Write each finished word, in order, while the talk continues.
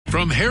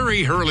From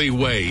Harry Hurley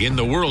Way in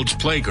the world's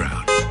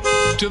playground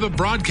to the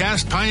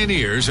broadcast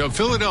pioneers of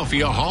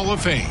Philadelphia Hall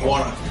of Fame. I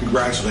want to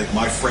congratulate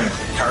my friend,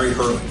 Harry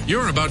Hurley.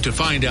 You're about to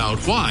find out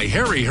why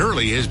Harry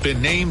Hurley has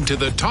been named to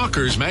the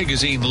Talkers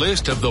Magazine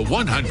list of the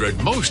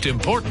 100 most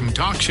important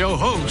talk show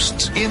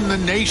hosts in the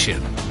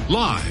nation.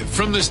 Live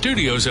from the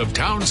studios of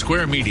Town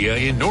Square Media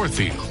in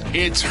Northfield,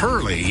 it's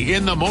Hurley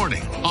in the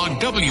Morning on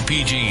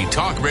WPG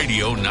Talk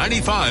Radio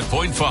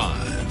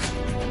 95.5.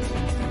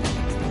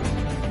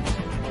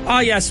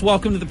 Yes,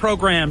 welcome to the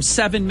program.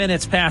 7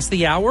 minutes past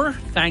the hour.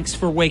 Thanks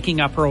for waking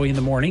up early in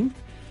the morning.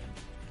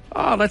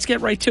 Let's get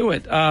right to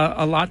it.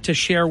 A lot to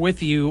share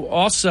with you.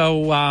 Also,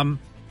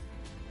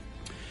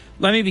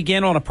 let me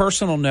begin on a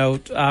personal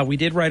note. We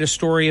did write a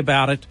story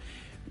about it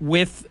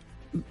with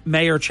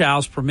Mayor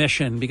Chow's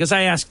permission because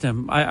I asked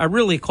him. I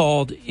really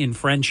called in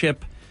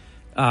friendship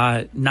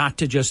not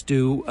to just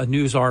do a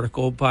news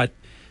article, but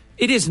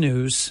it is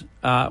news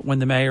when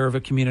the mayor of a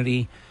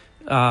community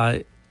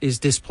is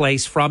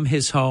displaced from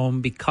his home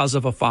because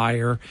of a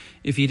fire.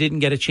 If you didn't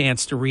get a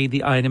chance to read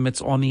the item,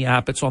 it's on the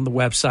app, it's on the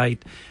website.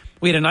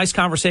 We had a nice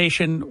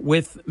conversation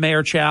with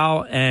Mayor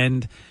Chow,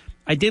 and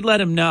I did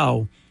let him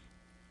know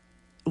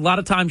a lot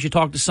of times you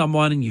talk to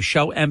someone and you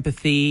show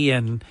empathy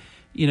and,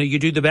 you know, you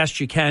do the best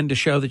you can to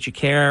show that you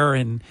care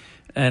and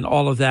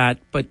all of that.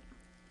 But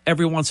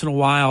every once in a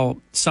while,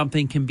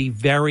 something can be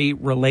very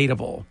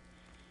relatable.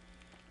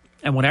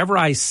 And whenever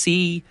I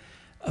see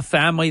a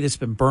family that's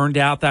been burned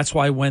out. That's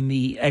why when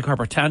the Egg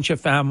Harbor Township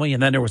family,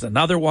 and then there was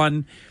another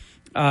one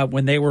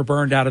when they were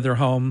burned out of their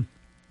home,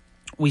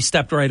 we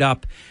stepped right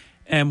up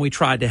and we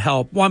tried to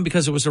help. One,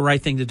 because it was the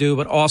right thing to do,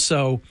 but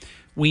also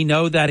we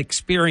know that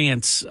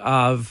experience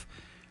of,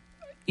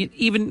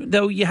 even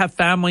though you have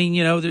family,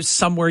 you know, there's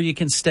somewhere you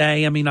can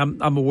stay. I mean,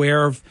 I'm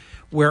aware of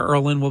where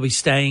Erlen will be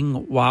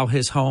staying while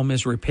his home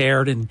is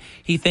repaired, and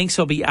he thinks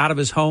he'll be out of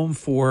his home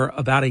for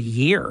about a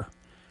year.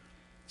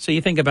 So you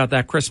think about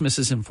that. Christmas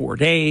is in 4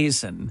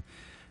 days, and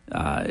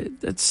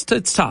it's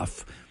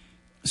tough.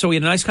 So we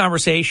had a nice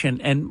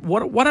conversation, and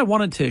what I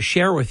wanted to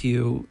share with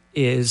you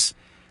is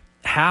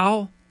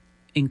how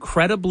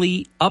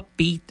incredibly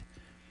upbeat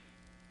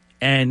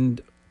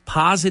and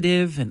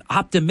positive and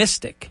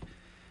optimistic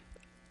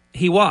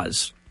he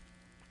was.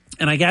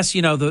 And I guess,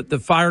 you know, the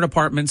fire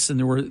departments, and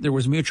there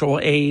was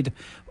mutual aid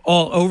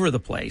all over the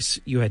place.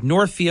 You had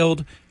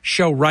Northfield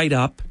show right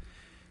up.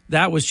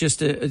 That was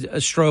just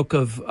a stroke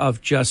of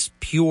just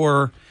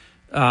pure,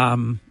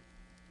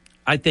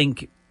 I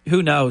think,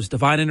 who knows,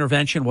 divine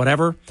intervention,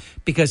 whatever,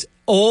 because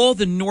all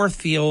the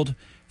Northfield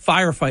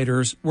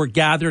firefighters were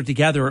gathered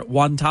together at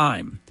one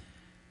time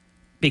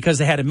because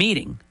they had a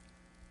meeting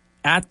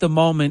at the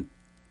moment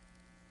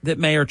that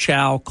Mayor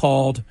Chow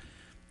called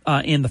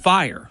in the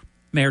fire.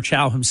 Mayor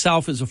Chow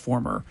himself is a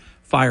former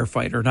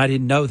firefighter, and I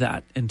didn't know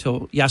that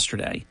until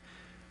yesterday.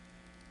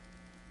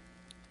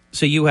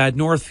 So you had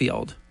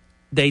Northfield.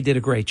 They did a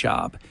great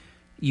job.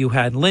 You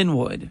had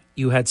Linwood.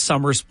 You had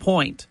Summers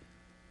Point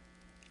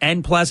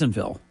and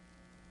Pleasantville.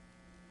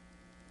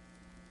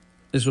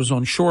 This was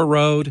on Shore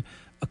Road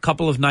a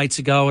couple of nights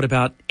ago at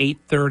about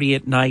 8:30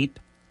 at night.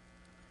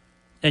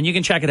 And you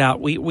can check it out.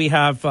 We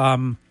have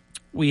the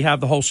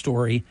whole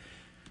story.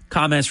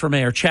 Comments from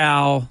Mayor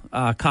Chow,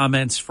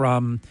 comments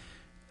from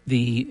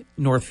the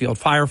Northfield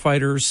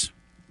firefighters.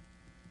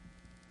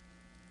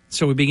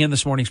 So we begin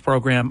this morning's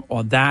program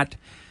on that.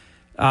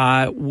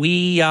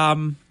 We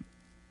have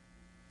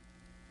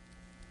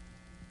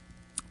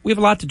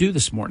a lot to do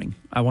this morning.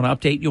 I want to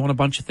update you on a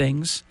bunch of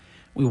things.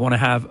 We want to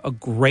have a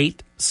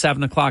great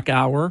 7 o'clock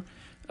hour.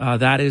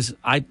 That is,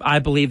 I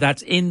believe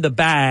that's in the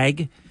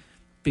bag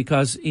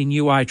because in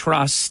you I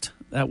trust.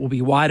 That will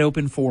be wide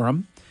open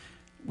forum.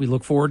 We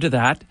look forward to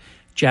that.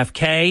 Jeff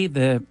Kay,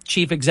 the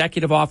Chief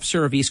Executive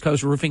Officer of East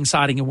Coast Roofing,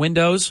 Siding, and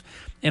Windows,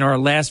 in our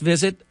last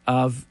visit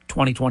of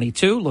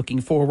 2022. Looking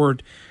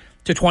forward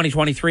to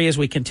 2023 as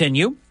we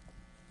continue.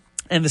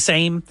 And the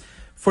same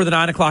for the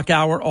 9 o'clock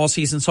hour, All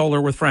Season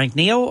Solar with Frank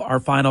Neal, our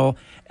final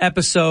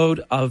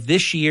episode of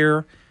this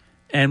year.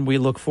 And we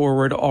look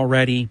forward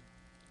already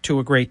to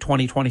a great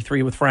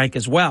 2023 with Frank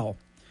as well.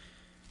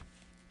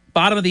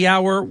 Bottom of the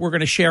hour, we're going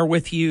to share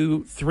with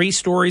you 3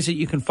 stories that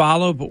you can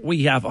follow, but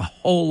we have a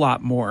whole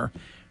lot more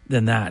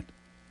than that.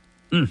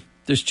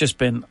 There's just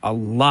been a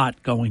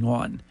lot going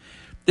on.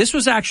 This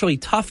was actually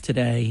tough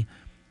today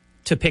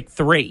to pick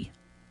 3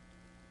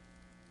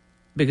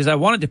 because I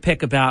wanted to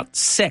pick about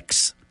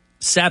 6,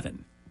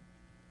 7.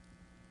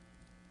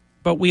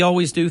 But we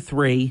always do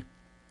 3.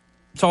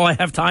 It's all I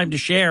have time to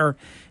share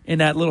in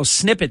that little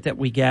snippet that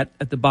we get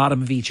at the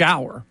bottom of each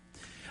hour.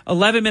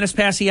 11 minutes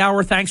past the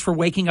hour. Thanks for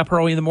waking up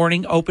early in the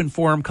morning. Open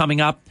forum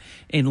coming up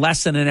in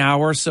less than an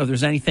hour. So if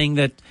there's anything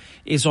that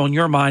is on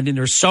your mind, and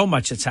there's so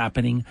much that's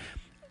happening.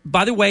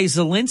 By the way,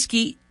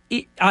 Zelensky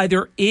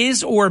either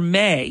is or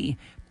may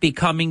be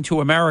coming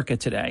to America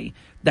today.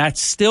 That's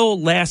still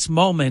last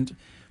moment,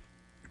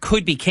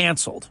 could be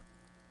canceled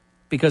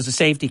because of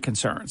safety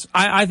concerns.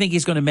 I think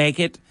he's going to make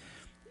it.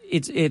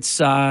 It's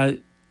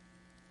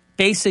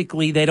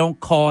basically, they don't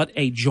call it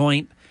a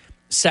joint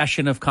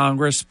session of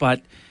Congress,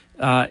 but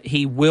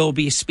He will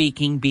be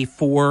speaking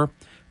before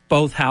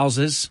both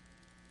houses.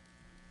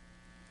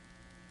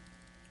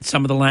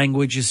 Some of the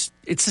language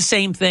it's the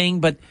same thing,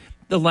 but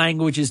the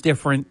language is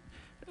different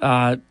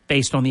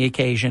based on the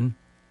occasion.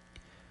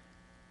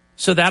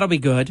 So that'll be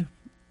good.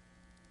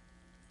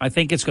 I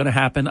think it's going to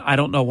happen. I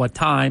don't know what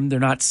time. They're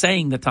not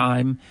saying the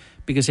time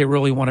because they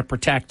really want to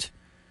protect.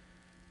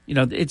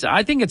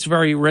 I think it's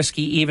very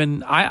risky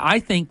even. I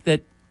think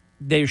that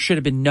there should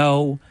have been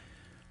no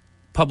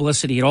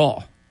publicity at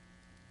all.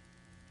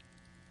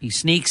 He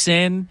sneaks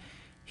in.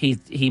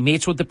 He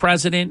meets with the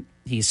president.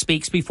 He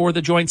speaks before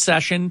the joint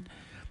session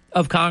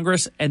of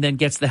Congress and then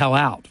gets the hell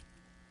out.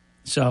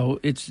 So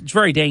it's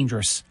very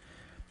dangerous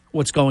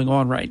what's going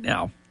on right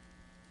now.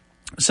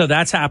 So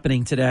that's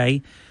happening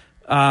today.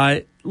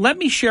 Let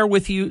me share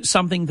with you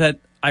something that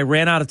I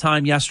ran out of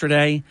time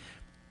yesterday,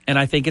 and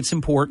I think it's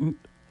important.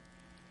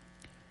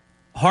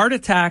 Heart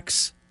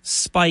attacks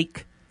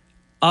spike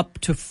up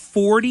to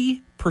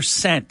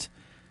 40%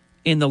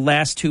 in the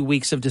last 2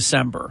 weeks of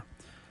December.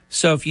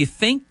 So if you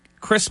think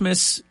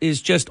Christmas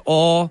is just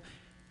all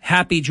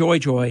happy,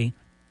 joy,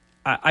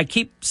 I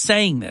keep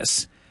saying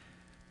this.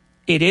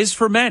 It is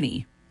for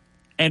many,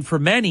 and for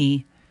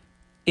many,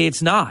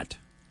 it's not.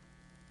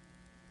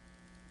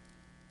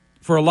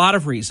 For a lot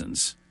of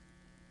reasons.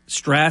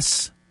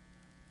 Stress,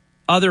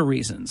 other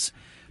reasons.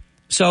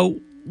 So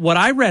what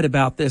I read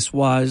about this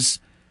was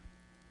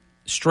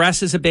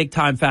stress is a big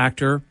time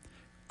factor,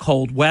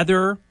 cold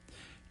weather,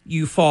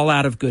 you fall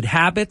out of good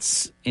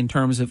habits in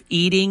terms of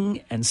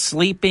eating and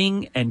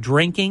sleeping and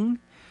drinking.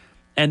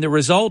 And the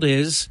result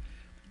is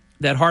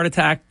that heart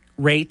attack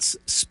rates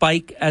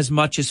spike as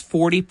much as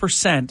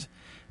 40%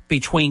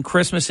 between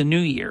Christmas and New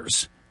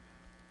Year's.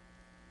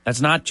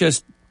 That's not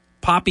just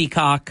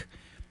poppycock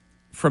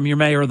from your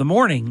mayor of the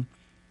morning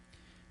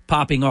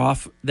popping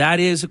off. That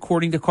is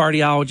according to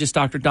cardiologist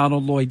Dr.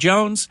 Donald Lloyd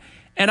Jones.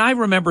 And I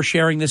remember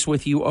sharing this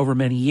with you over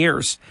many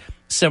years,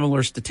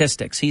 similar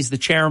statistics. He's the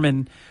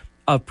chairman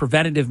of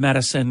preventative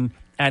medicine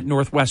at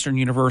Northwestern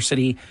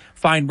University,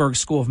 Feinberg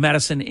School of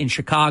Medicine in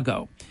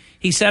Chicago.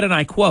 He said, and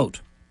I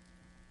quote,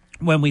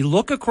 "When we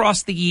look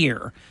across the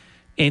year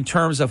in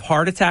terms of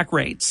heart attack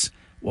rates,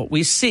 what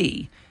we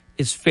see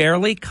is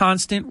fairly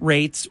constant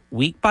rates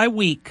week by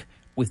week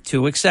with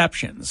two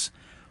exceptions.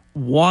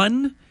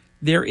 One,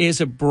 there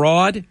is a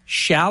broad,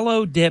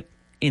 shallow dip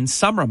in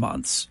summer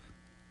months."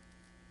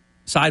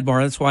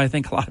 Sidebar, that's why I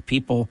think a lot of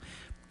people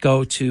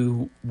go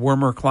to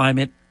warmer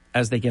climate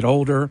as they get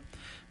older.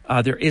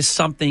 There is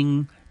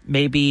something,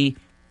 maybe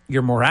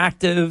you're more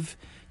active,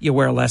 you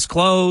wear less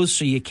clothes,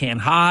 so you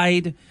can't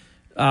hide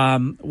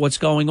what's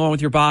going on with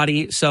your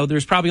body. So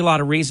there's probably a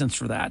lot of reasons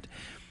for that.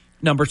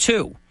 Number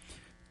two,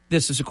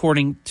 this is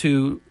according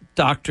to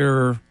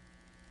Dr.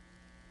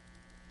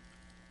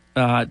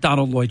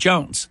 Donald Lloyd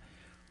Jones.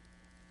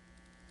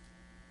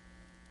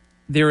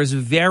 There is a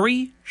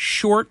very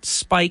short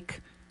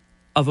spike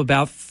of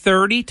about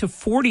 30 to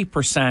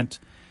 40%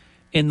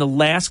 in the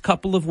last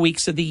couple of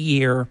weeks of the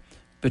year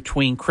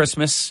between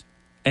Christmas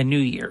and New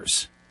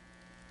Year's.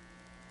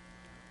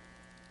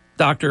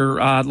 Dr.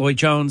 Lloyd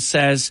Jones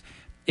says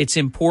it's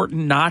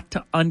important not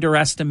to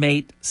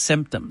underestimate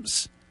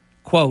symptoms.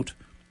 Quote,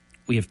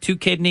 "We have 2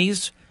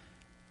 kidneys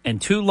and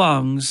 2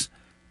 lungs,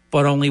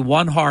 but only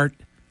 1 heart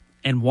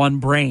and 1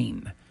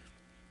 brain.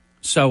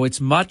 So it's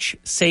much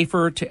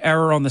safer to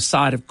err on the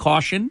side of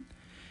caution.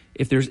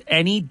 If there's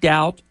any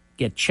doubt,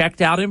 get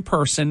checked out in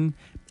person.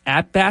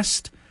 At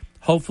best,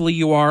 hopefully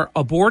you are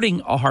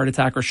aborting a heart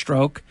attack or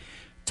stroke.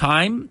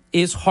 Time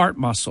is heart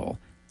muscle.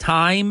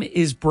 Time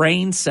is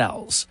brain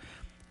cells.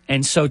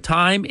 And so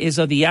time is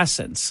of the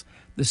essence.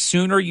 The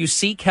sooner you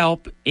seek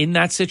help in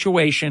that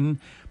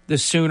situation, the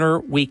sooner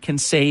we can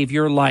save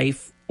your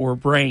life or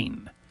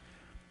brain.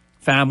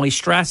 Family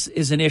stress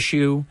is an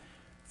issue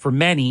for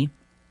many,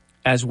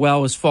 as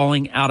well as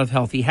falling out of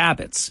healthy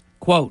habits."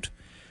 Quote,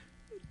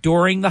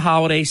 "During the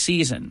holiday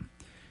season,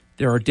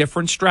 there are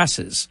different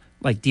stresses,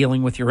 like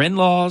dealing with your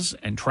in-laws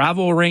and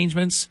travel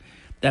arrangements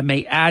that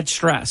may add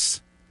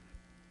stress.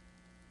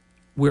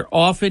 We're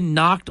often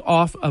knocked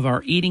off of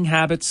our eating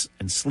habits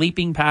and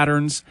sleeping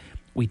patterns.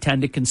 We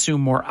tend to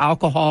consume more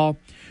alcohol.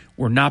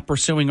 We're not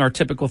pursuing our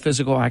typical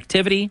physical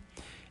activity,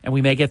 and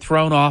we may get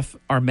thrown off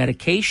our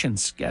medication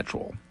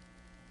schedule.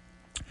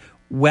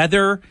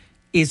 Weather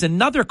is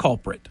another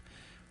culprit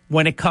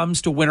when it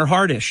comes to winter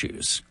heart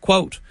issues."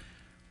 Quote,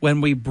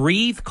 "When we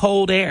breathe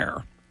cold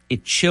air,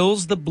 it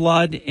chills the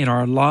blood in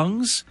our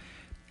lungs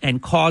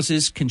and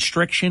causes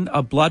constriction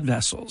of blood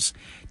vessels.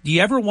 Do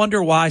you ever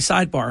wonder why?"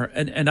 Sidebar,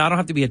 and I don't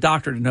have to be a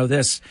doctor to know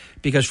this,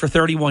 because for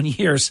 31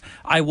 years,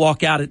 I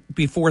walk out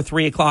before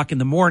 3 o'clock in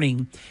the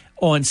morning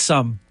on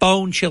some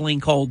bone-chilling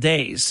cold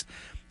days.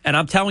 And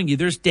I'm telling you,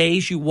 there's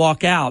days you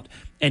walk out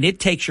and it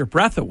takes your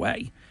breath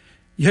away.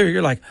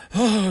 You're like,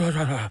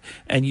 oh,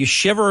 and you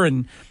shiver.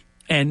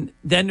 And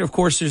then, of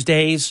course, there's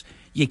days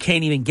you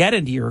can't even get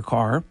into your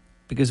car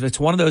because if it's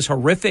one of those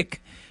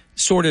horrific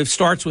sort of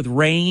starts with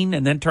rain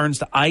and then turns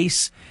to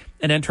ice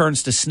and then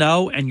turns to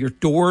snow and your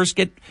doors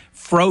get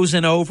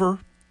frozen over.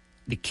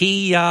 The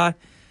key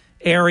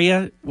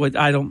area,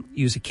 I don't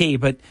use a key,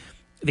 but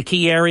the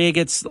key area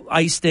gets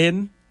iced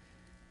in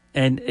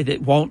and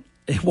it won't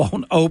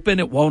open,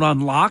 it won't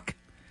unlock,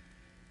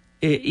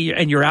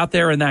 and you're out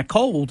there in that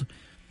cold.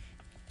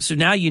 So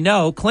now you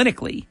know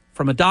clinically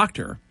from a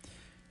doctor,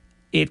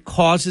 it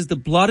causes the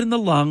blood in the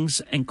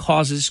lungs and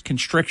causes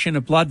constriction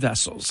of blood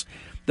vessels.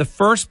 The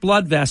first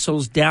blood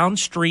vessels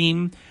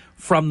downstream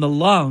from the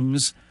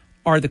lungs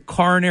are the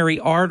coronary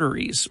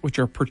arteries, which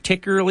are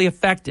particularly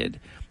affected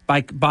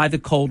by the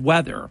cold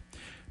weather.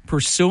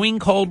 Pursuing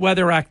cold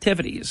weather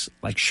activities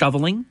like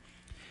shoveling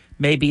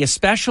may be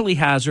especially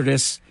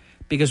hazardous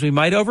because we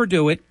might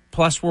overdo it.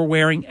 Plus, we're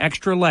wearing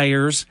extra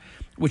layers,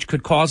 which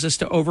could cause us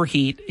to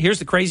overheat. Here's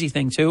the crazy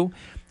thing, too.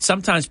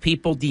 Sometimes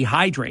people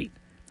dehydrate.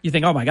 You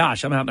think, oh, my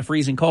gosh, I'm out in the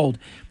freezing cold.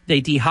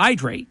 They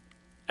dehydrate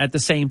at the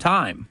same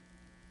time.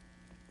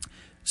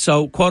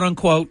 So, quote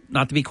unquote,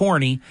 not to be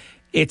corny,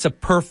 it's a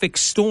perfect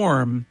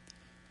storm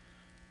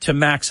to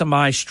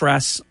maximize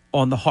stress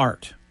on the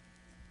heart.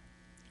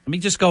 Let me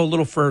just go a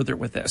little further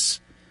with this.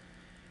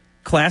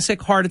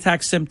 Classic heart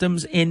attack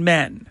symptoms in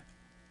men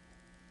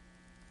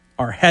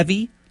are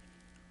heavy,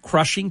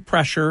 crushing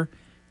pressure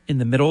in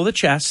the middle of the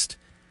chest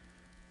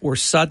or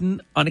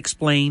sudden,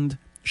 unexplained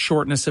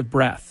shortness of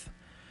breath.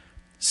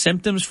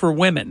 Symptoms for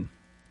women,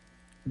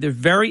 they're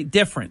very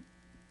different.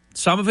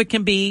 Some of it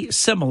can be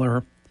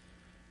similar,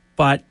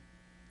 but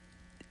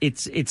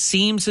it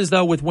seems as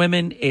though with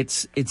women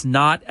it's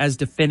not as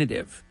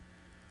definitive.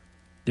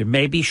 There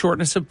may be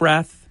shortness of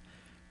breath,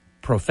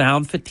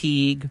 profound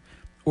fatigue,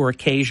 or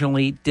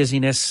occasionally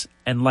dizziness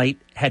and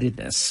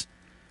lightheadedness.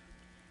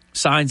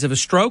 Signs of a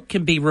stroke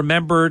can be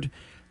remembered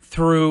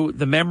through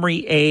the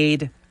memory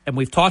aid, and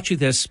we've taught you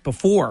this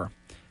before,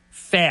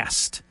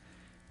 FAST.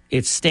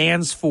 It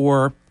stands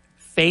for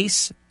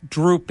face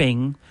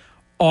drooping,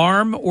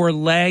 arm or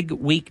leg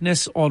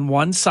weakness on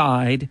one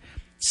side,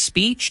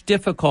 speech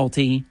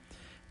difficulty,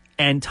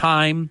 and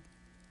time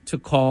to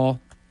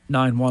call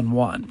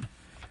 911.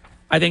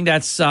 I think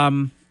that's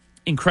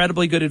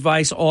incredibly good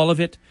advice, all of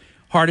it.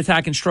 Heart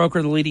attack and stroke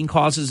are the leading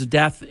causes of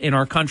death in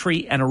our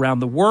country and around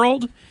the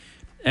world.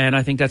 And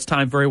I think that's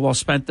time very well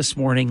spent this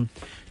morning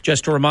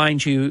just to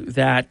remind you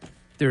that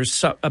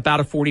there's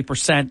about a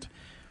 40%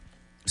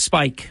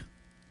 spike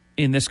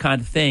in this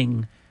kind of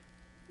thing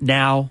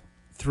now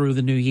through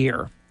the new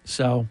year.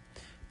 So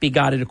be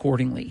guided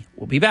accordingly.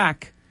 We'll be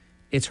back.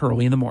 It's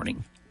Hurley in the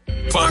Morning.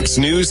 Fox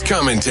News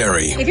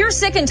commentary. If you're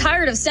sick and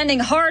tired of sending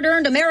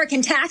hard-earned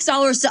American tax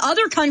dollars to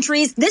other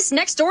countries, this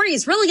next story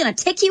is really going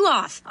to tick you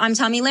off. I'm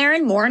Tommy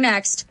Lahren. More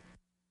next.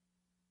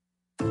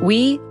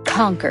 We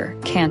conquer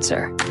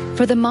cancer.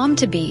 For the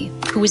mom-to-be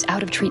who is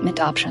out of treatment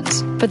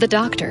options. For the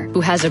doctor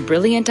who has a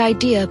brilliant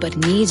idea but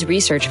needs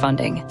research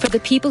funding. For the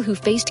people who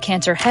faced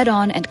cancer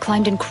head-on and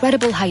climbed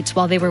incredible heights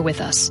while they were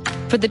with us.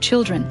 For the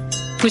children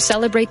who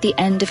celebrate the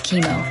end of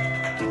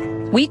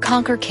chemo. We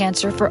conquer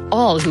cancer for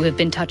all who have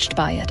been touched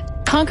by it.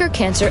 Conquer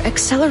Cancer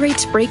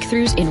accelerates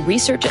breakthroughs in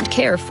research and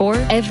care for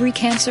every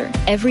cancer,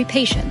 every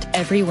patient,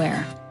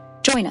 everywhere.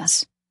 Join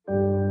us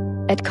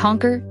at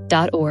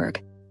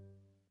conquer.org.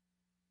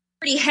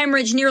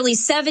 Hemorrhaged nearly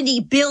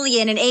 $70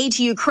 billion in aid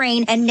to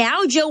Ukraine, and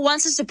now Joe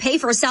wants us to pay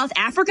for South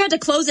Africa to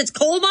close its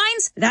coal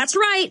mines? That's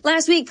right.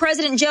 Last week,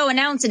 President Joe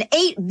announced an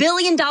 $8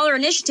 billion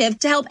initiative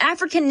to help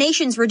African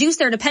nations reduce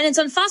their dependence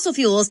on fossil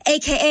fuels,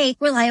 aka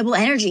reliable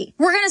energy.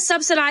 We're going to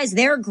subsidize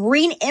their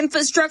green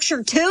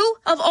infrastructure too?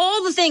 Of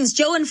all the things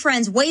Joe and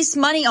friends waste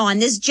money on,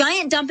 this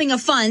giant dumping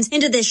of funds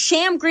into this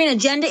sham green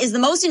agenda is the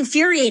most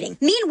infuriating.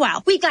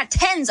 Meanwhile, we've got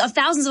tens of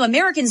thousands of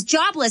Americans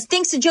jobless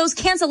thanks to Joe's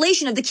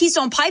cancellation of the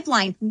Keystone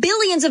Pipeline.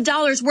 Billions of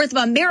dollars worth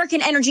of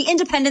American energy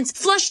independence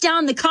flushed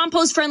down the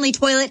compost-friendly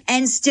toilet,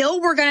 and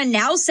still we're going to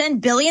now send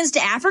billions to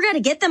Africa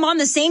to get them on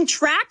the same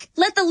track?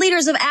 Let the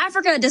leaders of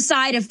Africa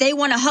decide if they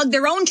want to hug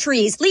their own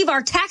trees. Leave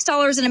our tax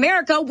dollars in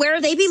America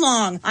where they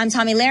belong. I'm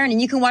Tommy Lahren,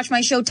 and you can watch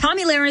my show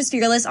Tommy Lahren is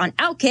Fearless on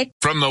Outkick.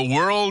 From the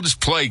world's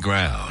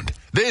playground,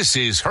 this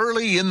is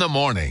Hurley in the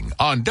Morning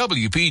on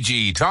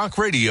WPG Talk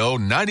Radio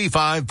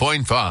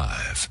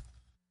 95.5.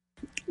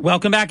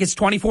 Welcome back. It's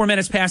 24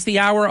 minutes past the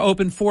hour.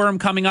 Open forum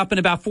coming up in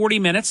about 40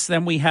 minutes.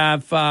 Then we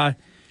have a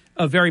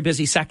very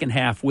busy second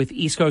half with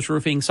East Coast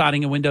Roofing,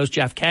 Siding and Windows,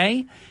 Jeff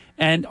Kay,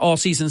 and All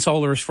Season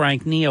Solar's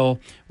Frank Neal.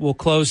 Will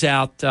close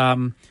out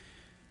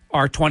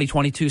our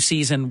 2022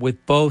 season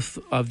with both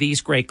of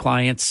these great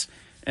clients,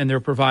 and they're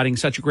providing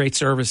such a great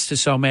service to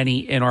so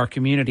many in our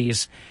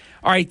communities.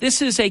 All right,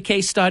 this is a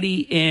case study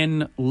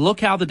in look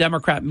how the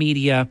Democrat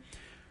media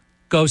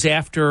goes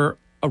after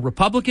a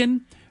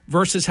Republican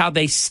versus how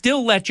they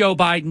still let Joe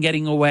Biden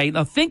getting away.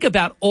 Now, think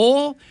about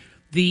all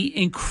the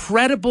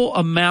incredible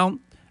amount,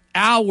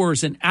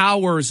 hours and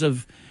hours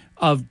of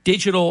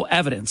digital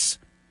evidence.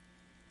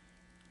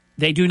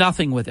 They do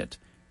nothing with it.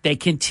 They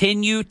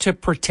continue to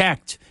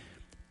protect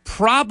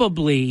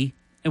probably,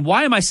 and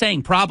why am I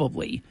saying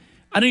probably?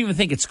 I don't even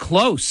think it's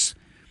close.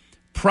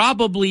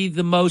 Probably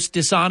the most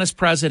dishonest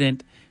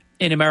president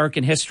in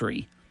American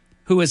history,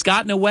 who has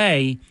gotten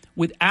away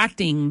with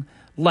acting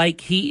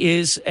like he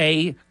is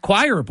a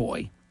choir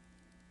boy.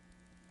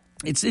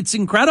 It's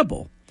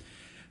incredible.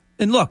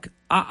 And look,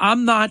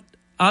 I'm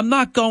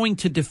not going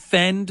to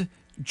defend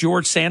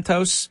George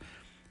Santos.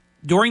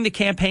 During the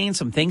campaign,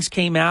 some things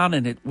came out,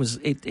 and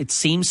it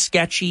seemed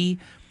sketchy,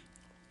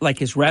 like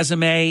his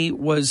resume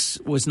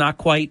was not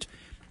quite.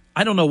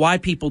 I don't know why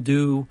people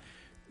do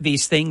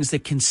these things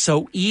that can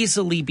so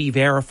easily be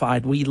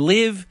verified. We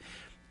live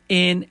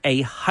in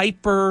a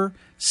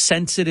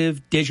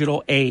hypersensitive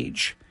digital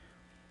age.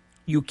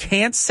 You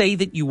can't say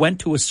that you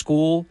went to a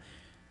school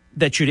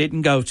that you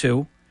didn't go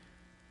to.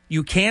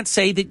 You can't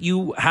say that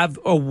you have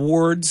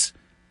awards.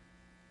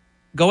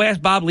 Go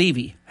ask Bob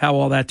Levy how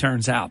all that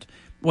turns out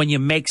when you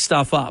make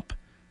stuff up,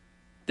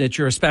 that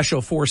you're a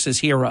special forces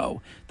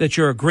hero, that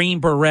you're a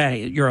Green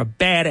Beret, you're a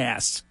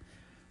badass.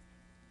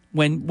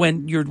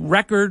 When your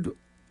record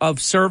of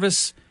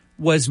service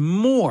was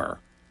more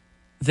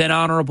than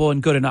honorable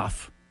and good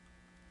enough.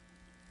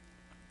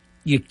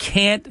 You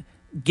can't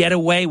get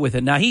away with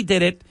it. Now, he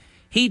did it.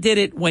 He did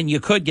it when you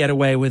could get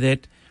away with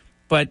it,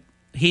 but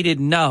he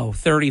didn't know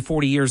 30,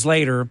 40 years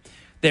later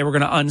they were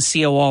going to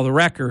unseal all the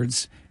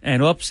records,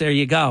 and oops, there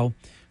you go.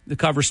 The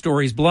cover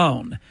story's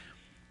blown.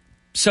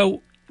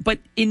 So, but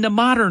in the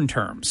modern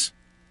terms,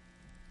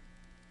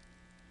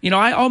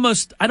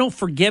 I don't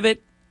forgive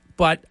it,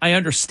 but I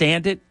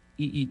understand it.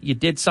 You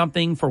did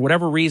something for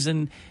whatever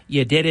reason.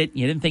 You did it.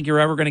 You didn't think you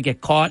were ever going to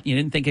get caught. You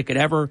didn't think it could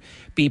ever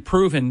be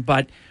proven.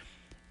 But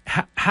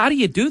how do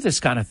you do this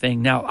kind of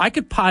thing? Now, I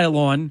could pile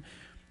on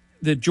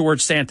the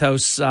George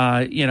Santos,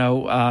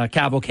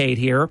 cavalcade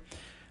here.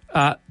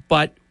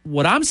 But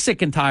what I'm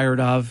sick and tired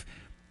of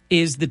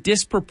is the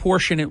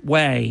disproportionate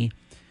way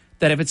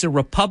that if it's a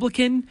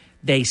Republican,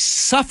 they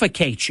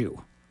suffocate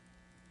you.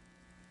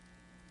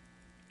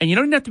 And you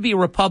don't have to be a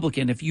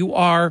Republican. If you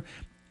are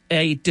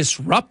a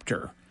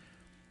disruptor,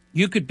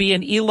 you could be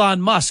an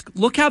Elon Musk.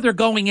 Look how they're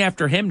going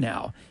after him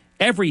now.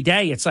 Every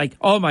day it's like,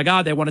 oh, my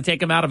God, they want to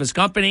take him out of his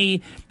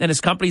company, and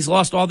his company's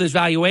lost all this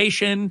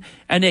valuation,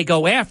 and they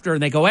go after,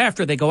 and they go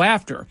after, they go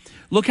after.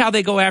 Look how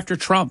they go after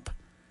Trump.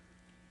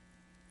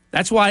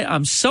 That's why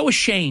I'm so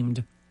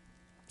ashamed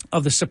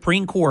of the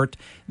Supreme Court.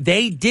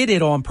 They did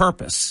it on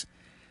purpose.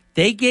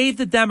 They gave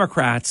the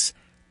Democrats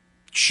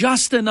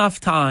just enough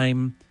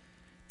time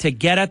to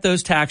get at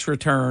those tax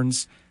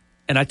returns,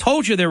 and I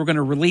told you they were going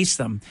to release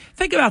them.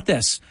 Think about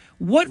this.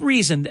 What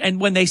reason, and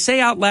when they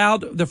say out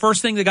loud, the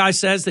first thing the guy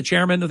says, the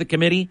chairman of the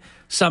committee,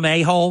 some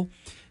a-hole,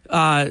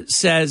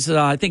 says,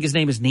 I think his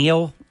name is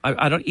Neil.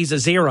 He's a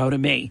zero to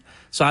me,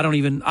 so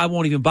I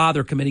won't even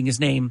bother committing his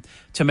name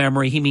to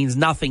memory. He means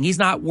nothing. He's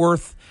not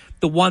worth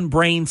the one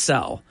brain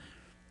cell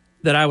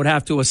that I would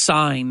have to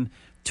assign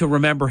to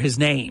remember his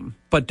name.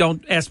 But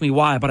don't ask me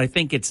why, but I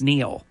think it's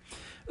Neil.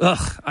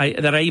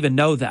 That I even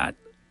know that.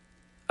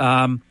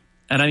 And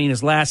I mean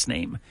his last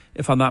name,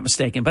 if I'm not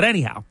mistaken. But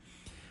anyhow,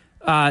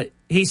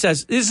 he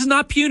says, this is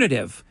not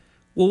punitive.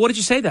 Well, what did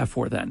you say that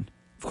for then?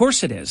 Of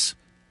course it is.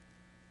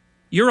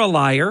 You're a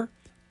liar.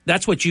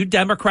 That's what you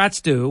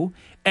Democrats do.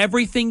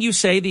 Everything you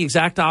say, the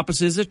exact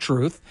opposite is the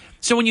truth.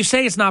 So when you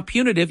say it's not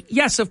punitive,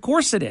 yes, of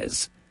course it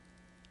is.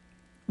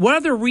 What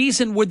other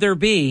reason would there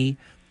be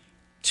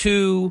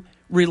to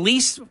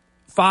release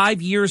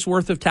 5 years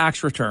worth of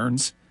tax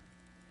returns?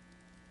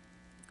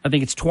 I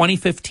think it's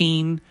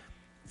 2015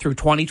 through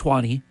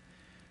 2020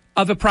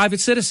 of a private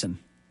citizen.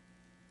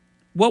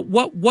 What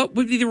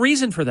would be the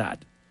reason for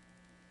that?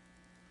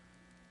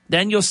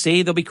 Then you'll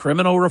see there'll be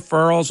criminal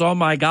referrals. Oh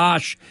my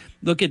gosh,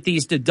 look at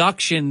these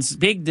deductions,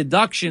 big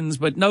deductions,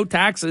 but no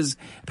taxes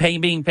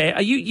being paid.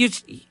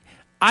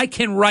 I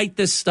can write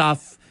this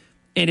stuff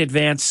in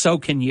advance. So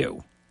can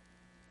you.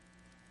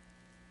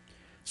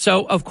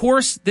 So of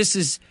course this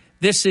is.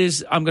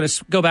 I'm going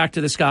to go back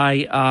to this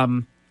guy,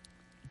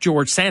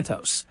 George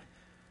Santos.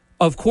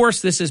 Of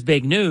course, this is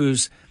big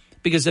news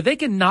because if they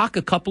can knock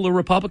a couple of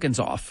Republicans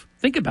off,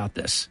 think about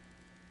this.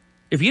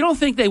 If you don't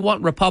think they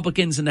want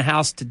Republicans in the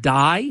House to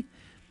die,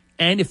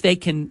 and if they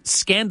can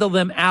scandal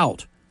them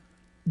out,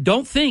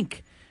 don't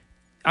think,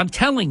 I'm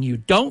telling you,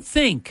 don't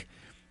think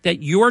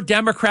that your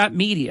Democrat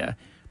media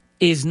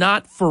is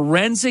not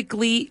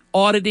forensically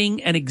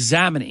auditing and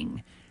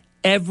examining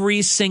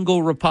every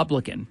single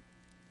Republican.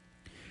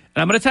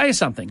 And I'm going to tell you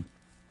something.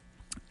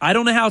 I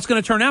don't know how it's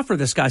going to turn out for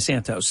this guy,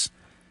 Santos.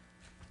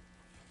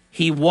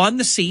 He won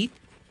the seat.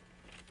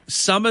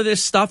 Some of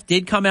this stuff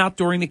did come out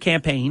during the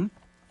campaign,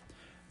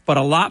 but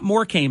a lot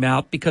more came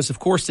out because, of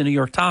course, the New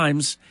York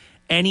Times,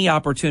 any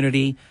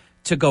opportunity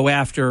to go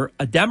after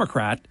a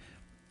Democrat,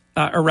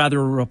 or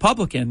rather a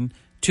Republican,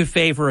 to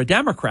favor a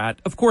Democrat,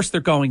 of course they're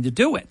going to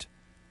do it.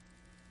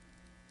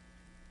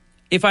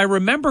 If I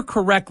remember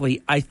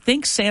correctly, I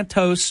think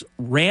Santos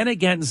ran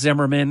against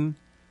Zimmerman.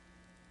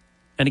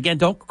 And again,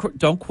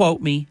 don't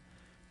quote me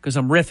because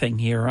I'm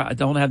riffing here. I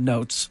don't have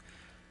notes,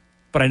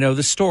 but I know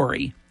the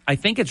story. I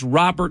think it's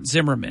Robert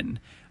Zimmerman.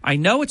 I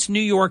know it's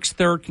New York's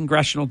 3rd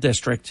congressional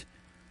district.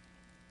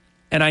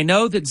 And I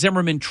know that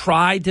Zimmerman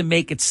tried to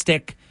make it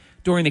stick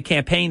during the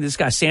campaign. This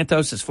guy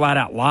Santos is flat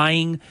out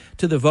lying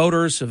to the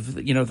voters of,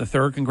 the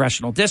 3rd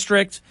congressional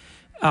district.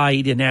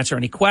 He didn't answer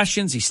any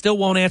questions. He still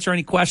won't answer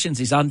any questions.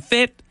 He's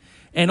unfit.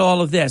 and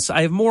all of this.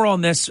 I have more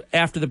on this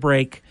after the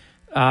break.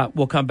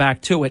 We'll come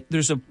back to it.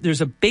 There's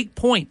a big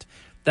point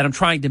that I'm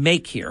trying to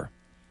make here.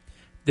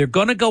 They're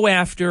going to go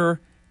after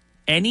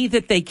any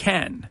that they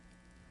can.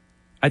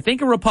 I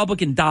think a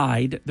Republican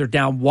died. They're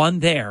down one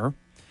there.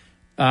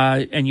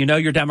 And you know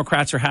your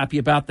Democrats are happy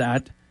about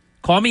that.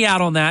 Call me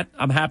out on that.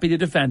 I'm happy to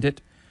defend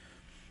it.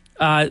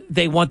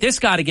 They want this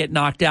guy to get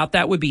knocked out.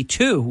 That would be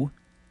two.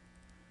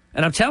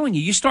 And I'm telling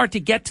you, you start to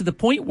get to the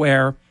point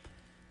where,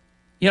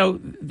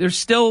 there's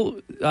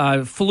still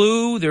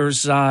flu,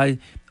 there's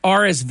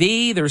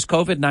RSV, there's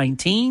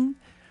COVID-19.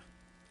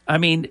 I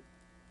mean,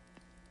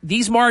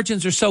 these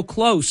margins are so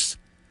close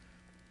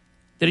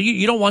that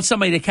you don't want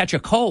somebody to catch a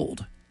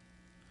cold.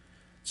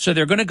 So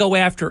they're going to go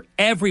after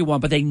everyone,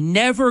 but they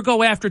never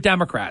go after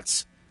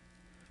Democrats.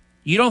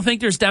 You don't think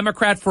there's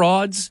Democrat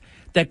frauds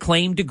that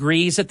claim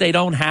degrees that they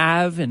don't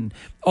have and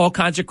all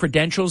kinds of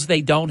credentials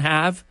they don't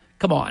have?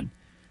 Come on.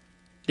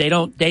 They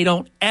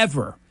don't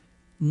ever.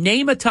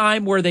 Name a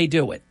time where they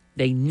do it.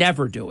 They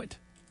never do it.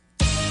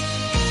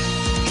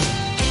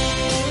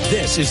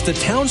 This is the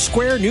Town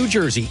Square, New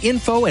Jersey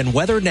Info and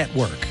Weather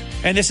Network.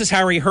 And this is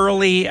Harry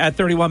Hurley at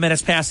 31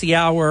 minutes past the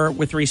hour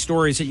with 3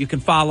 stories that you can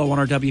follow on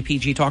our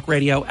WPG Talk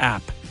Radio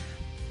app.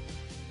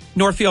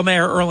 Northfield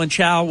Mayor Erlen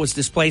Chao was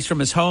displaced from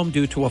his home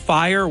due to a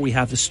fire. We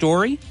have the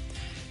story.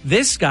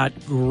 This got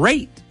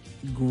great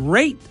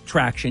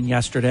traction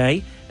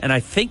yesterday, and I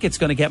think it's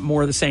going to get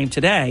more of the same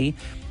today.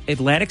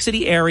 Atlantic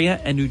City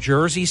area and New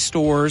Jersey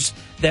stores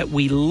that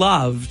we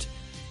loved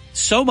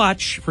so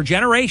much for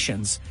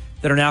generations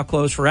that are now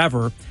closed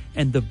forever,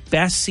 and the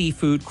best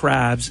seafood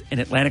crabs in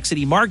Atlantic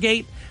City,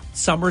 Margate,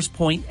 Summers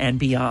Point, and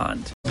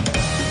beyond.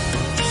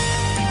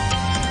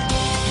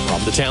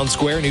 From the Town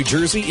Square, New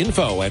Jersey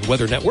Info and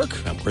Weather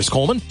Network, I'm Chris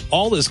Coleman.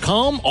 All is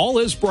calm, all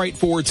is bright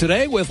for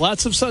today with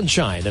lots of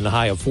sunshine and a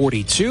high of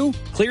 42.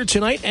 Clear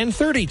tonight and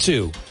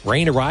 32.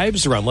 Rain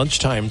arrives around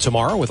lunchtime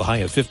tomorrow with a high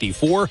of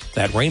 54.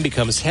 That rain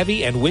becomes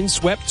heavy and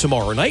windswept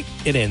tomorrow night.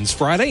 It ends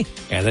Friday.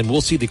 And then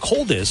we'll see the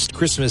coldest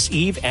Christmas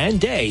Eve and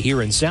day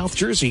here in South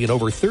Jersey in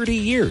over 30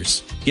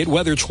 years. Get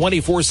weather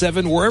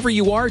 24/7 wherever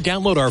you are.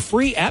 Download our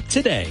free app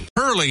today.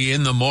 Early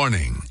in the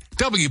morning.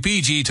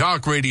 WPG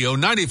Talk Radio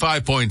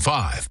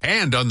 95.5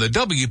 and on the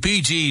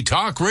WPG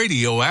Talk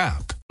Radio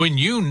app. When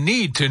you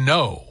need to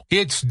know,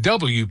 it's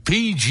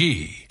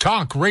WPG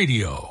Talk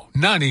Radio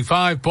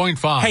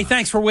 95.5. Hey,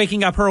 thanks for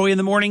waking up early in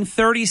the morning.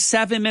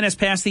 37 minutes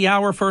past the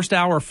hour. First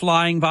hour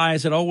flying by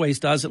as it always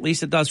does. At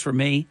least it does for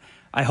me.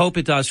 I hope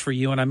it does for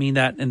you, and I mean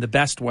that in the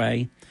best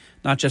way.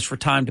 Not just for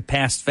time to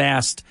pass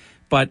fast,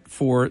 but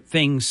for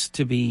things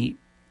to be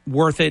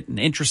worth it and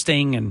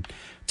interesting and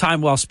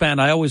time well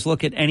spent. I always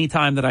look at any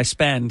time that I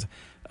spend.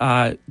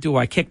 Do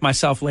I kick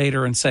myself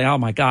later and say, oh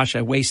my gosh,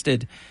 I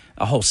wasted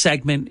a whole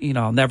segment?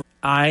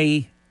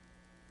 I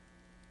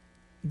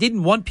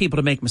didn't want people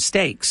to make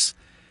mistakes,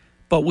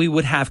 but we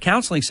would have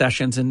counseling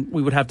sessions and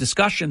we would have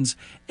discussions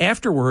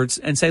afterwards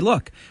and say,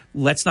 look,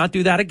 let's not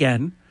do that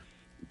again,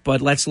 but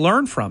let's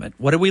learn from it.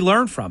 What did we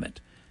learn from it?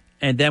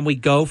 And then we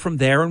go from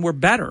there and we're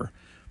better,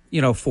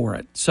 for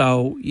it.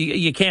 So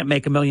you can't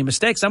make a million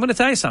mistakes. I'm going to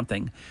tell you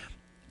something.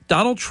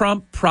 Donald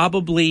Trump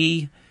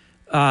probably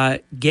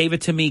gave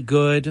it to me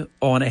good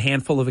on a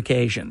handful of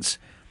occasions,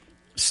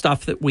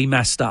 stuff that we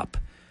messed up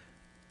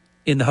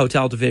in the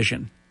hotel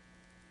division,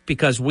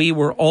 because we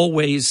were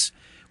always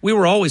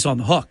on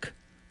the hook.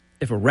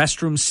 If a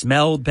restroom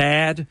smelled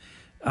bad,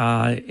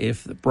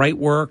 if the bright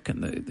work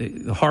and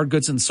the hard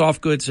goods and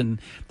soft goods and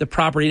the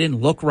property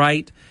didn't look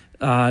right,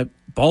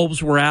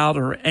 bulbs were out,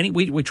 or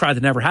we tried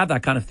to never have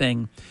that kind of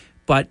thing.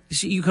 But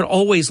you could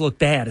always look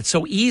bad. It's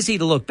so easy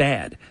to look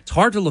bad. It's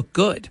hard to look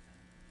good.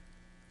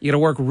 You got to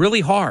work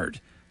really hard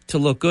to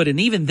look good. And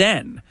even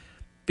then,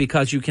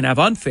 because you can have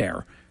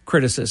unfair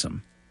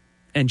criticism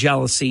and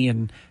jealousy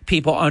and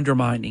people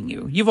undermining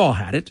you. You've all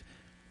had it.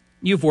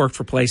 You've worked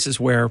for places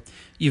where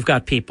you've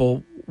got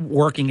people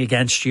working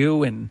against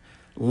you and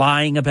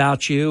lying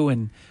about you,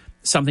 and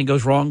something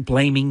goes wrong,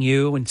 blaming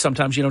you. And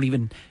sometimes you don't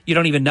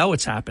even know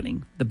it's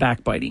happening, the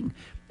backbiting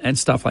and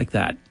stuff like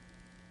that.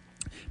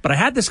 But I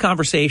had this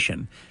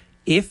conversation.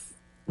 If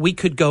we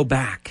could go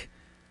back,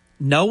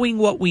 knowing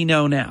what we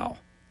know now,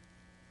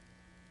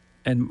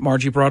 and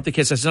Margie brought up the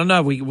kids. I said,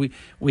 no,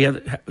 we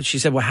have. She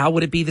said, well, how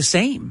would it be the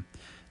same?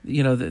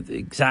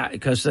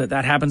 Because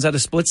that happens at a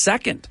split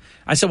second.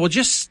 I said, well,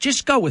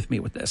 just go with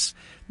me with this,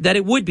 that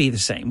it would be the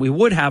same. We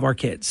would have our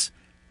kids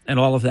and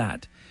all of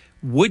that.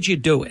 Would you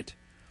do it?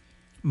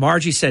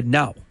 Margie said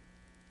no.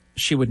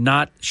 She would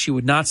not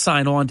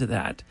sign on to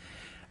that.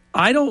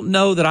 I don't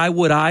know that I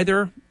would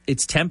either.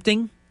 It's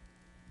tempting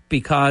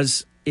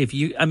because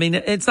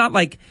it's not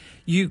like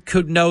you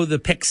could know the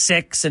pick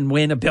six and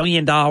win $1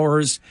 billion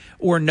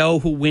or know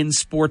who wins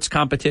sports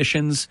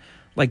competitions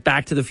like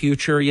Back to the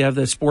Future. You have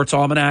the sports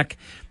almanac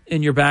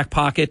in your back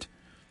pocket,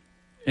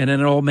 and then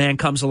an old man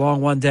comes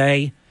along one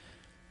day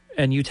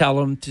and you tell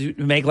him to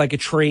make like a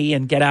tree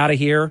and get out of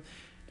here.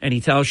 And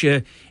he tells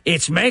you,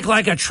 it's make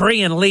like a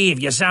tree and leave.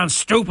 You sound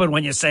stupid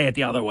when you say it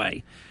the other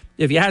way.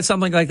 If you had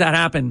something like that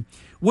happen,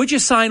 would you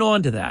sign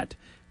on to that?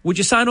 Would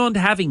you sign on to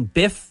having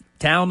Biff,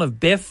 town of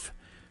Biff,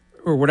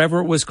 or whatever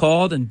it was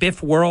called, and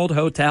Biff World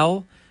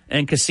Hotel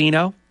and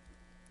Casino?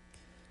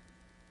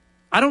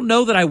 I don't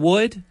know that I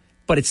would,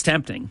 but it's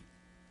tempting.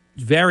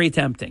 Very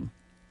tempting.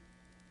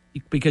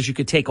 Because you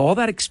could take all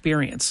that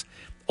experience,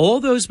 all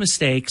those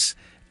mistakes,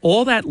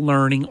 all that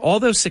learning,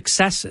 all those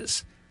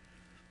successes.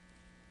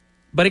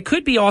 But it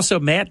could be also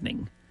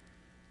maddening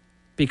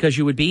because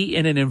you would be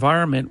in an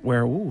environment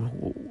where,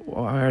 ooh,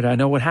 all right, I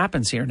know what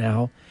happens here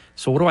now.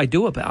 So what do I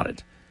do about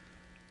it?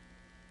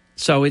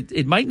 So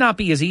it might not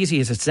be as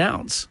easy as it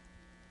sounds.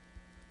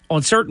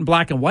 On certain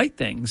black and white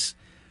things,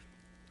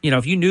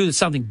 if you knew that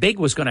something big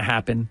was going to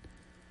happen,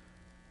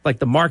 like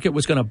the market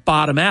was going to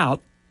bottom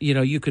out,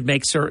 you could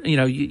make certain,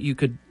 you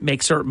could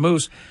make certain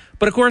moves.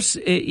 But of course,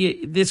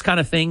 this kind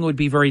of thing would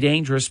be very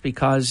dangerous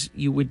because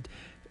you would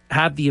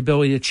have the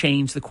ability to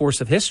change the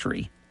course of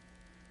history.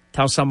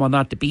 Tell someone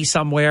not to be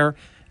somewhere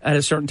at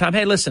a certain time.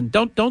 Hey, listen,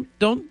 don't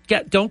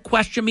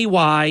question me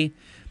why.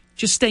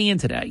 Just stay in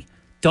today.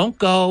 Don't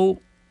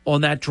go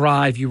on that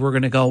drive you were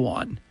going to go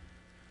on.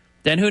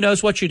 Then who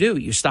knows what you do?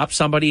 You stop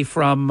somebody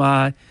from,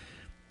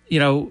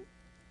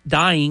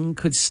 dying.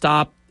 Could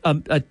stop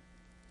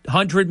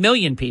 100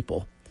 million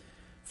people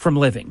from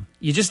living.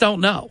 You just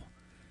don't know.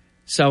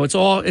 So it's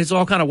all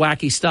kind of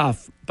wacky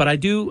stuff. But I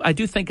do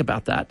think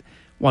about that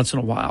once in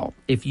a while.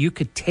 If you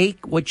could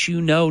take what you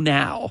know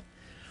now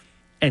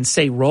and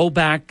say roll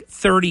back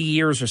 30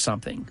 years or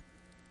something,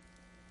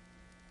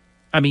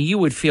 I mean, you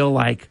would feel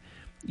like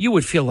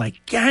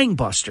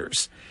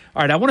gangbusters.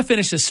 All right, I want to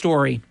finish this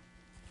story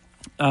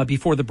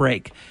before the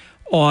break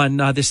on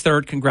this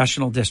 3rd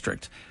congressional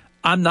district.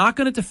 I'm not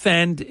going to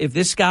defend if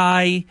this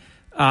guy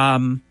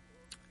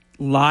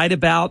lied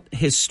about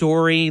his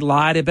story,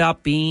 lied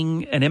about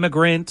being an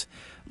immigrant,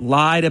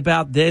 lied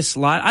about this,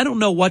 I don't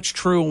know what's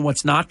true and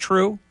what's not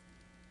true.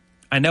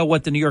 I know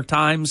what the New York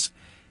Times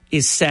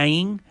is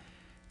saying,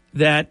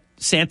 that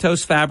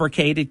Santos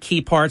fabricated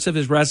key parts of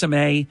his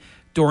resume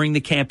during the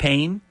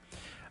campaign.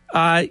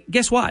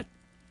 Guess what?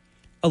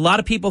 A lot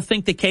of people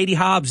think that Katie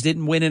Hobbs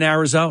didn't win in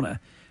Arizona.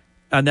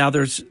 Now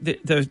there's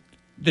the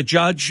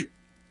judge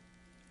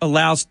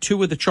allows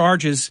 2 of the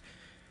charges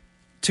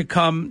to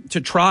come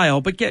to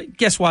trial. But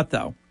guess what,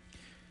 though?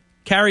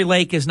 Kari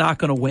Lake is not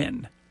going to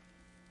win.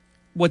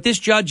 What this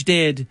judge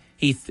did,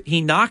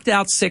 he knocked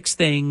out 6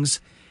 things,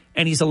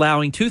 and he's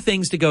allowing 2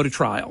 things to go to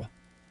trial.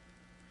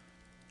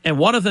 And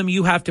one of them,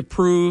 you have to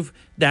prove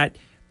that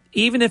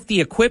even if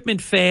the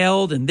equipment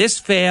failed and this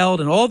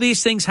failed and all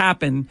these things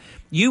happen,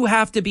 you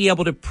have to be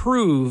able to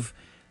prove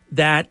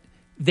that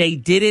they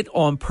did it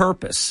on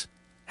purpose.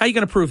 How are you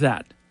going to prove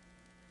that?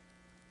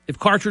 If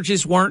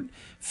cartridges weren't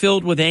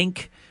filled with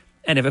ink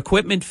and if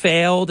equipment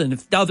failed and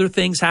if other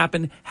things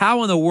happened,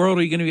 how in the world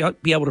are you going to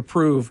be able to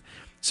prove?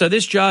 So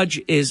this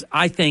judge is,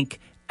 I think,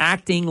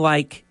 acting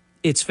like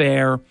it's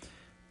fair,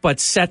 but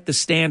set the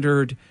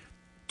standard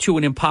to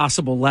an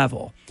impossible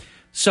level.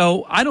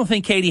 So I don't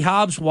think Katie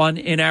Hobbs won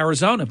in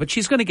Arizona, but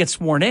she's going to get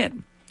sworn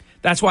in.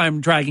 That's why I'm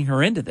dragging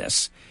her into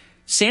this.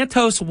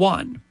 Santos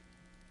won.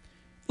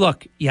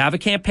 Look, you have a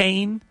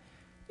campaign.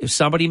 If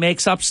somebody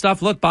makes up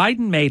stuff, look,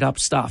 Biden made up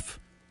stuff.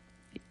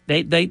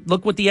 They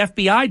look what the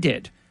FBI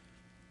did.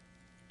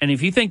 And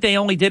if you think they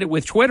only did it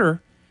with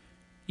Twitter,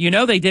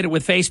 they did it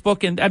with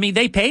Facebook. And I mean,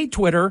 they paid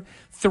Twitter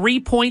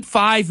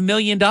 $3.5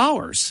 million.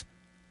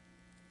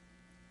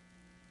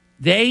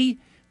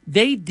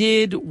 They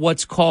did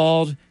what's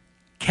called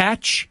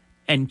catch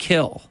and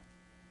kill.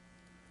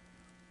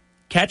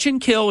 Catch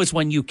and kill is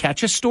when you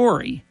catch a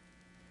story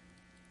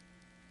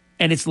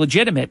and it's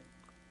legitimate,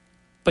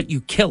 but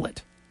you kill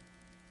it.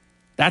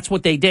 That's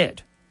what they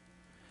did.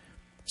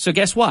 So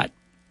guess what?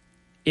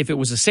 If it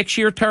was a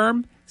 6-year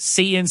term,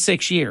 see you in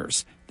 6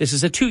 years. This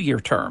is a 2-year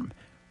term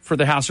for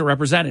the House of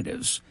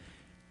Representatives.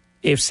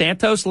 If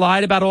Santos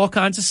lied about all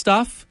kinds of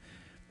stuff,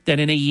 then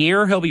in a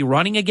year he'll be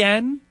running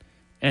again,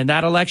 and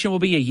that election will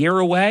be a year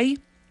away.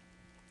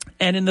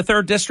 And in the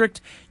 3rd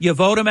district, you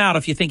vote him out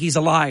if you think he's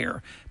a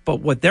liar.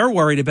 But what they're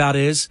worried about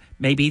is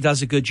maybe he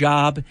does a good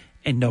job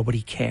and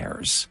nobody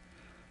cares.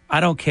 I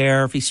don't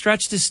care. If he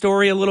stretched his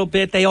story a little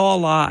bit, they all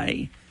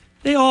lie.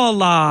 They all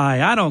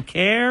lie. I don't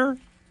care.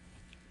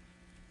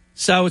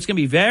 So it's going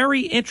to be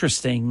very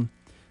interesting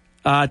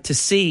to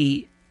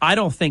see. I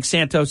don't think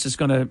Santos is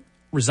going to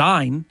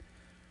resign.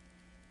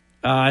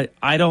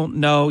 I don't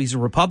know. He's a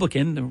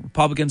Republican. The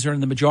Republicans are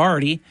in the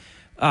majority.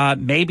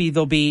 Maybe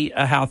there'll be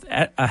a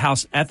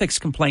House ethics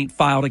complaint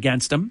filed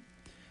against him,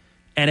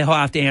 and he'll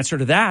have to answer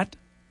to that.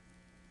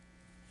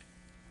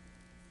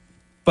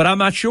 But I'm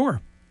not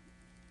sure.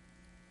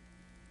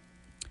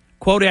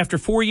 Quote, after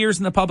 4 years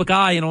in the public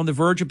eye and on the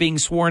verge of being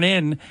sworn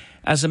in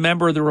as a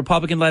member of the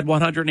Republican-led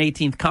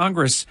 118th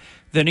Congress,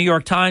 the New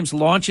York Times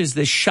launches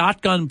this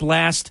shotgun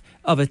blast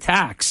of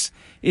attacks.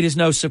 It is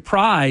no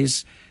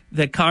surprise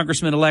that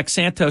Congressman-elect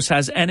Santos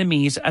has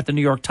enemies at the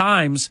New York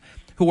Times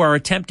who are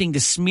attempting to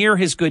smear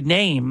his good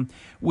name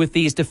with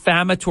these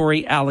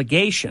defamatory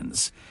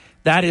allegations.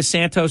 That is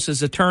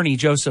Santos's attorney,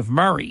 Joseph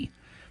Murray,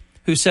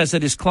 who says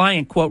that his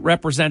client, quote,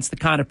 represents the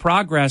kind of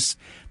progress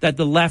that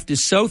the left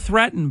is so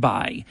threatened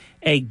by,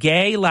 a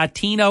gay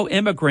Latino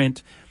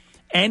immigrant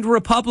and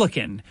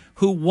Republican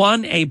who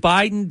won a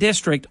Biden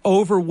district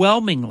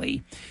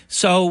overwhelmingly.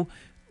 So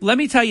let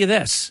me tell you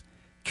this.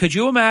 Could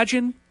you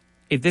imagine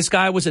if this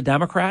guy was a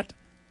Democrat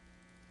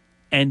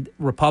and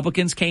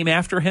Republicans came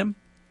after him?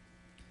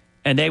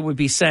 And they would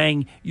be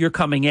saying, you're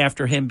coming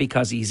after him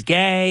because he's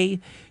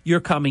gay. You're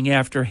coming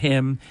after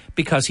him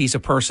because he's a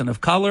person of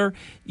color.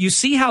 You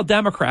see how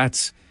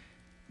Democrats,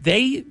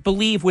 they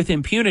believe with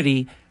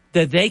impunity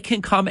that they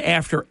can come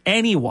after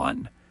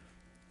anyone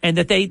and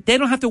that they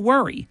don't have to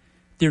worry.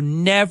 Their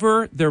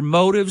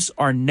motives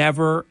are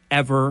never,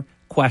 ever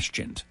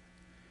questioned.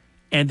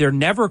 And they're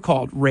never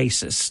called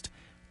racist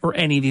or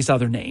any of these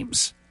other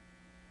names.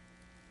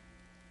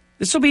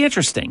 This will be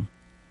interesting.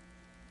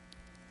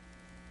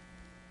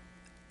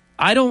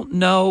 I don't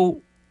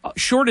know,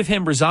 short of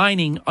him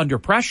resigning under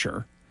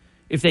pressure,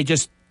 if they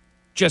just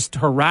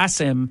harass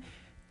him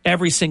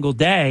every single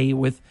day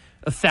with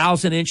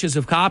 1,000 inches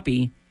of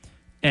copy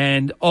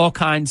and all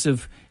kinds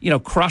of,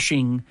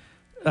 crushing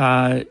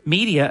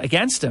media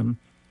against him,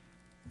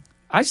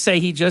 I say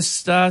he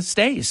just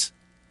stays.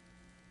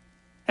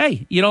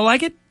 Hey, you don't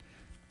like it?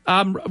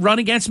 Run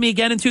against me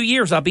again in 2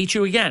 years. I'll beat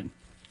you again.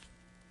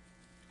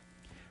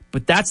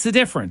 But that's the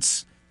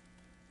difference.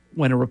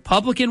 When a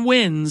Republican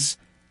wins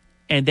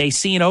and they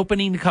see an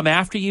opening to come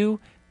after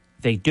you,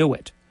 they do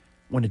it.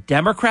 When a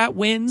Democrat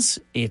wins,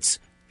 it's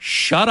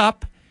shut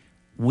up,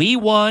 we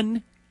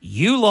won,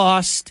 you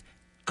lost,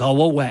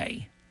 go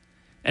away.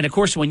 And, of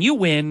course, when you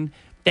win,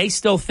 they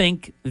still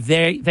think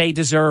they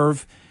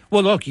deserve,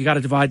 well, look, you got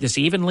to divide this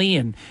evenly,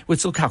 and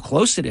let's look how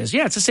close it is.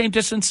 Yeah, it's the same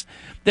distance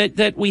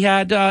that we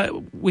had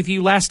with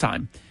you last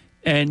time,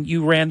 and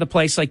you ran the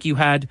place like you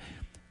had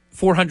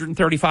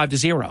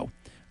 435-0.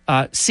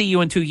 See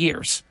you in 2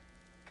 years.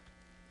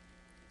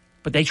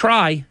 But they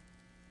try.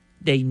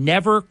 They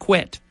never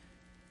quit.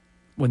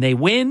 When they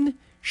win,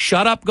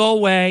 shut up, go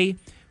away.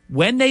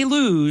 When they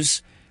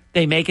lose,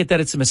 they make it that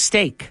it's a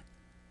mistake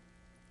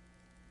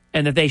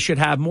and that they should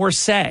have more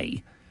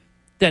say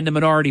than the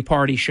minority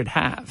party should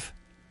have.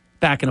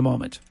 Back in a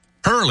moment.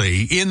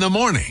 Hurley in the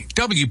morning.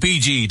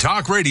 WPG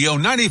Talk Radio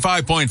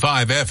 95.5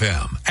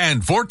 FM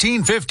and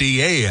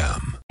 1450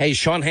 AM. Hey,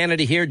 Sean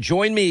Hannity here.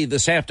 Join me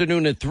this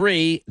afternoon at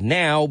 3.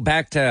 Now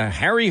back to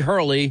Harry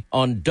Hurley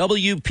on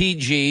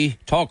WPG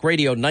Talk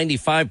Radio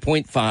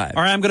 95.5.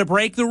 All right, I'm going to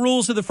break the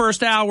rules of the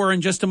first hour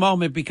in just a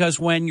moment, because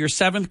when your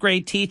 7th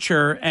grade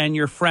teacher and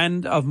your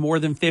friend of more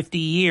than 50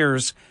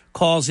 years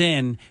calls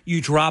in,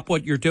 you drop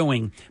what you're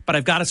doing. But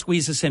I've got to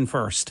squeeze this in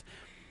first.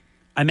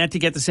 I meant to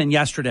get this in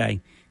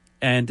yesterday,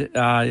 and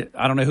I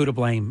don't know who to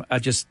blame. I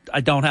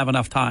don't have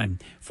enough time.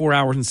 4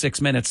 hours and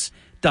 6 minutes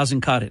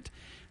doesn't cut it.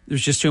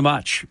 There's just too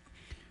much.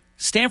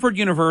 Stanford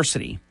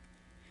University,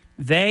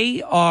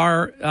 they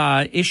are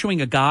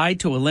issuing a guide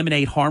to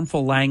eliminate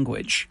harmful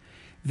language.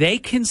 They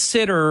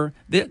consider,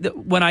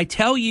 when I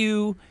tell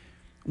you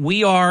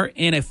we are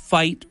in a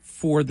fight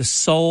for the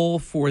soul,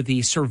 for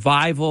the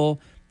survival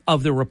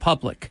of the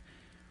republic,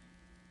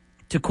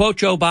 to quote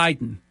Joe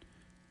Biden,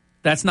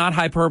 that's not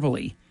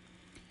hyperbole.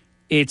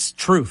 It's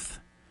truth.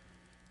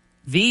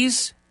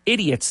 These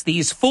idiots,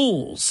 these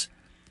fools,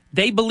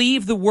 they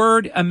believe the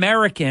word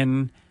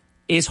American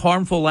is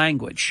harmful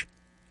language.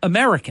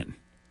 American.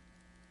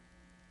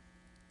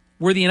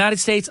 We're the United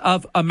States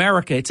of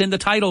America. It's in the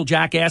title,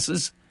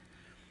 jackasses.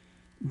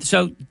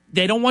 So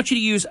they don't want you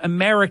to use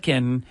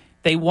American.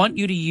 They want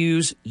you to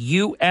use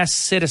U.S.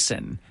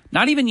 citizen.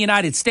 Not even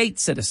United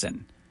States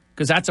citizen,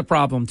 because that's a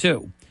problem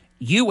too.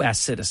 U.S.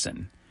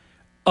 citizen.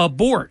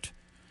 Abort.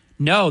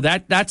 No,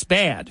 that's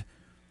bad.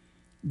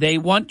 They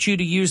want you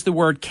to use the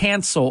word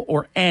cancel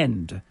or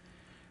end.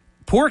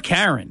 Poor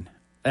Karen.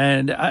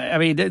 And I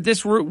mean,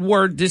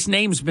 this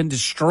name's been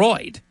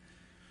destroyed.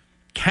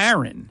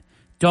 Karen.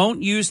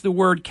 Don't use the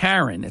word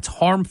Karen. It's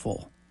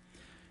harmful.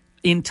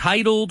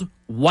 Entitled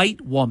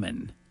white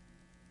woman.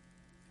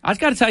 I've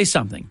got to tell you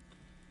something.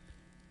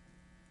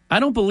 I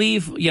don't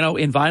believe,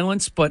 in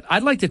violence, but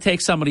I'd like to take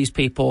some of these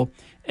people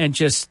and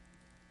just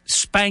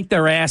spank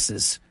their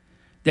asses.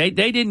 They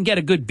didn't get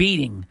a good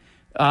beating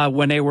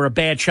when they were a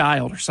bad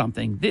child or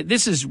something.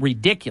 This is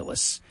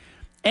ridiculous.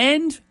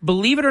 And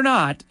believe it or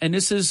not, and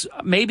this is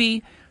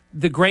maybe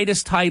the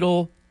greatest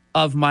title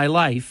of my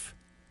life,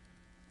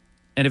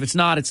 and if it's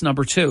not, it's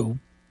number 2.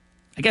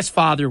 I guess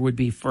father would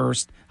be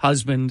first.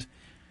 Husband,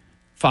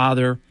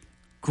 father.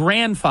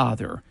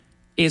 Grandfather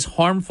is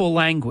harmful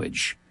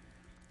language.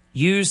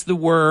 Use the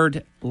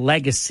word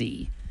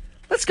legacy.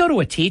 Let's go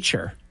to a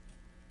teacher.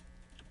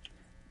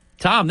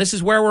 Tom, this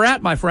is where we're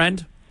at, my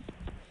friend.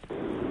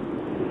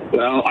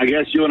 Well, I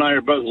guess you and I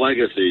are both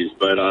legacies,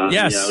 but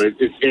yes.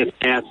 It's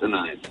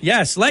asinine.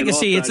 Yes,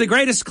 legacy. It's the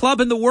greatest club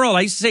in the world.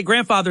 I used to say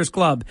grandfather's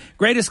club.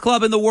 Greatest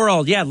club in the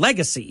world. Yeah,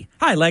 legacy.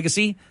 Hi,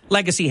 legacy.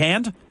 Legacy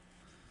hand.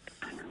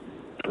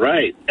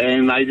 Right.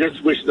 And I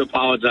just wish to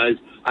apologize.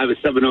 I have a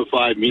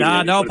 7:05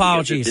 meeting. No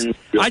apologies.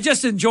 I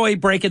just enjoy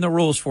breaking the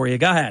rules for you.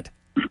 Go ahead.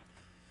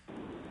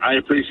 I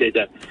appreciate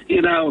that.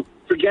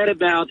 forget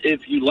about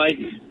if you like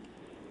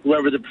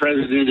whoever the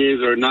president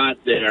is or not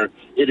there.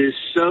 It is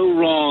so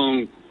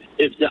wrong.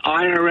 If the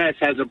IRS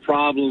has a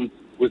problem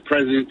with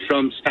President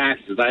Trump's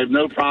taxes, I have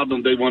no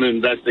problem they want to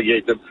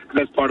investigate them.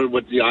 That's part of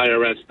what the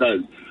IRS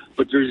does.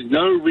 But there's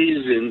no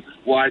reason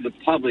why the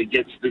public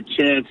gets the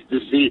chance to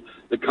see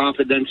the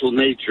confidential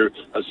nature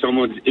of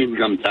someone's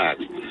income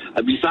tax.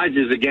 Besides,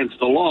 it's against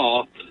the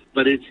law,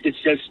 but it's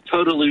just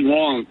totally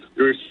wrong.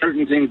 There are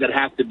certain things that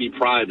have to be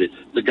private.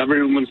 The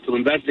government wants to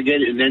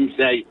investigate it and then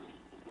say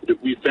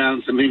that we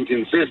found some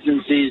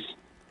inconsistencies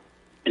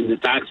in the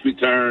tax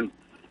return.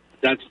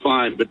 That's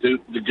fine, but to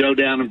go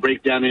down and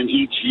break down in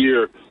each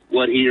year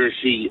what he or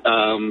she,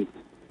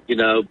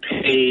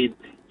 paid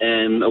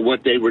and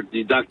what they were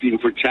deducting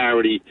for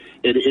charity,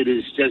 it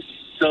is just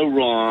so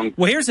wrong.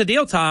 Well, here's the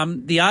deal,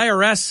 Tom. The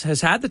IRS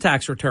has had the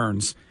tax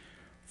returns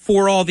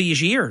for all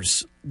these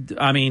years.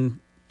 I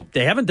mean,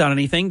 they haven't done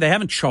anything. They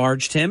haven't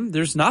charged him.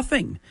 There's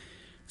nothing.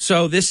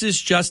 So this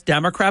is just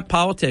Democrat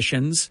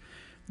politicians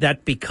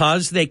that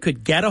because they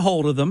could get a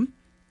hold of them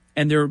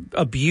and they're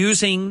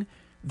abusing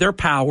their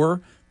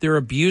power, they're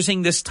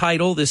abusing this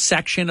title, this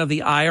section of the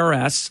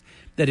IRS,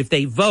 that if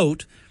they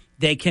vote,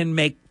 they can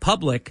make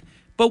public.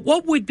 But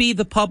what would be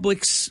the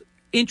public's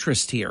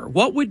interest here?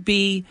 What would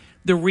be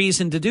the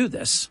reason to do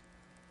this?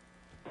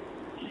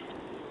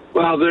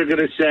 Well, they're going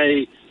to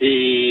say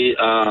he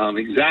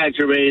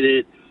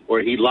exaggerated or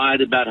he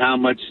lied about how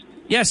much.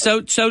 Yeah, so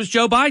does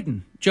Joe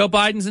Biden. Joe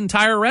Biden's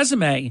entire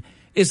resume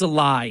is a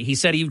lie. He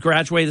said he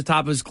graduated at the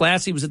top of his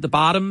class. He was at the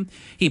bottom.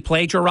 He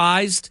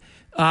plagiarized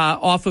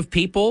off of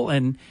people,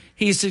 and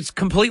he's a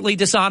completely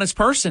dishonest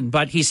person,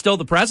 but he's still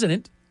the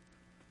president.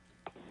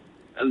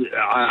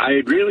 I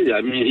agree with you.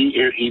 I mean,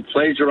 he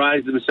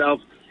plagiarized himself,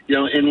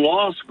 in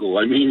law school.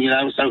 I mean,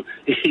 so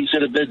he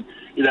should have been,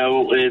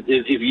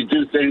 if you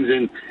do things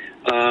and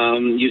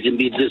you can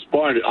be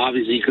disbarred.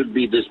 Obviously, he could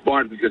be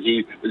disbarred because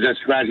he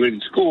just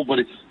graduated school, but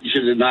he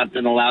should have not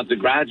been allowed to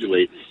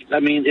graduate. I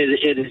mean,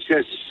 it is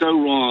just so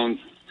wrong.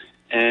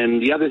 And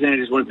the other thing I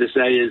just wanted to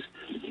say is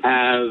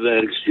have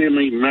an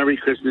extremely Merry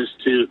Christmas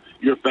to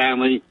your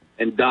family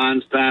and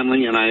Don's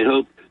family, and I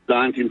hope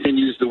Don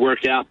continues to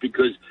work out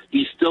because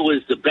he still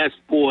is the best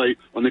boy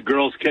on the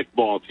girls'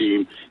 kickball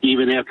team,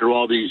 even after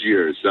all these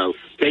years. So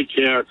take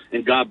care,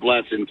 and God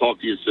bless, and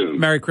talk to you soon.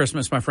 Merry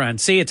Christmas, my friend.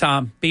 See you,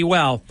 Tom. Be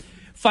well.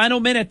 Final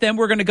minute, then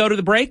we're going to go to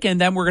the break, and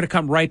then we're going to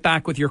come right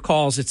back with your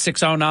calls at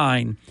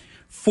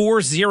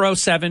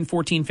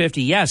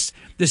 609-407-1450. Yes,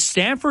 the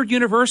Stanford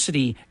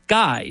University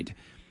Guide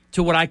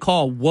to what I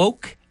call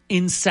woke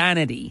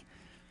insanity.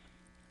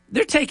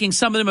 They're taking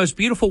some of the most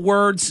beautiful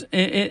words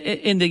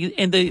in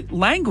the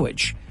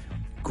language.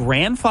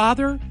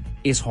 Grandfather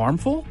is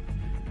harmful.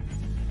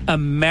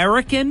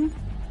 American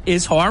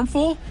is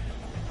harmful.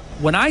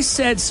 When I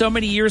said so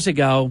many years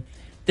ago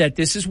that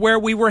this is where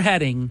we were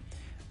heading,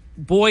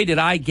 boy, did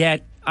I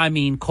get,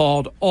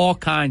 called all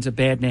kinds of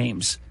bad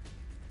names.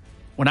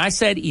 When I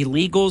said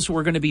illegals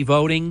were going to be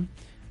voting,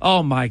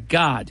 oh, my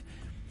God,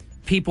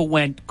 people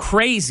went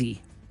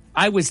crazy.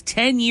 I was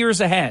 10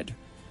 years ahead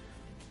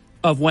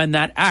of when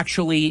that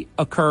actually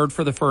occurred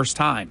for the first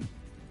time.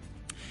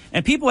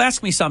 And people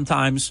ask me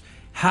sometimes,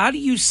 how do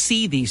you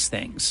see these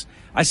things?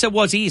 I said,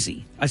 well, it's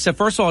easy. I said,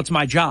 first of all, it's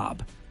my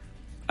job.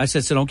 I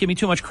said, so don't give me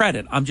too much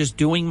credit. I'm just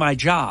doing my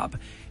job.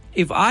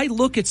 If I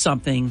look at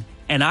something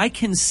and I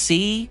can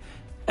see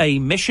a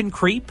mission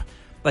creep,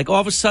 like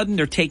all of a sudden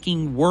they're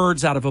taking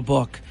words out of a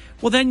book,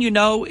 well, then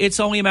it's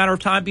only a matter of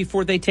time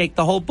before they take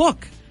the whole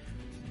book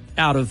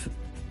out of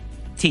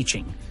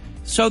teaching.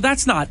 So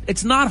it's not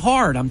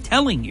hard, I'm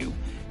telling you.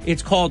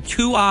 It's called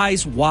Two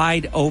Eyes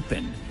Wide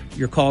Open.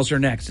 Your calls are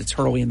next. It's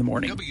Hurley in the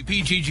Morning.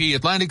 WPGG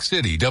Atlantic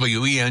City,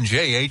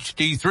 WENJ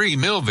HD3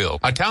 Millville,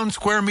 a Town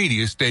Square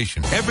media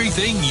station.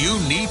 Everything you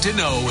need to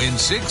know in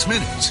 6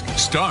 minutes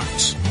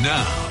starts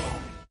now.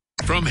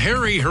 From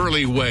Harry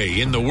Hurley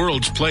Way in the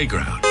world's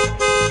playground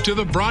to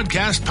the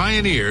broadcast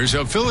pioneers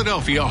of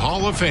Philadelphia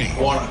Hall of Fame.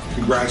 I want to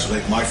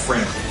congratulate my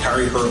friend,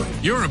 Harry Hurley.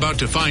 You're about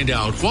to find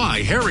out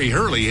why Harry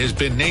Hurley has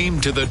been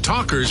named to the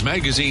Talkers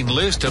Magazine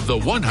list of the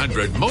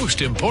 100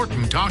 most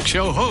important talk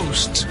show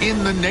hosts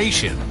in the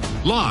nation.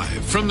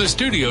 Live from the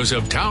studios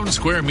of Town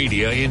Square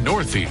Media in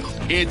Northfield,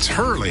 it's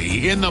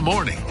Hurley in the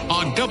Morning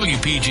on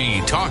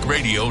WPG Talk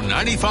Radio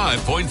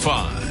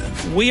 95.5.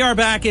 We are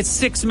back. It's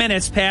 6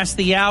 minutes past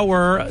the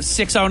hour.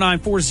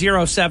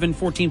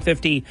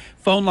 609-407-1450.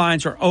 Phone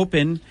lines are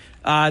open.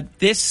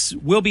 This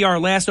will be our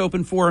last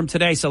open forum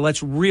today, so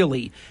let's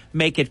really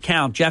make it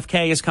count. Jeff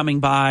Kay is coming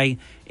by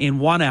in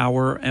 1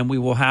 hour, and we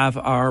will have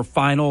our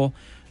final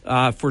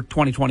for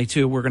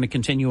 2022. We're going to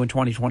continue in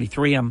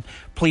 2023. I'm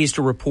pleased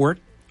to report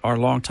our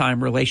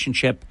longtime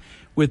relationship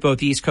with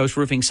both East Coast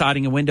Roofing,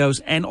 Siding, and Windows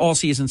and All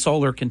Season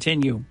Solar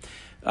continue.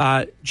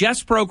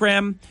 Jeff's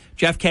program,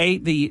 Jeff Kay,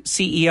 the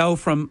CEO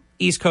from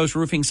East Coast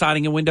Roofing,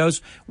 Siding, and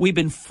Windows, we've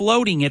been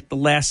floating it the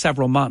last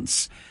several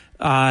months.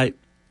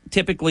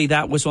 Typically,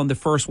 that was on the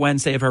first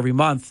Wednesday of every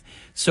month.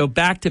 So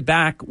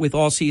back-to-back with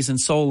All Season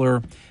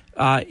Solar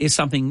is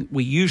something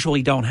we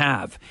usually don't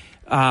have.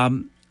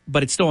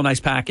 but it's still a nice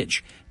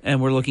package,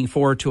 and we're looking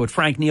forward to it.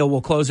 Frank Neal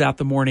will close out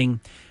the morning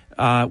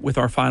with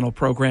our final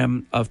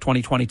program of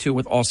 2022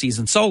 with All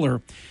Season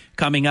Solar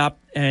coming up,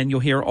 and you'll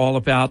hear all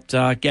about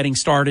getting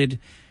started.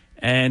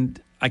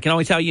 And I can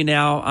only tell you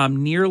now,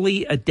 I'm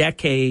nearly a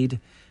decade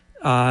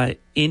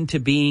into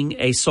being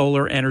a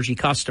solar energy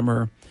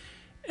customer,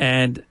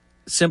 and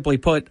simply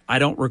put, I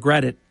don't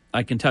regret it.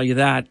 I can tell you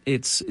that.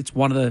 It's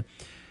one of the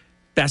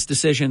best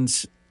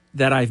decisions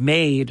that I've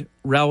made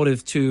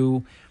relative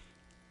to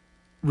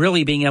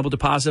really being able to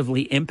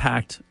positively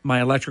impact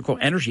my electrical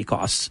energy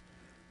costs.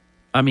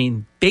 I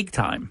mean, big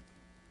time.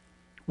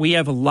 We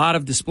have a lot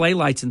of display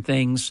lights and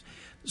things,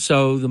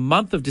 so the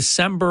month of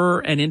December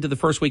and into the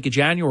first week of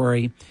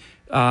January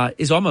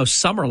is almost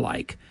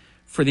summer-like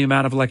for the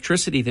amount of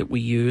electricity that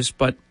we use.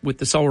 But with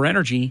the solar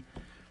energy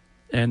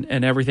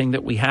and everything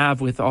that we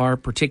have with our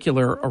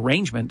particular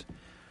arrangement,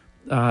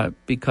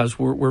 because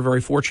we're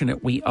very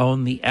fortunate we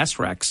own the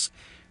SRECs,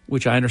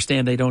 which I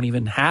understand they don't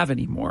even have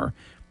anymore.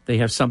 They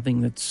have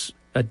something that's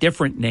a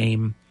different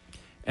name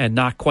and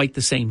not quite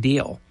the same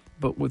deal.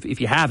 But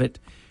if you have it,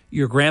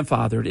 you're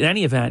grandfathered. In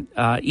any event,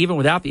 even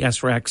without the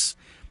SRECs,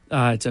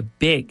 it's a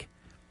big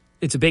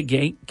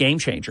game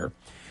changer.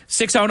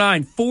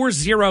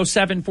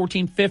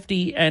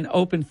 609-407-1450, an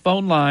open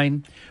phone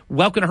line.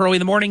 Welcome to Hurley in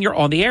the Morning. You're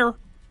on the air.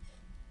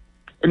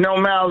 No,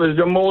 Mal, is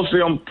the most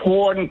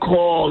important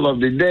call of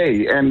the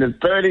day, and the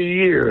 30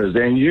 years,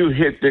 and you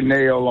hit the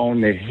nail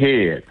on the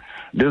head.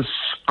 This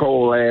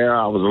cold air,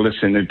 I was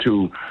listening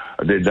to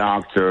the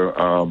doctor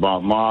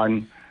Bob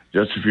Martin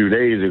just a few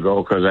days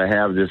ago because I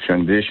have this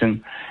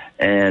condition,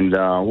 and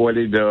what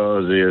it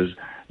does is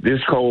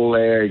this cold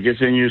air, it gets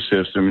in your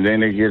system, and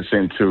then it gets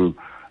into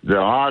the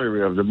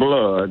artery of the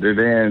blood, and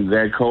then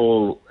that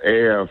cold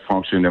air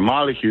function, the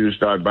molecules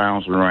start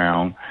bouncing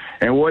around,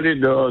 and what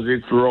it does,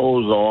 it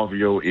throws off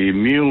your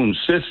immune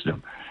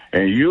system.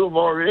 And you've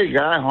already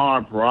got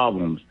heart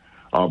problems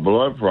or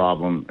blood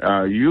problem,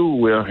 you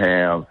will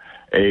have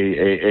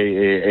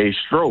a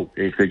stroke.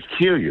 It could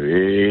kill you.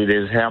 It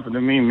has happened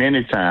to me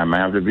many times. I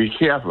have to be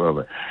careful of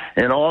it.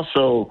 And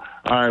also,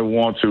 I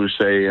want to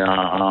say,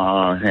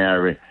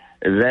 Harry,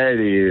 that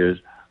is,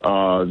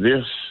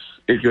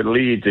 it could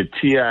lead to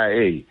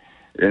TIA,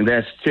 and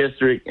that's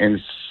testicular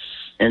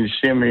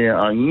ischemia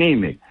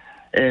anemic.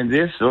 And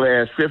this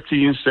lasts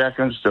 15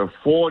 seconds to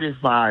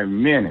 45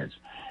 minutes.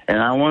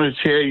 And I want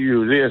to tell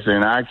you this,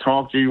 and I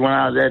talked to you when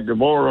I was at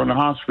Deborah in the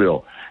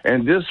hospital,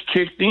 and this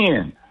kicked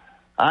in.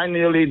 I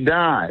nearly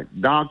died.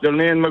 Dr.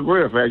 Lynn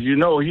McGriff, as you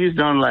know, he's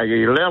done like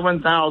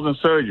 11,000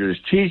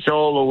 surgeries, teach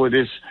all over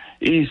this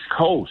East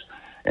Coast.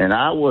 And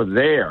I was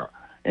there,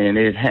 and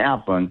it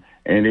happened,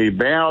 and he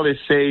barely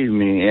saved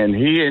me. And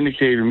he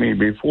indicated to me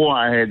before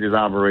I had this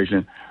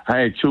operation, I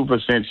had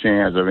 2%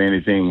 chance of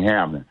anything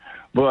happening.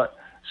 But,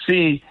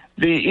 see,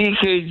 the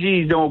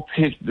EKG don't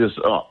pick this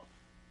up.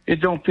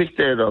 It don't pick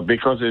that up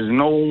because there's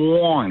no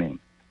warning,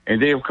 and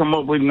they've come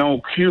up with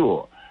no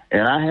cure.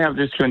 And I have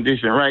this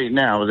condition right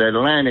now. I was at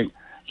Atlantic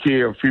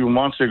here a few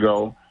months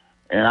ago,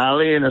 and I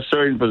lay in a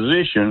certain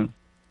position.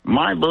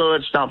 My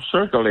blood stopped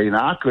circulating.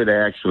 I could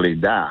actually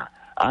die.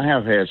 I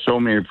have had so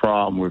many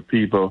problems with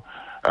people,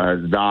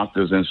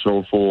 doctors and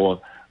so forth,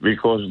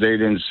 because they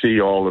didn't see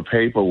all the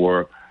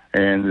paperwork,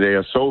 and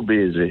they're so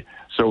busy.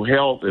 So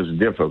health is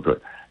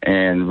difficult.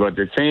 But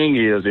the thing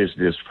is, it's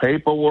this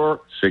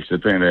paperwork, 60%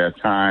 of the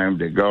time,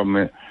 the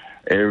government,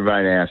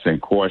 everybody asking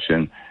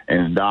questions,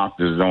 and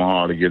doctors don't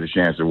hardly get a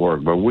chance to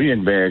work. But we're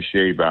in bad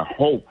shape. I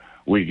hope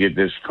we get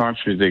this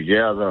country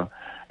together,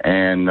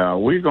 and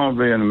we're going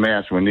to be in a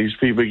mess when these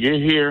people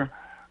get here.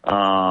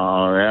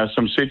 There's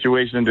some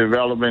situation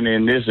developing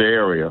in this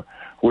area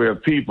where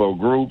people,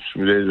 groups,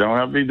 they don't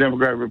have to be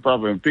Democrat,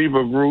 Republican,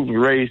 people, groups,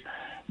 race,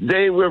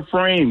 they will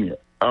frame you.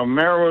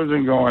 Americans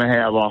are going to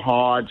have a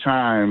hard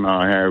time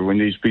when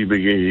these people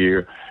get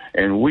here.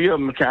 And we are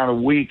kind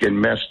of weak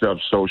and messed up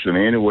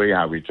socially. Anyway,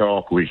 how we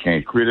talk, we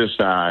can't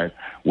criticize.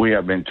 We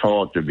have been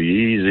taught to be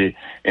easy.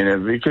 And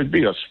if it could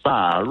be a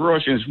spy, a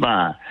Russian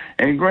spy,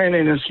 and grin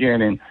in the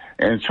skin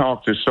and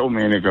talk to so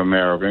many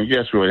Americans,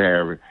 guess what,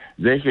 Harry?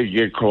 They could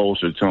get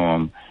closer to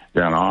them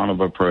than an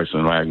honorable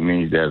person like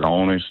me that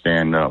only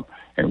stand up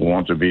and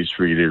want to be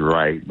treated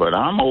right. But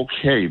I'm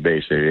okay,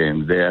 basically,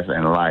 in death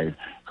and life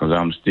because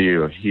I'm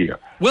still here.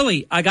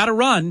 Willie, I got to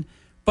run,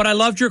 but I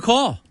loved your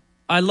call.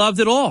 I loved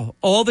it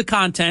all the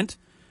content.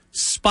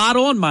 Spot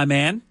on, my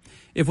man.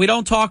 If we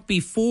don't talk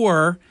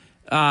before,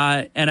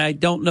 and I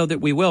don't know that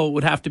we will, it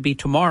would have to be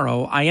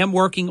tomorrow. I am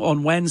working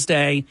on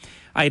Wednesday.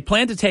 I had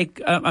planned to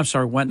take,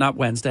 not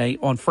Wednesday,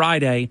 on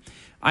Friday.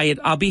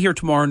 I'll be here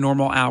tomorrow in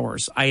normal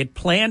hours. I had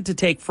planned to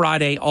take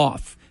Friday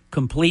off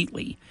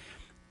completely.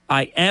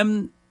 I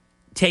am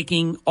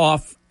taking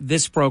off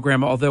this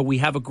program, although we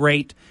have a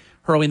great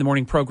Hurley in the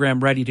Morning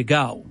program ready to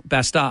go,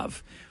 best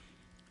of.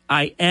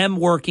 I am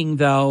working,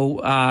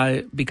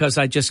 though, because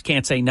I just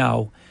can't say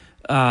no.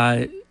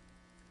 I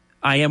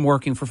am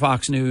working for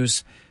Fox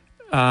News.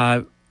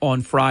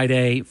 on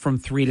Friday from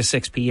 3 to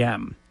 6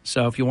 p.m.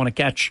 So if you want to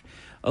catch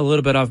a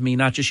little bit of me,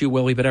 not just you,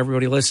 Willie, but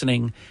everybody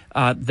listening,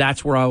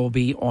 that's where I will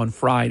be on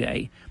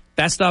Friday.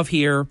 Best of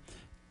here,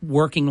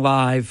 working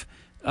live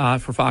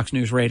for Fox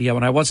News Radio,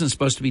 and I wasn't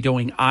supposed to be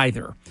doing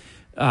either.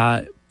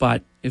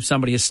 But if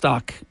somebody is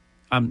stuck,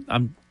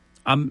 I'm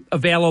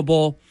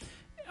available.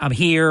 I'm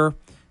here,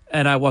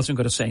 and I wasn't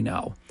going to say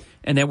no.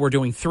 And then we're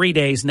doing 3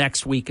 days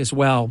next week as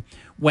well,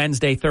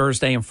 Wednesday,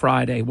 Thursday, and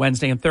Friday.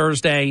 Wednesday and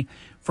Thursday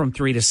from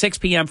 3 to 6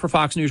 p.m. for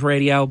Fox News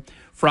Radio.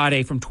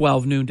 Friday from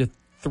 12 noon to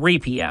 3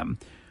 p.m.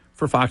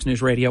 for Fox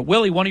News Radio.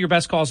 Willie, one of your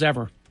best calls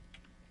ever.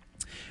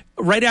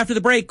 Right after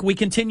the break, we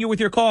continue with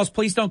your calls.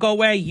 Please don't go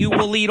away. You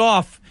will lead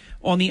off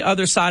on the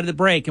other side of the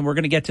break, and we're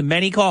going to get to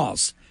many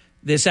calls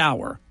this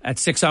hour at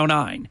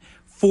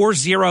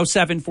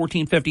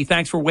 609-407-1450.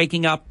 Thanks for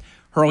waking up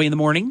early in the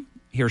morning.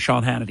 Here's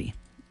Sean Hannity.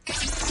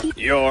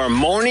 Your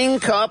morning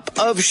cup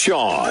of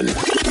Sean.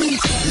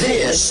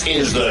 This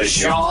is the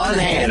Sean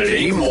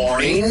Hannity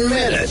Morning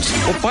Minute.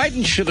 What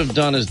Biden should have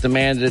done is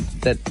demanded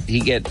that he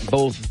get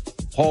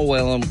both Paul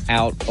Whelan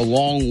out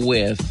along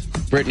with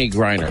Brittany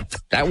Griner.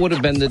 That would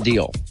have been the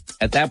deal.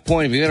 At that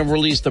point, if you're going to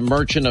release the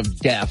Merchant of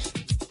Death,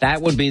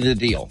 that would be the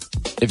deal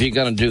if you're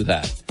going to do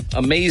that.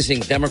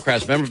 Amazing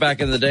Democrats. Remember back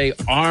in the day,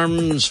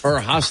 arms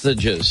for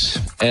hostages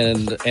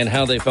and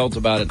how they felt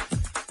about it.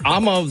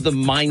 I'm of the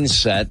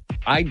mindset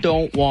I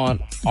don't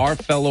want our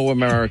fellow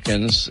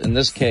Americans, in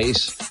this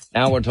case,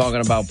 now we're talking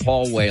about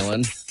Paul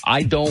Whelan.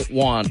 I don't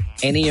want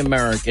any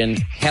American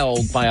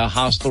held by a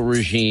hostile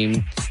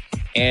regime.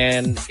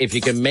 And if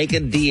you can make a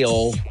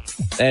deal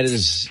that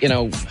is,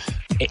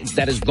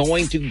 that is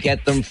going to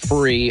get them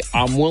free,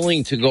 I'm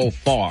willing to go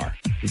far.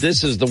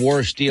 This is the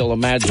worst deal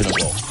imaginable.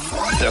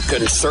 The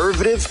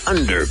conservative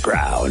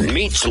underground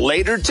meets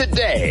later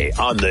today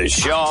on the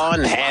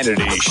Sean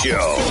Hannity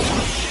Show.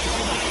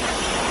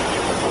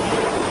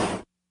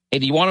 Hey,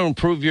 do you want to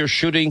improve your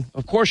shooting?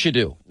 Of course you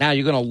do. Now,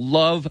 you're going to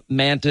love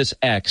Mantis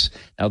X.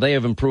 Now, they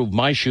have improved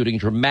my shooting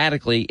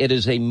dramatically. It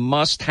is a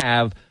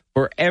must-have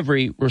for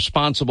every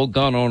responsible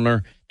gun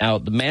owner. Now,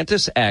 the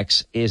Mantis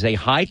X is a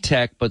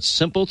high-tech but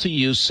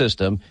simple-to-use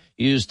system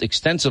used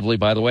extensively,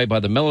 by the way, by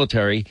the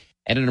military,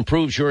 and it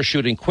improves your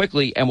shooting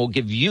quickly and will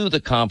give you the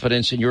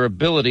confidence in your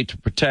ability to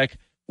protect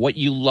what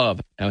you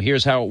love. Now,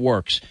 here's how it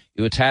works.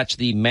 You attach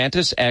the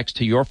Mantis X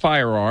to your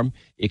firearm.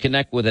 You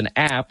connect with an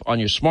app on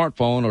your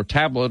smartphone or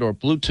tablet or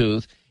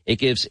Bluetooth. It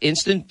gives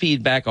instant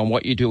feedback on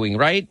what you're doing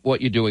right,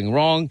 what you're doing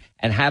wrong,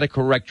 and how to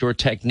correct your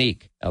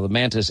technique. Now, the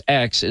Mantis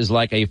X is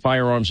like a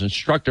firearms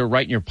instructor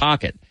right in your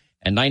pocket.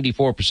 And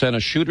 94%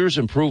 of shooters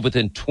improve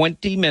within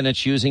 20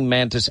 minutes using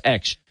Mantis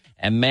X.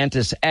 And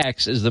Mantis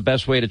X is the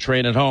best way to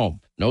train at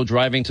home. No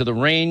driving to the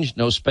range,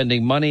 no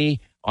spending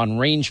money on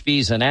range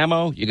fees and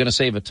ammo. You're going to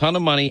save a ton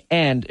of money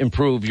and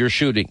improve your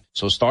shooting.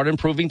 So start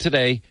improving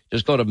today.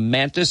 Just go to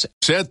Mantis.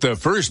 Set the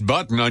first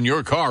button on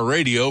your car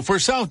radio for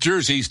South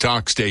Jersey's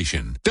talk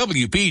station.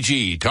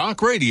 WPG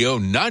Talk Radio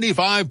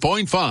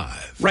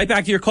 95.5. Right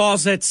back to your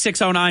calls at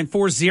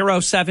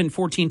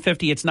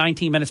 609-407-1450. It's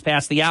 19 minutes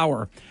past the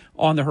hour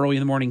on the Hurley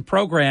in the Morning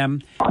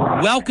program.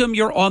 Welcome.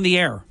 You're on the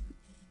air.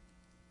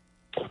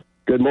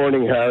 Good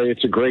morning, Harry.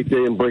 It's a great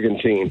day in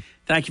Brigantine.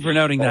 Thank you for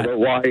noting that.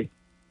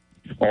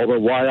 Although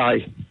why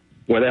I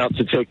went out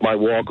to take my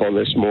walk on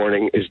this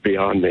morning is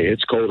beyond me.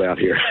 It's cold out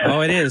here.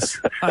 Oh, it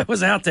is. I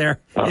was out there.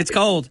 It's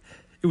cold.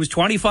 It was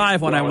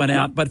 25 when I went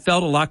out, but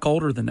felt a lot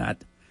colder than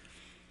that.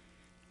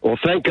 Well,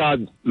 thank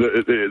God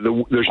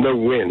there's no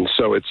wind,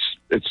 so it's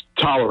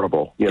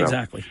tolerable.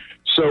 Exactly.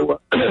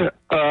 So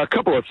a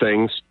couple of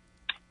things.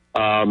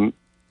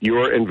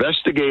 You're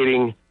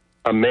investigating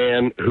a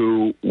man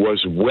who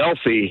was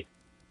wealthy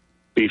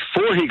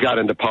before he got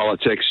into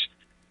politics,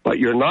 but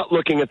you're not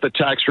looking at the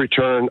tax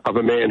return of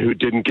a man who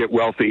didn't get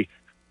wealthy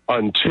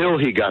until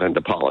he got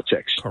into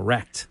politics.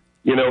 Correct.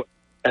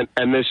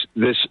 And this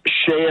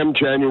sham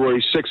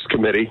January 6th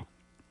committee,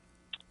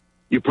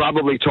 you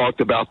probably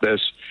talked about this,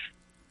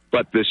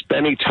 but this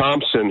Benny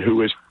Thompson,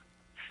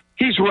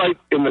 he's right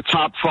in the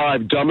top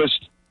 5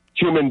 dumbest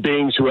human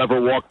beings who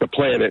ever walked the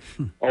planet,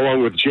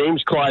 along with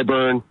James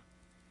Clyburn,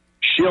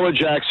 Sheila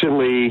Jackson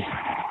Lee,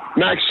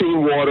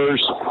 Maxine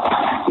Waters.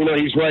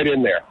 He's right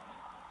in there.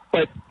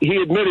 But he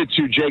admitted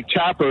to Jake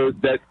Tapper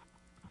that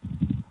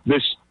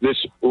this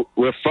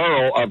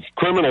referral of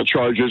criminal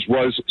charges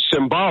was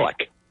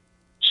symbolic.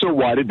 So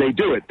why did they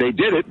do it? They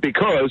did it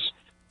because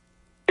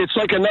it's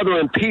like another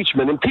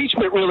impeachment.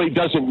 Impeachment really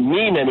doesn't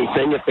mean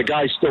anything if the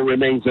guy still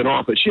remains in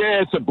office.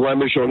 Yeah, it's a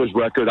blemish on his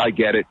record. I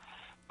get it.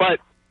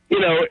 But,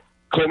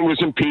 Clinton was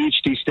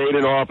impeached. He stayed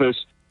in office.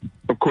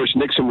 Of course,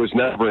 Nixon was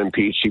never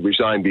impeached. He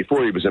resigned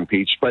before he was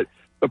impeached. But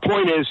the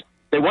point is,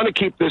 they want to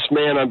keep this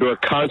man under a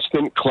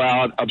constant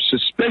cloud of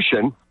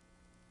suspicion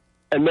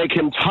and make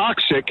him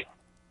toxic.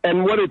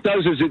 And what it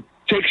does is it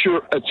takes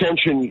your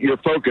attention, your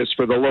focus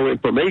for the low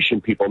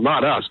information people,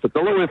 not us, but the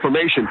low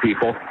information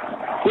people,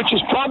 which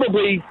is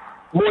probably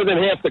more than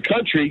half the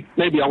country,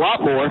 maybe a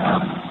lot more.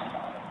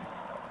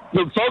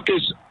 The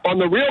focus on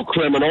the real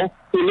criminal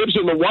who lives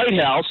in the White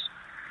House,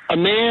 a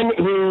man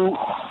who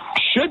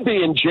should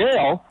be in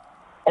jail,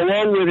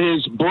 along with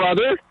his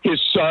brother, his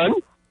son,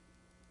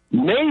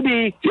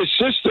 maybe his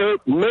sister,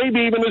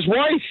 maybe even his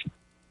wife.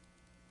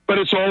 But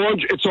it's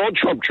all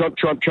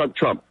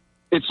Trump.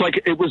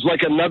 It was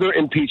like another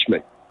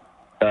impeachment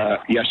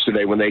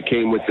yesterday when they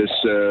came with this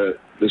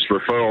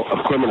referral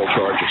of criminal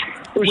charges.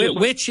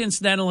 Which,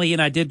 incidentally,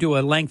 and I did do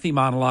a lengthy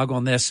monologue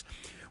on this,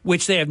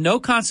 which they have no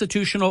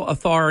constitutional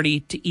authority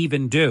to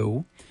even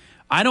do.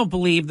 I don't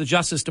believe the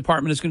Justice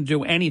Department is going to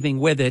do anything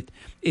with it.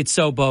 It's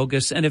so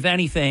bogus. And if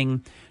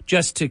anything,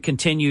 just to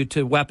continue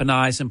to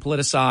weaponize and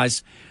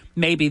politicize,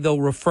 maybe they'll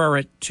refer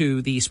it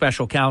to the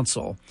special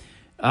counsel.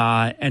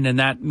 And then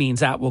that means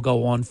that will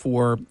go on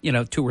for,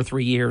 2 or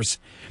 3 years.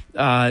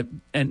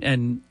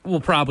 And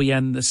will probably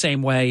end the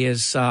same way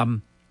as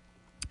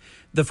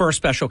the first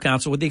special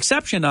counsel, with the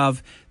exception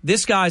of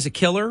this guy's a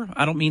killer.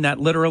 I don't mean that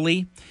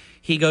literally.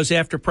 He goes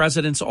after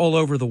presidents all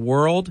over the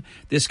world.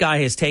 This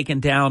guy has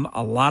taken down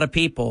a lot of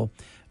people.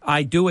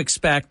 I do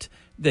expect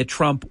that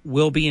Trump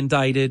will be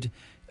indicted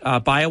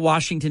by a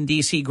Washington,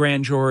 D.C.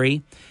 grand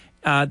jury.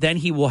 Then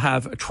he will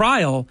have a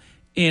trial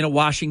in a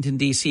Washington,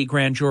 D.C.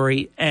 grand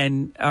jury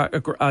and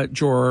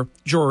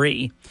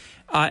jury,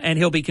 and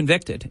he'll be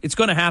convicted. It's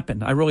going to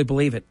happen. I really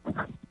believe it.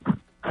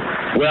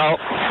 Well,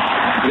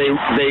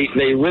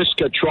 they risk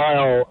a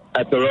trial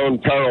at their own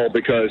peril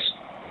because,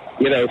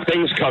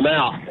 things come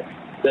out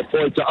that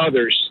point to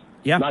others,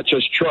 not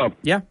just Trump.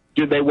 Yeah.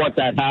 Do they want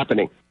that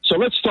happening? So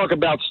let's talk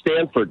about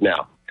Stanford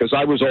now, because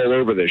I was all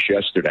over this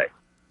yesterday.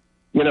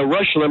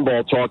 Rush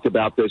Limbaugh talked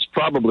about this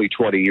probably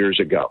 20 years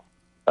ago.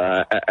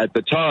 At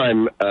the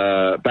time,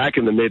 back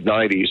in the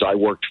mid-'90s, I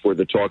worked for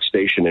the talk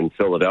station in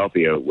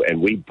Philadelphia, and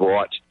we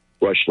brought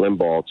Rush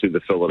Limbaugh to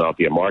the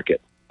Philadelphia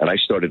market, and I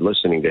started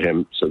listening to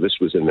him, so this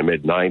was in the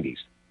mid-'90s.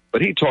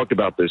 But he talked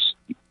about this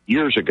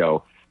years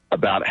ago,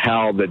 about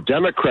how the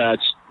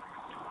Democrats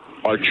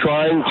are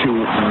trying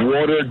to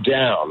water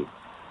down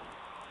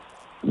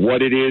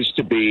what it is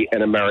to be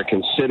an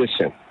American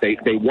citizen. They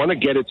want to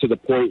get it to the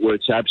point where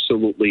it's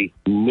absolutely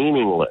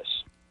meaningless.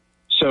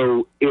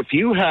 So if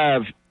you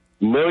have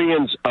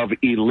millions of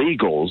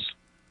illegals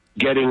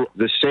getting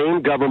the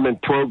same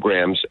government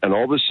programs and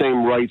all the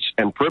same rights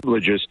and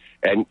privileges,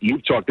 and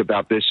you've talked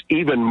about this,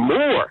 even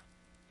more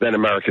than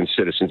American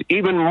citizens,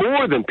 even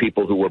more than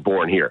people who were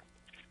born here.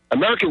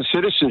 American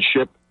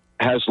citizenship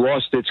has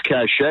lost its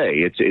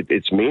cachet.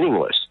 It's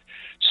meaningless.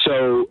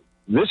 So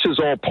this is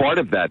all part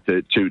of that,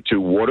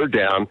 to water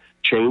down,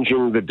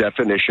 changing the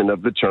definition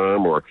of the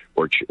term or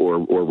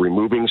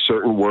removing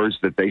certain words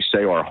that they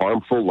say are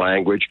harmful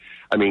language.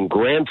 I mean,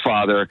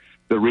 grandfather,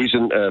 the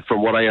reason,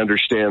 from what I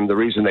understand, the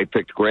reason they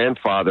picked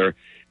grandfather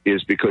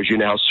is because,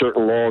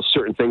 certain laws,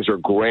 certain things are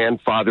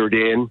grandfathered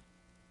in,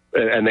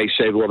 and they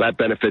say, well, that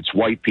benefits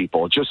white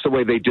people. Just the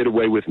way they did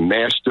away with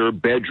master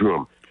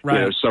bedroom.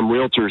 Right. Some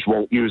realtors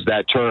won't use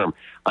that term.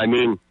 I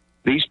mean,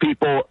 these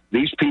people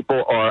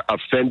are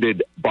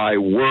offended by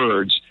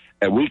words,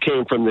 and we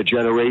came from the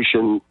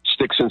generation,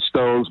 sticks and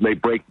stones may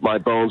break my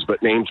bones,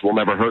 but names will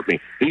never hurt me.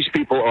 These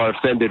people are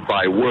offended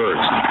by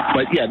words.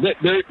 But yeah,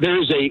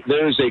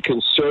 there is a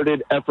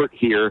concerted effort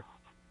here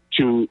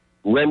to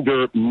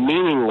render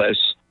meaningless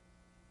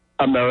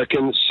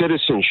American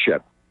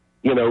citizenship.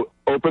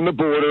 Open the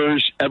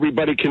borders.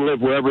 Everybody can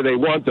live wherever they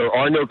want. There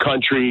are no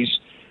countries.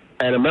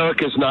 And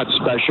America's not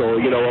special.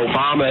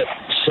 Obama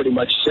pretty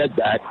much said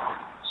that.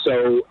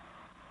 So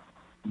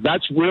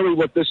that's really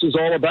what this is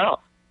all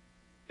about.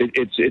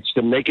 It's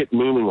to make it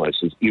meaningless,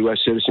 it's U.S.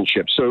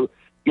 citizenship. So,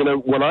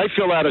 when I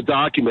fill out a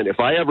document,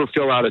 if I ever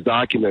fill out a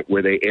document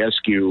where they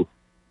ask you,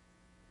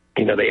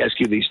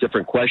 these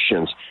different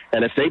questions,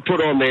 and if they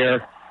put on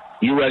there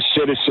U.S.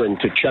 citizen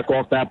to check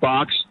off that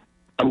box,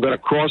 I'm going to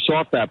cross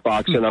off that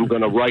box and I'm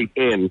going to write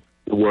in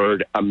the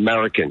word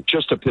American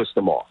just to piss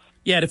them off.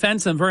 Yeah, it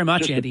offends them very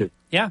much, Andy.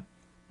 Yeah.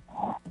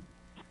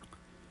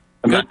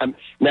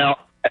 Now,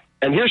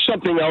 and here's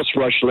something else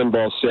Rush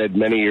Limbaugh said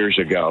many years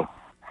ago.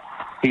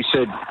 He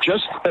said,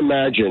 just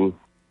imagine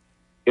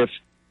if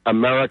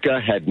America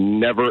had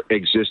never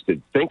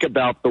existed. Think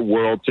about the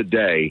world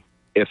today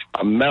if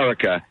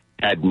America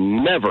had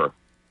never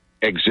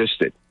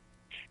existed.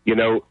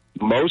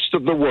 Most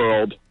of the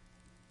world,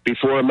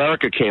 before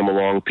America came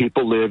along,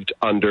 people lived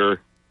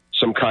under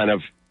some kind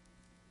of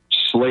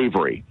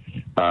slavery.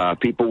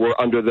 People were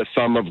under the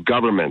thumb of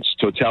governments,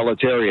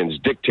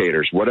 totalitarians,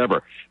 dictators,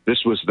 whatever.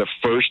 This was the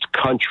first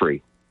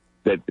country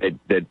that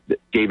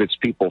gave its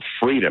people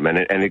freedom, and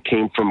it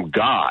came from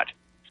God.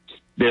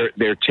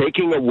 They're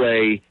taking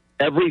away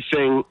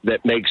everything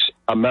that makes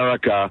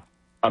America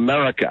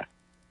America.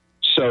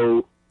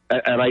 So,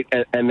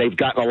 and they've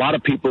gotten a lot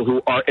of people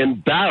who are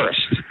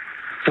embarrassed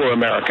for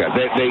America.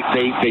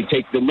 They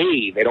take the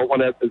knee. They don't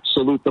want to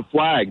salute the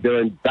flag.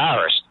 They're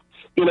embarrassed.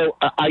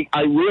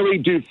 I really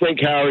do think,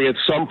 Harry, at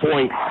some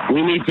point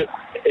we need to,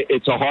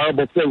 it's a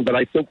horrible thing, but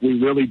I think we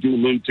really do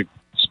need to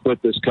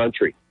split this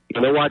country.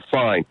 You know what?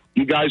 Fine.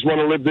 You guys want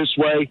to live this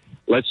way?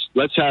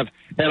 Let's have,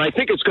 and I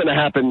think it's going to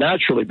happen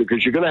naturally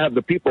because you're going to have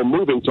the people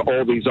moving to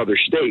all these other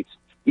states.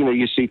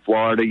 you see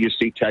Florida, you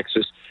see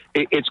Texas.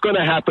 It's going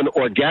to happen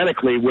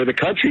organically where the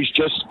country's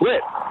just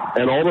split.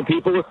 And all the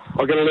people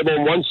are going to live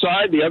on one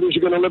side, the others are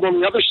going to live on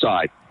the other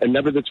side, and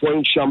never the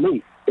twain shall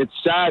meet. It's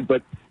sad,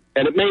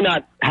 and it may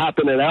not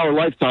happen in our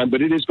lifetime,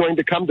 but it is going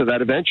to come to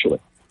that eventually.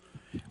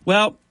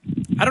 Well,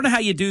 I don't know how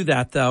you do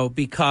that, though,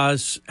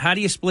 because how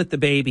do you split the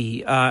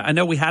baby? I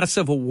know we had a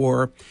civil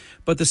war,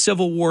 but the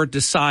Civil War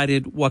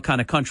decided what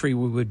kind of country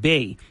we would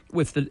be.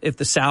 If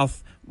the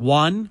South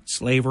won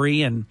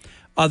slavery and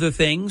other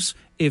things,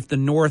 if the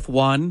North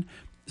won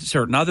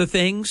certain other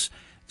things.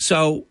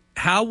 So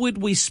how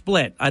would we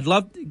split? I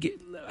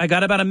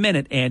got about a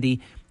minute,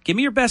 Andy. Give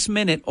me your best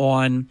minute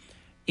on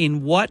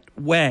in what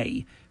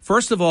way.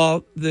 First of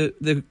all,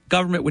 the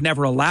government would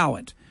never allow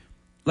it.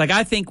 Like,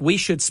 I think we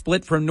should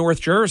split from North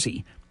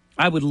Jersey.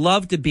 I would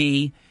love to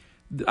be,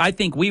 I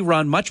think we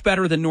run much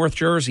better than North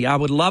Jersey. I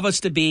would love us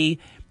to be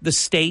the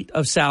state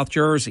of South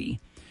Jersey.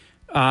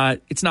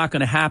 It's not going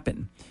to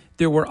happen.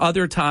 There were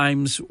other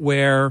times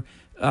where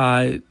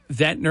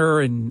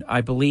Ventnor and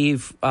I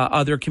believe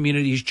other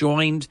communities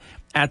joined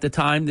at the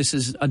time. This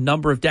is a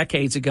number of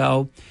decades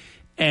ago.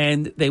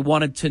 And they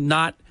wanted to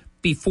not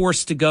be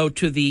forced to go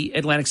to the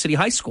Atlantic City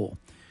High School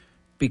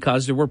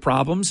because there were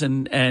problems,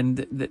 and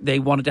they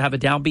wanted to have a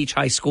Down Beach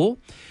High School,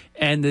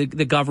 and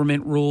the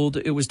government ruled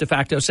it was de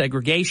facto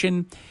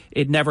segregation.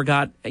 It never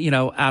got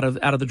out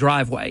of the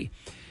driveway.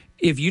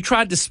 If you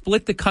tried to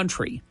split the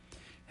country,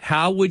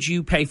 how would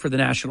you pay for the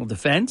national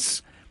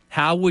defense?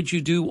 How would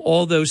you do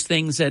all those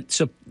things that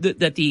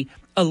the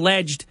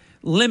alleged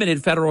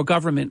limited federal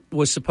government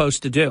was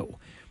supposed to do?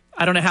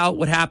 I don't know how it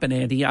would happen,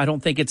 Andy. I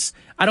don't think it's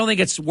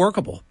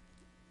workable.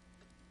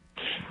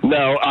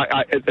 No,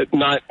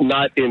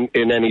 not in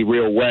any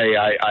real way.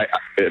 I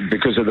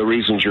because of the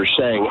reasons you're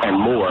saying and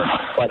more.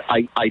 But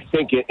I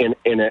think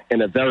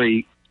in a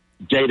very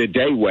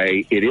day-to-day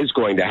way, it is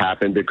going to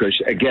happen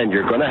because, again,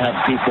 you're going to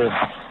have people,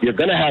 you're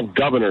going to have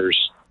governors.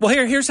 Well,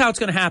 here's how it's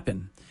going to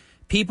happen.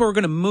 People are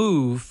going to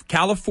move.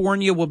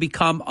 California will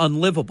become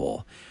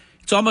unlivable.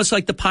 It's almost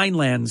like the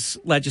Pinelands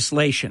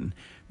legislation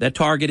that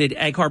targeted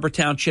Egg Harbor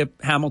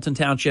Township, Hamilton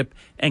Township,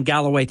 and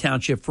Galloway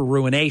Township for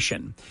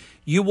ruination.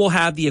 You will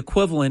have the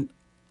equivalent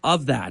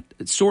of that.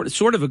 It's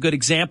sort of a good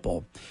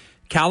example.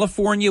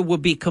 California will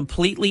be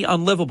completely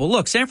unlivable.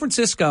 Look, San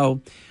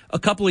Francisco a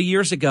couple of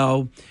years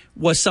ago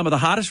was some of the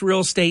hottest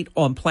real estate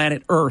on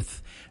planet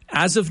Earth.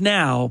 As of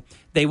now,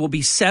 they will be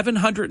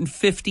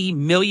 $750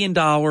 million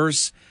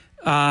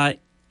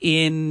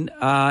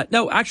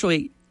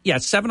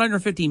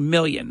 $750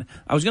 million.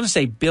 I was going to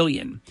say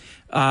billion.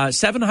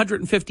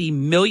 $750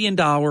 million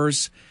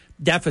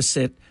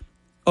deficit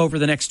over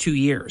the next 2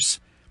 years.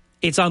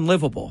 It's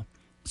unlivable.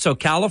 So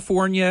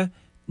California,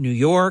 New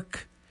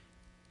York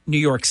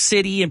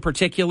City in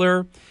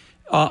particular,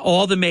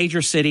 all the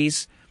major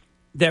cities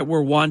that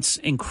were once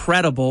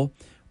incredible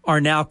are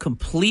now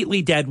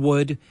completely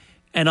deadwood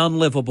and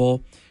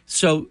unlivable.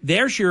 So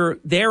there is your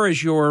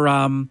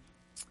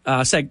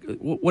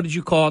what did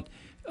you call it?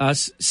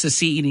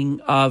 Seceding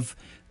of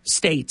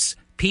states.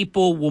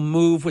 People will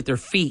move with their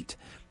feet.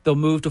 They'll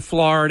move to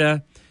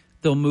Florida.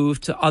 They'll move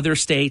to other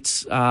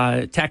states,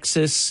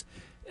 Texas,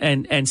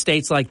 and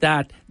states like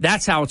that.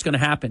 That's how it's going to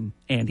happen,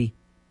 Andy.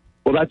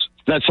 Well,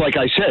 that's like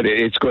I said,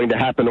 it's going to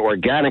happen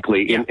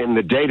organically in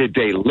the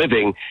day-to-day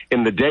living.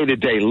 In the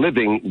day-to-day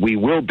living, we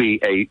will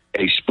be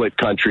a split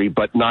country,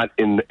 but not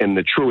in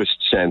the truest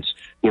sense,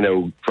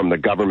 from the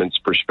government's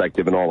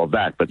perspective and all of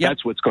that. But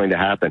that's what's going to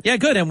happen. Yeah,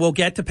 good. And we'll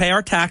get to pay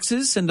our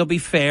taxes, and they'll be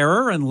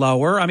fairer and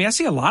lower. I mean, I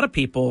see a lot of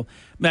people.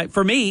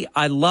 For me,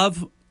 I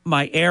love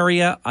my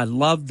area. I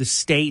love the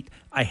state.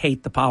 I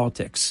hate the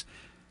politics.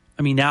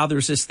 I mean, now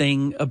there's this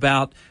thing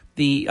about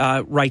the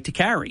right to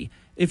carry.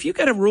 If you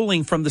get a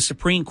ruling from the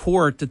Supreme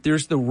Court that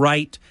there's the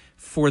right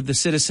for the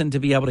citizen to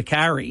be able to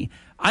carry,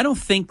 I don't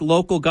think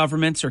local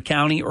governments or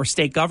county or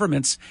state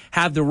governments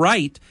have the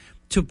right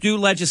to do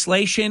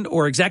legislation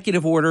or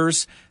executive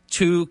orders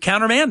to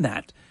countermand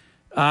that.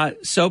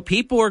 So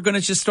people are going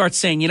to just start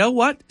saying, you know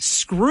what?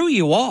 Screw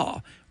you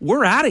all.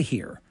 We're out of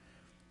here.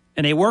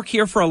 And they work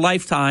here for a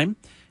lifetime,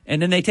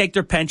 and then they take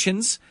their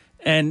pensions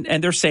and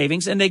their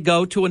savings, and they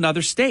go to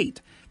another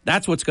state.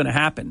 That's what's going to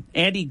happen.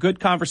 Andy, good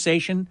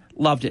conversation.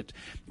 Loved it.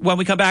 When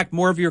we come back,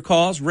 more of your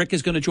calls. Rick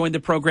is going to join the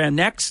program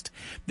next.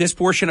 This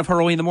portion of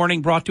Hurley in the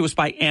Morning brought to us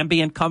by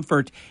Ambient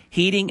Comfort,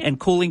 heating and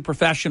cooling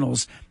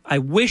professionals. I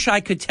wish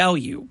I could tell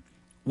you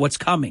what's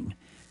coming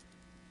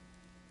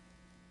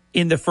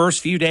in the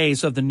first few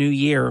days of the new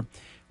year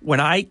when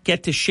I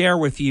get to share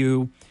with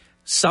you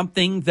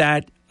something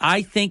that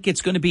I think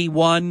it's going to be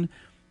one.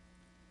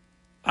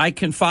 I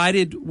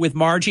confided with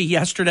Margie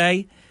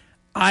yesterday.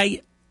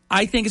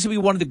 I think it's going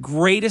to be one of the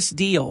greatest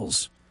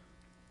deals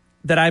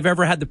that I've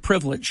ever had the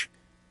privilege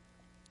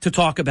to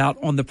talk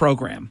about on the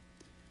program.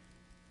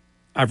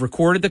 I've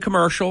recorded the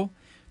commercial.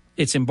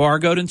 It's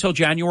embargoed until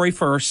January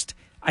 1st.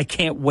 I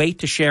can't wait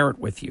to share it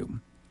with you.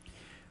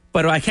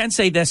 But I can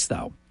say this,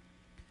 though.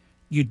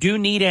 You do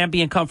need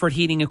Ambient Comfort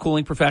heating and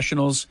cooling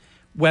professionals,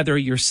 whether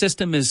your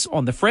system is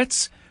on the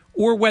fritz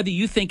or whether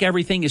you think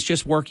everything is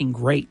just working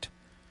great.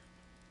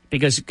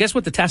 Because guess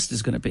what the test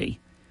is going to be?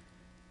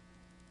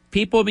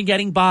 People have been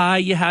getting by.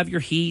 You have your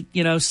heat,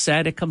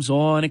 set. It comes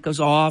on, it goes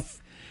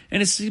off.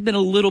 And it's been a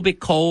little bit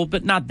cold,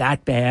 but not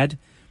that bad.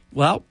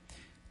 Well,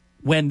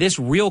 when this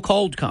real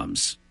cold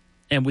comes,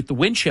 and with the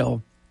wind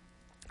chill,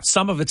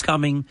 some of it's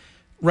coming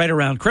right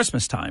around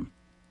Christmas time,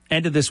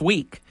 end of this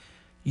week,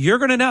 you're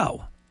going to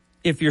know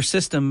if your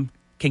system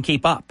can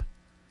keep up.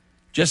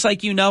 Just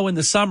like in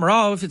the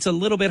summer, if it's a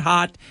little bit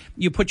hot,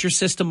 you put your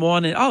system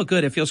on and,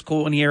 good, it feels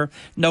cool in here.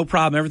 No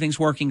problem. Everything's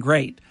working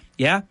great.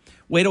 Yeah?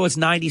 Wait till it's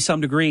 90-some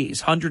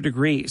degrees, 100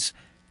 degrees,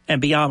 and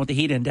beyond with the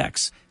heat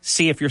index.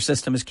 See if your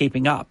system is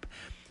keeping up.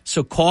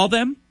 So call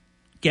them.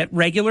 Get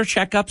regular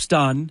checkups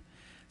done.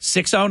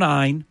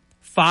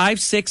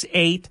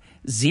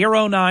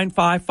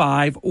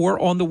 609-568-0955 or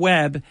on the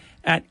web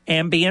at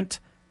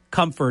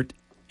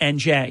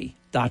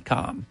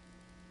ambientcomfortnj.com.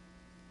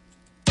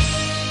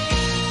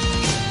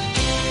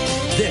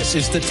 This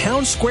is the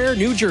Town Square,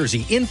 New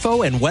Jersey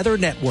Info and Weather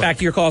Network. Back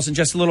to your calls in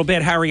just a little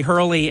bit. Harry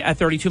Hurley at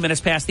 32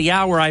 minutes past the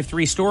hour. I have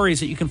 3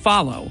 stories that you can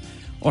follow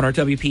on our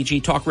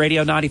WPG Talk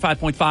Radio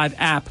 95.5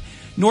 app.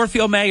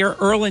 Northfield Mayor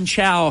Erland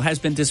Chow has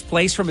been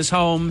displaced from his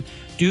home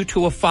due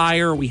to a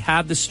fire. We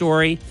have the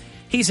story.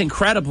 He's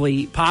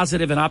incredibly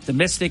positive and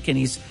optimistic, and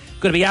he's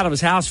going to be out of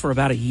his house for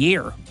about a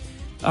year.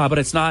 But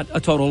it's not a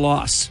total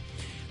loss.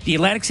 The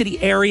Atlantic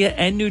City area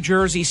and New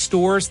Jersey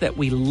stores that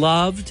we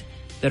loved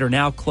that are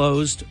now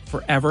closed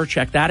forever.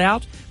 Check that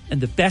out.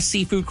 And the best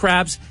seafood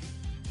crabs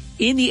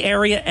in the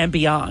area and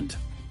beyond.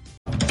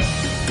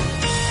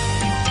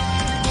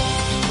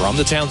 From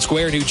the Town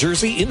Square, New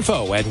Jersey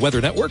Info and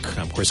Weather Network,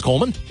 I'm Chris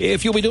Coleman.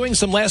 If you'll be doing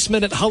some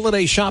last-minute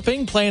holiday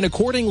shopping, plan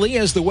accordingly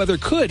as the weather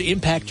could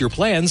impact your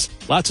plans.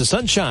 Lots of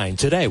sunshine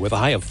today with a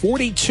high of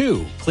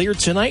 42. Clear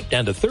tonight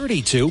down to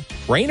 32.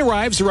 Rain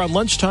arrives around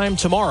lunchtime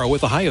tomorrow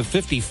with a high of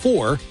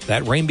 54.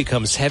 That rain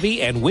becomes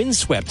heavy and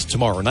windswept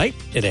tomorrow night.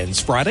 It ends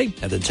Friday,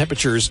 and then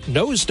temperatures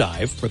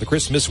nosedive for the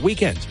Christmas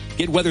weekend.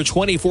 Get weather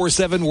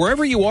 24/7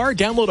 wherever you are.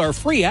 Download our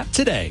free app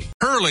today.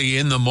 Early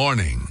in the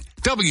morning.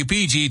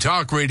 WPG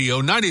Talk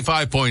Radio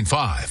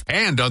 95.5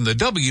 and on the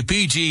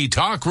WPG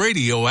Talk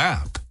Radio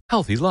app.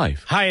 Healthy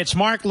life. Hi, it's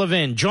Mark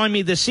Levin. Join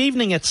me this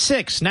evening at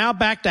 6. Now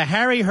back to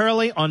Harry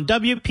Hurley on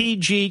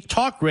WPG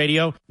Talk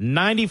Radio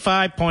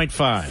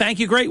 95.5. Thank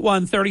you. Great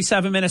one.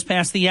 37 minutes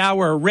past the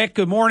hour. Rick,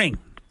 good morning.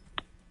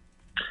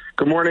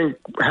 Good morning,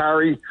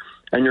 Harry,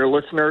 and your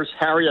listeners.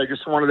 Harry, I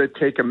just wanted to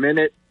take a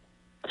minute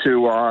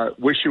to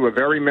wish you a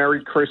very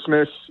Merry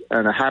Christmas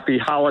and a happy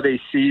holiday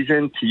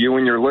season to you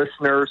and your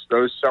listeners,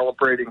 those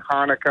celebrating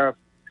Hanukkah.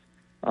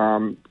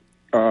 I'm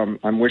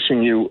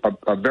wishing you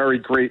a very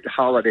great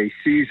holiday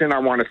season. I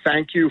want to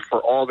thank you for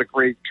all the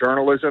great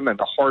journalism and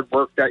the hard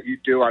work that you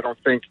do. I don't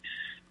think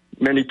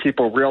many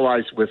people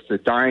realize with the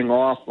dying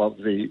off of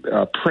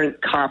the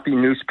print copy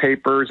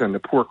newspapers and the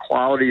poor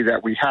quality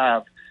that we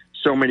have,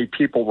 so many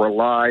people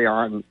rely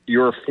on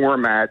your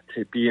format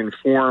to be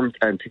informed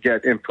and to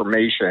get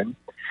information.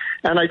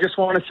 And I just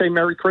want to say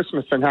Merry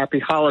Christmas and Happy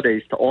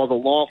Holidays to all the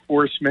law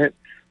enforcement,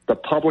 the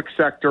public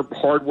sector,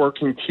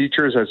 hardworking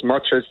teachers, as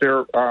much as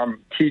their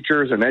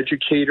teachers and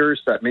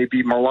educators that may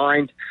be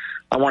maligned.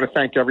 I want to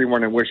thank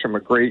everyone and wish them a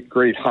great,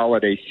 great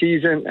holiday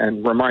season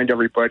and remind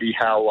everybody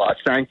how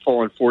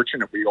thankful and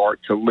fortunate we are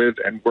to live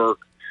and work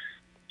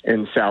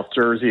in South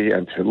Jersey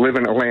and to live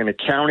in Atlantic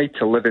County,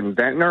 to live in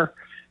Ventnor,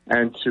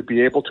 and to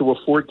be able to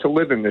afford to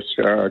live in this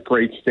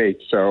great state.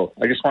 So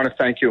I just want to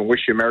thank you and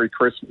wish you a Merry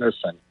Christmas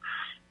and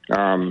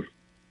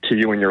to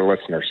you and your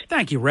listeners.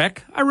 Thank you,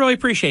 Rick. I really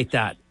appreciate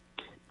that.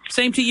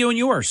 Same to you and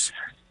yours.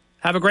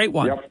 Have a great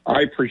one. Yep,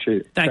 I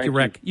appreciate it. Thank you,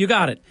 Rick. You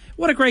got it.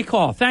 What a great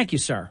call. Thank you,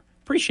 sir.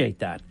 Appreciate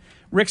that.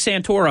 Rick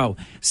Santoro,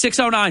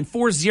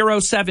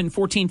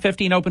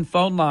 609-407-1450, open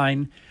phone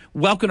line.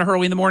 Welcome to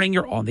Hurley in the Morning.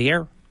 You're on the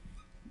air.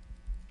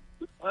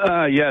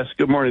 Yes,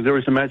 good morning. There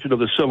was a mention of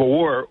the Civil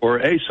War or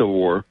a Civil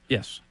War.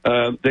 Yes.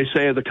 They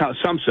say,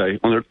 some say,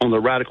 on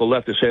the radical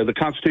left, they say the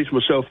Constitution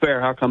was so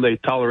fair, how come they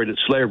tolerated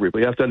slavery? But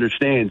you have to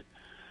understand,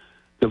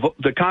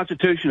 the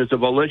Constitution is a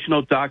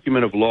volitional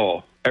document of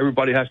law.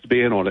 Everybody has to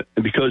be in on it.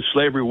 And because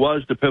slavery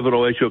was the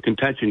pivotal issue of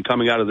contention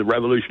coming out of the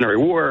Revolutionary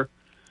War,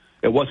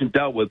 it wasn't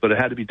dealt with, but it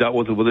had to be dealt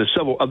with a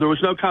civil. There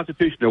was no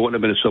Constitution, there wouldn't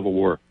have been a Civil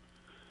War.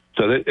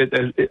 So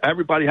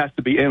everybody has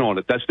to be in on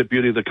it. That's the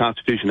beauty of the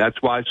Constitution.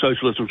 That's why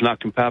socialism is not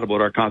compatible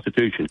with our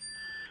Constitution.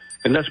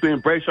 Unless we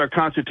embrace our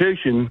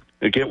Constitution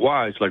and get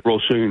wise, like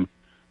real soon,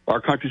 our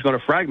country's going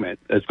to fragment.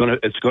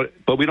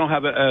 But we don't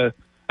have a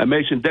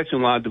Mason-Dixon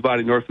line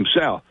dividing North from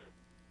South.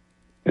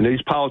 And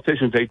these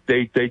politicians,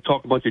 they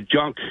talk a bunch of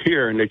junk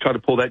here, and they try to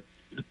pull that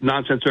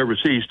nonsense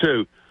overseas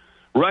too.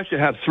 Russia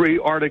have 3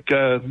 Arctic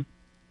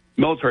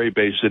military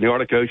bases in the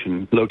Arctic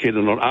Ocean, located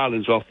on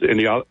islands in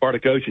the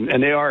Arctic Ocean,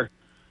 and they are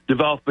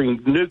developing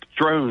nuke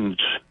drones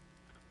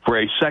for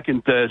a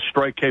second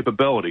strike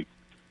capability.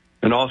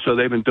 And also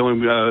they've been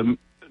doing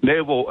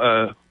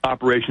naval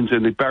operations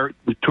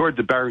toward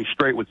the Bering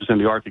Strait, which is in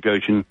the Arctic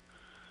Ocean,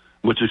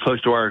 which is close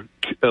to our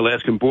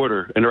Alaskan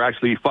border. And they're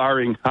actually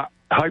firing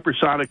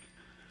hypersonic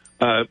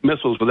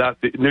missiles without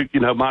the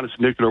modest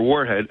nuclear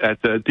warhead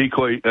at the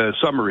decoy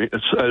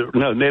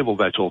naval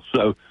vessels.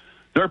 So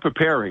they're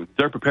preparing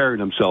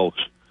themselves.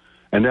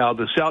 And now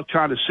the South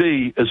China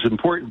Sea is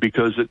important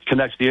because it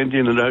connects the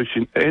Indian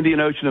Ocean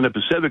and the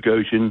Pacific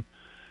Ocean.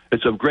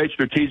 It's of great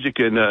strategic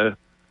and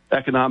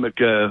economic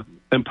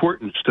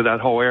importance to that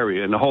whole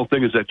area. And the whole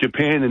thing is that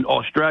Japan and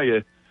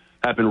Australia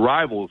have been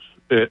rivals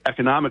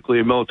economically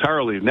and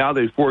militarily. Now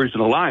they've forged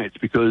an alliance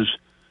because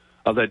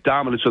of that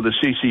dominance of the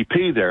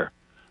CCP there.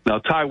 Now,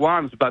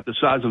 Taiwan is about the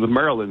size of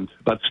about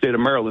the state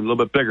of Maryland, a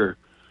little bit bigger,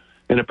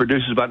 and it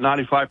produces about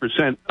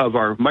 95% of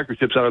our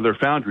microchips out of their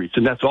foundries,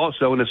 and that's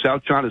also in the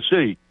South China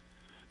Sea.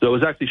 So it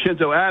was actually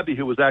Shinzo Abe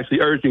who was actually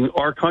urging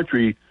our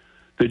country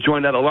to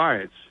join that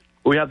alliance.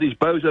 We have these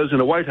bozos in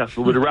the White House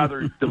who would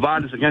rather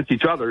divide us against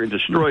each other and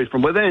destroy us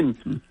from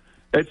within.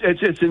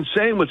 It's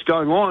insane what's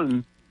going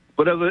on,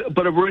 but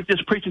if we're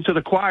just preaching to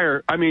the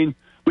choir, I mean,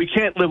 we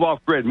can't live off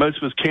grid. Most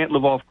of us can't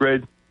live off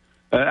grid.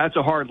 That's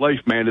a hard life,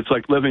 man. It's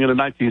like living in the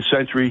 19th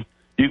century.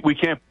 We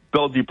can't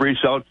build debris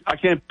shelter. I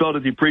can't build a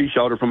debris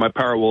shelter from my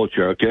power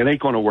wheelchair, okay? It ain't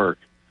going to work.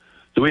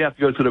 So we have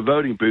to go to the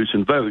voting booths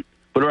and vote.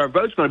 But our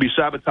vote's going to be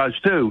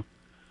sabotaged, too.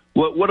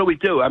 What do we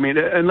do? I mean,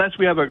 unless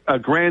we have a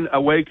grand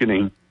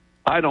awakening,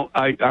 I don't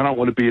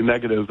want to be a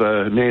negative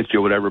Nancy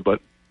or whatever, but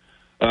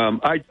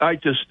I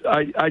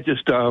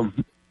just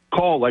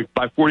call like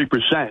by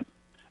 40%.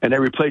 And they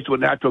replaced it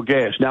with natural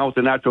gas. Now with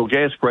the natural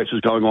gas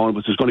crisis going on,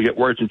 which is going to get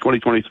worse in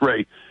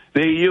 2023,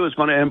 the EU is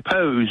going to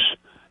impose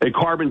a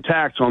carbon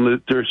tax on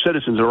their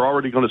citizens that are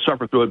already going to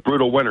suffer through a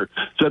brutal winter.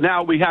 So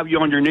now we have you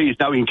on your knees.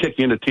 Now we can kick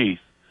you in the teeth.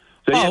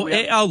 So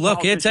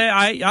look,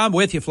 I'm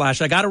with you, Flash.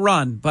 I got to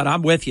run, but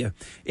I'm with you.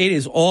 It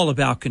is all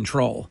about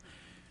control.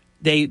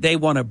 They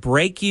want to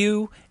break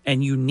you,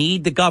 and you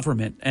need the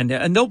government.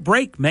 And they'll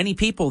break many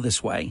people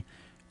this way.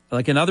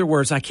 Like, in other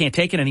words, I can't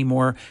take it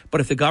anymore, but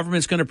if the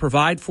government's going to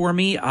provide for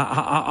me,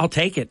 I'll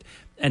take it.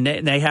 And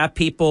they have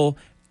people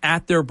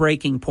at their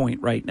breaking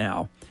point right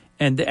now.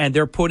 And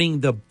they're putting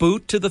the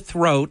boot to the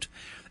throat.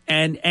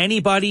 And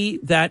anybody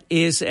that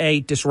is a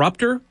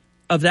disruptor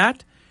of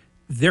that,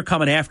 they're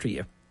coming after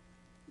you.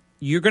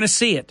 You're going to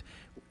see it.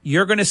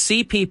 You're going to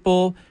see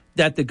people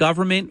that the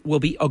government will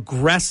be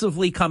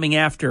aggressively coming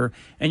after.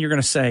 And you're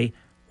going to say,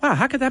 wow,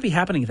 how could that be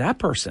happening to that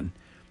person?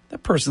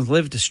 That person's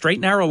lived a straight,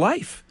 narrow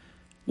life.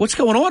 What's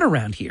going on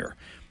around here?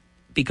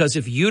 Because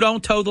if you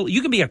don't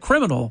you can be a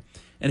criminal,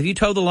 and if you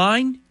toe the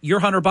line, you're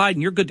Hunter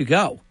Biden, you're good to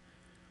go.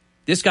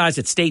 This guy's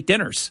at state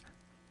dinners,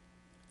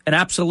 an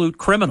absolute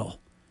criminal.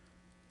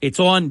 It's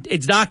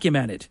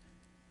documented,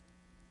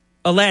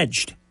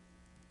 alleged,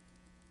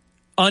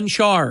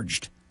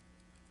 uncharged.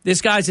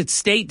 This guy's at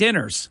state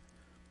dinners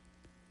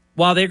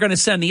while they're going to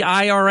send the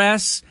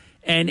IRS.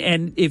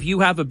 And if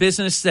you have a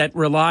business that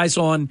relies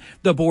on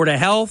the Board of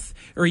Health,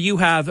 or you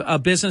have a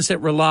business that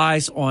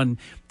relies on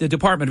the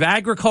Department of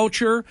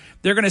Agriculture,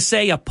 they're going to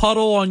say a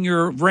puddle on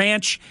your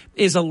ranch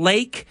is a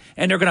lake,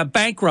 and they're going to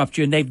bankrupt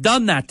you. And they've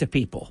done that to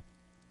people.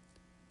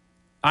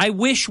 I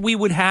wish we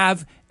would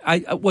have.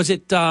 Was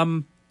it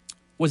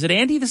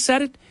Andy that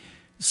said it?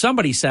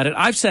 Somebody said it.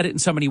 I've said it in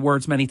so many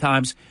words many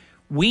times.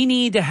 We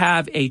need to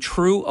have a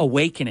true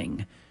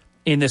awakening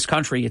in this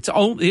country. It's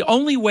the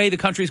only way the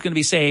country is going to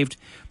be saved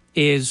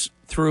is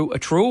through a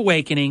true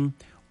awakening,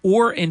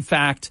 or, in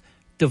fact,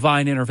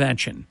 divine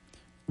intervention,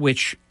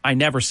 which I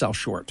never sell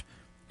short.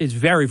 It's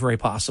very, very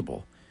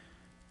possible.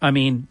 I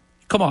mean,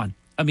 come on.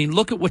 I mean,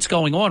 look at what's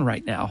going on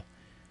right now.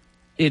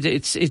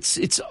 It's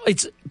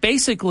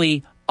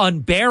basically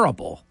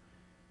unbearable.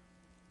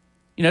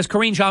 You know, as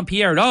Karine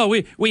Jean-Pierre,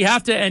 we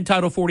have to end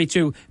Title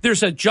 42.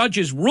 There's a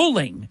judge's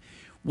ruling.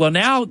 Well,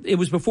 now it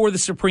was before the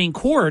Supreme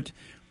Court,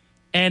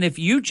 and if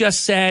you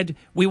just said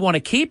we want to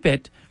keep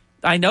it,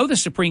 I know the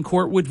Supreme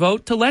Court would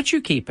vote to let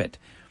you keep it.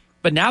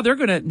 But now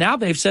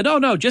they've said, oh,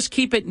 no, just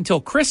keep it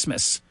until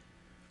Christmas.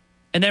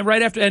 And then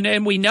right after,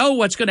 and we know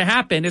what's going to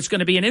happen. It's going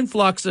to be an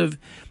influx of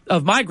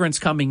migrants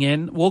coming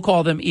in. We'll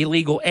call them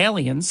illegal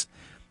aliens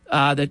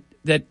that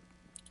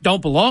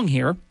don't belong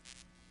here.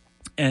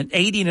 And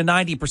 80 to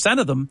 90%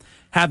 of them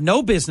have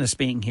no business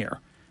being here.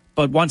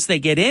 But once they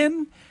get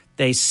in,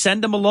 they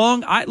send them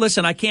along.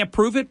 Listen, I can't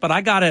prove it, but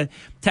I got a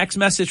text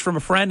message from a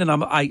friend, and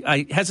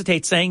I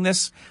hesitate saying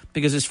this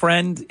because his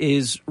friend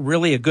is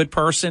really a good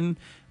person,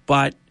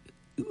 but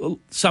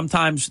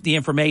sometimes the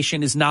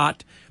information is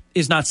not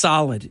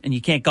solid, and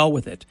you can't go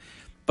with it.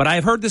 But I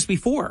have heard this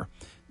before,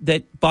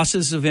 that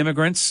buses of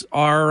immigrants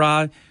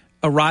are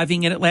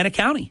arriving in Atlantic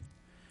County.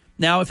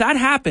 Now, if that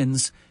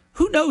happens,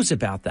 who knows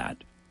about that?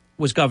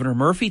 Was Governor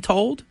Murphy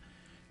told?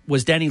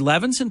 Was Denny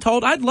Levinson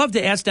told? I'd love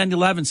to ask Denny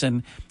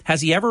Levinson,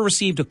 has he ever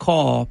received a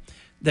call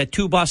that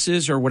 2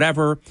 buses or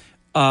whatever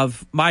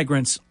of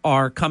migrants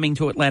are coming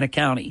to Atlantic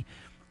County?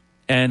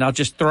 And I'll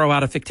just throw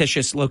out a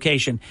fictitious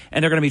location,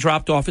 and they're going to be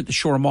dropped off at the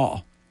Shore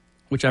Mall,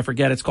 which I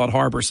forget, it's called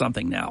Harbor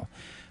something now.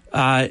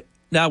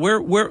 Now,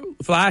 we're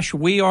Flash,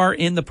 we are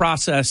in the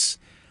process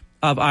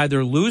of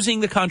either losing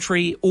the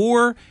country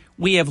or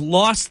we have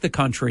lost the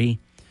country,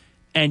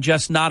 and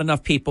just not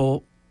enough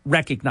people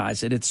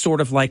recognize it. It's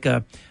sort of like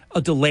a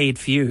delayed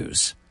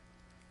fuse.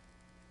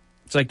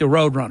 It's like the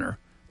Roadrunner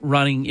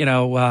running,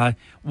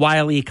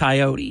 Wile E.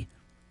 Coyote.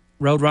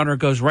 Roadrunner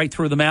goes right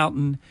through the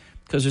mountain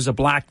because there's a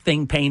black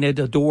thing painted,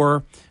 a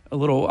door, a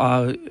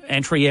little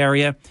entry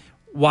area.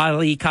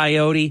 Wile E.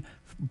 Coyote,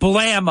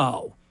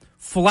 blammo,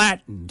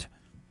 flattened.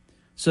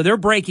 So they're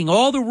breaking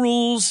all the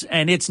rules,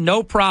 and it's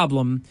no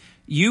problem.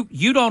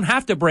 You don't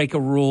have to break a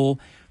rule.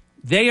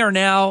 They are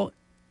now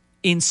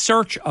in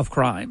search of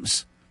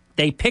crimes.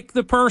 They pick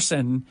the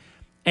person,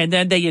 and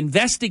then they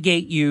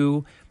investigate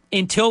you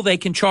until they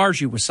can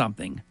charge you with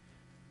something.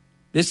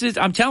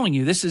 I'm telling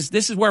you, this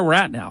is where we're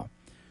at now.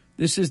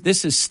 This is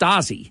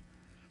Stasi.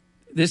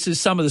 This is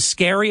some of the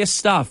scariest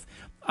stuff.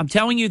 I'm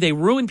telling you, they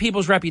ruined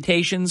people's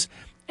reputations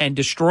and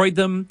destroyed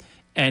them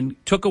and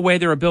took away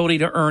their ability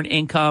to earn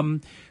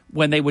income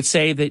when they would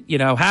say that,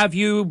 have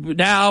you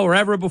now or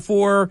ever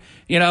before,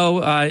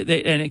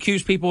 and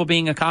accuse people of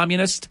being a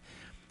communist.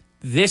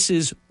 This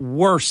is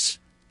worse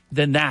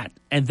than that.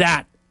 And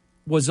that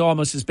was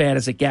almost as bad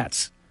as it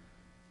gets.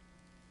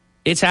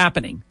 It's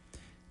happening.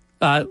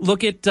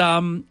 Look at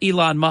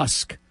Elon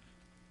Musk.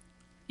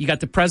 You got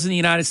the president of the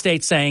United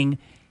States saying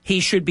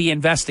he should be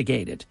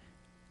investigated.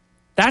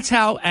 That's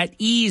how at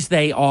ease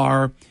they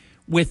are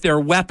with their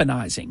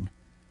weaponizing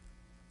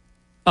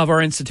of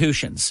our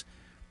institutions.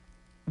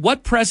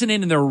 What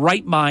president in their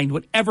right mind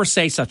would ever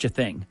say such a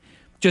thing?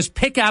 Just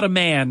pick out a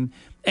man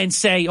and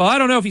say, I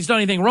don't know if he's done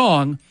anything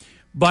wrong,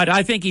 but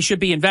I think he should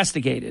be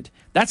investigated.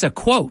 That's a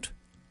quote.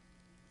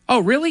 Oh,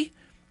 really?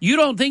 You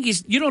don't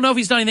know if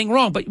he's done anything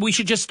wrong, but we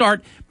should just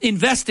start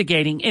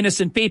investigating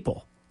innocent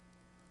people.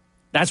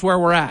 That's where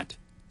we're at.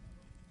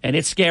 And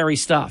it's scary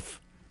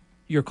stuff.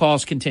 Your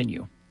calls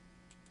continue.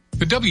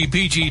 The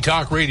WPG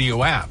Talk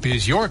Radio app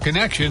is your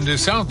connection to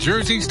South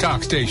Jersey's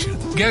talk station.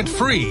 Get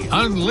free,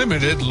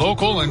 unlimited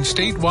local and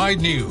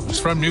statewide news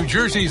from New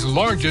Jersey's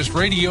largest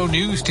radio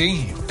news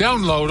team.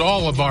 Download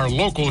all of our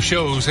local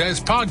shows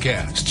as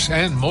podcasts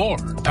and more.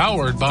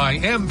 Powered by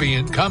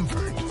Ambient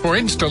Comfort. For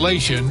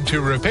installation to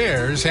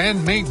repairs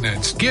and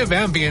maintenance, give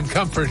Ambient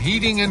Comfort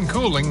Heating and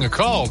Cooling a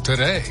call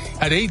today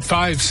at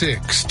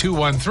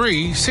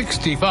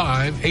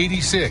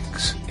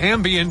 856-213-6586.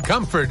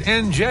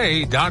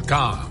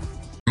 AmbientComfortNJ.com.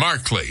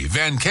 Markley,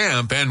 Van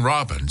Camp, and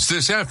Robbins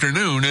this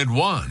afternoon at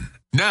 1.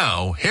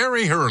 Now,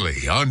 Harry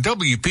Hurley on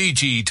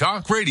WPG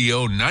Talk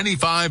Radio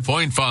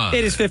 95.5.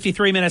 It is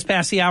 53 minutes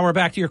past the hour.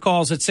 Back to your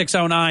calls at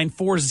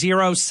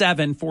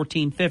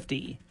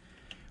 609-407-1450.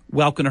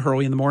 Welcome to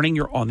Hurley in the Morning.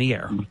 You're on the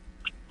air.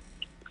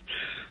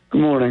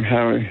 Good morning,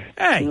 Harry.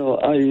 Hey.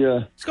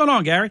 What's going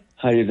on, Gary?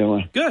 How you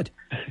doing? Good.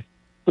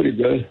 Pretty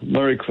good.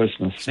 Merry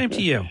Christmas. Same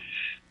to you.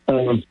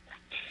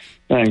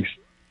 Thanks.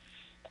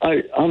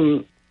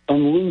 I'm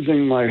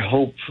losing my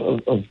hope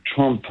of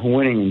Trump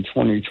winning in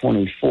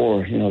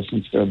 2024,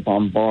 since they're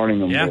bombarding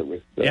him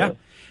with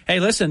Hey,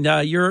 listen,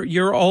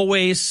 you're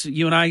always,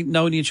 you and I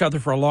known each other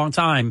for a long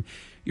time.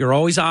 You're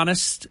always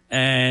honest,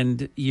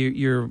 and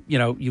you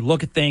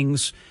look at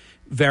things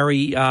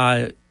very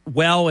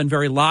well and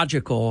very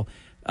logical.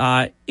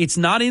 It's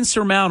not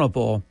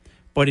insurmountable,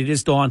 but it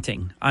is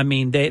daunting. I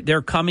mean,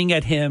 they're coming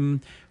at him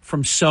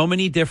from so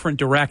many different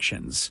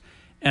directions.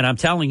 And I'm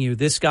telling you,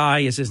 this guy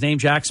is his name,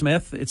 Jack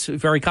Smith. It's a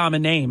very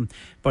common name,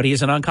 but he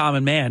is an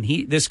uncommon man.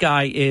 This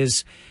guy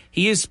is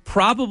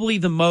probably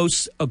the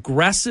most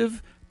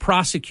aggressive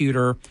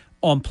prosecutor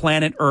on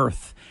planet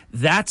Earth.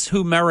 That's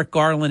who Merrick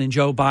Garland and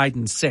Joe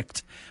Biden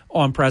sicked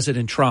on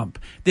President Trump.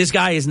 This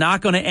guy is not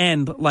going to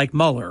end like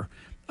Mueller,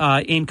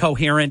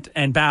 incoherent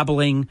and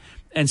babbling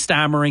and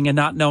stammering and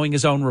not knowing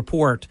his own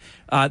report.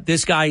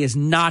 This guy is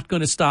not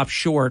going to stop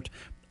short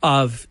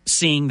of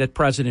seeing that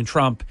President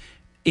Trump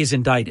is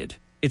indicted.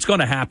 It's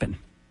going to happen.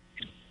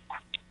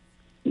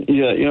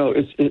 Yeah,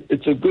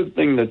 it's a good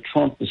thing that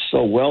Trump is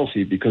so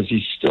wealthy because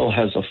he still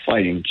has a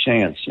fighting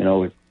chance.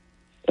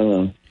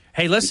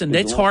 Hey, listen,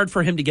 it's hard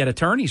for him to get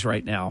attorneys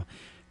right now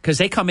because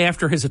they come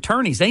after his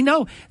attorneys. They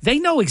know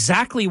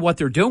exactly what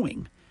they're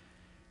doing.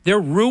 They're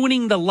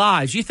ruining the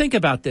lives. You think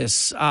about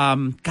this.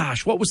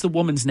 What was the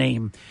woman's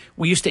name?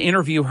 We used to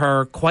interview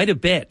her quite a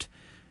bit,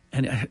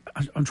 and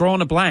I'm drawing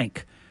a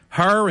blank.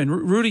 Her and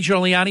Rudy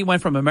Giuliani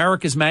went from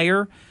America's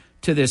mayor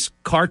to this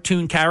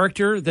cartoon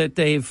character that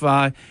they've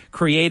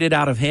created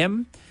out of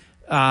him.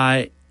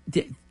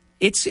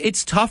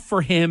 It's tough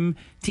for him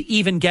to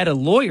even get a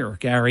lawyer,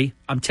 Gary.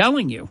 I'm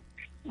telling you.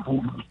 Oh,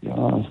 my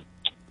God.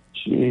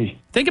 Gee.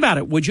 Think about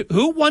it.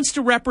 Who wants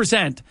to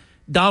represent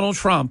Donald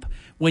Trump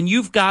when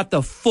you've got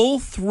the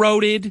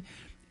full-throated,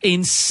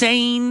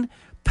 insane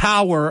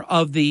power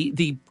of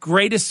the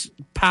greatest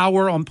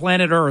power on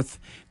planet Earth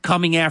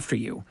coming after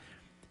you?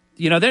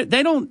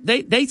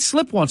 They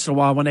slip once in a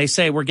while when they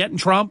say we're getting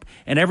Trump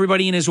and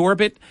everybody in his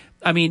orbit.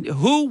 I mean,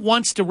 who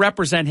wants to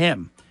represent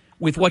him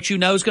with what you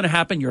know is going to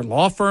happen? Your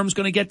law firm's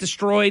going to get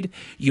destroyed.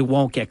 You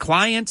won't get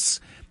clients.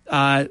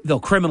 They'll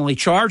criminally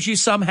charge you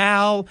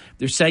somehow.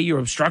 They say you're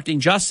obstructing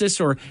justice,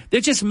 or they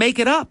just make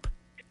it up.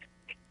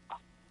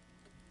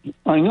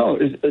 I know.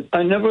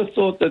 I never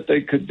thought that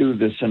they could do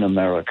this in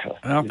America.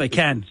 Well, they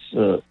can.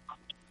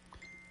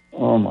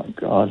 Oh my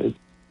God!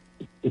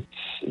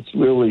 It's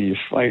really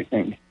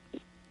frightening.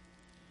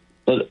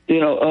 But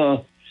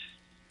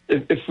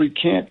if we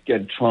can't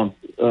get Trump,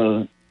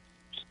 the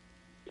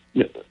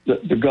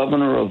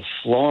governor of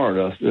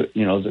Florida,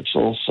 that's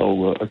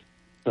also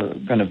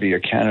going to be a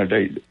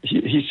candidate.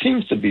 He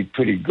seems to be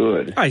pretty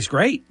good. Oh, he's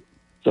great.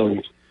 So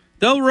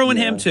they'll ruin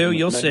him too.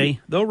 You'll see.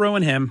 They'll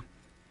ruin him.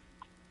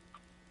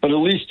 But at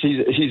least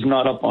he's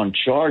not up on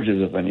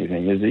charges of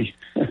anything, is he?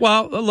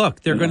 Well,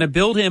 look, they're going to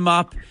build him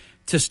up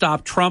to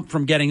stop Trump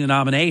from getting the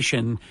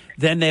nomination.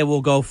 Then they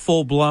will go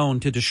full blown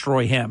to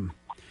destroy him.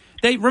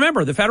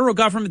 Remember, the federal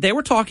government, they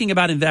were talking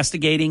about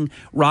investigating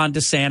Ron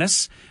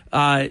DeSantis,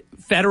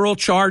 federal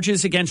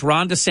charges against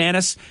Ron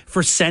DeSantis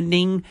for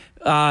sending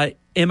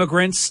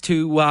immigrants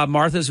to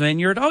Martha's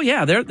Vineyard. Oh,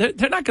 yeah, they're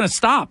not going to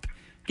stop.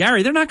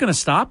 Gary, they're not going to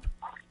stop.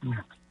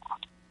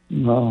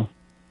 No.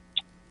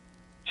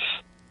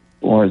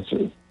 Boy,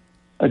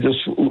 I just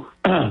you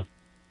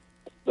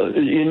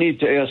need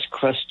to ask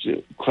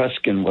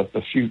Kreskin what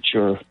the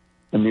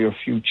near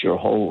future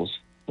holds.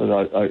 But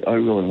I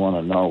really want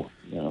to know.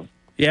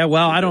 Yeah,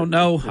 well, I don't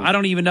know. I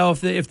don't even know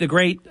if the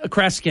great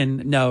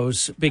Kreskin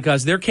knows,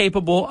 because they're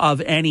capable of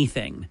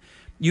anything.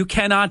 You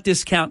cannot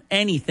discount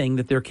anything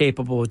that they're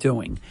capable of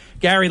doing.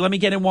 Gary, let me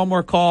get in one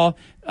more call.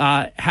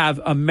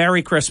 Have a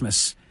Merry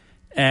Christmas,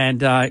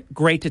 and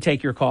great to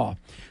take your call.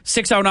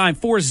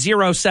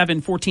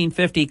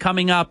 609-407-1450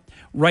 coming up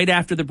right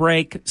after the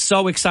break.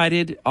 So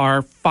excited.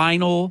 Our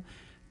final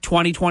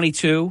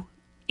 2022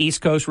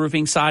 East Coast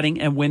Roofing, Siding,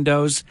 and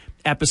Windows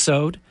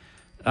episode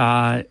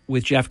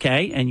with Jeff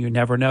Kay, and you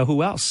never know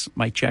who else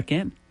might check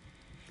in.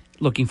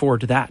 Looking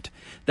forward to that.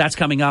 That's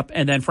coming up.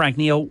 And then Frank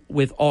Neal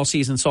with All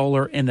Season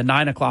Solar in the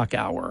 9 o'clock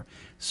hour.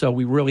 So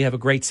we really have a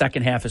great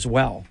second half as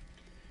well.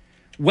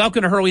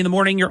 Welcome to Hurley in the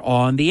Morning. You're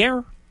on the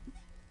air.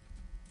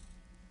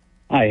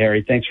 Hi,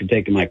 Harry. Thanks for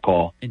taking my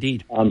call.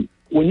 Indeed. When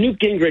Newt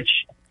Gingrich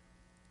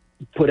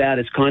put out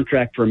his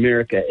contract for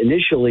America,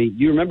 initially,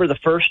 you remember the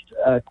first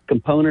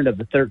component of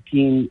the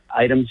 13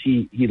 items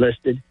he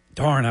listed?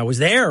 Darn, I was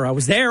there. I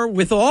was there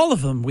with all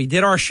of them. We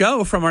did our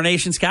show from our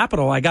nation's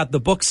capital. I got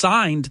the book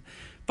signed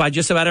by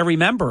just about every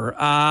member.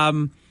 I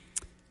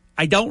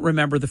don't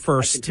remember the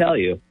first. I can tell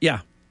you.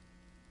 Yeah.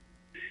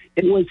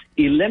 It was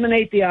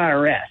eliminate the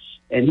IRS.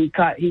 And he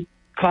caught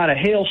a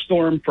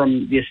hailstorm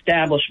from the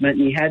establishment,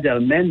 and he had to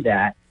amend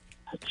that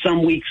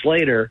some weeks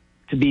later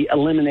to be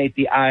eliminate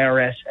the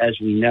IRS as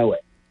we know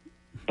it.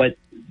 But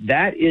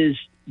that is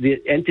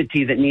the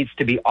entity that needs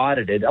to be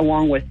audited,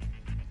 along with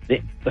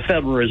the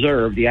Federal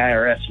Reserve. The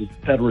IRS is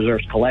the Federal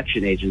Reserve's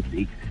collection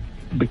agency,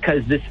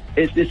 because this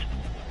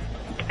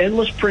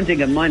endless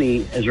printing of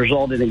money has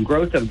resulted in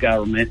growth of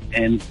government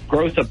and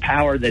growth of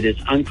power that is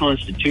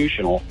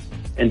unconstitutional.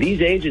 And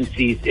these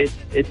agencies,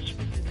 it's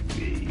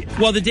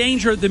well, the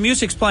danger, the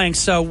music's playing,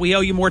 so we owe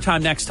you more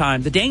time next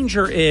time. The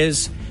danger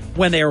is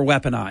when they are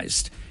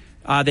weaponized.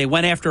 They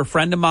went after a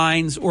friend of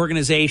mine's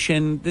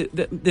organization.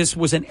 This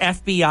was an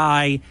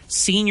FBI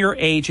senior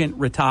agent,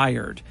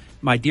 retired,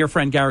 my dear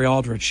friend Gary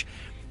Aldrich.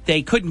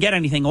 They couldn't get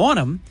anything on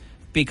him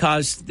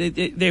because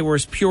they were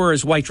as pure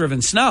as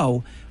white-driven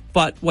snow.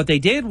 But what they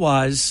did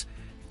was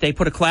they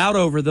put a cloud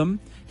over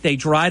them. They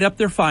dried up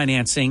their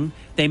financing.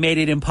 They made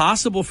it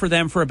impossible for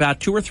them for about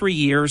 2 or 3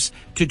 years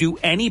to do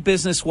any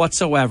business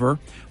whatsoever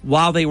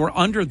while they were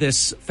under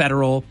this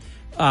federal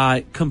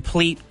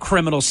complete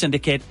criminal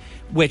syndicate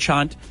witch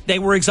hunt. They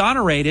were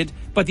exonerated,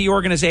 but the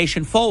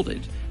organization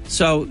folded.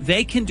 So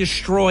they can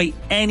destroy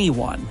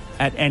anyone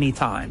at any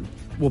time.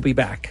 We'll be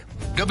back.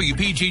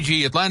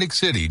 WPGG Atlantic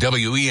City,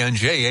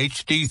 WENJ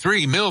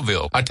HD3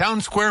 Millville, a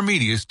Town Square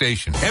media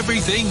station.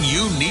 Everything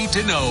you need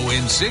to know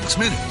in 6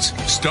 minutes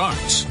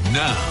starts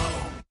now.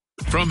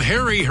 From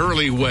Harry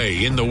Hurley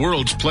Way in the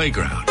world's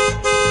playground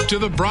to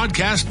the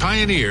broadcast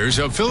pioneers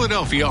of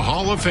Philadelphia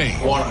Hall of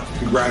Fame. I want to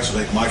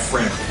congratulate my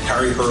friend,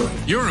 Harry Hurley.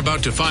 You're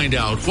about to find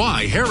out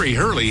why Harry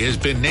Hurley has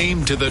been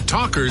named to the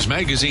Talkers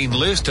Magazine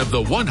list of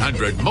the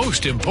 100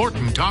 most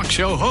important talk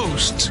show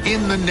hosts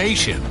in the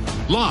nation.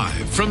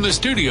 Live from the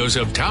studios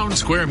of Town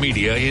Square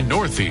Media in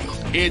Northfield,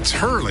 it's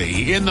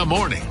Hurley in the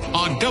Morning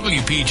on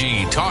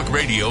WPG Talk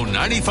Radio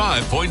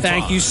 95.5.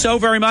 Thank you so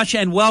very much,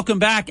 and welcome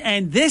back.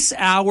 And this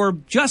hour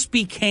just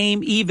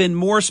became even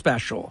more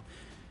special.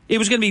 It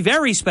was going to be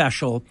very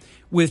special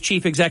with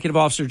Chief Executive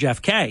Officer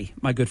Jeff Kay,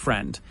 my good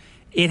friend.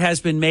 It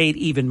has been made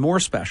even more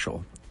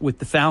special with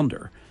the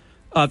founder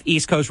of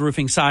East Coast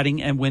Roofing,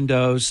 Siding, and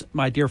Windows,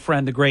 my dear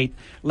friend, the great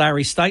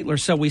Larry Steitler.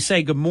 So we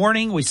say good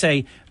morning. We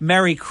say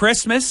Merry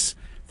Christmas.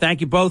 Thank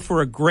you both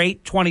for a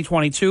great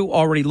 2022.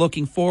 Already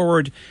looking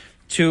forward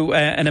to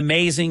an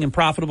amazing and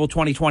profitable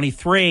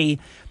 2023.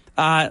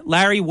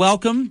 Larry,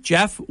 welcome.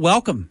 Jeff,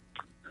 welcome.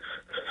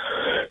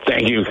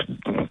 Thank you.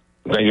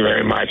 Thank you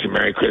very much, and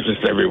Merry Christmas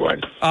to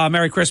everyone.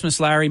 Merry Christmas,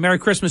 Larry. Merry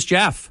Christmas,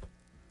 Jeff.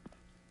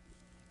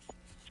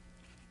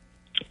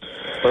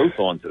 Both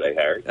on today,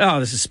 Harry. Oh,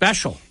 this is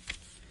special.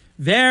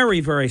 Very,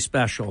 very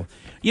special.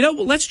 You know,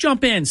 let's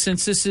jump in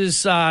since this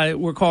is,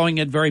 we're calling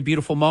it Very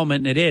Beautiful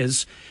Moment, and it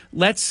is.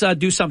 Let's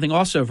do something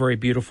also very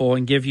beautiful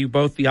and give you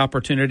both the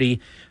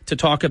opportunity to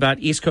talk about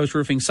East Coast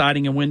Roofing,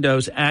 Siding, and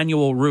Windows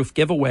annual roof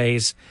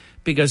giveaways,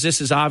 because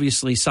this is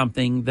obviously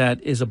something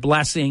that is a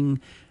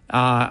blessing.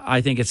 I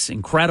think it's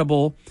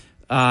incredible.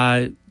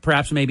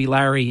 Perhaps maybe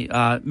Larry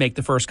make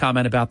the first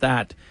comment about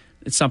that.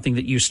 It's something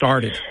that you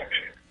started.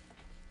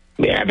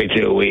 Yeah, happy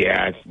to.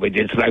 We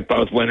did select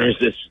both winners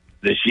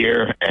this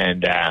year,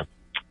 and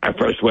our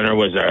first winner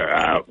was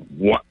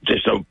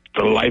just a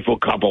delightful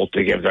couple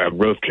to give the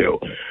roof to.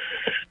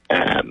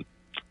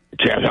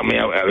 Jeff, help me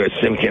out.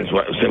 Simpkins.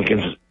 What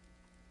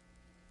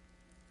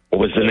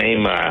was the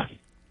name?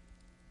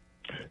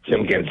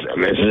 Simpkins.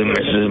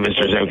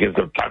 Mr. Simpkins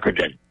of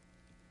Tuckerton.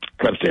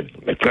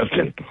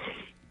 Clifton.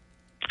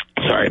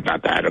 Sorry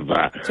about that.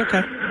 It's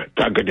okay.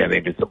 Tuckerton.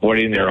 They've been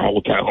supporting their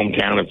whole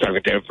hometown of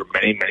Tuckerton for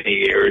many, many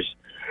years.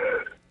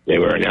 They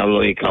were an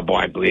elderly couple,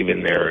 I believe,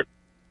 in their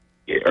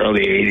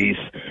early 80s,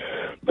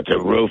 but the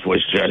roof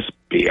was just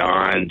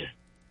beyond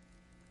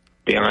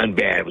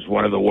bad. It was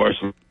one of the worst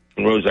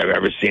roofs I've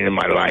ever seen in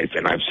my life,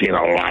 and I've seen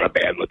a lot of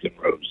bad-looking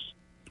roofs.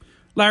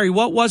 Larry,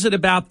 what was it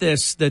about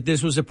this, that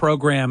this was a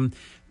program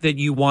that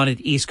you wanted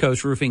East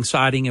Coast Roofing,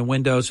 Siding, and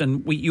Windows?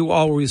 And you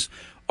always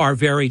are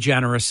very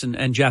generous,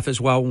 and Jeff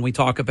as well, when we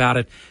talk about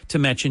it, to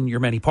mention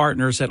your many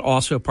partners that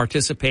also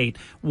participate.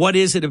 What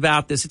is it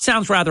about this? It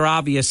sounds rather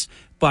obvious,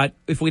 but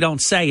if we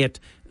don't say it,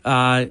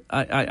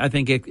 I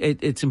think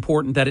it's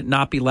important that it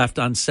not be left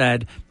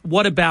unsaid.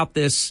 What about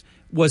this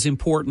was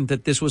important,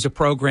 that this was a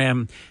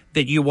program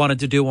that you wanted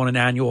to do on an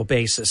annual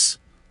basis?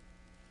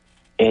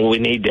 Well, we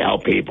need to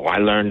help people. I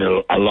learned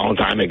a long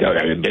time ago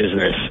that in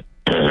business,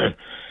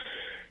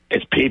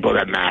 it's people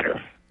that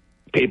matter.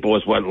 People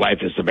is what life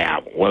is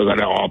about. We're going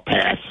to all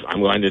pass. I'm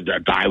going to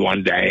die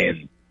one day,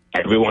 and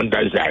everyone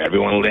does that.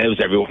 Everyone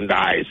lives, everyone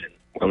dies.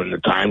 And when the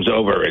time's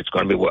over, it's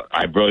going to be what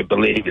I really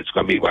believe it's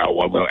going to be,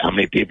 how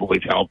many people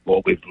we've helped,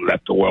 we've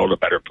left the world a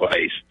better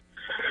place.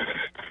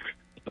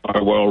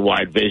 Our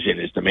worldwide vision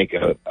is to make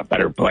a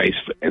better place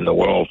in the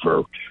world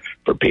for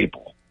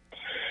people.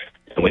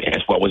 And we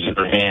asked what was in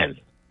her hand,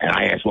 and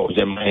I asked what was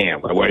in my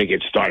hand. Where to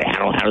get started?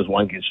 How does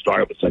one get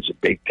started with such a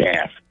big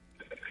task?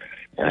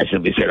 And I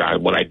simply said,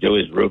 what I do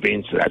is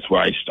roofing, so that's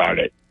where I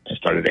started. I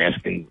started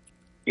asking,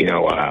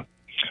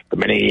 for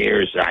many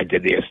years I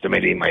did the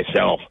estimating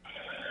myself,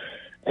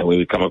 and we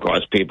would come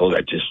across people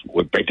that just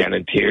would break down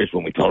in tears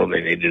when we told them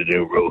they needed a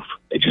new roof.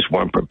 They just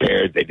weren't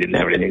prepared. They didn't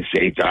have anything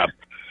saved up.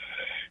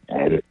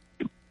 And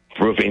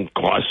roofing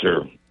costs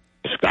are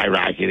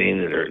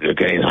skyrocketing, and they're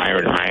getting higher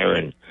and higher,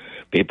 and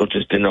people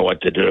just didn't know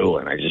what to do.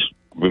 And I just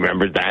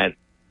remembered that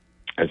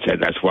and said,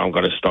 that's where I'm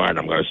going to start.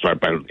 I'm going to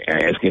start by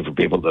asking for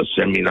people to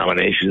send me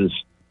nominations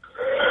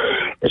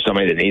for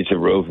somebody that needs a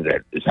roof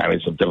that is having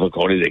some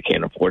difficulty, they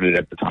can't afford it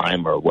at the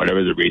time, or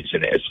whatever the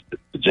reason is.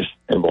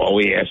 And all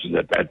we ask is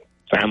that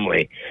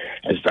family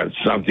has done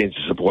something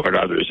to support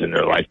others in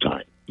their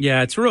lifetime.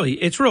 Yeah, it's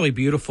really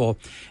beautiful.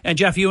 And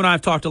Jeff, you and I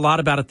have talked a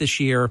lot about it this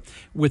year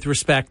with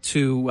respect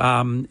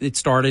to it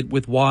started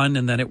with one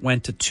and then it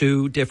went to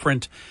two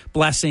different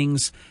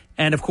blessings.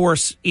 And of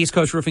course, East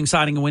Coast Roofing,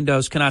 Siding, and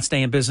Windows cannot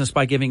stay in business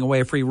by giving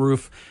away a free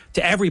roof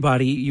to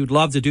everybody. You'd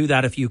love to do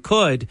that if you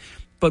could,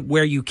 but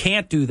where you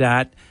can't do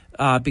that,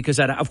 because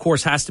that, of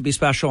course, has to be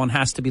special and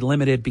has to be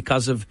limited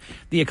because of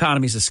the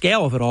economies of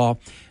scale of it all,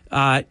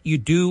 you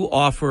do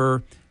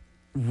offer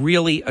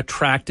really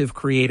attractive,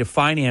 creative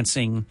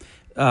financing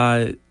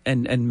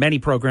and many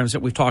programs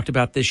that we've talked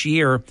about this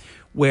year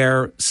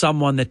where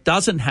someone that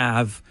doesn't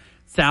have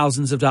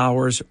thousands of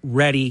dollars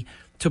ready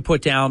to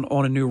put down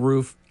on a new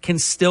roof can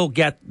still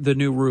get the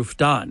new roof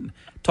done.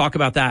 Talk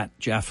about that,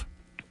 Jeff.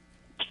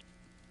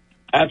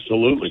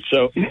 Absolutely.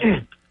 So,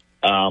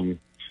 to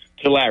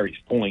Larry's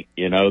point,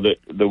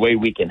 the way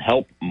we can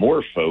help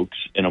more folks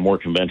in a more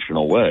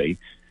conventional way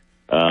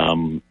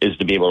is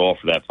to be able to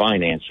offer that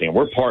financing.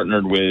 We're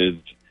partnered with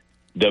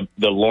the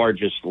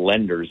largest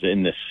lenders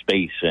in this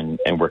space,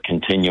 and we're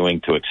continuing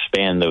to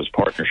expand those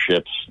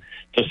partnerships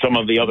to some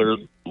of the other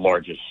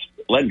largest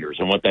lenders.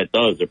 And what that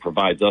does, it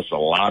provides us a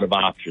lot of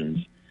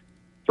options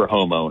for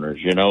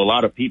homeowners. A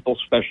lot of people,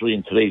 especially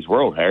in today's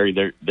world,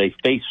 Harry, they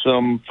face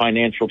some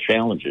financial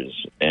challenges.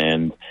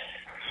 And,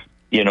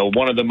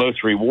 one of the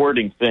most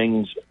rewarding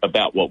things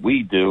about what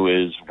we do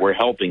is we're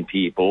helping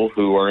people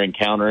who are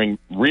encountering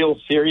real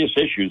serious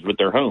issues with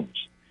their homes.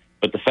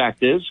 But the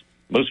fact is,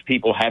 most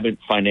people haven't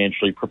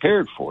financially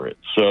prepared for it.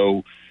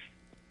 So,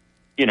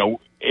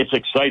 it's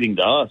exciting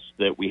to us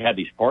that we have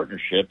these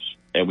partnerships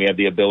and we have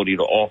the ability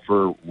to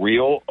offer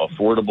real,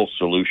 affordable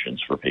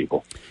solutions for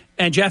people.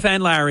 And Jeff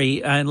and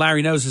Larry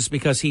knows this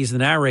because he's the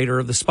narrator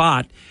of the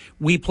spot.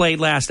 We played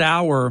last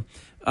hour,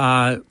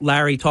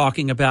 Larry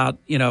talking about,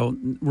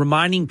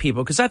 reminding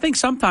people, because I think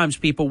sometimes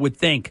people would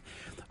think,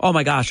 oh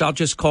my gosh, I'll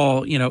just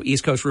call,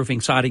 East Coast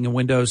Roofing, Siding, and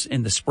Windows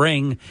in the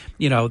spring.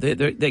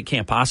 They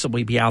can't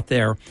possibly be out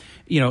there,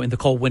 in the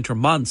cold winter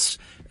months.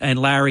 And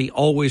Larry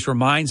always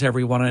reminds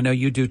everyone, I know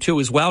you do too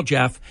as well,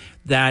 Jeff,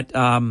 that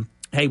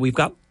hey, we've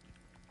got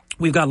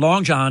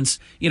long johns,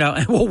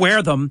 and we'll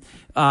wear them.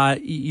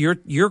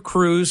 Your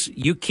crews,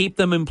 you keep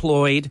them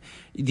employed.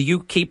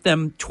 You keep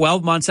them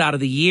 12 months out of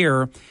the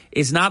year.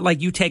 It's not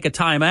like you take a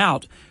time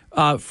out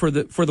for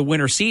the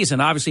winter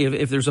season. Obviously,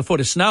 if there's a foot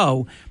of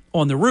snow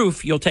on the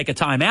roof, you'll take a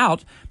time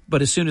out.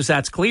 But as soon as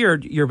that's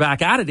cleared, you're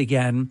back at it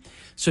again.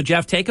 So,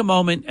 Jeff, take a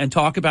moment and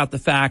talk about the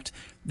fact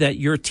that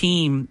your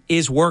team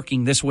is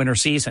working this winter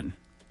season.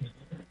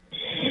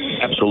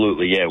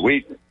 Absolutely, yeah.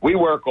 We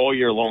work all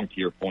year long, to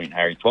your point,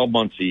 Harry. 12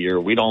 months a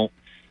year. We don't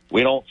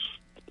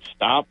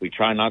stop. We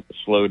try not to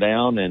slow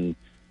down. And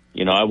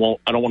I don't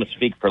want to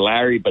speak for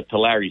Larry, but to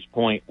Larry's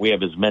point, we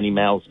have as many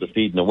mouths to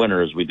feed in the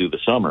winter as we do the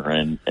summer.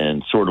 And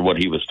sort of what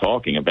he was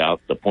talking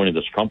about, the point of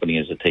this company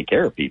is to take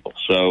care of people.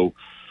 So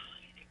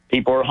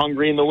people are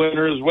hungry in the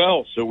winter as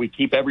well. So we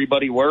keep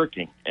everybody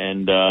working.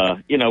 And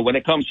when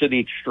it comes to the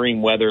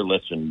extreme weather,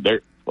 listen,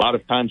 a lot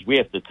of times we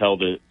have to tell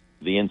the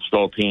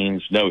install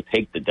teams, no,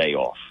 take the day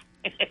off.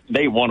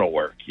 They want to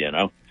work,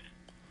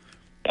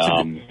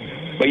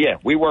 But yeah,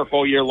 we work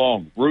all year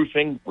long.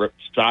 Roofing,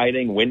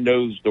 siding,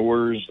 windows,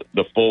 doors,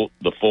 the full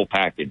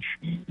package.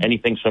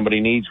 Anything somebody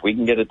needs, we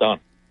can get it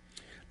done.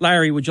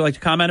 Larry, would you like to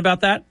comment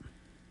about that?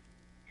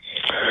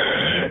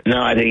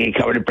 No, I think he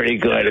covered it pretty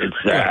good. It's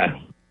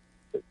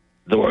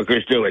the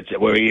workers do it.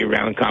 We're a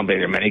year-round company.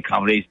 There are many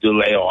companies do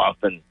lay off,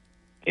 and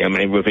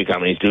many roofing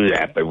companies do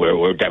that, but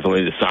we're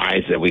definitely the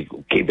size that we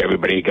keep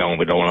everybody going.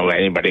 We don't want to let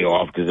anybody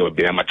off because it would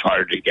be that much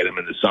harder to get them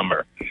in the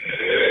summer.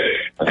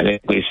 I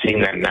think we've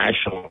seen that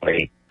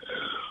nationally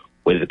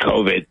with the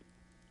COVID,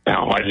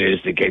 how hard it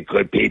is to get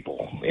good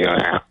people.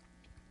 How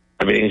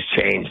everything's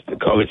changed. The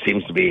COVID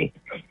seems to be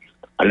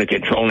under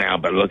control now,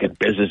 but look at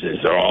businesses.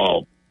 They're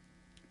all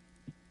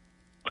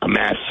a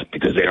mess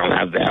because they don't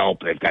have the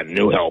help. They've got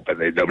new help, and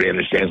nobody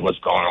understands what's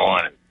going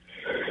on.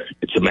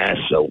 It's a mess,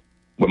 so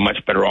we're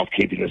much better off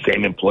keeping the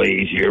same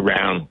employees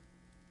year-round,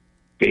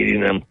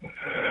 feeding them,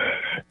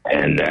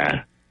 and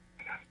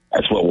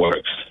that's what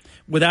works.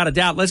 Without a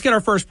doubt. Let's get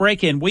our first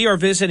break in. We are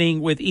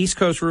visiting with East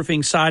Coast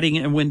Roofing, Siding,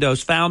 and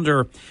Windows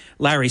founder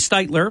Larry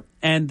Steitler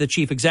and the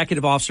Chief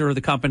Executive Officer of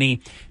the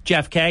company,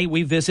 Jeff Kay.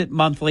 We visit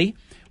monthly.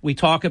 We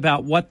talk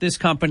about what this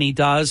company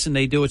does, and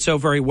they do it so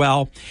very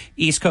well.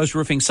 East Coast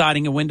Roofing,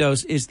 Siding, and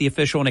Windows is the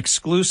official and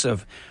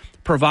exclusive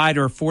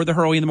provider for the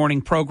Hurley in the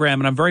Morning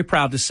program, and I'm very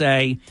proud to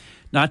say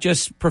not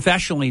just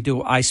professionally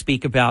do I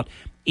speak about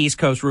East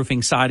Coast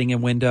Roofing, Siding,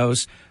 and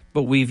Windows,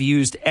 but we've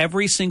used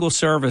every single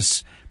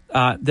service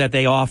that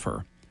they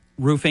offer.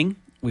 Roofing,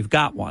 we've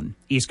got one.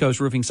 East Coast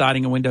Roofing,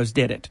 Siding, and Windows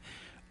did it.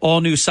 All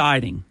new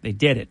siding, they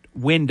did it.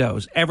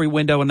 Windows, every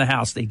window in the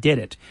house, they did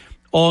it.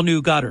 All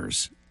new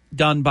gutters,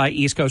 done by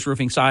East Coast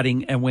Roofing,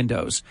 Siding, and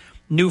Windows.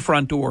 New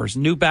front doors,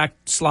 new back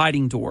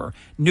sliding door,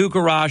 new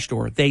garage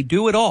door. They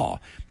do it all.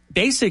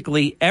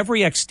 Basically,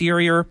 every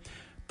exterior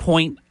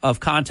point of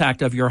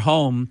contact of your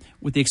home,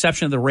 with the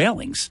exception of the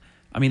railings.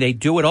 I mean, they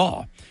do it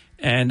all.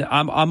 And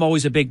I'm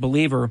always a big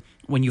believer,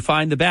 when you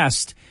find the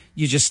best,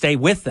 you just stay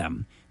with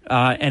them.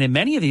 And in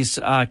many of these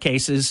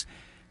cases,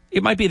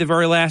 it might be the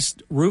very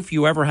last roof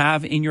you ever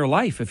have in your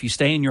life if you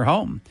stay in your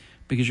home,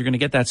 because you're going to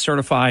get that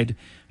certified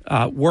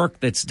work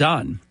that's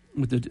done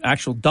with the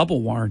actual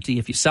double warranty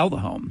if you sell the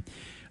home.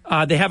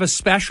 They have a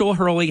special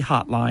Hurley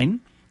hotline,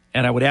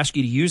 and I would ask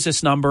you to use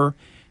this number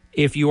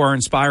if you are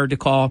inspired to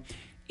call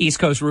East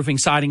Coast Roofing,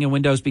 Siding, and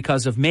Windows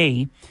because of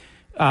me,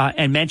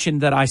 and mention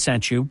that I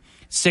sent you.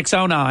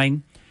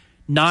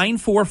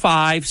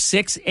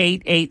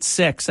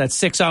 609-945-6886. That's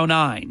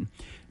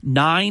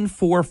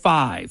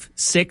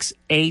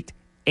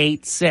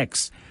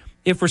 609-945-6886.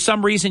 If for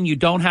some reason you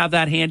don't have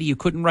that handy, you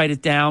couldn't write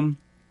it down,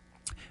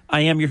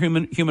 I am your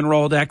human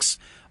Rolodex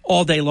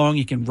all day long.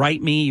 You can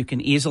write me. You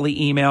can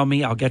easily email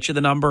me. I'll get you the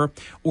number.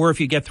 Or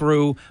if you get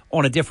through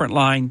on a different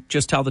line,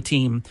 just tell the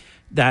team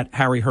that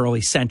Harry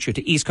Hurley sent you.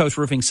 To East Coast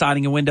Roofing,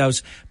 Siding, and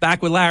Windows.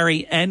 Back with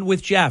Larry and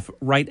with Jeff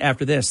right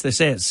after this. This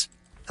is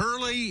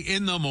Hurley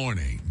in the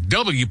Morning.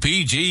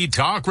 WPG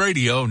Talk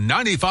Radio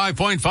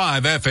 95.5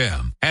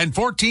 FM and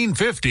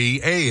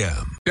 1450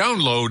 AM.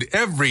 Download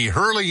every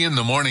Hurley in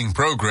the Morning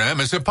program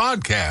as a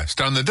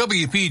podcast on the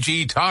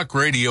WPG Talk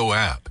Radio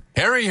app.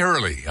 Harry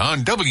Hurley on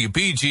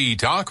WPG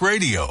Talk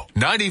Radio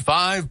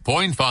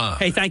 95.5.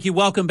 Hey, thank you.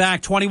 Welcome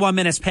back. 21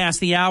 minutes past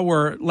the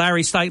hour.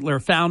 Larry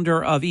Steitler,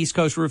 founder of East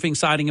Coast Roofing,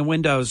 Siding, and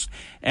Windows,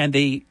 and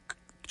the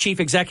Chief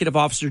Executive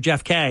Officer,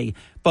 Jeff Kay,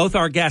 both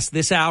our guests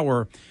this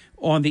hour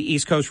on the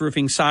East Coast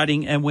Roofing,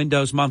 Siding, and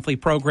Windows monthly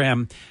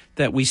program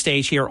that we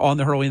stage here on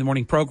the Hurley in the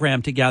Morning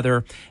program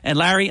together. And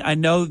Larry, I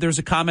know there's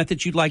a comment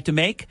that you'd like to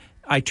make.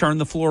 I turn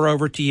the floor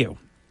over to you.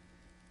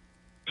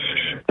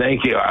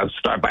 Thank you. I'll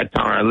start by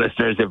telling our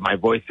listeners if my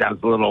voice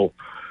sounds a little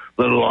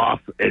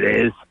off. It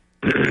is.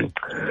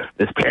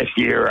 This past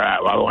year, I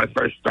want to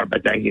first start by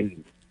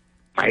thanking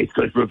my East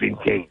Coast Roofing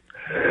team.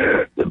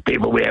 The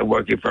people we have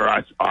working for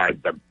us are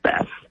the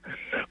best,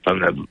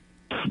 from the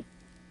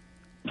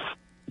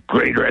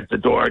grader at the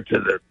door to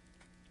the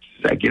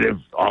executive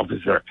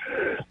officer.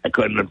 I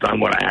couldn't have done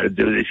what I had to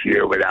do this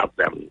year without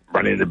them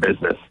running the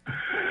business.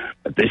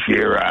 But this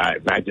year,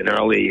 back in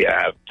early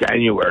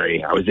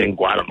January, I was in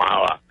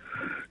Guatemala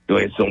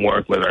doing some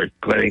work with our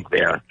clinic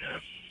there.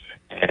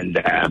 And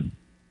the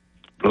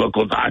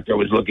local doctor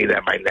was looking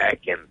at my neck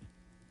and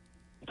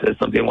said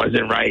something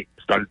wasn't right.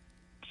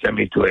 Sent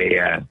me to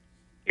a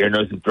ear,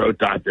 nose, and throat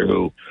doctor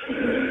who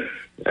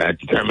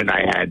determined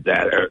I had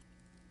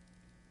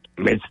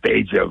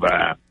mid-stage of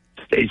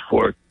stage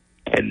 4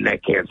 head and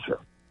neck cancer.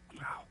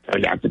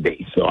 Turned out to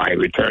be. So I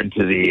returned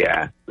to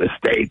the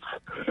States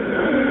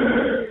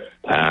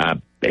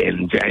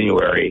in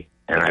January,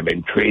 and I've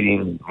been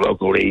treating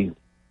locally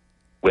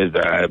with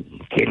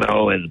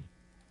chemo and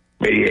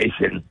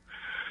radiation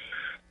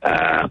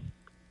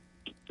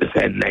this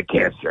head and neck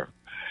cancer.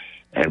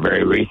 And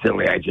very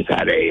recently, I just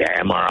had a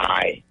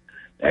MRI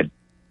that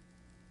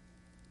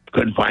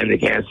couldn't find the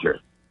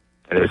cancer,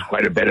 and there was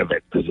quite a bit of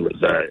it because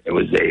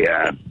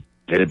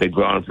it had been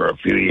growing for a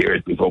few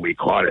years before we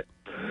caught it,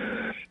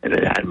 and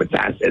it had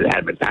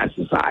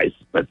metastasized.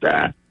 But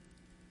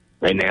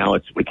right now,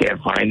 we can't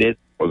find it.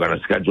 We're going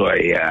to schedule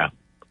a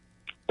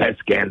PET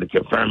scan to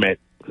confirm it.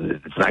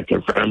 It's not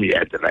confirmed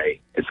yet that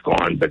it's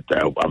gone, but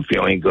I'm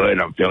feeling good.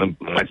 I'm feeling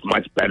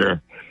much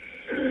better.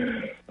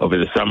 Over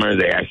the summer,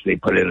 they actually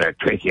put in a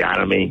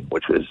tracheotomy,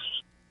 which was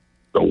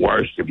the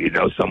worst. If you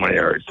know someone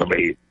or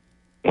somebody,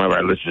 one of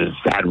our listeners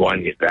had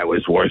one, that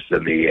was worse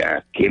than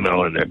the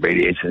chemo and the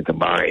radiation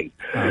combined.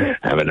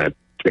 Having a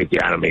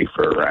tracheotomy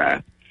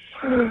for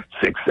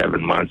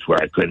 6-7 months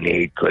where I couldn't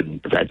eat, in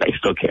fact, I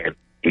still can't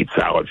eat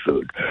solid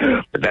food.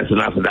 But that's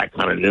enough of that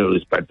kind of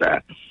news. But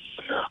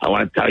I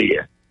want to tell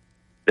you,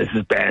 this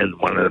has been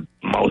one of the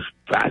most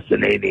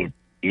fascinating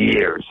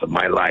years of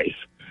my life.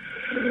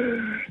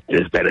 It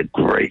has been a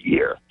great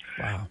year.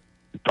 Wow.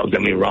 Don't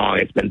get me wrong,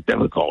 it's been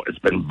difficult. It's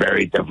been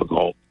very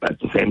difficult. At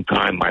the same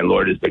time, my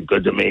Lord has been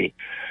good to me.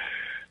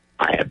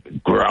 I have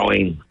been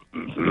growing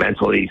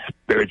mentally,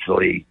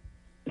 spiritually,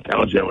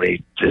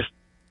 intelligently, just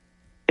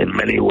in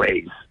many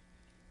ways.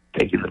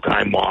 Taking the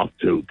time off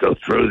to go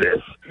through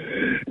this,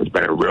 it's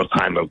been a real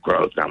time of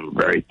growth. I'm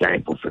very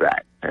thankful for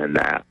that. And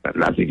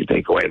nothing can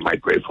take away my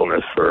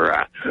gratefulness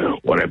for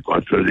what I've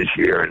gone through this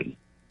year and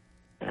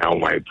how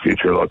my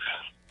future looks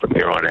from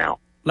here on out.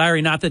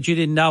 Larry, not that you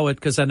didn't know it,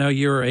 because I know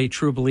you're a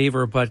true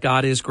believer, but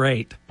God is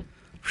great.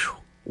 Whew.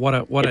 What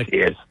a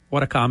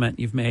comment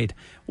you've made.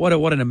 What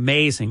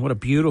a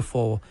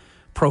beautiful,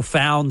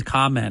 profound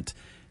comment.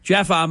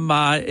 Jeff,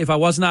 if I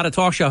was not a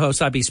talk show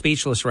host, I'd be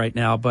speechless right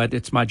now, but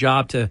it's my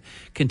job to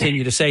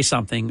continue to say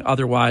something.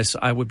 Otherwise,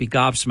 I would be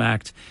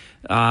gobsmacked.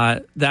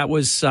 That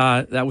was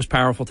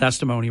powerful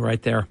testimony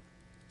right there.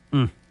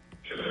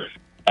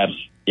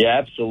 Yeah,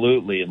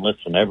 absolutely. And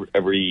listen,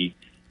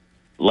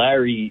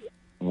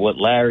 what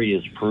Larry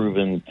has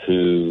proven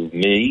to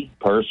me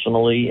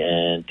personally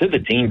and to the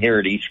team here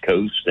at East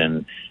Coast,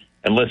 and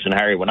listen,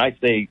 Harry, when I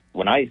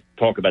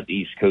talk about the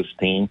East Coast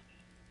team,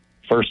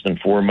 first and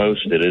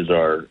foremost, it is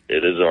our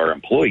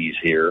employees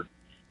here,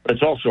 but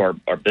it's also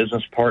our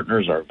business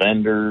partners, our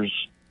vendors,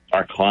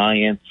 our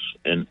clients.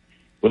 And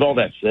with all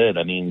that said,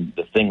 I mean,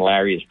 the thing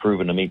Larry has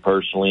proven to me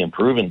personally and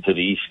proven to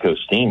the East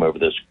Coast team over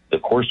the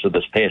course of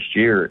this past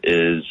year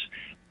is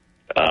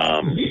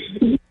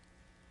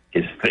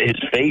his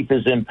faith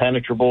is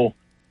impenetrable.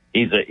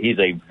 He's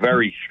a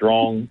very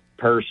strong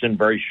person,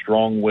 very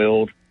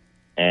strong-willed,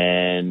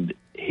 and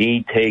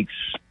he takes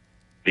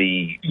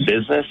the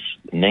business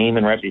name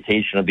and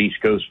reputation of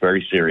East Coast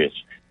very serious.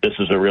 This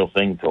is a real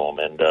thing to him,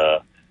 and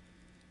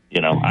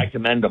I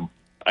commend him.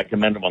 I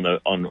commend him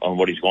on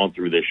what he's gone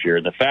through this year.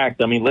 And the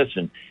fact, I mean,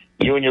 listen,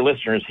 you and your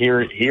listeners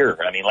here.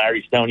 I mean,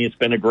 Larry's telling you it's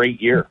been a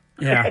great year.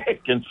 Yeah.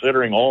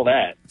 Considering all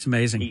that, it's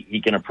amazing. He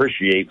can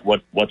appreciate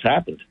what's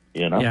happened.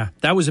 Yeah,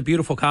 that was a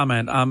beautiful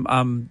comment.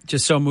 I'm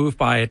just so moved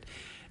by it.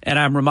 And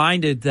I'm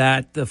reminded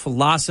that the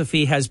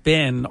philosophy has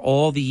been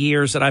all the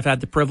years that I've had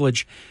the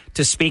privilege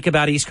to speak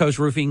about East Coast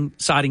Roofing,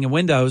 Siding, and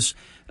Windows,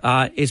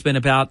 has been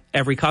about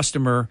every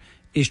customer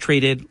is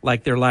treated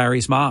like they're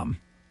Larry's mom.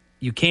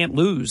 You can't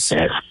lose.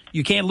 Yes.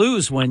 You can't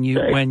lose when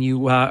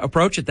you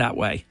approach it that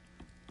way.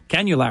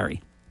 Can you,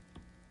 Larry?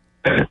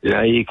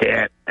 No, you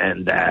can't.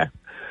 And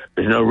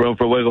there's no room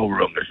for wiggle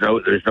room.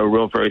 There's no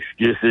room for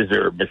excuses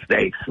or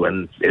mistakes.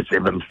 If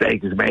a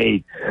mistake is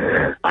made,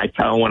 I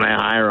tell them when I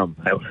hire them.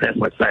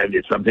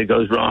 If something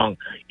goes wrong,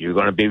 you're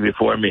going to be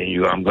before me.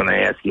 I'm going to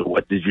ask you,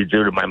 what did you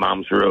do to my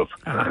mom's roof?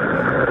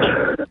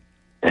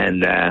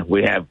 And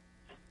we have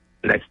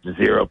next to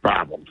zero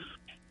problems.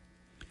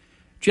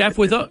 Jeff,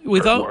 with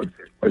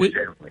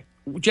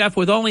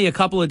only a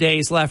couple of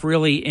days left,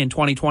 really, in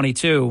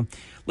 2022,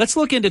 let's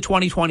look into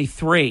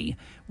 2023.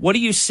 What do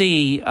you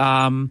see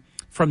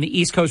from the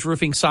East Coast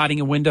Roofing, Siding,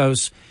 and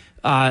Windows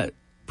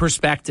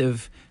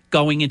perspective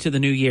going into the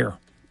new year?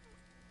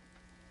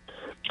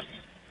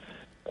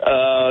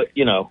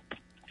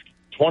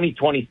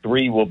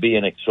 2023 will be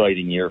an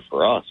exciting year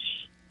for us.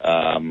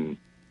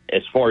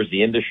 As far as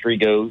the industry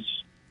goes,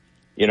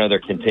 there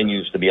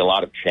continues to be a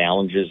lot of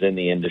challenges in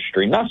the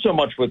industry, not so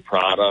much with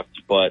product,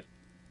 but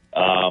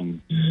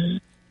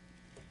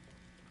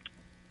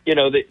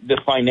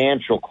the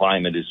financial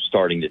climate is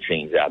starting to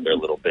change out there a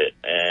little bit.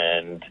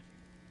 And,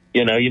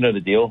 you know the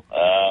deal.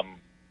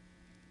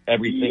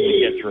 Everything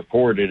that gets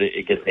reported,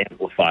 it gets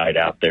amplified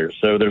out there.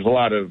 So there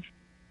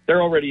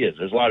already is.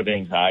 There's a lot of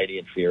anxiety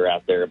and fear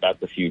out there about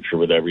the future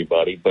with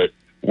everybody. But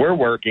we're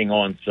working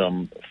on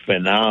some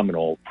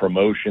phenomenal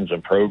promotions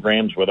and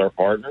programs with our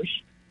partners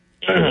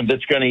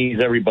that's going to ease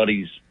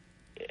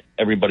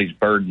everybody's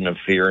burden of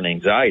fear and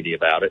anxiety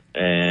about it.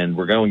 And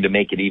we're going to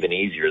make it even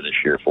easier this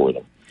year for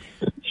them.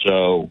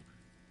 So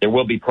there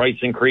will be price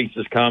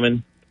increases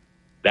coming.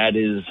 That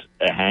is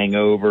a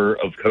hangover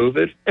of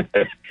COVID.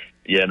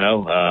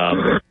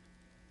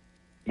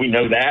 We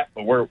know that,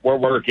 but we're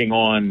working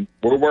on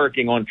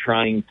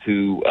trying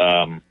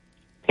to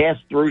pass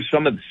through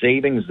some of the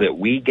savings that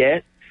we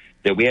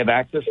have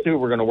access to.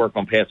 We're going to work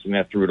on passing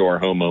that through to our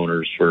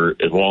homeowners for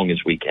as long as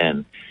we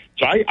can.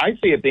 So I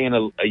see it being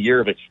a year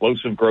of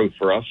explosive growth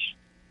for us.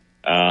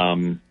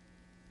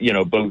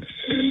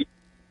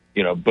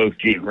 Both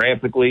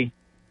geographically,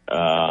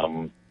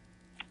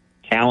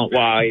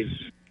 talent-wise,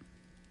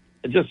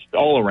 just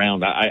all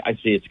around. I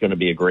see it's going to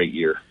be a great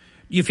year.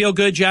 You feel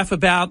good, Jeff,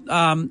 about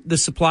the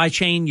supply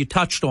chain? You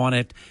touched on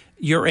it.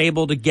 You're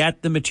able to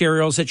get the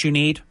materials that you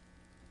need?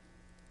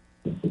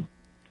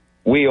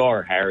 We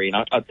are, Harry,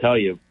 and I'll tell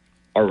you,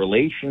 our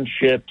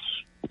relationships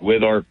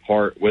with our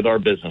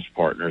business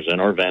partners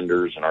and our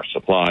vendors and our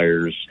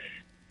suppliers,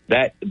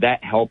 that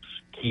helps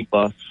keep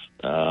us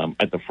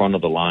at the front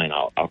of the line.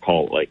 I'll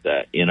call it like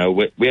that. We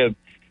have,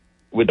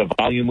 with the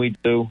volume we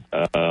do,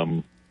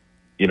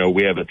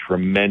 we have a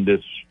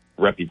tremendous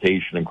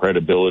reputation and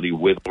credibility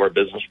with our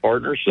business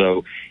partners.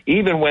 So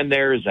even when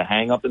there is a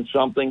hang up in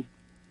something,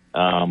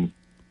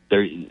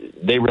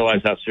 they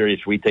realize how serious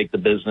we take the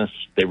business.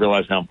 They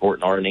realize how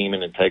important our name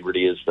and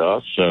integrity is to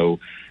us. So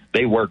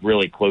they work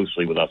really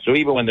closely with us. So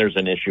even when there's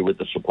an issue with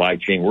the supply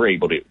chain, we're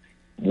able to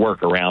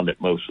work around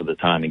it most of the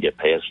time and get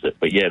past it.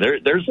 But yeah,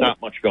 there's not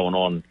much going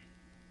on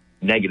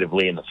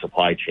negatively in the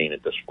supply chain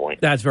at this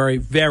point. That's very,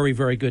 very,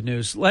 very good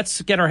news.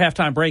 Let's get our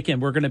halftime break in.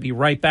 We're going to be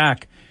right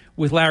back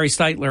with Larry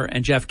Steitler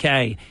and Jeff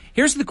Kay.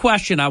 Here's the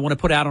question I want to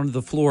put out onto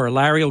the floor.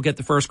 Larry will get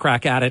the first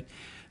crack at it,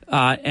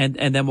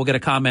 and then we'll get a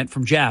comment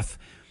from Jeff.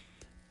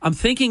 I'm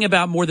thinking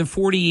about more than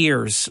 40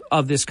 years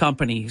of this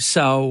company.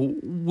 So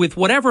with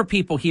whatever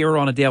people hear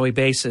on a daily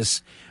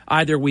basis,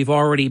 either we've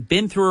already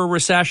been through a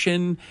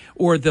recession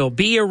or there'll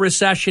be a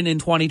recession in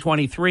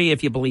 2023,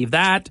 if you believe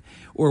that,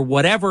 or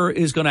whatever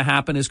is going to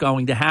happen is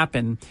going to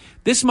happen.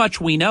 This much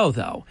we know,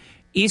 though.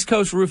 East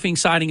Coast Roofing,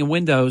 Siding, and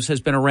Windows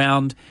has been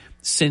around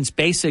since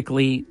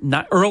basically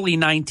early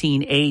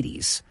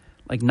 1980s,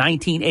 like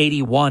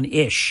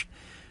 1981-ish.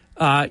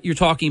 You're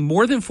talking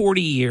more than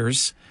 40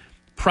 years.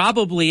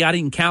 Probably, I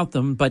didn't count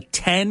them, but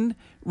 10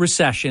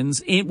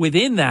 recessions.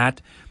 Within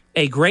that,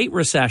 a great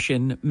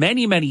recession,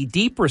 many, many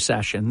deep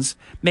recessions,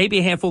 maybe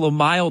a handful of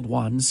mild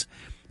ones,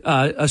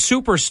 a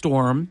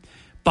superstorm,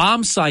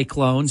 bomb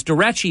cyclones,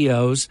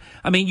 derechos.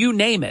 I mean, you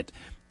name it.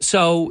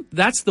 So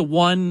that's the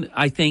one,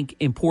 I think,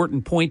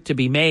 important point to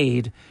be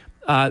made.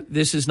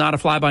 This is not a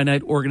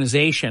fly-by-night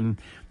organization.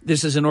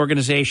 This is an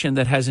organization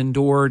that has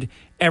endured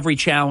every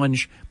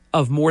challenge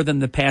of more than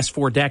the past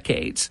 4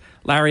 decades.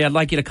 Larry, I'd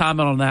like you to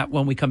comment on that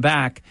when we come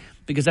back,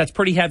 because that's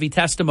pretty heavy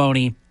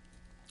testimony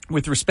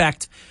with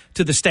respect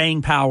to the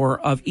staying power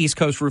of East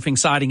Coast Roofing,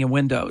 Siding, and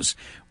Windows.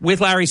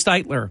 With Larry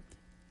Steitler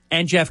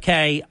and Jeff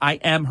Kay, I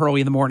am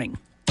Hurley in the Morning.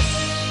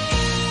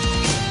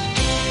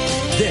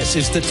 This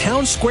is the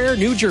Town Square,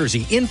 New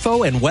Jersey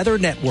Info and Weather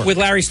Network. With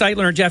Larry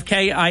Steitler and Jeff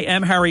Kay, I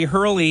am Harry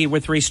Hurley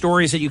with 3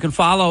 stories that you can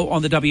follow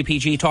on the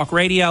WPG Talk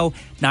Radio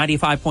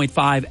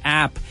 95.5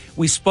 app.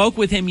 We spoke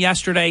with him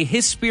yesterday.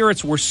 His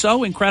spirits were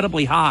so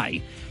incredibly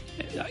high,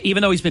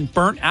 even though he's been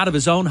burnt out of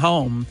his own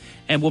home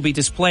and will be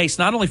displaced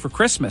not only for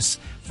Christmas,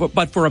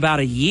 but for about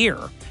a year.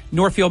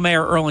 Northfield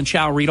Mayor Erland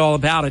Chao read all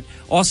about it.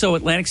 Also,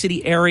 Atlantic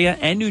City area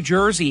and New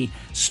Jersey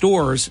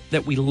stores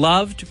that we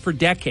loved for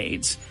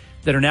decades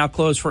that are now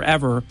closed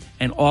forever,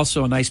 and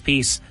also a nice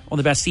piece on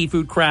the best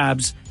seafood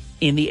crabs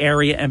in the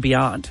area and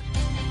beyond.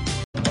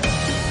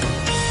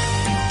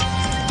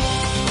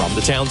 From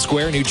the Town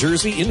Square, New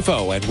Jersey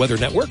Info and Weather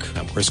Network,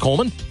 I'm Chris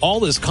Coleman.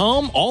 All is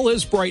calm, all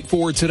is bright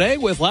for today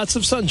with lots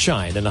of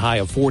sunshine and a high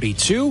of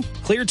 42.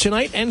 Clear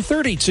tonight and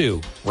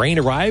 32. Rain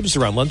arrives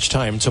around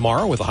lunchtime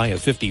tomorrow with a high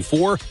of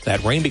 54.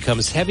 That rain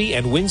becomes heavy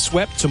and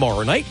windswept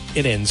tomorrow night.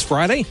 It ends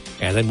Friday.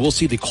 And then we'll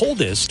see the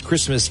coldest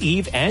Christmas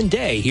Eve and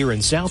day here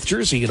in South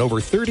Jersey in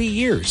over 30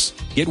 years.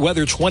 Get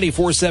weather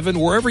 24/7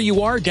 wherever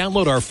you are.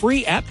 Download our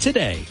free app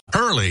today.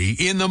 Early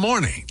in the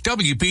morning,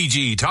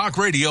 WPG Talk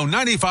Radio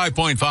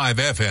 95.5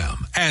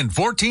 FM and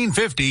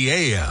 1450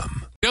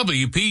 AM.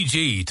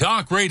 WPG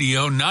Talk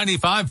Radio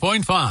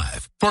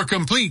 95.5. For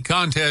complete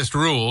contest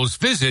rules,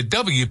 visit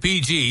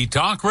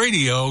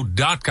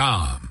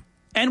WPGTalkRadio.com.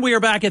 And we are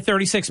back at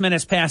 36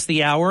 minutes past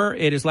the hour.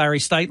 It is Larry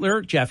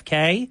Steitler, Jeff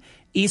Kay,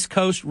 East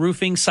Coast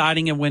Roofing,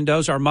 Siding, and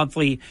Windows, our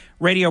monthly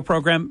radio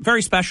program.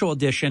 Very special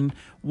edition.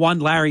 1,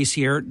 Larry's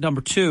here.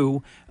 Number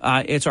 2,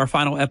 it's our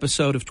final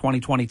episode of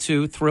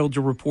 2022. Thrilled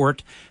to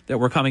report that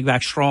we're coming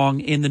back strong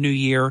in the new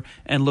year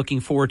and looking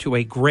forward to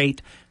a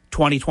great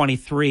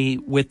 2023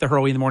 with the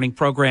Hurley in the Morning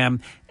program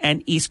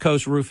and East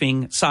Coast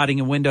Roofing, Siding,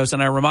 and Windows.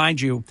 And I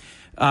remind you,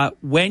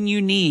 when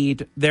you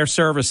need their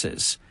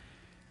services,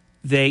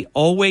 they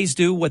always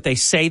do what they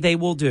say they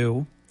will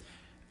do.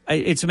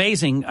 It's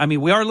amazing. I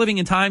mean, we are living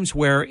in times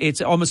where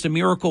it's almost a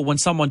miracle when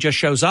someone just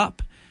shows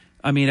up.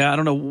 I mean, I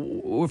don't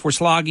know if we're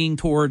slogging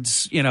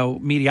towards,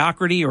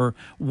 mediocrity or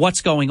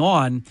what's going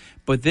on,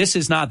 but this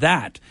is not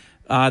that.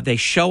 They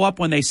show up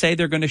when they say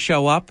they're going to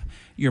show up.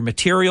 Your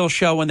materials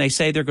show when they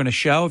say they're going to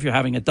show. If you're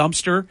having a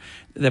dumpster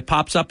that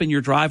pops up in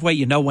your driveway,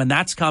 you know when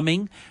that's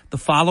coming. The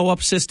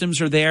follow-up systems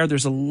are there.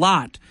 There's a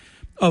lot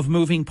of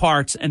moving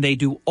parts, and they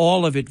do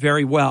all of it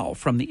very well,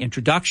 from the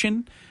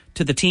introduction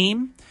to the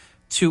team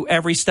to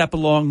every step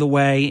along the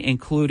way,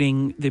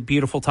 including the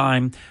beautiful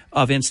time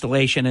of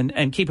installation.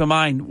 And keep in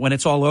mind, when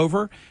it's all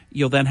over,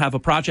 you'll then have a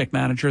project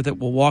manager that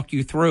will walk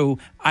you through.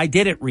 I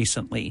did it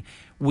recently.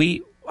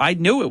 I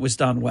knew it was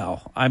done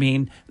well. I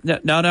mean,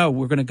 no,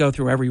 we're going to go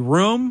through every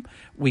room.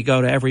 We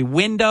go to every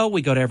window.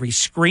 We go to every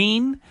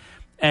screen.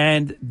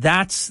 And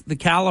that's the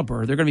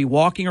caliber. They're going to be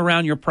walking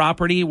around your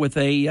property with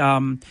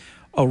a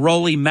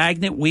rolling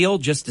magnet wheel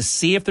just to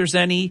see if there's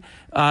any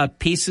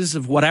pieces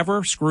of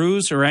whatever,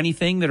 screws or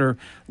anything that are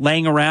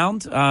laying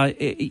around.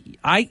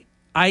 I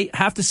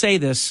have to say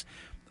this.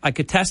 I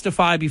could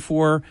testify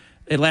before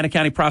Atlantic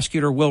County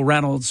Prosecutor Will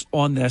Reynolds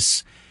on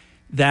this,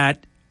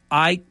 that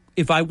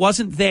if I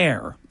wasn't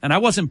there, and I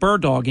wasn't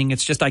bird dogging,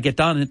 it's just I get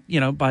done,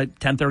 by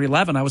 10:30,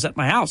 11, I was at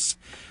my house.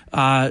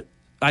 I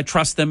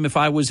trust them if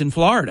I was in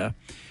Florida.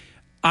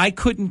 I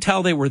couldn't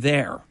tell they were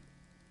there.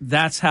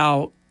 That's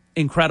how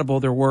incredible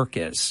their work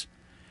is.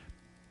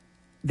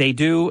 They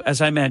do,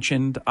 as I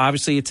mentioned,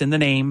 obviously it's in the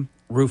name,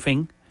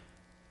 roofing,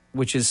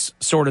 which is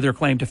sort of their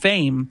claim to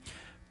fame,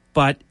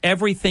 but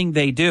everything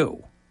they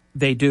do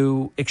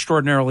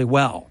extraordinarily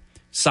well.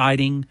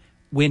 Siding,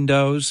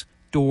 windows,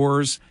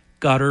 doors,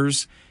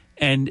 gutters.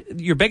 And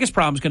your biggest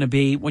problem is going to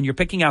be when you're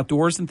picking out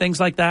doors and things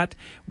like that,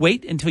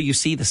 wait until you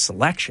see the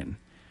selection.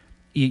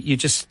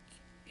 It's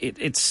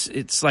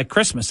like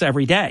Christmas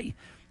every day.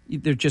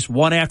 They're just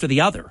one after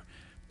the other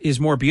is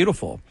more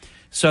beautiful.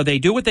 So they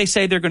do what they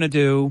say they're going to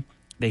do.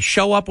 They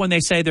show up when they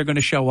say they're going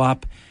to show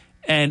up.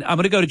 And I'm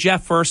going to go to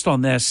Jeff first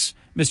on this,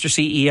 Mr.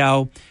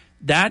 CEO.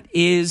 That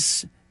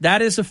is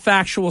a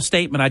factual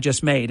statement I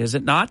just made, is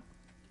it not?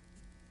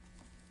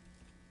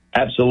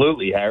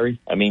 Absolutely, Harry.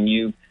 I mean,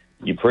 you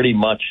pretty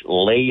much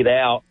laid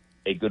out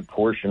a good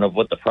portion of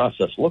what the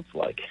process looks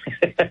like.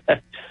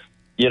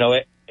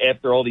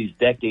 After all these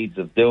decades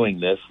of doing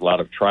this, a lot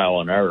of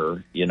trial and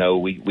error,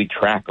 we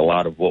track a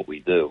lot of what we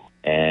do,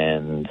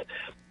 and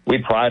we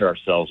pride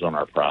ourselves on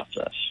our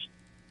process.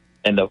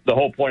 And the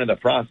whole point of the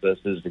process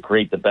is to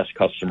create the best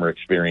customer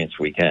experience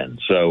we can.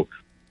 So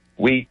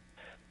we're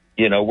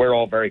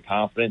all very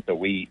confident that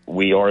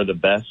we are the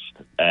best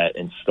at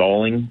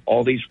installing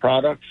all these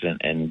products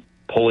and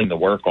pulling the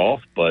work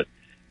off. But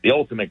the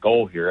ultimate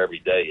goal here every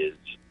day is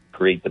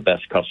create the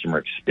best customer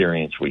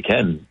experience we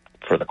can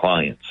for the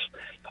clients.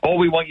 All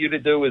we want you to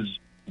do is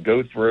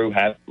go through,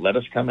 let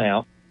us come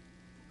out,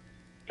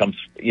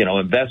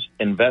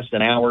 invest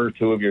an hour or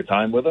two of your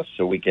time with us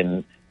so we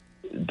can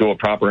do a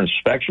proper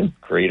inspection,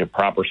 create a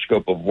proper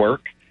scope of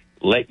work,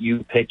 let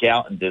you pick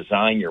out and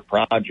design your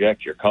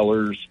project, your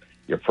colors,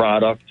 your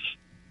products,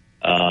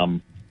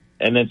 and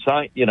then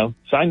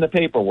sign the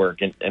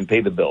paperwork and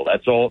pay the bill.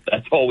 That's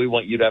all we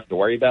want you to have to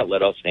worry about.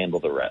 Let us handle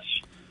the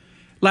rest.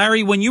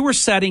 Larry, when you were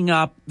setting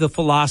up the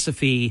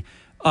philosophy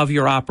of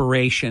your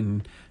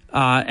operation,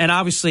 and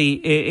obviously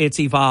it's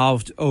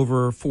evolved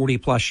over 40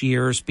 plus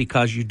years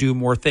because you do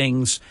more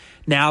things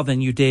now than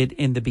you did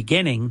in the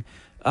beginning.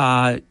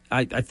 I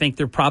think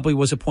there probably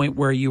was a point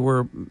where you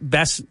were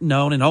best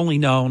known and only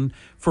known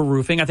for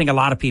roofing. I think a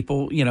lot of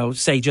people,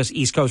 say just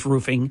East Coast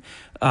Roofing.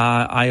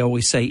 I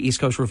always say East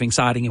Coast Roofing,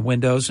 Siding, and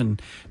Windows.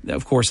 And,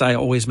 of course, I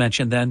always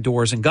mention then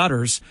doors and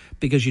gutters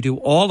because you do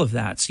all of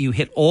that. So you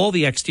hit all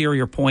the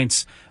exterior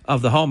points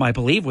of the home, I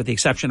believe, with the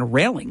exception of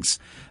railings.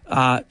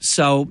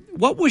 So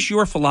what was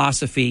your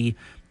philosophy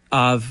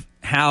of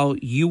how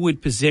you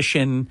would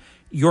position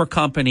your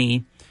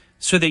company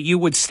so that you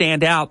would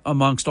stand out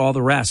amongst all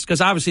the rest? Because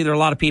obviously there are a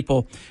lot of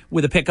people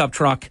with a pickup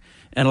truck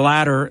and a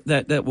ladder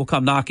that will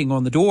come knocking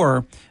on the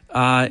door.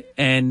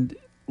 And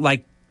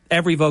like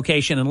every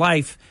vocation in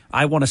life,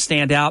 I want to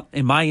stand out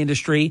in my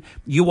industry.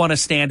 You want to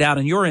stand out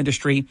in your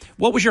industry.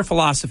 What was your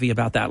philosophy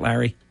about that,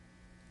 Larry?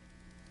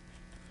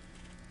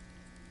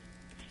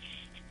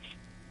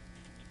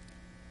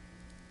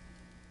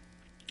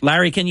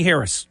 Larry, can you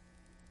hear us?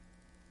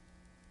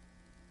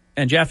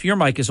 And Jeff, your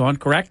mic is on,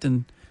 correct?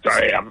 And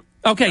sorry,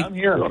 okay. I'm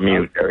here. I'm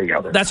mute. There we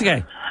go. That's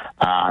okay.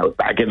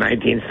 Back in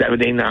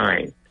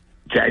 1979,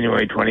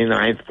 January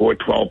 29th,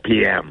 4:12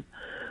 p.m.,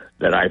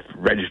 that I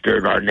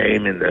registered our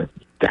name in the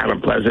town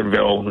of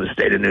Pleasantville in the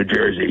state of New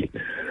Jersey.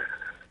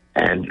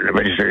 and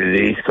registered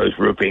at East Coast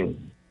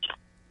Roofing,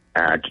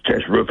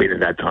 just roofing at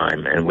that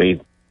time, and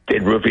we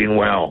did roofing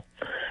well.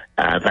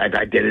 In fact,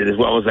 I did it as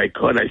well as I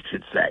could, I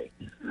should say.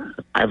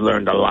 I've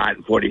learned a lot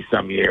in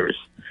 40-some years.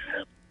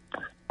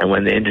 And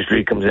when the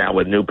industry comes out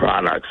with new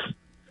products,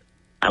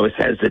 I was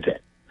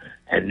hesitant.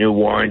 And new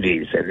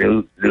warranties, and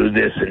new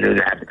this and new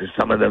that, because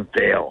some of them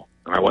fail.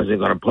 And I wasn't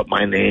going to put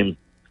my name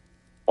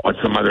on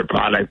some other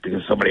product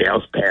because somebody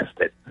else passed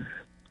it.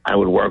 I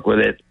would work with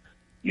it,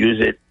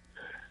 use it,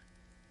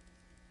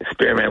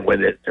 experiment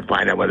with it, and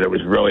find out whether it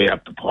was really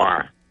up to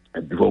par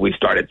before we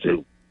started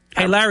to.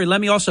 Hey, Larry, let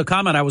me also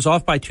comment. I was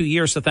off by 2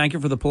 years, so thank you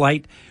for the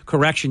polite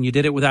correction. You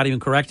did it without even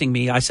correcting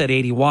me. I said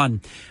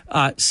 81.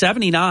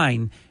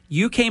 79,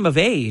 you came of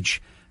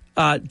age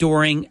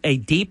during a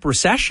deep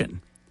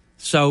recession.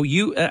 So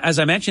you, as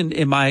I mentioned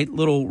in my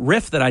little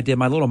riff that I did,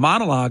 my little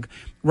monologue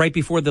right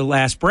before the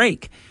last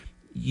break,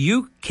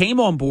 you came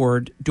on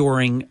board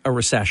during a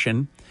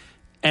recession,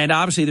 and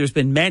obviously there's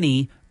been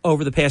many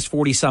over the past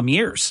 40-some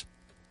years.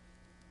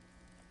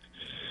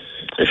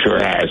 It sure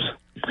has.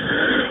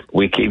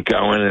 We keep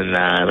going, and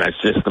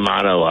that's just the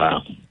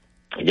motto.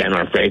 Again,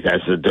 my faith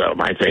has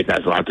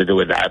a lot to do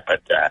with that,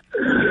 but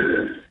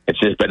it's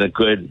just been a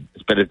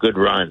good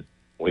run.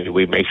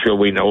 We make sure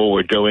we know what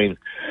we're doing,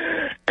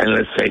 and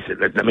let's face it.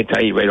 Let me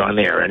tell you right on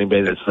there,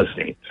 anybody that's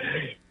listening,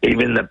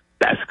 even the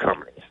best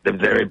companies, the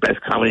very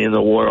best company in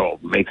the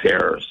world, makes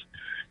errors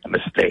and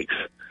mistakes.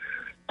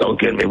 Don't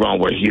get me wrong,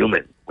 we're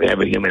human. We have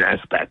a human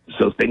aspect,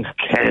 so things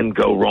can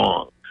go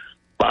wrong,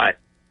 but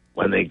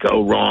when they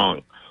go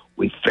wrong,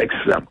 we fix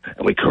them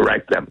and we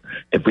correct them.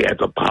 If we have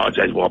to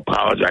apologize, we'll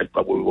apologize,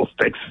 but we will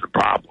fix the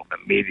problem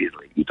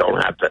immediately. You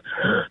don't have to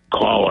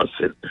call us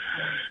and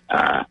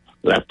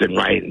left and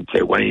right and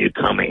say, when are you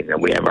coming?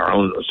 And we have our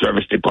own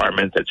service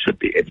department that should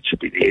be, if it should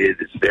be needed,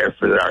 it's there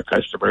for our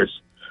customers.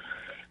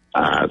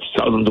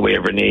 Seldom do we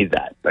ever need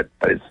that, but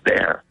it's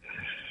there.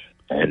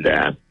 And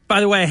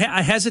by the way,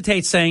 I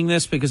hesitate saying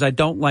this because I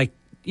don't like,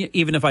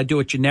 even if I do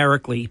it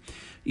generically,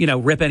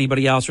 rip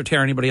anybody else or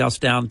tear anybody else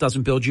down. It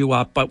doesn't build you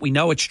up, but we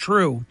know it's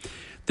true.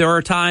 There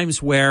are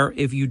times where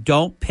if you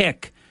don't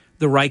pick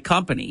the right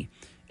company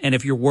and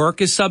if your work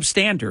is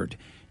substandard,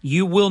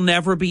 you will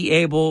never be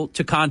able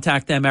to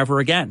contact them ever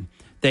again.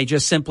 They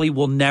just simply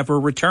will never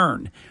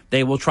return.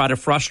 They will try to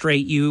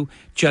frustrate you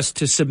just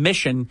to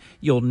submission.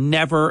 You'll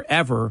never,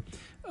 ever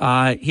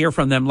hear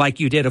from them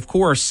like you did, of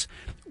course,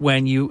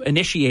 when you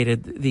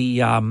initiated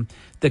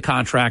the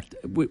contract,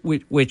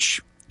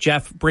 which,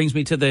 Jeff, brings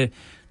me to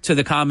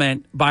the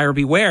comment, buyer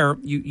beware.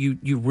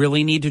 You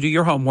really need to do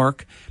your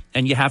homework,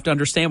 and you have to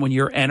understand when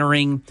you're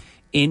entering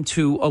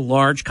into a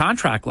large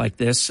contract like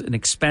this, an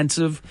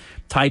expensive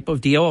type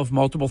of deal of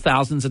multiple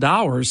thousands of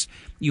dollars,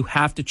 you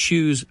have to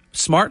choose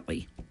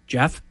smartly.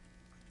 Jeff?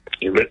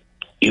 You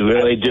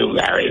really do,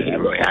 Larry. You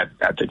really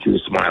have to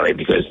choose smartly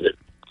because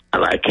I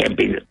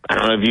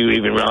don't know if you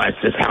even realize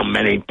just how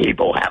many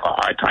people have a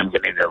hard time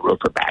getting their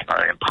roofer back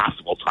or an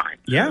impossible time.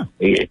 Yeah.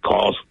 We get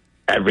calls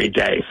every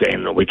day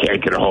saying that we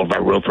can't get a hold of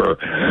our roofer.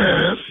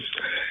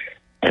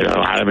 And a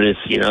lot of it is,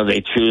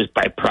 they choose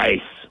by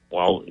price.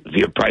 Well, if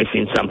you're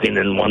pricing something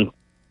and one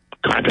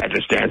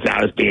contractor stands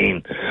out as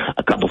being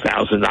a couple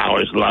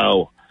 $1,000s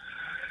low,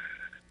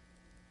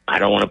 I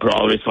don't want to put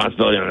all the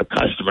responsibility on the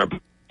customer,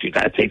 but you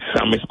got to take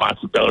some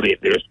responsibility. If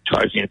they're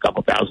charging a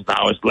couple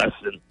 $1,000s less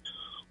than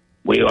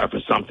we are for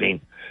something,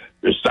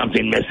 there's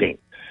something missing.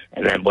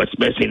 And then what's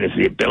missing is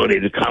the ability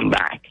to come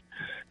back,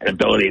 an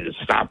ability to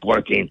stop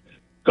working,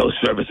 go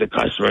service a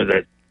customer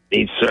that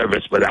needs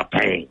service without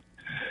paying.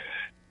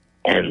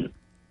 And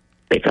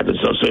because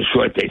it's so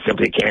short, they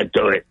simply can't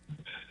do it.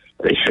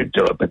 They should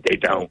do it, but they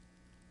don't.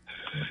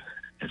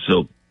 And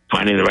so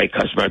finding the right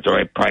customer at the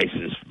right price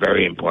is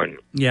very important.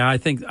 Yeah, I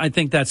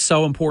think that's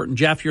so important.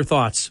 Jeff, your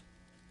thoughts?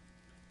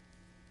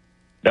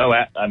 No,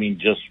 I mean,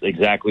 just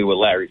exactly what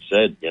Larry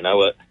said.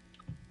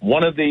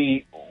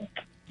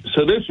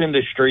 This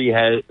industry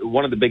has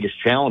one of the biggest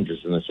challenges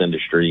in this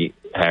industry,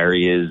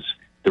 Harry, is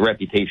the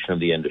reputation of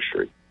the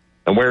industry.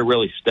 And where it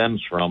really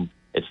stems from,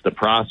 it's the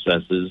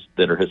processes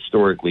that are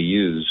historically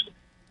used,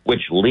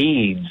 which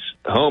leads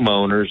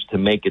homeowners to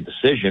make a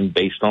decision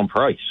based on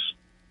price.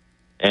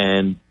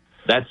 And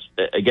that's,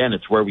 again,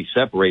 it's where we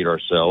separate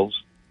ourselves.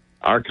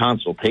 Our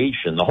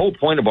consultation, the whole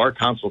point of our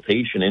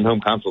consultation,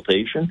 in-home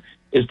consultation,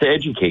 is to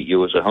educate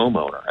you as a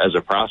homeowner, as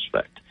a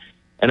prospect.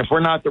 And if we're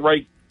not the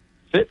right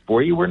fit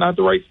for you, we're not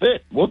the right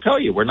fit. We'll tell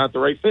you we're not the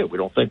right fit. We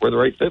don't think we're the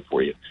right fit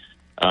for you.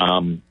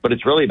 But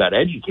it's really about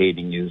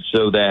educating you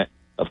so that,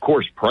 of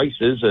course, price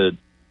is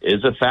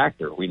a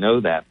factor. We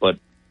know that, but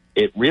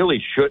it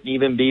really shouldn't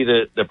even be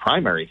the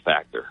primary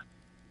factor.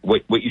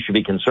 What you should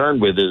be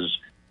concerned with is,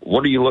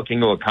 what are you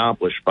looking to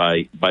accomplish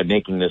by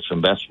making this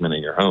investment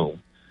in your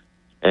home?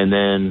 And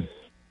then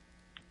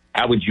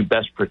how would you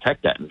best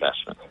protect that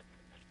investment?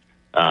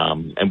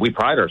 And we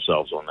pride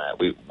ourselves on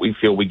that. We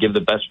feel we give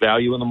the best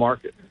value in the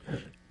market.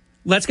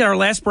 Let's get our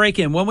last break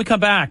in. When we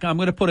come back, I'm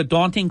going to put a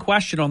daunting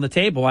question on the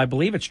table. I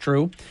believe it's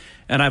true,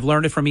 and I've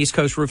learned it from East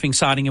Coast Roofing,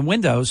 Siding, and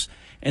Windows.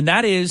 And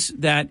that is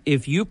that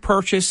if you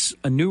purchase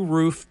a new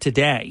roof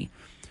today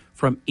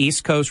from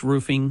East Coast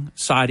Roofing,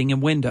 Siding,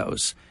 and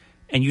Windows,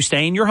 and you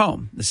stay in your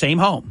home, the same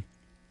home,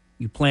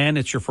 you plan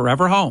it's your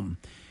forever home,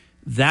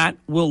 that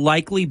will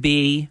likely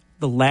be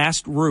the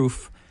last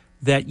roof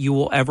that you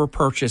will ever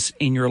purchase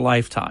in your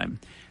lifetime.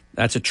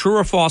 That's a true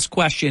or false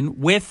question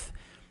with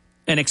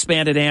an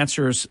expanded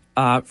answers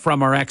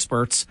from our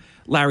experts,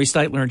 Larry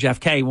Steitler and Jeff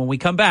Kay. When we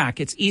come back,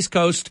 it's East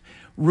Coast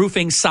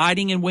Roofing,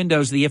 Siding, and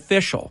Windows, the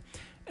official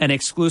and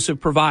exclusive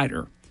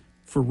provider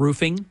for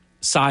roofing,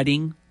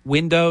 siding,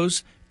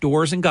 windows,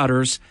 doors, and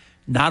gutters,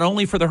 not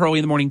only for the Hurley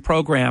in the Morning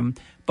program,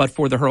 but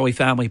for the Hurley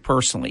family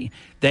personally.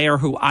 They are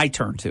who I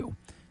turn to,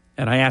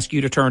 and I ask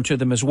you to turn to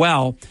them as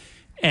well.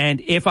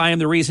 And if I am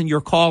the reason you're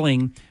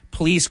calling,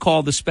 please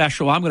call the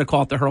special. I'm going to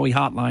call it the Hurley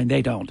Hotline.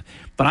 They don't,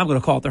 but I'm going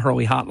to call it the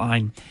Hurley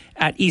Hotline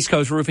at East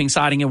Coast Roofing,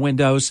 Siding, and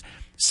Windows,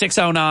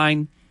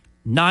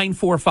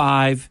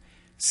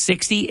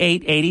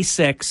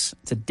 609-945-6886.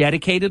 It's a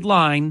dedicated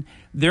line.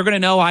 They're going to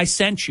know I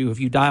sent you if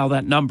you dial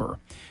that number,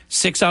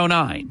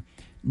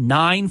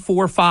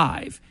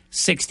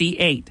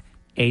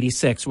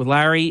 609-945-6886. With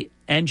Larry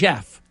and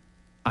Jeff,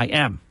 I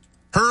am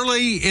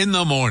Hurley in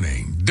the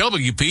Morning,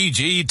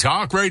 WPG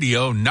Talk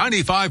Radio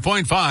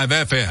 95.5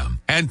 FM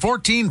and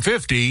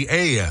 1450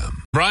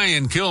 AM.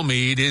 Brian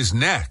Kilmeade is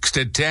next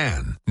at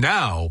 10.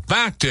 Now,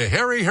 back to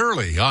Harry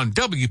Hurley on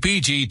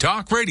WPG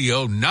Talk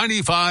Radio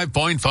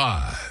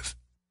 95.5.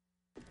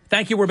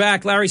 Thank you. We're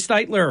back. Larry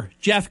Steitler,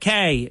 Jeff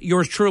Kay,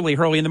 yours truly,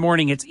 Hurley in the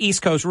Morning. It's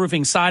East Coast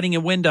Roofing, Siding,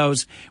 and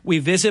Windows. We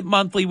visit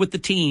monthly with the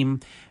team,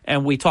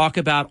 and we talk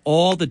about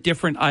all the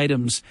different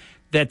items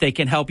that they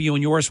can help you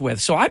and yours with.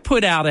 So I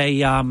put out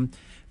a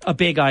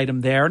big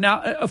item there.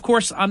 Now, of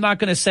course, I'm not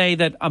going to say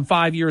that I'm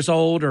 5 years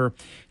old or,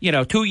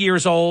 2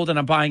 years old and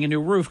I'm buying a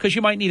new roof, because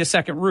you might need a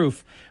second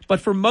roof. But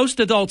for most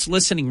adults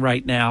listening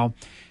right now,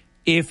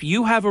 if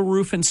you have a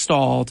roof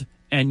installed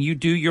and you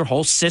do your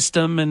whole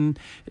system and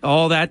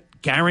all that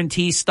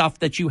guarantee stuff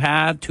that you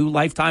have, 2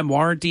 lifetime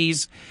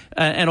warranties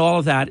and all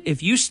of that,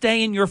 if you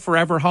stay in your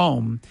forever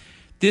home,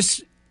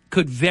 this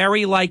could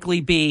very likely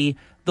be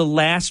the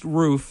last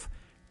roof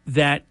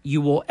that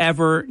you will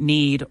ever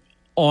need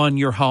on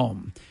your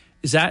home.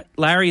 Is that,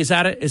 Larry, is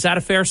that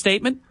a fair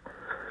statement?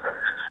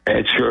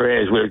 It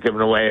sure is. We're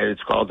giving away,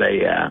 it's called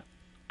a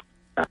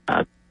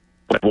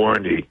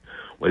warranty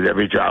with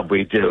every job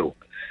we do.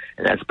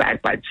 And that's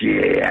backed by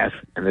GAF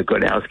and the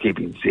Good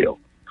Housekeeping Seal.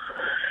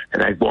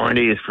 And that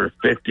warranty is for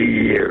 50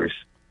 years,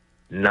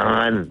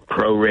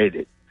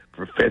 non-prorated.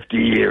 For 50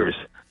 years,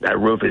 that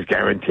roof is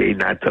guaranteed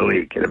not to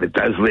leak. And if it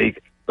does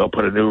leak, they'll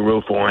put a new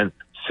roof on,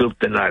 soup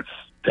the nuts,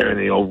 tearing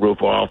the old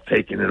roof off,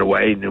 taking it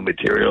away, new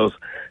materials,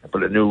 and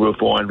put a new roof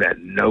on at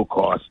no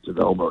cost to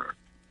the homeowner.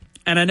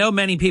 And I know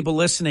many people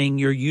listening,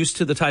 you're used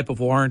to the type of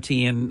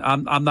warranty, and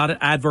I'm not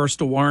adverse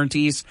to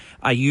warranties.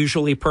 I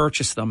usually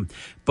purchase them.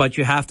 But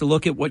you have to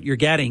look at what you're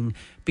getting,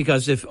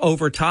 because if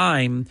over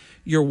time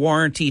your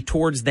warranty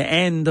towards the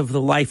end of the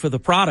life of the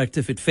product,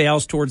 if it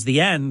fails towards the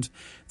end,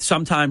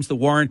 sometimes the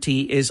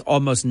warranty is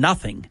almost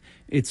nothing.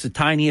 It's the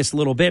tiniest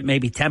little bit,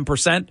 maybe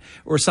 10%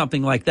 or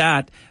something like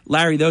that.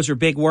 Larry, those are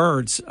big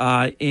words.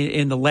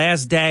 In the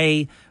last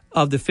day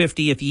of the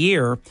 50th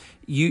year,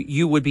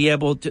 you would be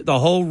able to, the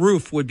whole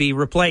roof would be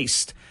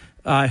replaced.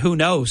 Who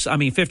knows? I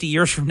mean, 50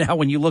 years from now,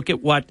 when you look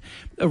at what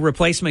a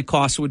replacement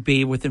cost would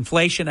be with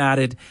inflation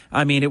added,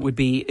 I mean, it would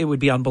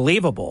be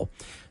unbelievable.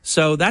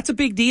 So that's a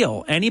big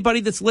deal.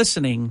 Anybody that's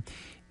listening,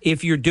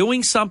 if you're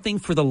doing something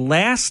for the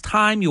last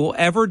time you will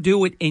ever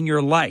do it in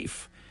your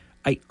life,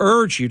 I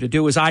urge you to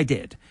do as I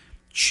did.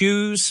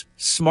 Choose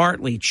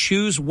smartly,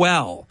 choose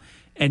well,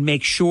 and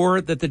make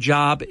sure that the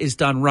job is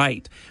done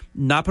right.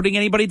 Not putting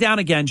anybody down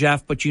again,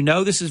 Jeff, but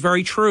this is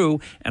very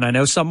true. And I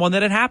know someone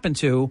that it happened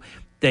to.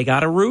 They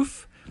got a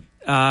roof,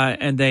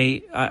 and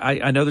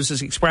I know there's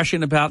this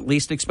expression about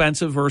least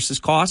expensive versus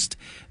cost,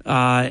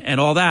 and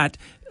all that.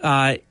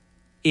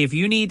 If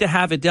you need to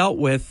have it dealt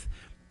with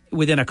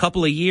within a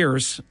couple of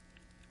years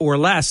or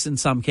less in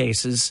some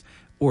cases,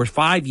 or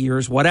 5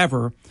 years,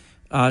 whatever,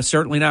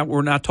 certainly not,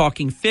 we're not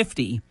talking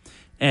 50.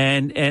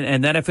 And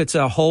then if it's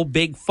a whole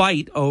big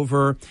fight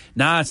over,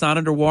 it's not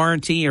under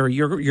warranty, or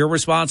you're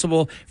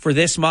responsible for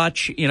this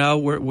much,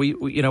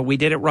 we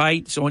did it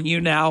right, it's on you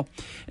now,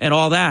 and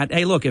all that.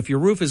 Hey, look, if your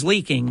roof is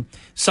leaking,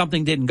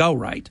 something didn't go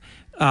right.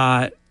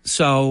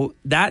 So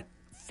that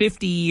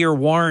 50-year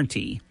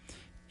warranty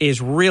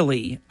is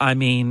really,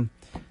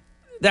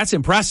 that's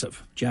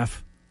impressive,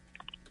 Jeff.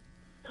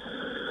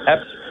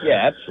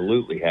 Yeah,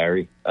 absolutely,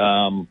 Harry.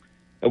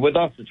 With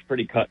us, it's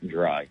pretty cut and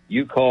dry.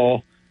 You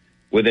call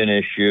with an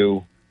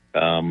issue.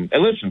 And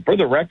listen, for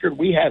the record,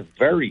 we have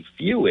very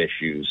few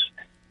issues.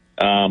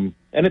 And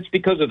it's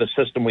because of the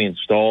system we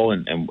install,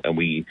 and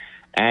we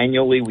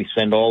annually, we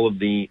send all of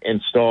the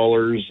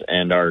installers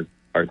and our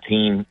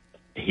team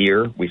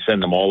here. We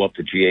send them all up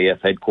to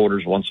GAF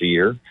headquarters once a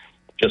year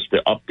just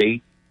to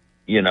update,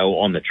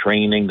 on the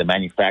training, the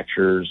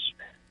manufacturer's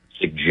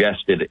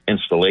suggested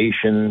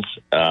installations.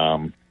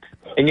 And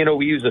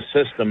we use a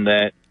system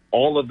that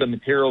all of the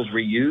materials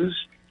we use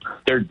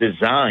they're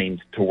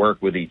designed to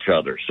work with each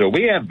other. So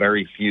we have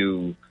very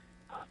few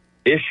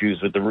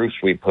issues with the roofs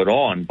we put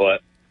on,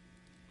 but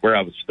where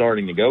I was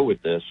starting to go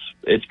with this,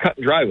 it's cut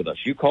and dry with us.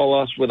 You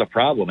call us with a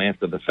problem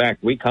after the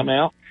fact, we come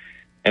out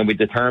and we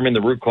determine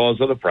the root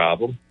cause of the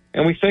problem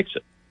and we fix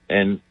it.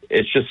 And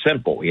it's just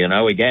simple, you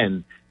know.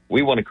 Again,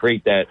 we want to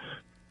create that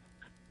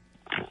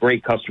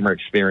great customer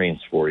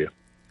experience for you.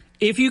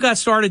 If you got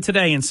started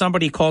today and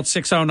somebody called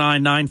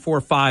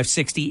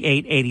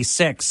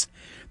 609-945-6886,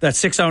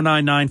 that's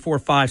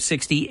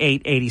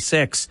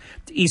 609-945-6886,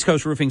 East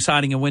Coast Roofing,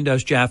 Siding, and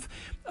Windows, Jeff,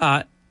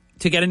 to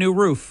get a new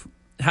roof,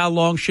 how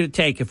long should it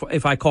take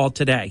if I called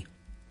today?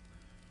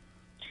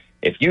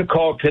 If you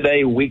call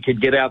today, we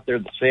could get out there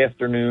this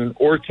afternoon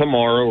or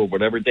tomorrow or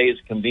whatever day is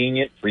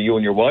convenient for you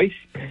and your wife.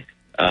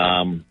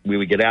 We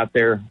would get out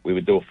there. We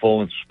would do a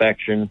full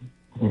inspection.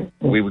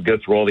 We would go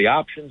through all the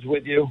options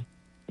with you.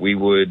 We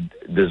would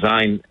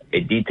design a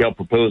detailed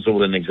proposal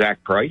with an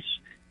exact price.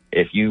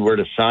 If you were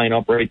to sign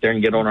up right there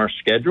and get on our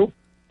schedule,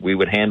 we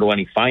would handle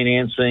any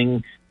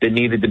financing that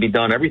needed to be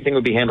done. Everything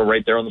would be handled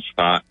right there on the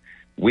spot.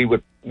 We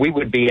would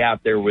be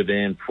out there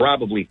within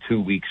probably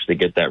 2 weeks to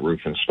get that roof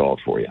installed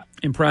for you.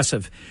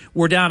 Impressive.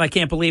 We're down. I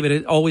can't believe it.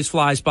 It always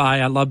flies by.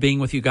 I love being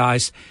with you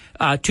guys.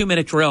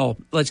 2-minute drill.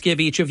 Let's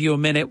give each of you a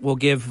minute. We'll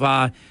give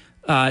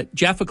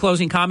Jeff a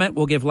closing comment.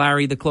 We'll give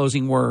Larry the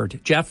closing word.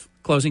 Jeff,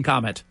 closing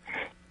comment.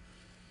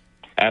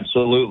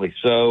 Absolutely.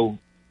 So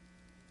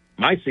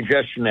my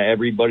suggestion to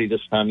everybody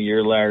this time of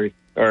year, Larry,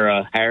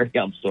 or Harry,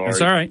 I'm sorry.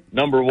 That's all right.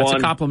 Number one. That's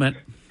a compliment.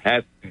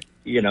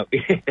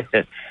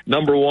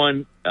 Number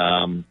one,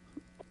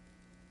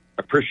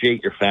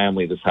 appreciate your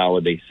family this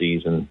holiday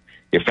season.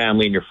 Your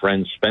family and your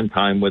friends, spend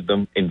time with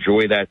them.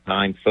 Enjoy that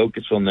time.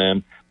 Focus on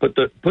them. Put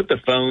the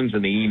phones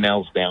and the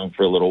emails down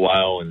for a little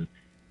while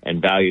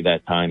and value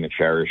that time and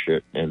cherish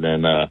it. And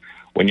then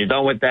when you're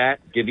done with that,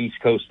 give East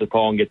Coast a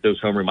call and get those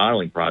home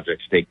remodeling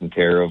projects taken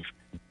care of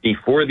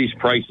before these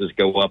prices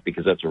go up,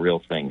 because that's a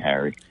real thing,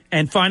 Harry.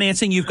 And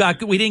financing,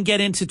 we didn't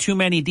get into too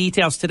many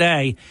details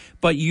today,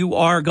 but you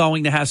are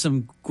going to have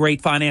some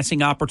great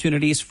financing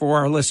opportunities for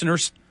our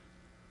listeners.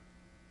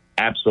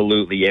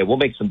 Absolutely, yeah. We'll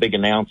make some big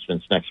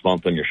announcements next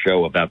month on your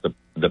show about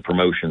the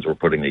promotions we're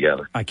putting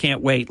together. I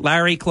can't wait.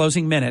 Larry,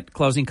 closing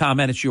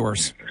comment, it's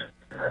yours.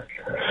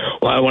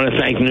 Well, I want to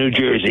thank New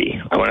Jersey.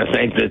 I want to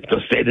thank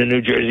the state of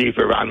New Jersey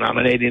for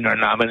nominating our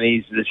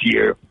nominees this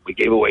year. We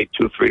gave away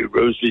 2 free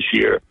roofs this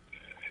year.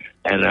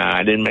 And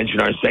I didn't mention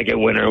our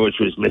second winner, which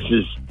was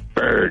Mrs.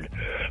 Bird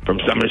from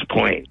Summers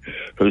Point,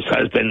 whose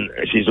husband,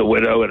 she's a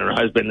widow, and her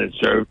husband had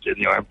served in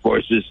the armed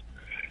forces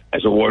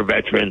as a war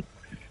veteran.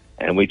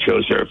 And we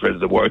chose her for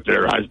the work that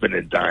her husband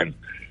had done.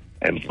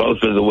 And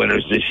both of the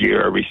winners this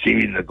year are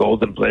receiving the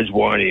Golden Pledge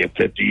warranty, a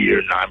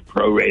 50-year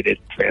non-prorated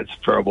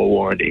transferable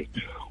warranty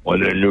on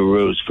their new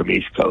roofs from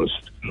East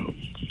Coast.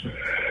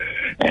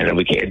 And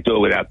we can't do it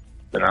without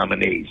the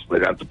nominees,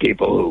 without the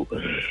people who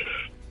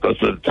go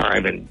through the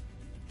time and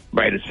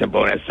write a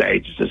simple essay,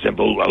 just a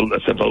simple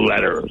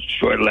letter, a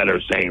short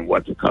letter saying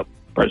what the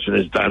person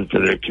has done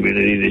for their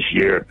community this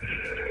year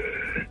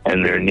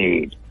and their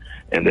need.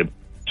 And the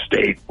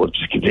state will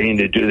just continue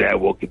to do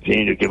that. We'll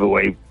continue to give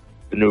away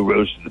the new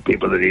roofs to the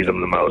people that need them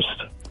the most.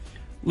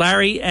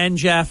 Larry and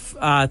Jeff,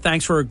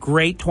 thanks for a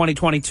great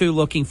 2022.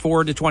 Looking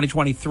forward to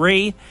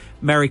 2023.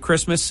 Merry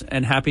Christmas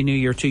and Happy New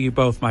Year to you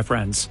both, my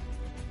friends.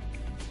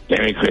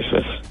 Merry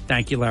Christmas.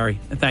 Thank you, Larry.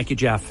 And thank you,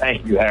 Jeff.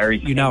 Thank you, Harry.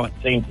 You know it.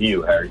 Same to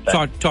you, Harry.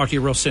 Talk to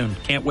you real soon.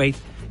 Can't wait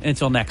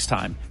until next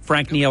time.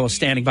 Frank Neal is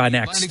standing by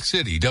next. Atlantic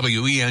City,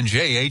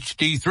 WENJ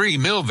HD3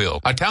 Millville,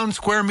 a Town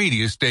Square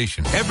media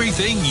station.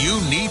 Everything you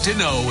need to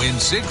know in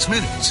 6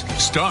 minutes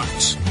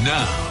starts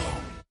now.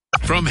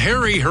 From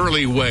Harry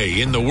Hurley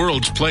Way in the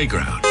world's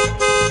playground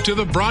to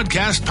the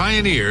broadcast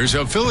pioneers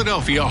of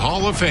Philadelphia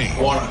Hall of Fame.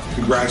 I want to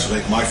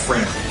congratulate my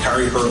friend,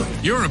 Harry Hurley.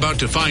 You're about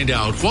to find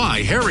out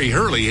why Harry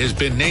Hurley has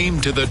been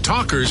named to the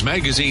Talkers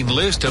Magazine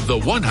list of the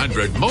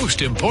 100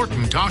 most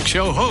important talk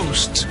show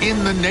hosts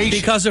in the nation.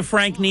 Because of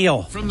Frank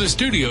Neal. From the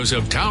studios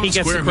of Town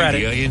Square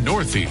Media in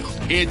Northfield,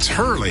 it's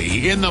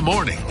Hurley in the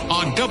Morning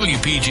on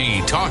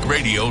WPG Talk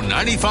Radio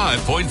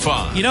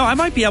 95.5. You know, I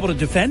might be able to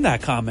defend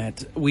that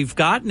comment. We've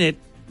gotten it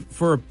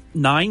for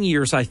 9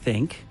 years, I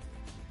think.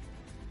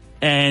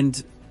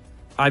 And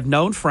I've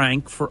known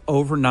Frank for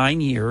over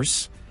 9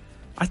 years.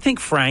 I think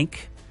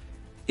Frank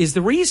is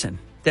the reason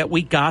that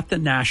we got the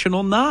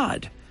national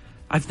nod.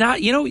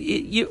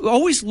 You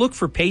always look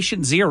for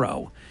patient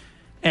zero,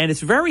 and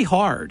it's very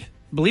hard.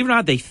 Believe it or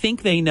not, they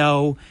think they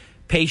know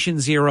patient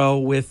zero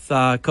with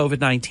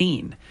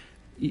COVID-19.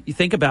 You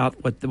think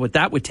about what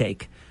that would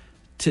take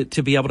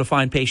to be able to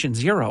find patient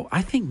zero.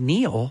 I think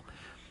Neal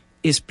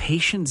is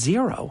patient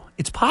zero.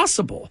 It's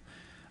possible.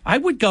 I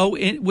would go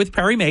in with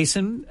Perry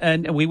Mason,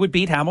 and we would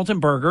beat Hamilton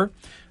Berger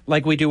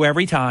like we do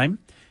every time.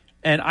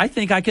 And I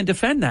think I can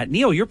defend that.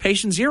 Neal, you're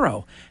patient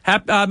zero.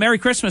 Merry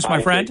Christmas,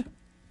 my friend.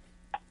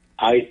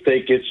 I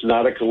think it's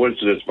not a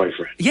coincidence, my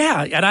friend.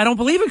 Yeah, and I don't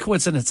believe in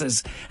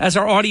coincidences, as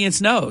our audience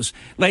knows.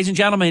 Ladies and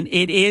gentlemen,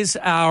 it is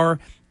our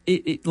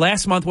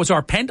last month was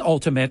our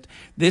penultimate.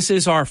 This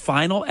is our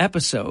final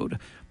episode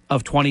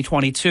of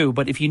 2022.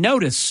 But if you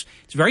notice,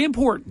 it's very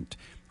important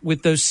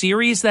with those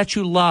series that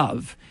you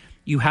love,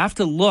 you have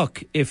to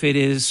look if it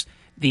is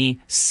the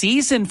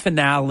season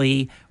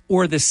finale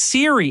or the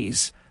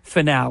series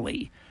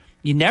finale.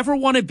 You never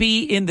want to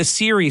be in the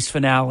series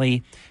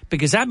finale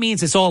because that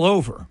means it's all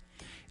over.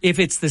 If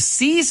it's the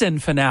season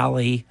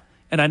finale,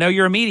 and I know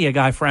you're a media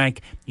guy,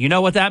 Frank, you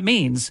know what that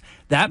means.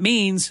 That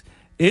means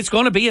it's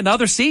going to be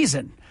another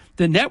season.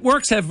 The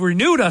networks have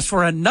renewed us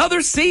for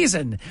another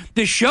season.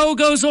 The show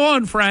goes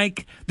on,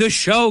 Frank. The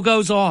show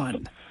goes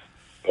on.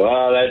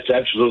 Well, that's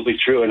absolutely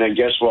true. And then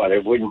guess what?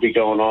 It wouldn't be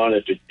going on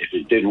if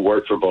it didn't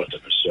work for both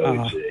of us.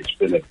 So it's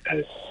been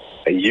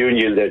a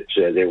union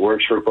that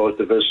works for both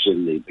of us,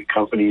 and the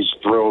company's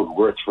thrilled.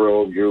 We're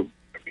thrilled.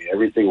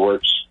 Everything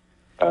works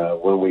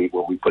when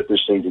we put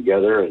this thing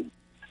together, and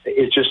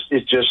it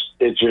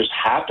just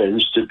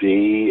happens to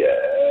be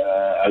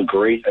a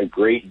great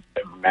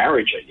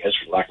marriage, I guess,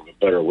 for lack of a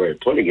better way of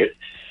putting it.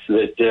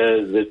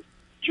 That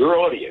your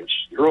audience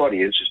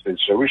has been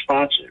so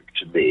responsive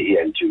to me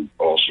and to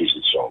All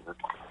Season Solar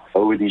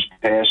over these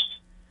past,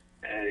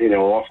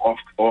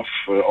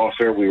 off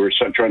air. We were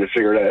trying to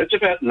figure it out. It's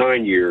about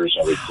 9 years,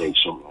 I would think,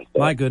 something like that.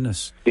 My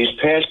goodness. These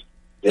past.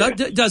 Yeah.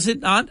 Does it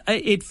not?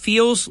 It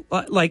feels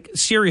like,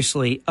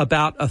 seriously,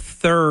 about a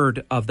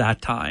third of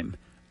that time.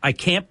 I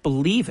can't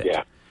believe it.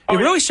 Yeah. It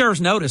really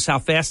serves notice how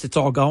fast it's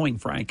all going,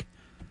 Frank.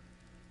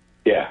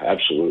 Yeah,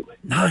 absolutely.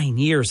 9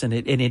 years, and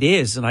it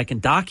is, and I can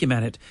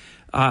document it.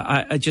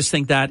 I just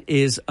think that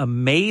is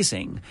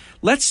amazing.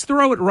 Let's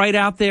throw it right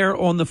out there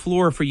on the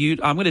floor for you.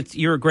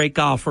 You're a great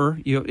golfer.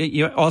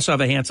 You also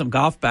have a handsome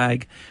golf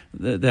bag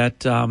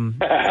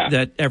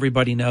that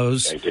everybody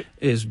knows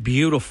is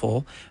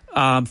beautiful.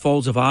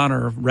 Folds of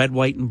Honor, red,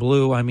 white, and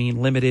blue. I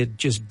mean, limited,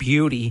 just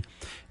beauty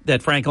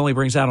that Frank only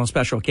brings out on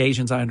special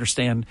occasions, I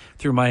understand,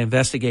 through my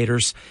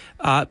investigators.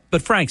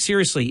 But Frank,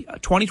 seriously,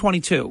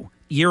 2022,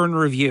 year in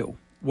review.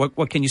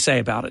 What can you say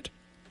about it?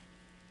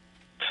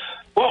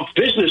 Well,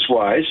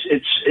 business-wise,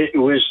 it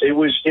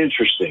was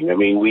interesting. I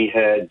mean, we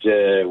had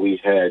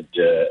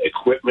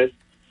equipment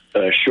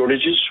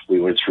shortages.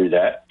 We went through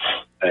that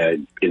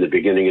in the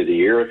beginning of the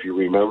year, if you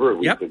remember.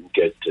 We couldn't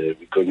get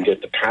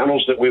the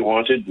panels that we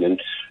wanted,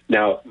 and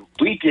now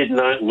we did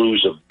not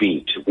lose a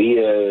beat.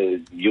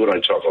 You and I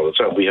talk all the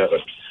time. We have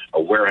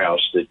a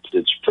warehouse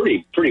that's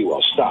pretty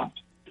well stocked,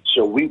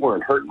 so we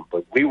weren't hurting,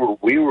 but we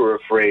were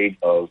afraid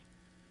of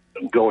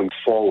going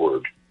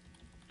forward.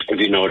 If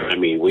you know what I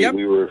mean, we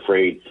were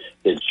afraid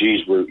that,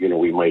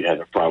 we might have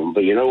a problem.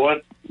 But you know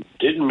what?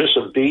 Didn't miss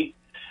a beat.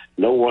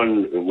 No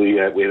one. We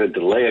had to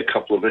delay a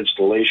couple of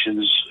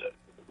installations,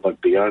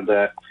 but beyond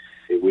that,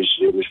 it was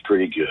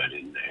pretty good.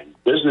 And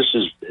business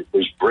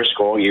was brisk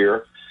all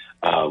year.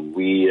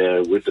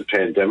 With the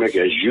pandemic,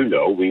 as you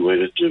know, we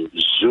went into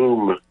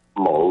Zoom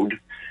mode,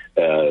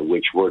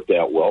 which worked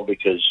out well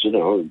because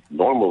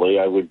normally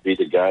I would be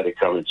the guy to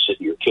come and sit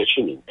in your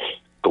kitchen and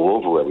go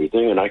over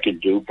everything, and I could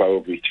do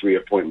probably 3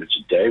 appointments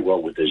a day.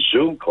 Well, with the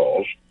Zoom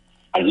calls,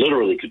 I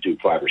literally could do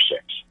 5 or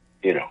 6,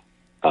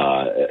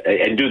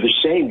 and do the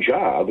same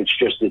job. It's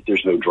just that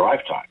there's no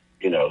drive time.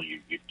 You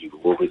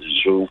go over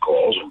the Zoom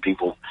calls, and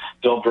people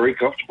felt very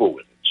comfortable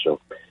with it. So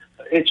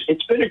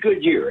it's been a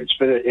good year. It's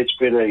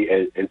been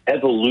an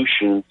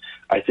evolution,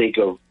 I think,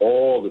 of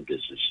all the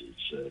businesses,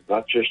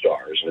 not just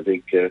ours. I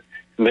think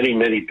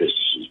many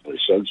businesses. My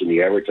son's in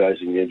the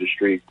advertising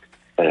industry.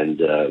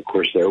 And, of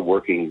course, they're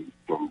working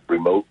from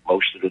remote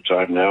most of the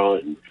time now.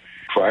 And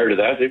prior to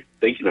that,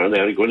 they had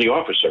to go in the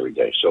office every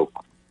day. So,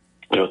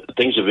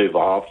 things have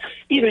evolved.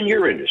 Even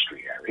your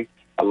industry, Harry.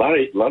 A lot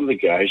of the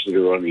guys that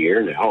are on the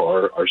air now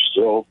are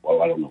still,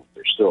 well, I don't know if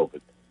they're still,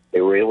 but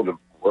they were able to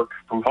work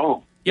from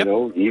home. Yep.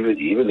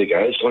 Even the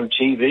guys on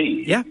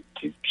TV. Yeah.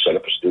 You set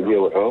up a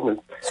studio at home. And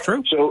it's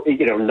true. So,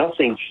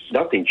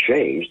 nothing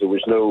changed. There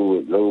was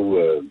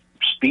no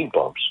speed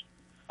bumps.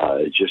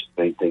 It just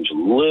made things a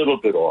little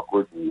bit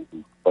awkward.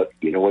 But,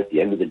 at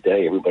the end of the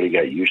day, everybody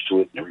got used to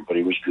it and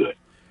everybody was good.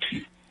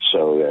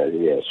 So,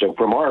 So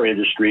from our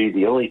industry,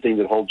 the only thing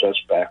that holds us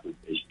back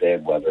is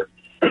bad weather.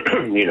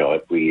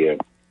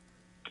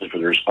 If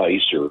there's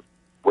ice or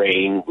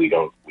rain, we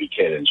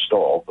can't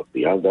install. But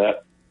beyond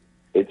that,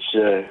 it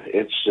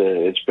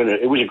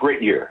was a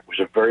great year. It was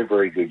a very,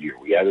 very good year.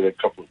 We added a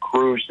couple of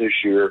crews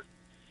this year,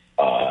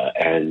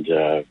 and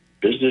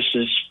business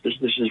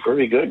is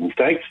very good. And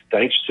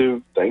thanks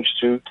to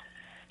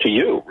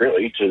you,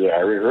 really, to the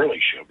Harry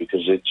Hurley Show,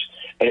 because it's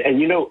and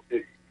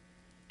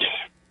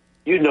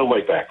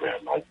my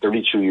background. I'm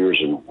 32 years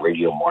in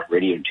radio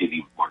and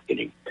TV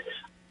marketing.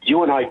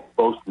 You and I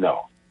both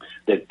know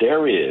that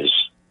there is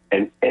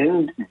an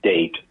end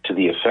date to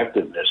the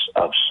effectiveness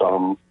of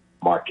some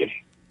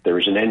marketing. There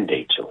is an end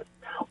date to it,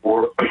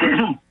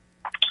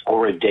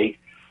 or a date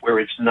where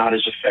it's not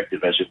as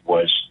effective as it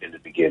was in the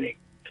beginning.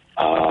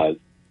 I'm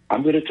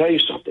going to tell you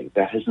something.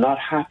 That has not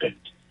happened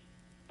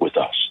with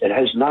us. It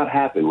has not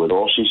happened with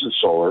All Season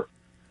Solar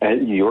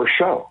and your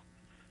show.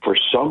 For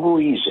some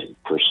reason,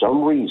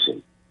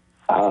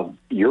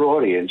 your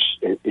audience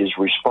is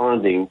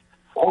responding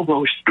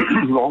almost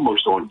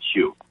on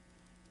cue.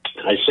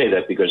 And I say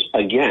that because,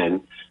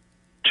 again,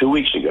 2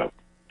 weeks ago,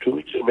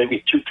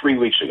 maybe 3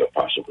 weeks ago,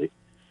 possibly,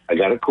 I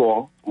got a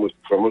call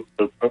from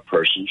a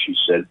person. She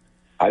said,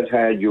 I've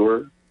had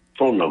your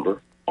phone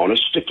number on a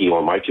sticky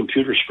on my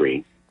computer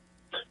screen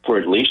for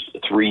at least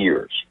 3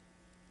 years.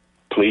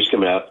 Please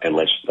come out and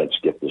let's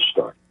get this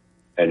started.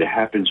 And it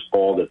happens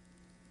all the time.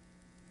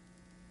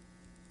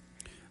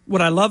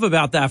 What I love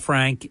about that,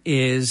 Frank,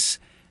 is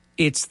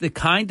it's the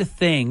kind of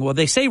thing, well,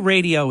 they say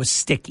radio is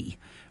sticky,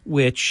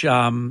 which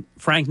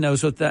Frank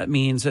knows what that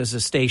means as a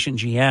station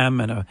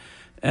GM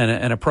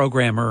and a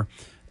programmer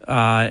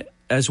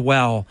as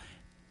well.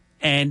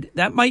 And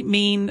that might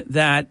mean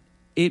that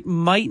it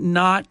might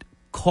not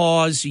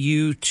cause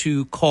you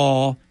to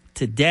call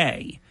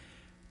today,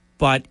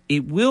 but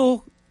it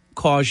will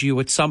cause you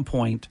at some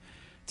point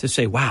to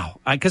say, wow,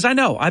 because I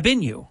know I've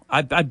been you.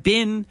 I have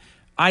been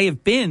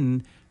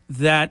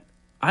that.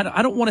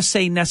 I don't want to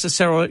say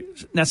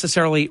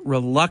necessarily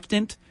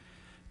reluctant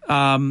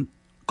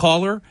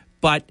caller,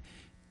 but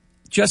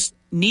just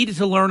needed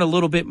to learn a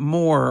little bit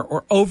more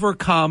or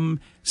overcome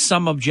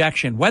some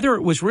objection. Whether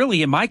it was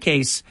really, in my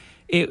case,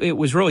 it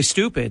was really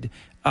stupid.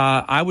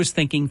 I was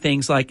thinking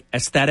things like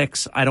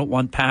aesthetics. I don't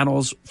want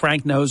panels.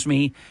 Frank knows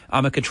me.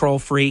 I'm a control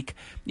freak.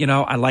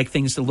 I like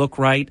things to look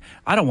right.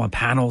 I don't want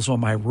panels on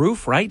my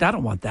roof, right? I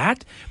don't want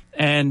that.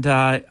 And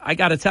I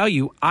got to tell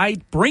you, I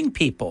bring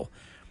people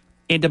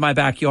into my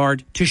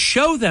backyard to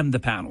show them the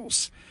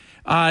panels.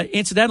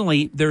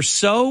 Incidentally, they're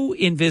so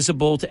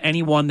invisible to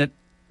anyone that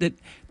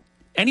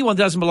anyone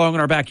that doesn't belong in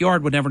our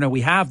backyard would never know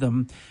we have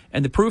them.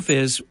 And the proof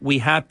is we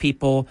have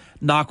people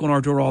knock on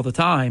our door all the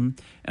time.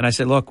 And I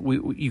say, look,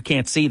 you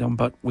can't see them,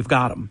 but we've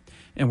got them.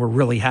 And we're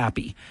really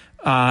happy.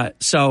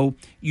 So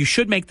you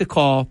should make the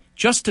call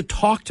just to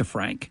talk to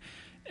Frank.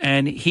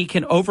 And he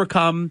can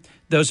overcome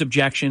those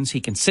objections.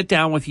 He can sit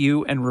down with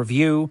you and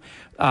review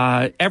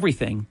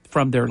everything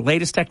from their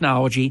latest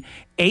technology.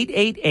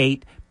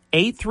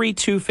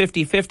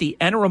 888-832-5050.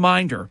 And a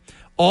reminder,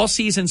 All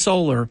Season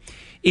Solar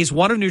is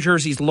one of New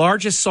Jersey's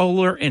largest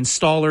solar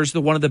installers,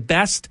 one of the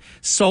best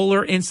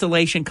solar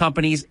installation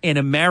companies in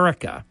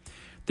America.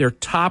 They're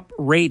top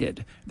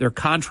rated. They're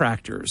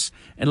contractors.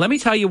 And let me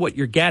tell you what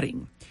you're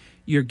getting.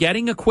 You're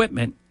getting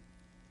equipment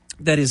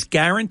that is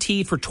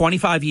guaranteed for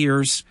 25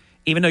 years,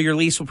 even though your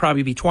lease will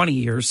probably be 20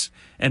 years,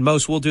 and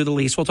most will do the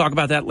lease. We'll talk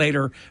about that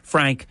later,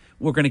 Frank.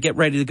 We're going to get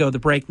ready to go to the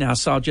break now,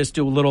 so I'll just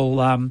do a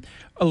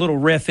little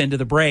riff into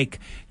the break.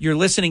 You're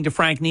listening to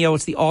Frank Neal.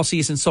 It's the All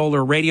Season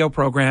Solar radio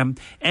program,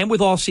 and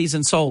with All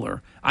Season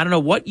Solar, I don't know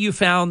what you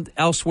found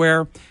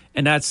elsewhere,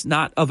 and that's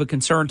not of a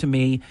concern to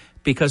me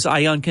because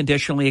I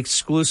unconditionally,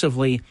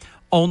 exclusively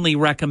only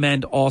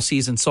recommend All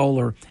Season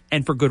Solar,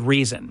 and for good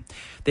reason.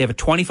 They have a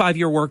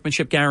 25-year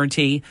workmanship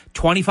guarantee,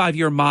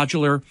 25-year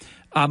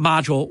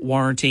module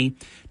warranty,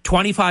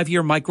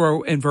 25-year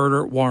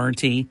microinverter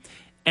warranty,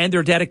 and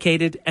they're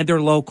dedicated and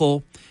they're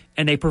local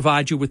and they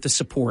provide you with the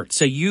support.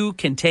 So you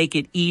can take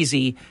it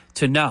easy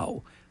to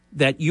know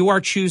that you are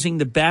choosing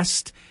the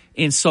best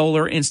in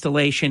solar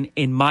installation,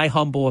 in my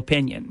humble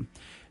opinion.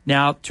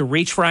 Now, to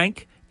reach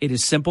Frank, it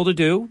is simple to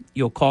do.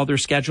 You'll call their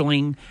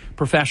scheduling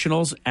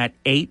professionals at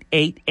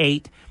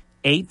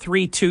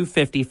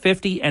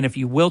 888-832-5050. And if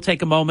you will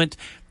take a moment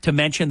to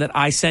mention that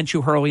I sent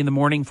you early in the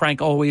morning,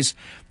 Frank always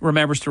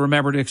remembers to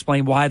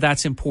explain why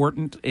that's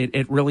important.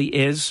 It really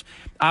is.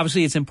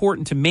 Obviously, it's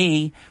important to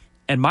me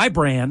and my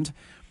brand,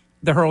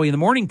 the Hurley in the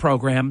Morning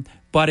program,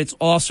 but it's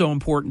also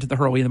important to the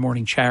Hurley in the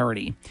Morning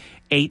charity.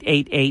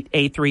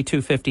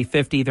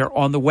 888-832-5050. They're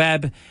on the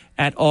web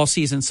at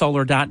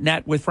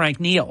allseasonsolar.net with Frank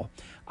Neal.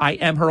 I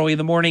am Hurley in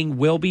the Morning.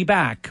 We'll be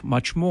back.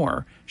 Much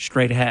more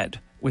straight ahead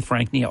with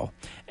Frank Neal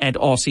and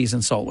All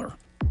Season Solar.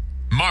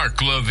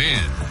 Mark Levin.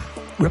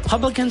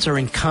 Republicans are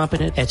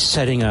incompetent at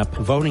setting up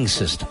a voting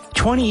system.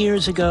 20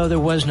 years ago,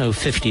 there was no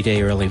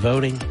 50-day early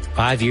voting.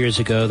 5 years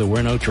ago, there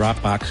were no drop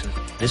boxes.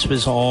 This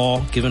was all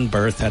given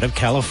birth out of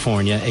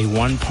California, a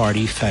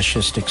one-party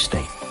fascistic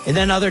state. And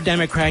then other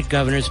Democrat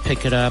governors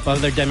pick it up.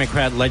 Other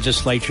Democrat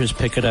legislatures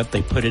pick it up.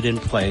 They put it in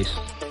place.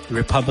 The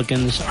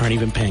Republicans aren't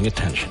even paying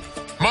attention.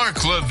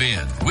 Mark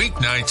Levin,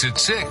 weeknights at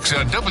 6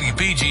 on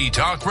WPG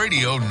Talk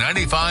Radio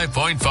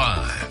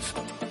 95.5.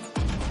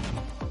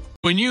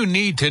 When you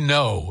need to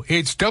know,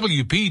 it's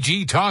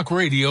WPG Talk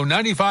Radio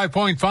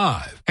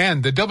 95.5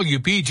 and the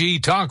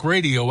WPG Talk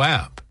Radio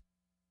app.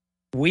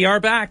 We are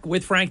back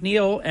with Frank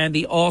Neal and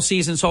the All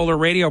Season Solar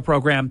radio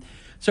program.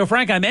 So,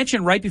 Frank, I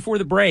mentioned right before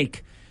the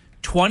break,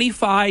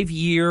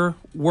 25-year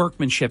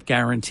workmanship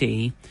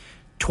guarantee,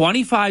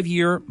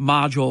 25-year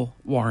module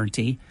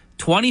warranty,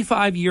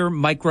 25-year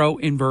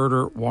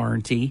microinverter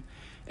warranty,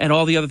 and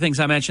all the other things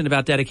I mentioned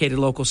about dedicated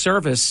local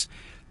service.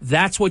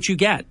 That's what you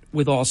get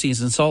with All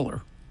Season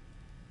Solar.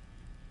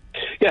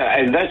 Yeah,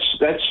 and that's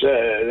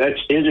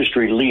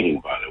industry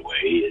leading, by the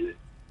way.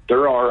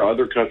 There are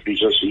other companies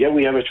that say, yeah,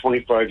 we have a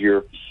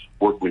 25-year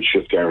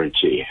workmanship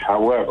guarantee.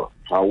 However,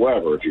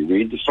 if you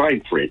read the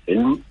fine print,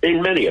 in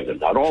many of them,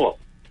 not all of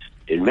them,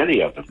 in many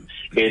of them,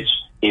 it's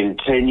In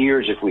 10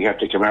 years, if we have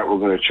to come out, we're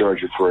going to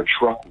charge you for a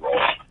truck roll.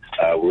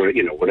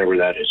 Whatever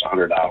that is,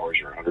 $100 or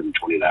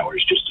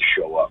 $120 just to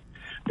show up.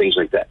 Things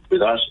like that.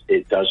 With us,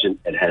 it doesn't.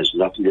 It has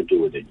nothing to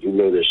do with it. You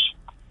know this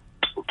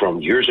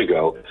from years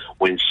ago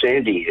when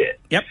Sandy hit.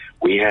 Yep.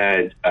 We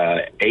had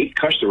 8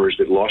 customers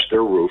that lost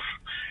their roof.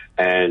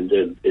 And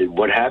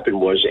what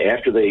happened was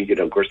after they,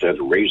 of course, they had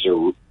to raise their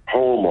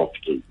home up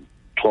to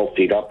 12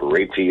 feet up or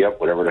 8 feet up,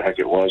 whatever the heck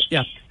it was.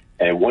 Yeah.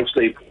 And once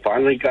they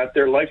finally got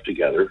their life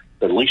together,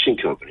 our leasing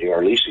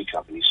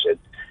company said,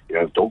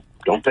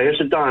 don't pay us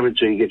a dime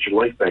until you get your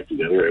life back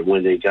together. And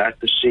when they got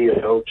the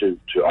CO to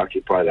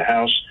occupy the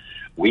house,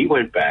 we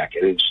went back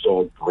and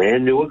installed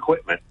brand new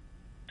equipment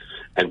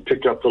and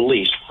picked up the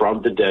lease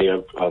from the day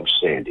of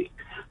Sandy.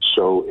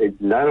 So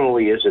not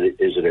only is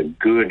it a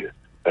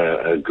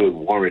good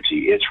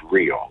warranty, it's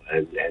real,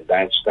 and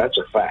that's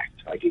a fact.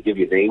 I could give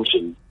you names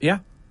and yeah.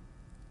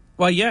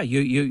 Well, yeah,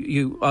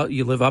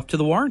 you live up to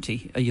the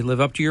warranty. You live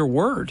up to your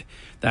word.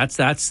 That's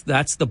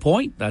the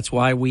point. That's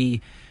why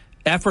we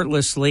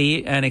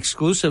effortlessly and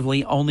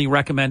exclusively only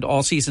recommend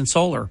All Season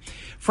Solar.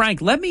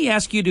 Frank, let me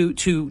ask you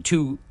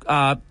to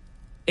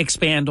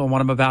expand on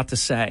what I'm about to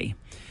say,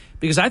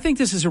 because I think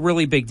this is a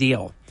really big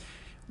deal.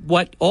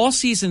 What All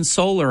Season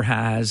Solar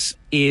has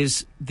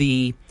is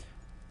the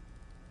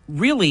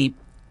really,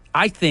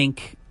 I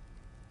think,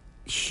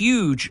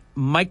 huge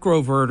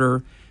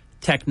microinverter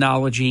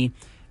technology,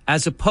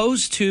 as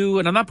opposed to,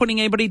 and I'm not putting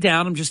anybody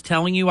down, I'm just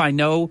telling you I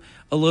know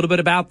a little bit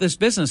about this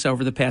business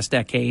over the past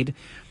decade,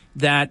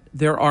 that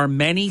there are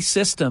many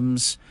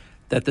systems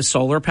that the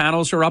solar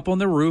panels are up on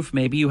the roof.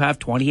 Maybe you have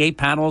 28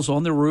 panels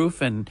on the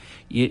roof and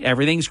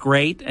everything's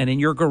great. And in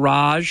your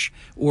garage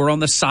or on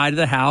the side of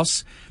the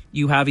house,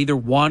 you have either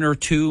 1 or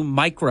 2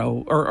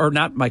 inverters,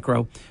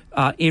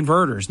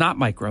 not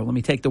micro. Let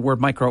me take the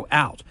word micro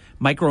out.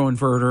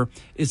 Microinverter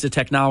is the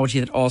technology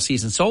that All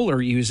Season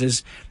Solar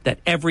uses, that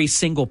every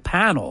single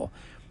panel,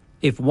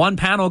 if one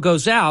panel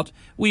goes out,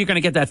 well, you're going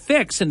to get that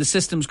fixed and the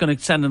system's going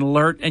to send an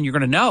alert and you're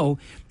going to know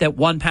that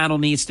one panel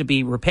needs to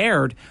be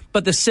repaired,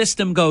 but the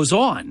system goes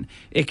on.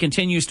 It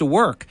continues to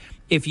work.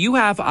 If you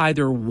have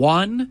either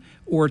 1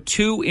 or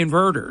 2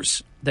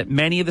 inverters that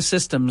many of the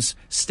systems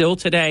still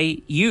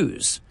today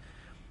use,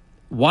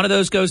 one of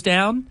those goes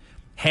down,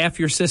 half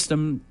your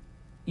system,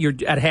 you're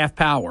at half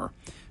power.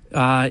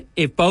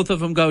 If both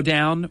of them go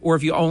down, or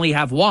if you only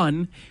have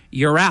one,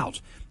 you're out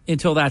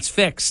until that's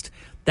fixed.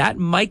 That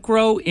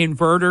micro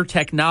inverter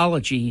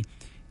technology,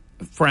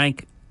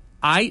 Frank,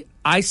 I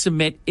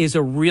submit is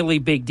a really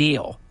big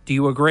deal. Do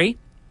you agree?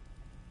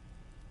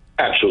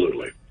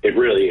 Absolutely. It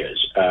really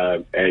is.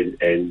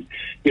 And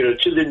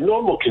to the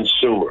normal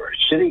consumer,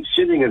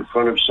 sitting in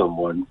front of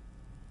someone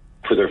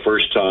for their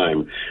first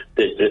time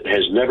that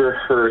has never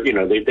heard,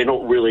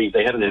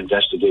 they haven't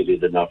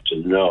investigated enough to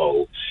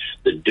know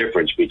the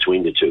difference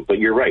between the two. But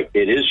you're right,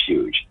 it is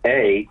huge.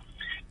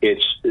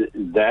 It's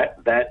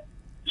that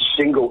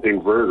single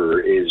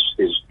inverter is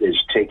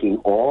taking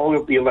all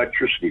of the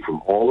electricity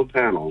from all the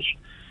panels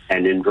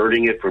and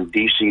inverting it from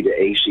DC to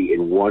AC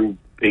in one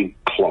big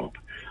clump.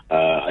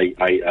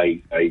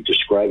 I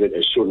describe it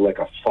as sort of like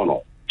a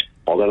funnel.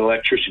 All that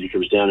electricity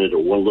comes down into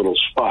one little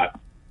spot,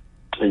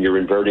 and you're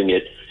inverting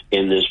it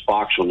in this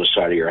box on the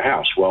side of your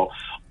house. Well,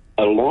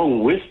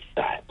 along with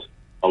that,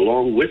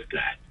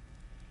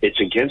 it's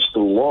against the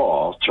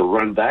law to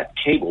run that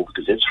cable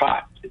because it's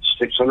hot. It's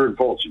 600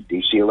 volts of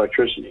DC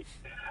electricity.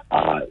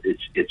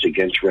 It's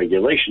against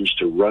regulations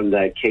to run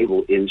that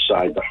cable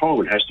inside the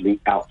home. It has to be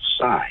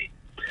outside.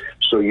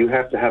 So you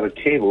have to have a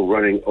cable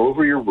running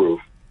over your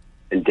roof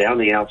and down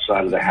the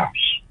outside of the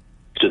house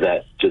to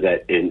that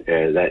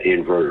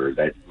inverter,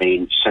 that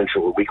main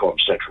central, we call them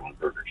central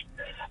inverters.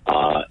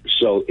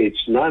 So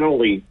it's not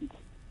only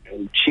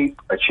a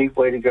cheap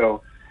way to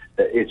go,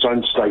 it's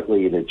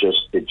unsightly, and it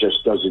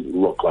just doesn't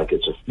look like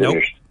it's a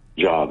finished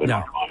job. In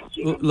our minds,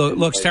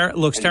 looks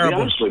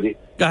terrible. You,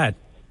 go ahead.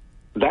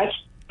 That's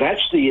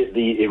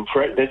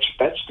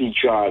the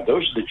job.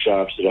 Those are the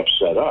jobs that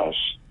upset us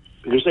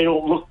because they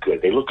don't look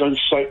good. They look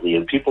unsightly,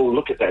 and people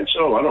look at that and say,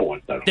 "Oh, I don't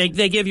want that."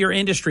 They give your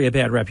industry a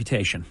bad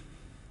reputation.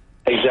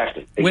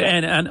 Exactly.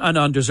 And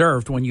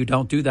undeserved when you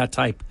don't do that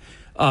type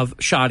of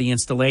shoddy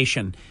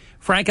installation.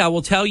 Frank, I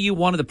will tell you,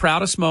 one of the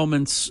proudest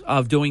moments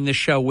of doing this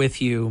show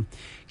with you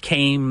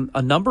came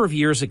a number of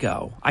years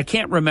ago. I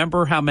can't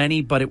remember how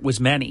many, but it was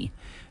many,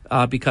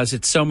 because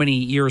it's so many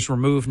years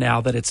removed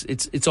now that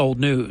it's old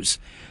news.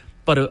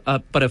 But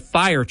a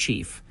fire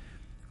chief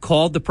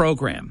called the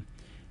program,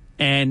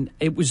 and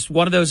it was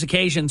one of those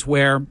occasions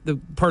where the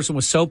person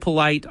was so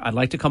polite. I'd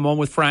like to come on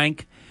with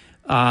Frank,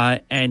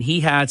 and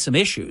he had some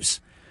issues.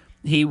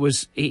 He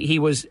was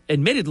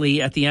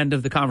admittedly at the end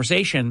of the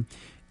conversation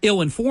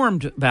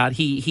ill-informed about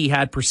he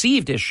had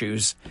perceived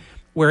issues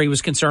where he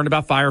was concerned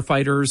about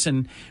firefighters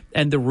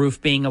and the roof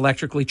being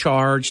electrically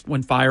charged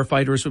when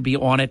firefighters would be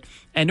on it.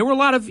 And there were a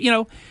lot of,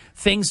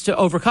 things to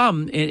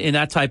overcome in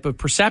that type of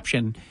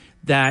perception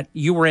that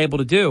you were able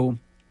to do.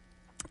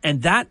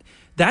 And that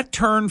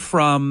turned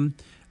from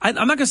I'm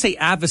not going to say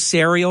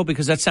adversarial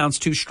because that sounds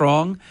too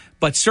strong,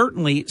 but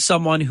certainly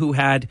someone who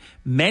had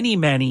many,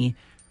 many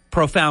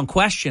profound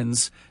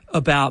questions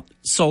about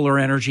solar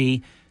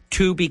energy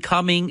to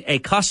becoming a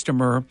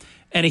customer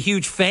and a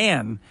huge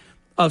fan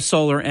of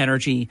solar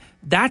energy.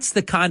 That's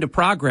the kind of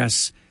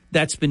progress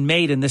that's been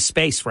made in this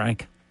space,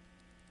 Frank.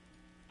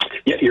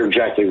 Yeah, you're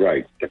exactly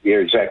right.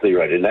 You're exactly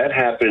right. And that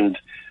happened,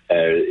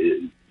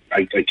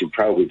 I could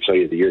probably tell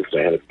you the year because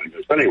I had it in my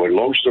notes. But anyway,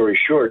 long story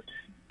short,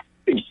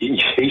 he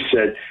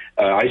said,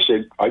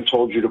 I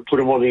told you to put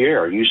him on the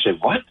air. You said,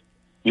 what?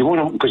 You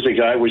want him? Because the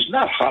guy was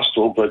not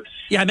hostile, but...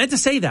 Yeah, I meant to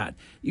say that.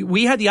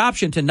 We had the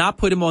option to not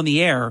put him on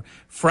the air.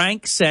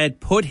 Frank said,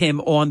 put him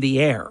on the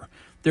air.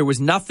 There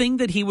was nothing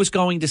that he was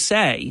going to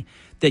say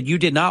that you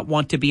did not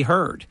want to be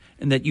heard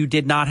and that you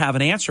did not have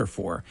an answer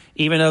for,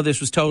 even though this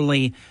was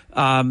totally,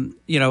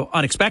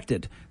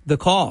 unexpected, the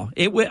call.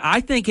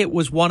 I think it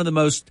was one of the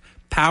most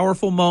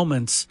powerful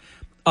moments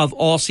of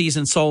All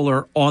Season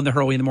Solar on the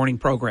Hurley in the Morning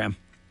program.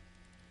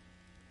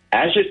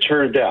 As it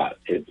turned out,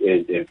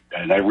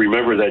 and I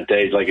remember that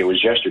day like it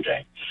was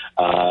yesterday,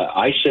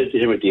 I said to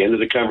him at the end of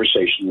the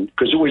conversation,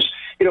 because it was,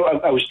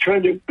 I was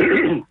trying to,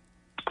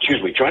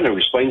 trying to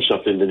explain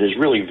something that is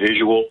really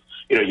visual.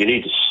 You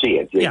need to see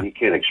it. You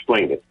can't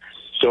explain it.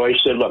 So I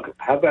said, look,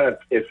 how about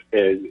if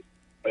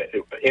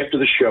after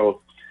the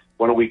show,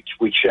 why don't we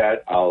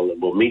chat?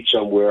 We'll meet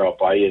somewhere. I'll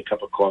buy you a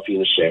cup of coffee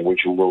and a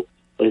sandwich, and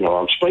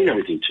I'll explain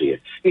everything to you.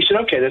 He said,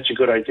 okay, that's a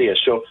good idea.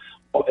 So,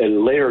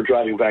 and later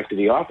driving back to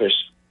the office,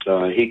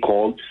 he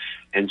called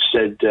and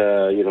said,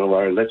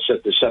 let's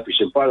set this up. He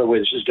said, by the way,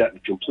 this has gotten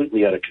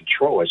completely out of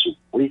control. I said,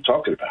 what are you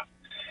talking about?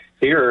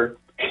 Here,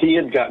 he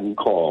had gotten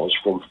calls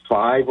from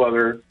 5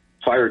 other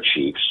fire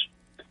chiefs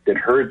that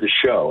heard the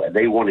show, and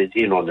they wanted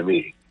in on the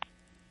meeting.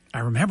 I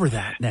remember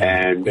that now.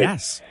 And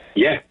yes.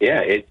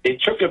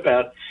 It took a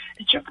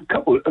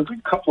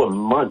good couple of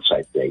months,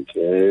 I think,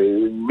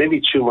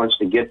 maybe 2 months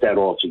to get that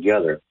all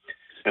together.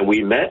 And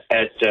we met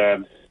at,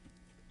 I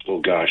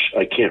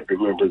can't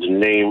remember the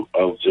name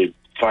of the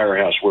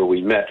firehouse where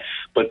we met,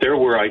 but there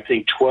were, I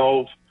think,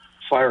 12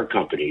 fire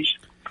companies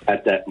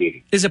at that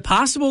meeting. Is it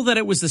possible that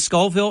it was the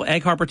Scullville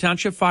Egg Harbor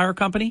Township Fire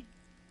Company?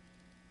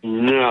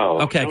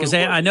 No. Okay, because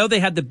I know they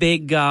had the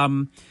big,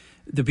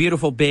 the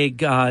beautiful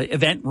big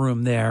event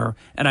room there,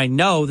 and I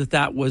know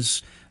that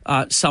was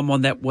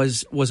someone that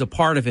was a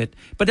part of it.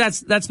 But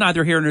that's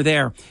neither here nor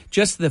there.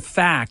 Just the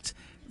fact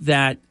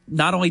that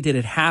not only did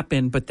it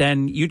happen, but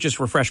then you just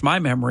refreshed my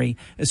memory.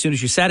 As soon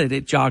as you said it,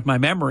 it jogged my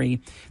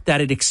memory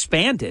that it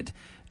expanded.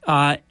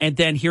 And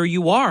then here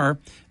you are.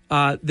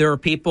 There are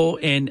people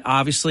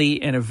obviously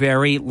in a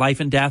very life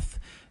and death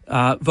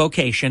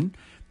vocation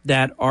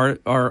that are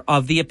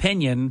of the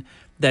opinion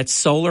that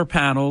solar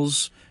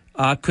panels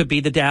could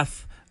be the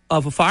death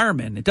of a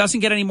fireman. It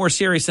doesn't get any more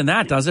serious than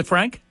that, does it,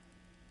 Frank?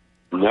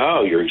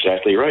 No, you're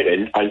exactly right.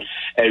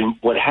 And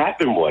what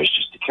happened was,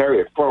 just to carry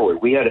it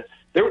forward, we had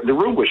the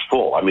room was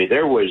full. I mean,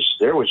 there was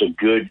a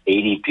good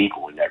 80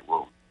 people in that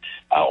room,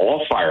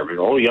 all firemen,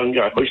 all young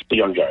guys, mostly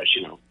young guys,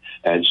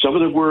 and some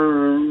of them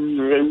were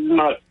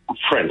not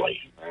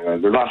friendly.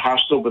 They're not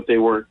hostile, but they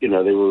were a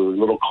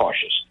little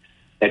cautious.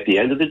 At the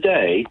end of the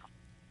day,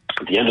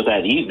 at the end of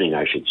that evening,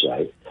 I should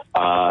say,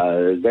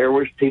 there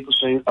was people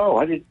saying, "Oh,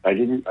 I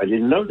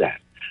didn't know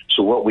that."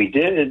 So what we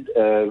did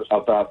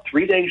about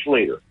 3 days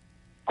later,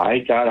 I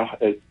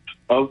got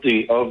of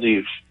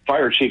the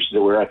fire chiefs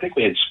that were, I think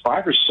we had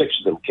 5 or 6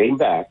 of them came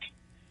back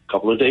a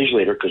couple of days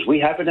later because we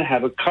happened to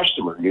have a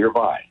customer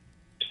nearby,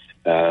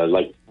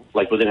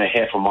 like within a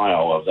half a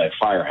mile of that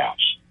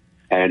firehouse,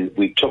 and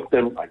we took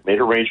them. I made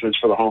arrangements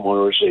for the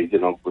homeowner. Say,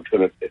 we're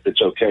gonna, if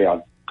it's okay,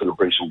 I'm gonna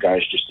bring some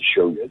guys just to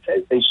show you.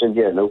 They said,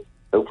 yeah, no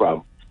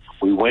problem.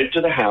 We went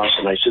to the house,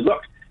 and I said,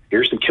 look,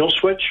 here's the kill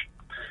switch.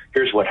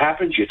 Here's what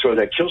happens. You throw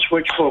that kill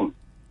switch, boom,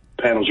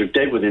 panels are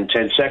dead within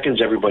 10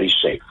 seconds. Everybody's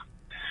safe.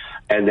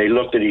 And they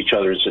looked at each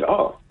other and said,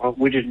 oh, well,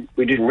 we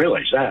didn't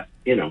realize that,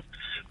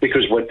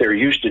 because what they're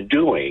used to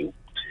doing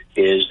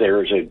is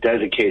there's a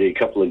dedicated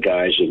couple of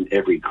guys in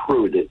every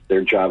crew that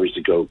their job is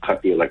to go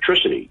cut the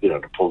electricity,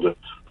 to pull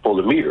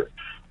the meter.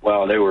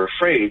 Well, they were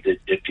afraid that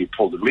if you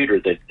pulled the meter,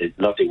 that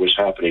nothing was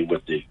happening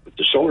with the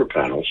solar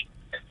panels,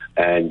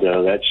 and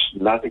that's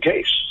not the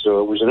case.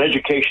 So it was an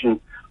education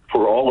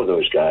for all of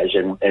those guys,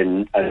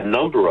 and a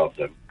number of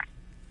them.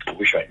 I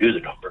wish I knew the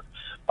number.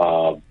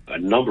 A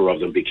number of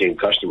them became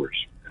customers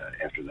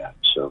after that.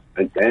 So,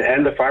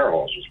 and the fire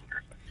halls as well.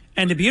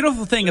 And the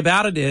beautiful thing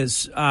about it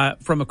is,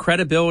 from a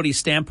credibility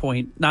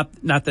standpoint, not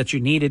that you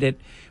needed it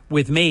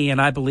with me, and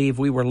I believe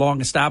we were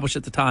long established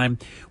at the time,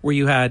 where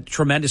you had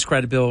tremendous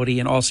credibility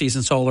in All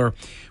Season Solar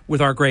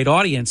with our great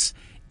audience.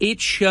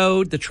 It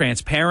showed the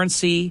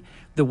transparency,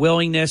 the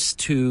willingness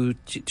to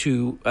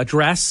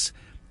address,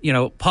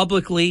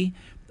 publicly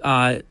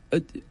a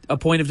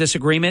point of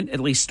disagreement. At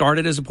least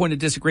started as a point of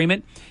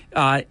disagreement.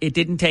 It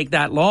didn't take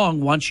that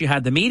long once you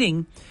had the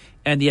meeting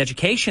and the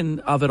education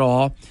of it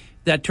all.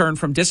 That turned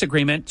from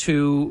disagreement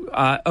to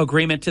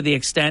agreement to the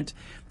extent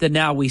that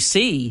now we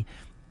see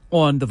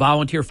on the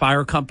volunteer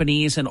fire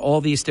companies and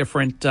all these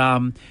different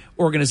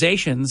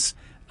organizations,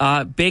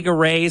 big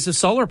arrays of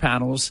solar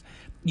panels,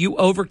 you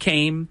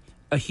overcame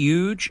a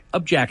huge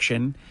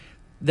objection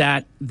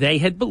that they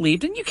had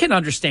believed, and you can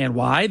understand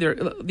why.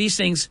 These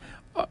things,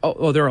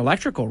 they're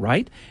electrical,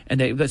 right?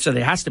 And so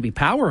there has to be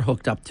power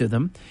hooked up to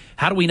them.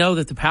 How do we know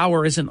that the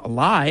power isn't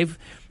alive?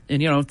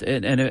 And,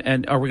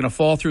 and are we going to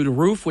fall through the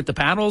roof with the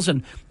panels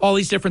and all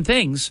these different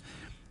things?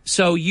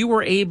 So you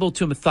were able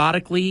to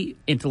methodically,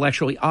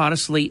 intellectually,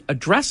 honestly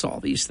address all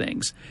these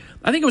things.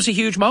 I think it was a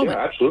huge moment.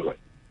 Yeah, absolutely.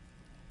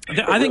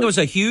 I think it was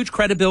a huge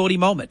credibility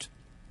moment.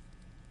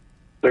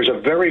 There's a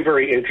very,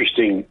 very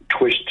interesting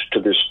twist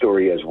to this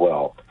story as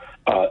well.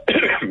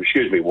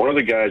 Excuse me. One of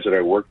the guys that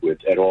I worked with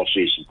at All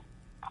Season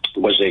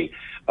was a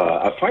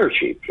fire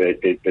chief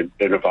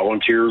in a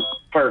volunteer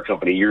fire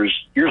company years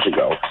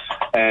ago,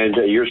 and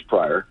years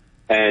prior.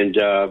 And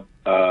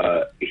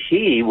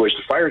he was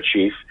the fire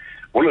chief,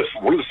 one of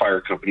the fire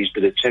companies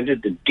that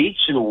attended the Dietz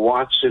and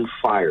Watson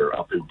fire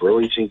up in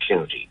Burlington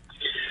County.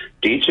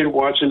 Dietz and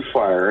Watson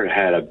fire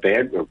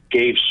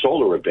gave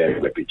solar a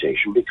bad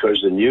reputation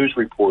because the news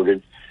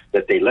reported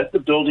that they let the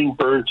building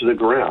burn to the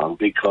ground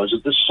because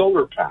of the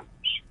solar panels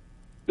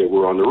that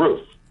were on the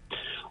roof.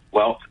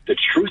 Well, the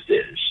truth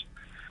is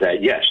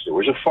that, yes, there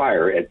was a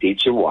fire at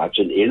Dietz and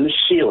Watson in the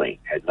ceiling.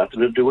 It had nothing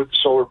to do with the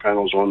solar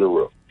panels on the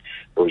roof.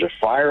 There was a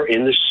fire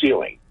in the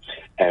ceiling.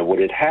 And what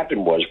had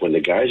happened was when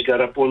the guys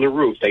got up on the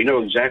roof, they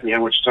know exactly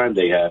how much time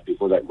they have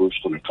before that roof's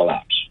going to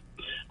collapse.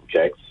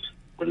 Okay?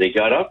 When they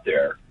got up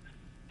there,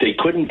 they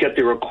couldn't get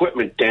their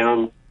equipment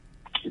down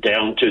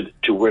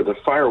to where the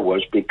fire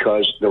was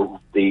because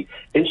the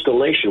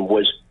installation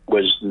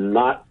was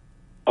not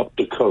up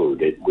to code.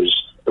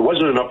 There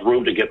wasn't enough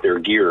room to get their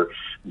gear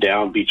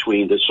down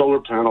between the solar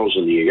panels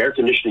and the air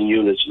conditioning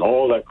units and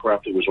all that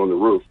crap that was on the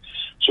roof.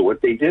 So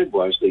what they did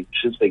was,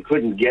 since they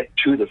couldn't get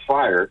to the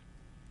fire,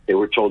 they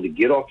were told to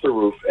get off the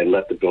roof and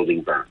let the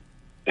building burn.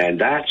 And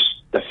that's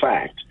the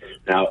fact.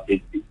 Now,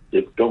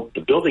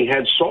 the building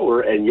had solar,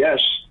 and yes,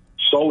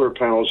 solar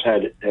panels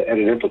had an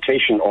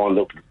implication on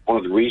one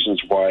of the reasons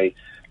why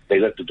they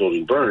let the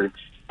building burn,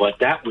 but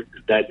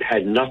that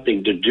had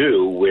nothing to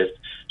do with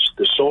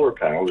the solar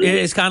panels.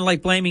 It's kind of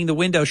like blaming the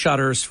window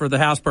shutters for the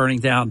house burning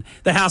down.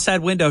 The house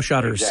had window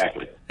shutters.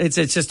 Exactly. It's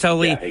just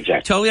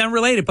totally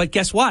unrelated. But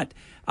guess what?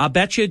 I'll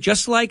bet you,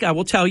 just like I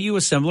will tell you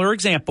a similar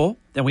example,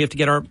 then we have to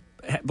get our,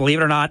 believe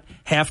it or not,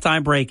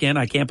 halftime break in.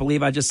 I can't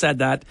believe I just said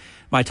that.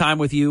 My time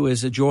with you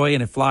is a joy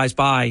and it flies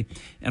by,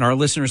 and our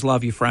listeners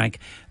love you, Frank.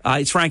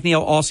 It's Frank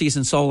Neal, All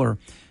Season Solar.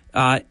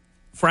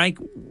 Frank,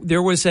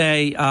 there was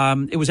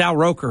it was Al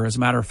Roker, as a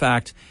matter of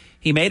fact.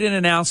 He made an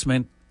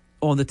announcement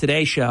on the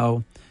Today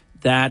Show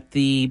that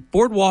the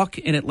boardwalk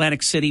in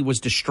Atlantic City was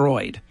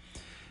destroyed.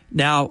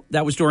 Now,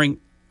 that was during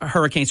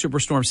Hurricane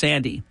Superstorm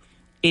Sandy.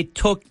 It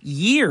took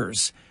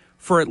years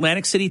for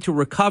Atlantic City to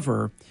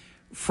recover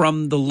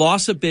from the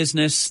loss of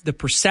business, the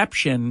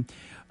perception,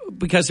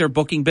 because they're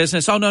booking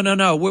business. Oh,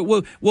 no.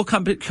 We'll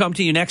come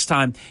to you next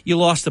time. You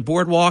lost the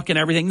boardwalk and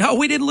everything. No,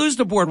 we didn't lose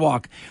the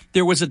boardwalk.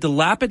 There was a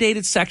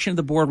dilapidated section of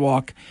the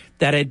boardwalk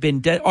that had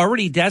been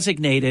already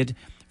designated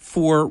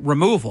for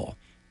removal.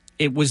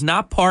 It was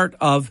not part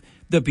of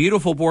the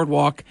beautiful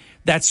boardwalk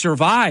that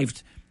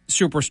survived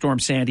Superstorm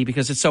Sandy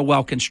because it's so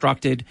well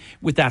constructed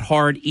with that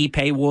hard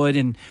Ipe wood.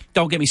 And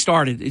don't get me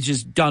started. It's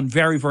just done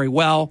very, very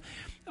well.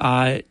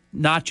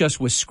 Not just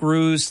with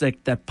screws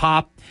that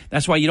pop.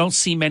 That's why you don't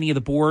see many of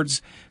the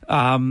boards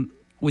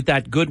with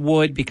that good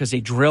wood, because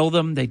they drill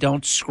them. They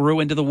don't screw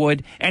into the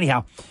wood.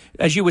 Anyhow,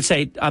 as you would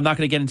say, I'm not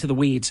going to get into the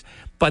weeds,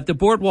 but the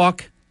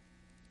boardwalk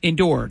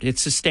endured. It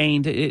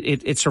sustained.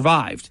 It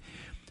survived.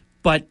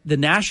 But the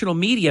national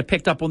media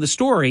picked up on the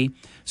story.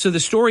 So the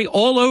story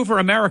all over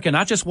America,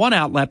 not just one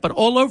outlet, but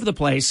all over the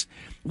place,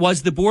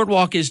 was the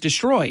boardwalk is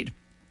destroyed.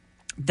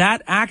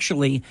 That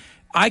actually,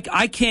 I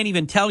can't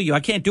even tell you, I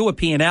can't do a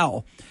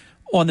P&L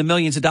on the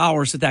millions of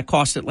dollars that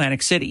cost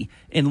Atlantic City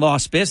in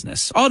lost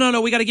business. Oh,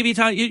 no, we got to give you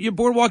time. Your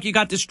boardwalk, you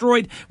got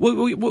destroyed.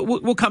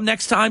 We'll come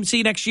next time, see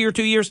you next year,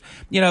 2 years.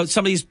 You know,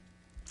 some of these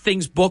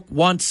things book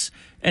once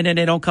and then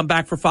they don't come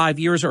back for 5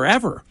 years or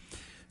ever.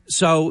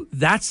 So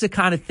that's the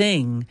kind of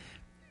thing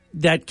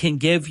that can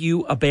give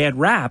you a bad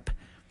rap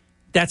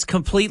that's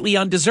completely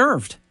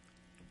undeserved.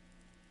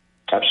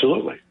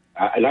 Absolutely.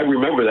 And I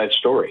remember that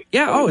story.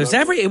 Yeah.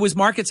 It was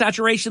market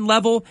saturation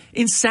level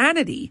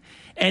insanity.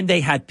 And they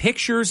had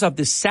pictures of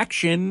the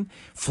section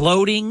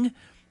floating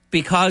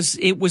because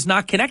it was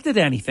not connected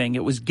to anything.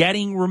 It was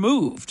getting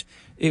removed.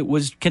 It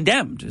was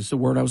condemned is the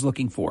word I was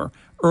looking for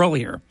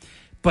earlier.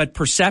 But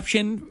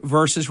perception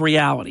versus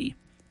reality.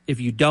 If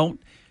you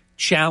don't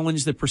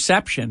challenge the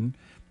perception,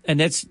 and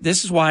this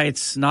is why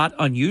it's not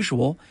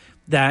unusual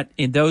that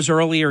in those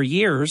earlier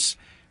years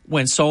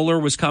when solar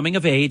was coming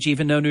of age,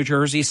 even though New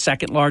Jersey is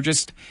second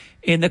largest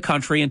in the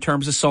country in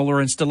terms of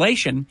solar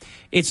installation,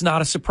 it's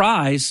not a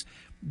surprise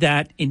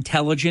that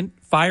intelligent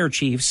fire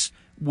chiefs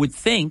would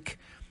think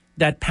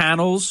that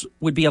panels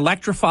would be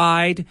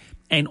electrified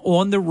and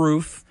on the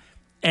roof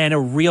and a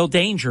real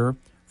danger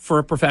for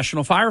a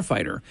professional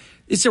firefighter.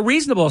 It's a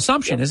reasonable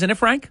assumption, isn't it,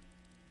 Frank?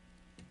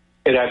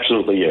 It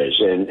absolutely is,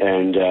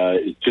 and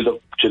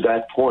to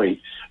that point,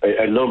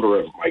 a number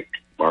of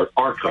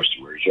our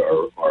customers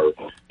are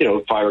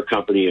fire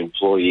company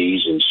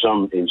employees in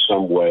some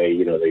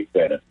way. They've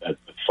got a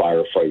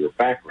firefighter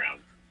background,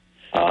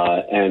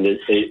 and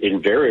it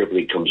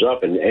invariably comes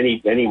up. And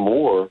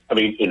anymore, I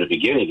mean, in the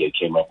beginning it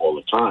came up all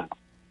the time,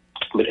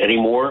 but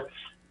anymore,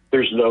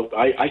 there's no.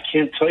 I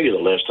can't tell you the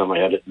last time I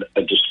had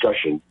a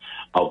discussion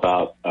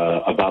about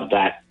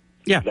that.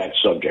 Yeah. That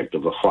subject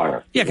of a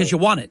fire. Yeah, because you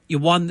won it. You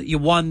won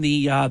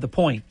the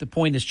point. The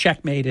point is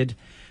checkmated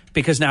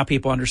because now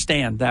people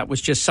understand that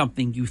was just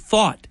something you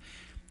thought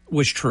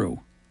was true.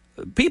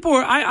 People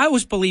were. I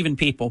always believe in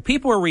people.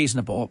 People are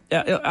reasonable.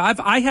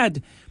 I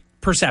had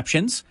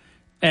perceptions,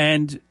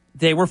 and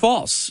they were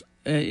false.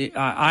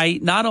 I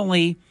not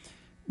only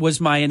was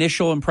my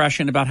initial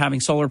impression about having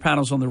solar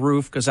panels on the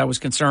roof because I was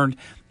concerned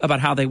about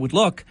how they would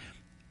look.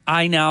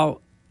 I now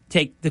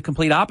take the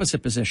complete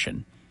opposite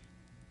position.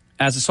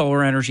 As a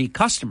solar energy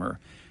customer,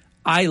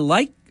 I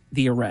like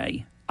the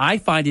array. I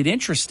find it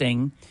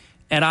interesting,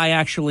 and I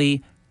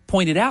actually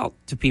point it out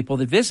to people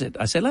that visit.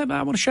 I say,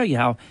 I want to show you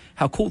how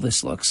cool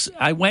this looks.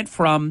 I went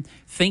from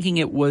thinking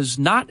it was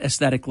not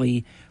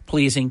aesthetically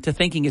pleasing to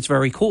thinking it's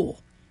very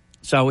cool.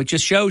 So it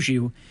just shows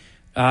you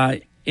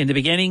in the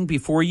beginning,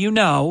 before you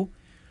know,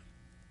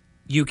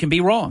 you can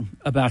be wrong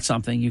about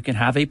something. You can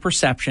have a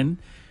perception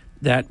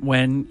that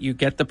when you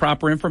get the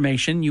proper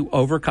information, you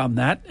overcome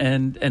that.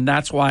 And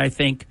that's why I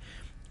think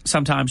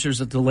sometimes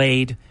there's a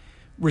delayed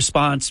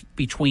response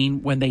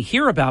between when they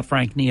hear about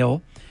Frank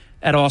Neal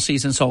at All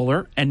Season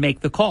Solar and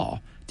make the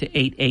call to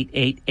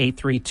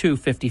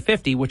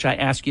 888-832-5050, which I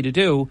ask you to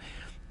do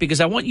because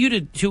I want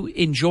you to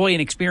enjoy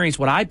and experience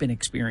what I've been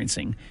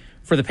experiencing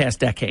for the past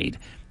decade,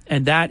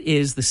 and that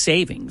is the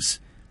savings.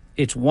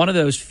 It's one of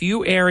those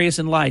few areas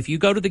in life. You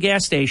go to the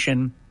gas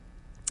station,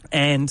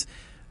 and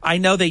I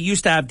know they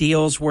used to have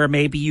deals where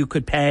maybe you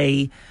could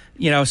pay,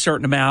 a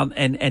certain amount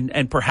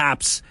and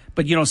perhaps,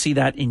 but you don't see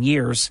that in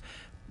years.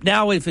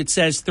 Now, if it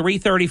says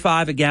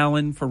 $3.35 a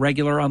gallon for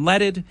regular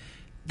unleaded,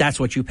 that's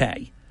what you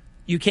pay.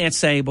 You can't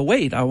say, but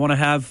wait, I want to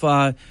have,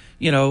 a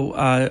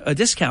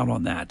discount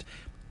on that.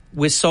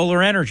 With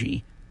solar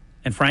energy,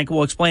 and Frank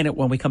will explain it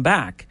when we come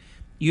back,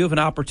 you have an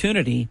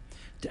opportunity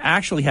to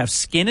actually have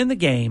skin in the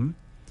game,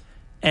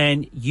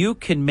 and you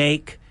can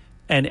make,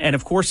 and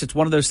of course, it's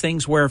one of those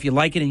things where if you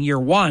like it in year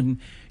one,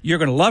 you're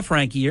going to love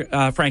Frank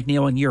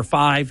Neal in year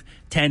 5,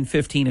 10,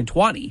 15, and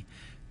 20,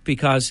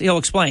 because he'll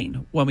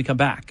explain when we come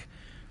back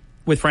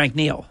with Frank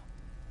Neal.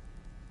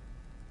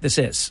 This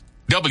is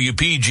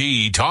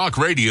WPG Talk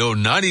Radio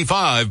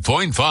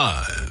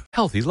 95.5.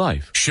 Healthy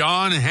life.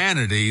 Sean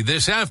Hannity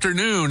this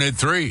afternoon at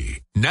 3.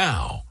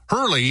 Now,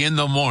 Hurley in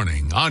the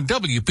morning on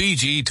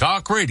WPG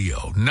Talk Radio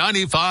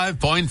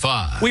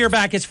 95.5. We are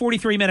back. It's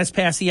 43 minutes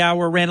past the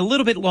hour. Ran a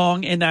little bit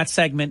long in that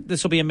segment.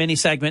 This will be a mini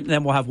segment, and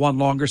then we'll have one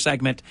longer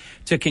segment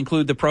to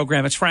conclude the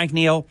program. It's Frank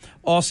Neal,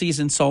 All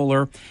Season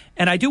Solar.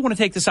 And I do want to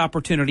take this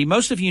opportunity.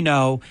 Most of you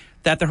know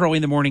that the Hurley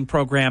in the Morning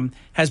program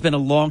has been a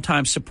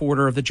longtime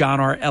supporter of the John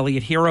R.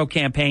 Elliott Hero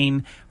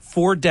campaign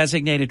for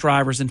designated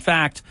drivers. In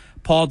fact,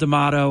 Paul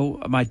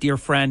D'Amato, my dear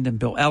friend, and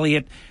Bill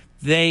Elliott,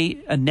 they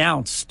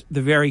announced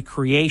the very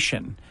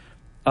creation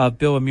of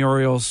Bill and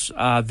Muriel's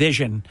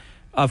vision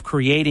of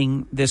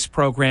creating this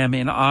program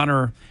in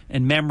honor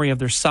and memory of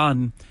their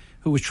son,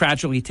 who was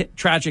tragically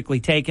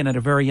taken at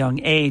a very young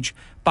age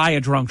by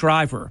a drunk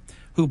driver,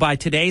 who by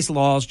today's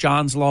laws,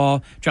 John's Law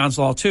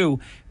 2,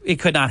 it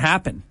could not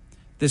happen.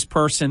 This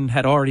person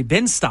had already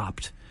been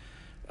stopped.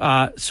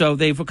 So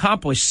they've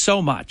accomplished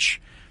so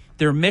much.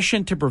 Their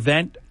mission to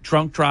prevent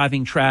drunk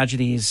driving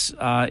tragedies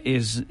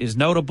is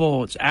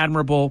notable, it's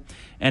admirable,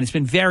 and it's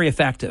been very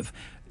effective.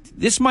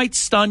 This might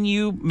stun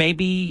you.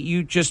 Maybe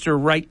you just are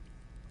right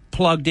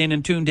plugged in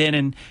and tuned in,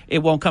 and it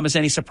won't come as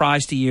any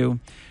surprise to you.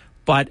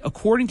 But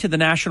according to the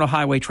National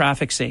Highway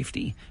Traffic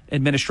Safety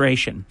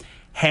Administration,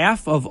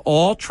 half of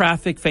all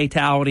traffic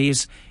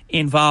fatalities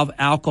involve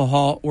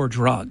alcohol or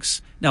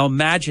drugs. Now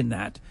imagine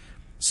that.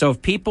 So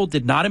if people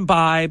did not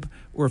imbibe,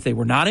 or if they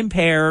were not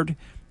impaired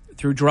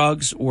through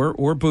drugs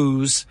or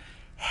booze,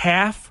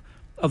 half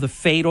of the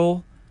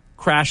fatal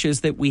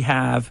crashes that we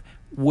have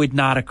would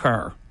not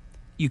occur.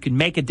 You can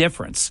make a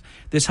difference.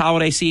 This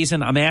holiday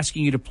season, I'm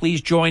asking you to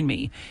please join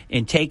me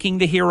in taking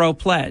the Hero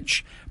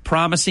Pledge,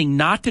 promising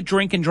not to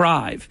drink and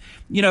drive.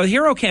 The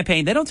Hero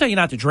campaign, they don't tell you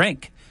not to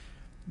drink.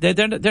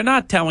 They're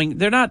not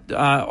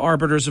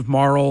arbiters of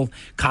moral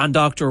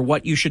conduct or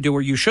what you should do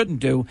or you shouldn't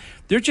do.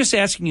 They're just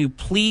asking you,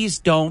 please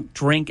don't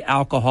drink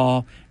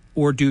alcohol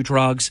or do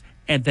drugs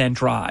and then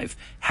drive.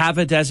 Have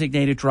a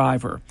designated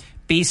driver.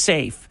 Be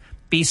safe.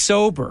 Be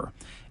sober.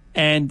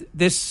 And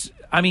this,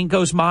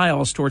 goes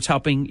miles towards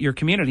helping your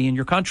community and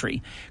your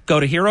country. Go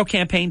to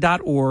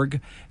herocampaign.org.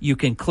 You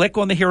can click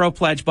on the Hero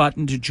Pledge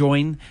button to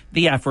join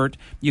the effort.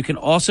 You can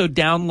also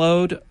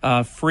download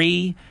a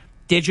free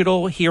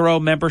digital Hero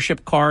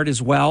membership card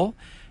as well.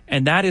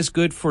 And that is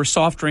good for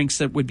soft drinks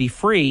that would be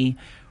free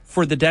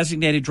for the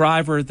designated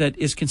driver that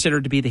is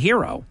considered to be the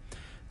hero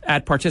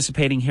at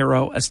participating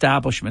Hero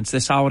establishments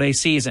this holiday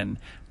season.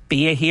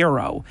 Be a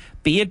hero.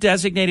 Be a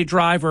designated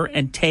driver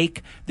and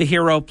take the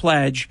Hero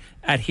Pledge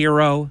at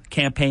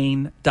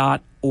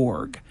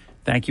herocampaign.org.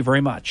 Thank you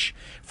very much.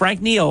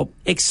 Frank Neal,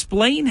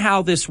 explain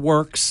how this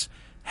works,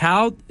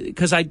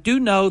 because I do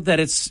know that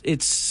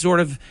it's sort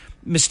of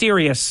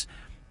mysterious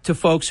to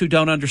folks who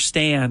don't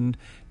understand.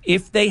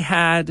 If they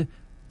had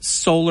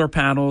solar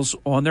panels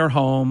on their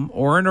home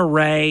or an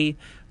array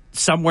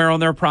somewhere on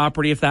their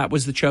property, if that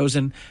was the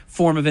chosen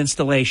form of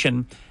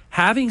installation,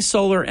 having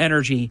solar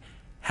energy,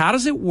 how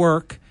does it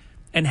work,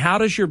 and how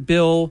does your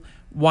bill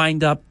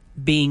wind up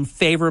being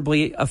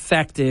favorably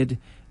affected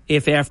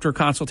if after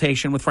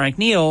consultation with Frank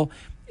Neal,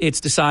 it's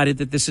decided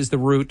that this is the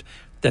route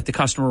that the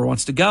customer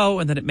wants to go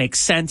and that it makes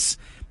sense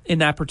in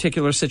that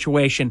particular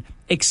situation?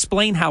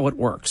 Explain how it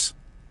works.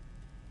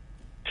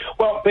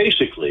 Well,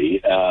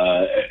 basically,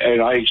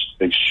 and I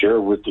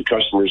share with the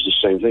customers the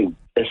same thing.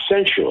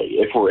 Essentially,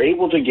 if we're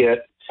able to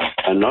get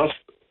enough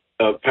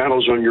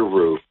panels on your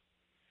roof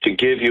to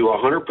give you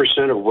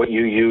 100% of what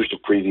you used the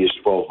previous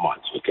 12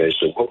 months, okay?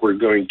 So what we're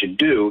going to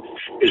do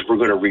is we're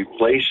going to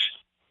replace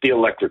the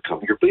electric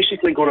company. You're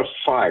basically going to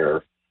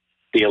fire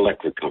the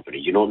electric company.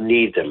 You don't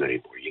need them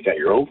anymore. You got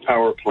your own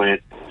power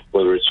plant,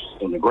 whether it's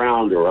on the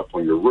ground or up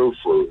on your roof,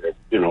 or,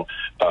 there's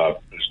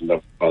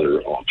enough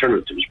other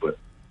alternatives, but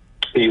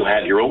you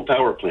have your own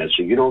power plant,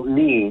 so you don't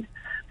need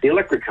the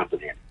electric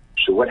company anymore.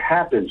 So what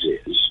happens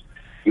is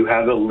you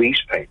have a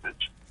lease payment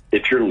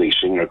if you're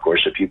leasing. And of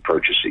course, if you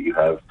purchase it, you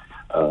have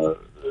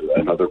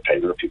another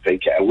payment if you pay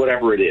cash,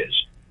 whatever it is.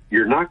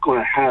 You're not going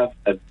to have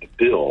a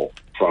bill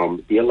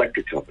from the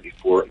electric company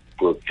for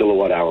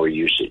kilowatt hour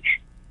usage.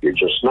 You're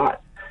just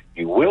not.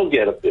 You will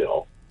get a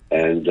bill,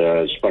 and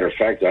as a matter of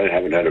fact, I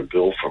haven't had a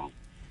bill from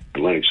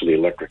Atlantic City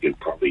Electric in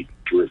probably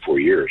 3 or 4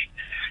 years.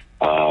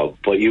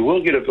 But you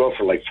will get a bill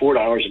for like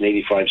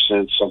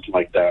 $4.85, something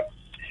like that.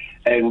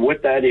 And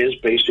what that is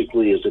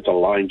basically is it's a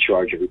line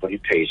charge. Everybody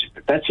pays it,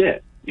 but that's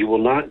it. You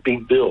will not be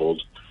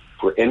billed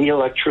for any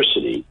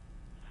electricity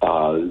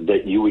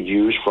that you would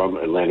use from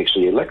Atlantic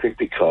City Electric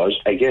because,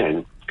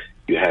 again,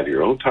 you have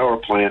your own power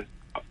plant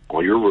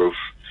on your roof,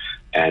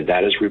 and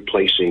that is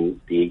replacing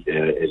the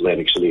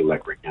Atlantic City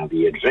Electric. Now,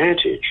 the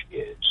advantage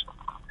is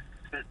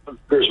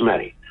there's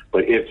many,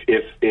 but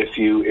if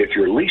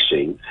you're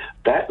leasing,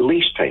 that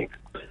lease payment,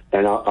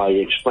 and I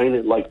explain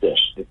it like this: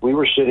 if we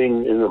were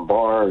sitting in a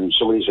bar and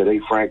somebody said, "Hey,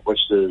 Frank,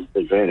 what's the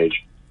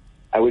advantage?"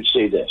 I would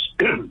say this: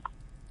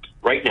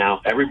 right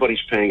now,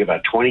 everybody's paying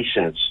about 20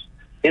 cents,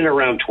 in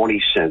around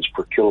 20 cents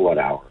per kilowatt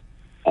hour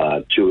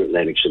to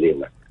Atlantic City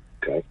Electric.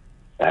 Okay,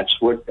 that's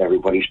what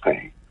everybody's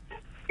paying.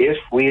 If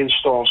we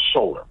install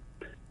solar,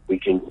 we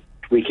can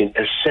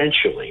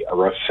essentially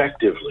or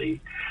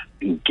effectively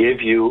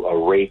give you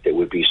a rate that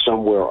would be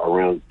somewhere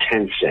around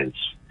 10 cents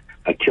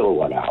a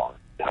kilowatt hour.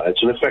 Now,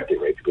 that's an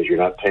effective rate because you're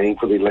not paying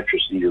for the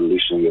electricity, you're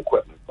leasing the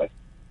equipment. But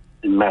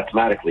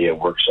mathematically, it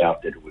works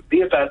out that it would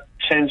be about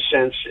 10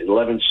 cents,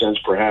 11 cents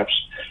perhaps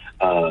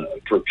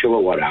per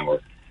kilowatt hour.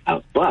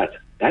 But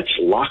that's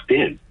locked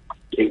in.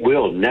 It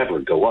will never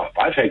go up.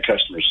 I've had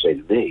customers say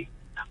to me,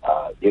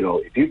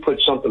 if you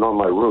put something on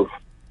my roof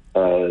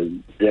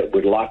that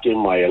would lock in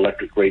my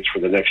electric rates for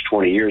the next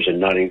 20 years and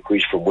not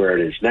increase from where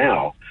it is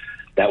now,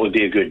 that would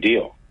be a good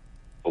deal.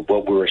 But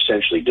what we're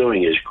essentially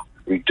doing is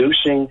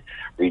reducing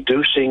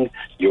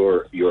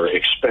your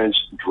expense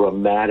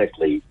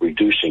dramatically,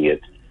 reducing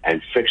it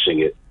and fixing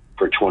it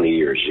for 20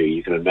 years.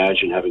 You can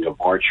imagine having a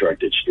bar chart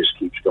that just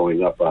keeps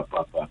going up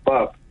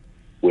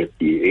with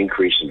the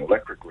increase in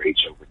electric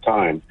rates over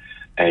time,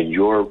 and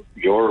you're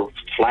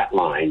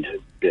flatlined,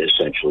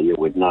 essentially. It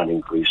would not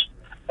increase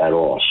at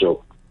all.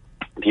 So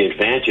the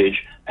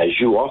advantage, as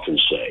you often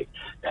say,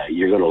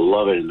 you're going to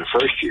love it in the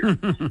first year,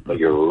 but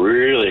you're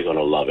really going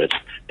to love it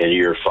in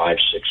year 5,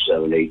 6,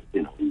 7, 8,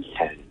 10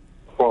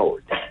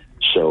 forward.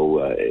 So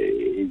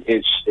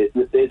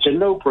it's a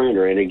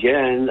no-brainer. And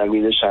again, I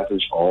mean, this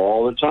happens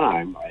all the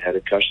time. I had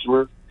a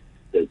customer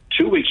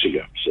 2 weeks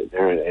ago sitting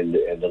there, and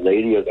the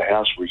lady of the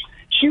house was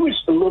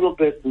a little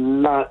bit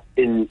not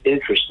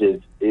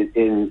interested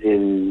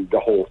in the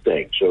whole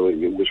thing. So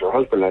it was her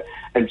husband,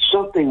 and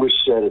something was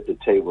said at the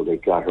table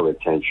that got her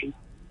attention.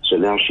 So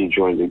now she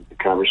joined the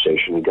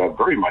conversation and got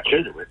very much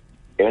into it,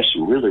 asked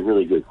some really,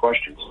 really good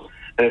questions.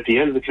 And at the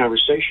end of the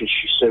conversation,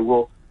 she said,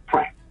 "Well,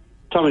 Frank,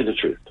 tell me the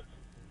truth.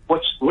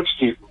 What's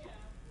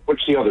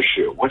the other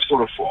shoe? What's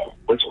going to fall?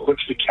 What's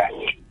the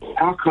catch?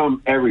 How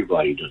come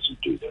everybody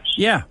doesn't do this?"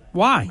 Yeah,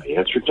 why? My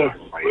answer to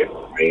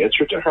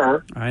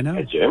her, I know,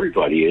 and to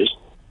everybody is,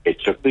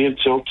 it took me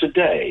until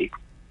today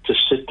to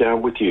sit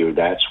down with you.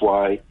 That's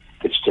why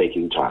it's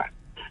taking time.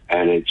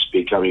 And it's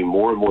becoming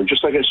more and more,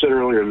 just like I said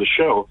earlier in the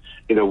show,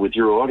 with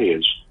your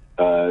audience,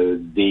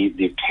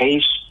 the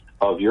pace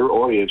of your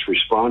audience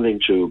responding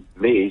to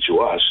me, to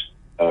us,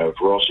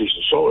 for All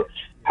Season Solar,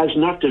 has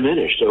not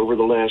diminished over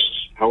the last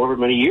however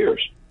many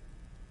years.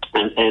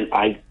 And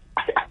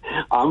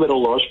I'm at a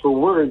loss for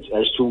words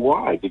as to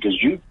why, because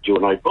you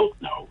and I both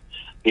know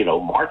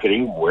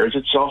marketing wears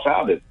itself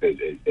out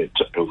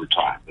over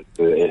time.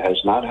 It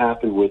has not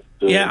happened with.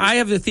 I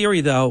have the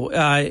theory, though.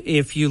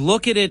 If you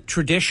look at it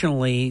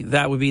traditionally,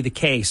 that would be the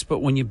case. But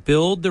when you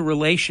build the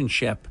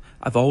relationship,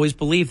 I've always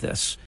believed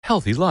this.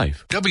 Healthy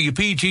life.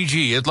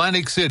 WPGG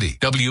Atlantic City.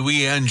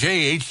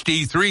 WENJ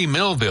HD3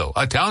 Millville,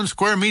 a Town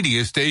Square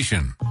media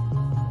station.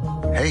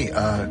 Hey,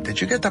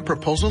 did you get that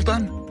proposal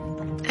done?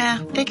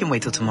 It can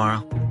wait till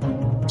tomorrow.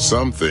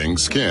 Some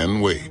things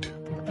can wait.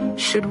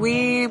 Should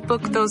we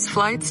book those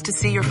flights to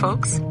see your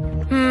folks?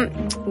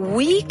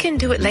 We can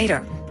do it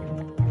later.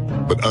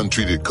 But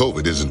untreated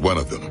COVID isn't one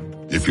of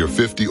them. If you're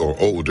 50 or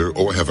older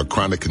or have a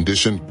chronic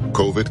condition,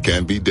 COVID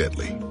can be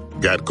deadly.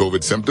 Got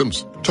COVID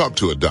symptoms? Talk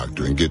to a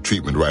doctor and get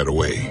treatment right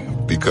away,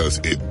 because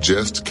it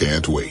just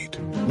can't wait.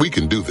 We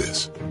can do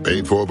this.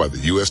 Paid for by the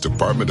U.S.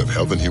 Department of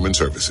Health and Human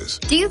Services.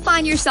 Do you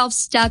find yourself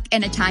stuck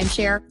in a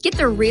timeshare? Get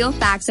the real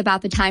facts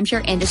about the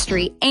timeshare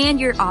industry and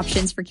your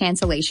options for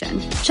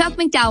cancellation. Chuck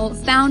McDowell,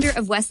 founder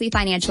of Wesley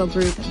Financial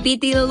Group, beat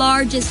the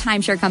largest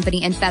timeshare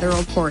company in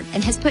federal court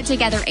and has put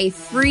together a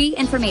free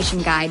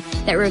information guide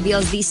that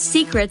reveals the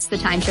secrets the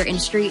timeshare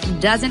industry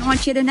doesn't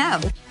want you to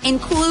know,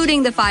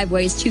 including the 5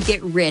 ways to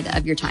get rid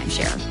of your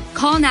timeshare.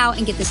 Call now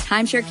and get this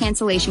timeshare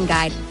cancellation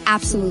guide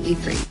absolutely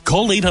free.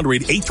 Call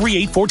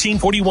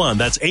 800-838-1441.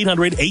 That's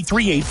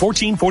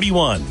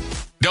 800-838-1441.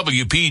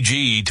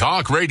 WPG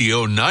Talk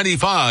Radio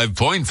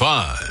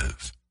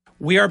 95.5.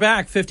 We are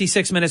back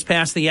 56 minutes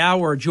past the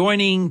hour,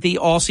 joining the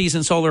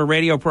all-season solar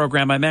radio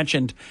program. I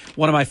mentioned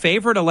one of my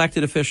favorite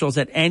elected officials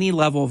at any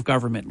level of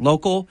government,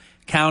 local,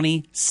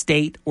 county,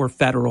 state, or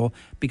federal,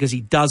 because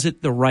he does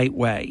it the right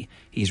way.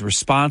 He's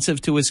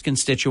responsive to his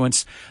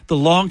constituents. The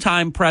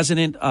longtime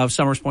president of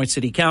Summers Point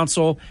City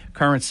Council,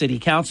 current city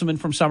councilman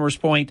from Summers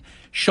Point,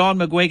 Sean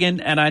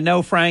McGuigan. And I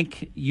know,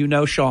 Frank, you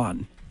know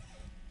Sean.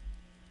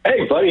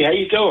 Hey, buddy, how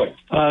you doing?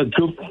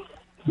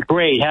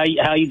 Great. How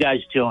you guys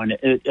doing?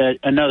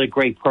 Another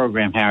great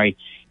program, Harry.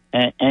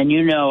 And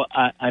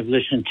I've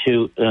listened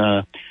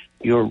to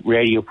your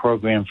radio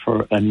program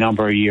for a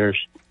number of years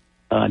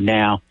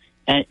now.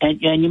 And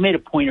you made a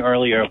point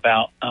earlier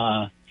about,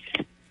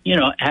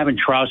 having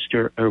trust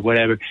or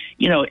whatever.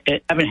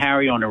 Having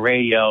Harry on the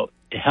radio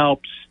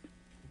helps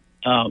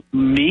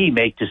me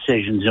make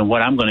decisions on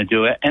what I'm going to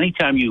do.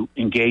 Anytime you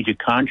engage a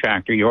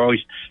contractor, you're always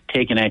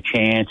taking that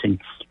chance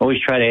and always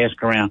try to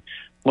ask around.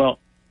 Well,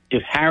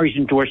 if Harry's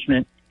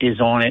endorsement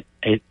is on it,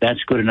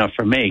 that's good enough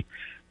for me.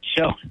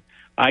 So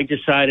I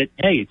decided,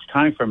 hey, it's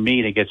time for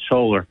me to get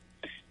solar.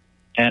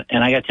 And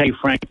I got to tell you,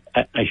 Frank,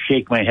 I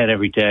shake my head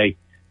every day.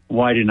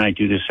 Why didn't I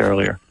do this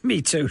earlier?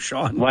 Me too,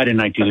 Sean. Why didn't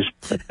I do this?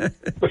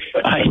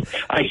 I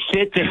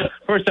sit there.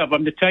 First off,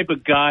 I'm the type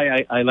of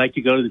guy, I like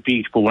to go to the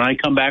beach. But when I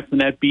come back from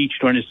that beach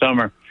during the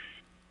summer,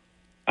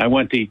 I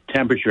want the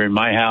temperature in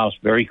my house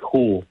very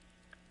cool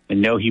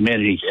and no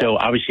humidity. So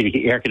obviously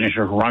the air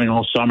conditioner is running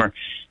all summer.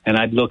 And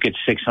I'd look at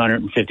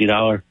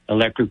 $650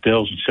 electric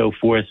bills and so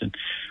forth.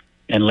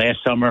 And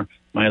last summer,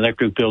 my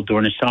electric bill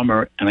during the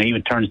summer, and I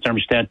even turned the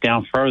thermostat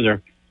down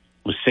further,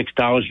 was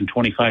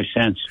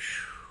 $6.25.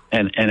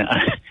 And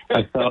I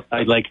felt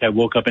I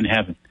woke up in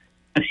heaven.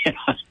 You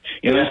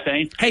know what I'm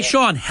saying? Hey,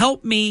 Sean,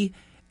 help me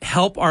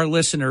help our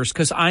listeners,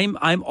 because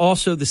I'm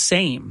also the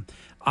same.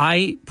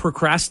 I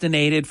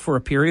procrastinated for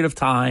a period of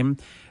time.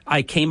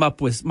 I came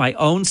up with my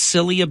own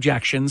silly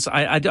objections.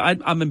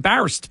 I'm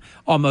embarrassed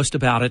almost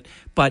about it.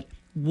 But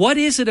what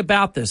is it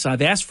about this?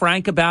 I've asked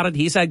Frank about it.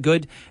 He's had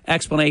good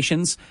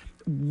explanations.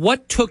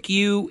 What took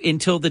you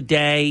until the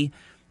day,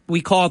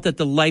 we call it that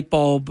the light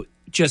bulb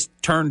just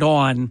turned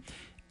on,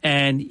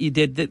 and you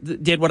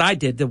did what I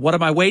did, the what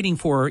am I waiting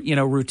for,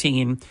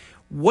 routine.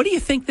 What do you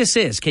think this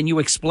is? Can you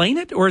explain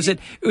it? Or is it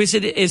a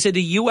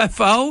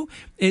UFO?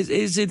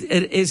 Is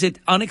it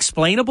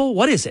unexplainable?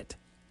 What is it?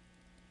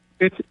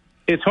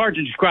 It's hard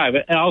to describe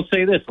it. And I'll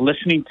say this,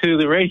 listening to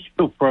the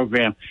radio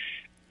program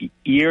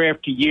year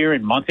after year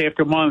and month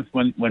after month,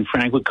 when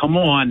Frank would come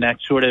on, that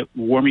sort of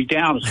wore me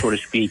down, so to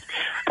speak.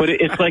 But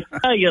it's like,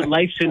 your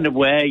life's in the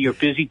way. You're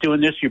busy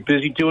doing this. You're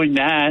busy doing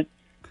that.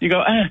 You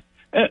go,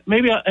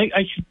 maybe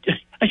I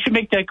should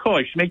make that call.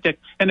 I should make that.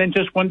 And then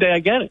just one day I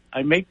get it.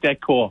 I make that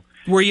call.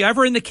 Were you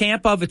ever in the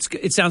camp of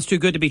it sounds too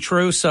good to be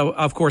true, so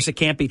of course it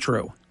can't be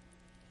true?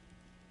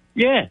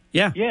 Yeah,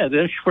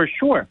 that's for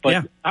sure.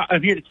 But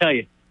I'm here to tell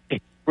you,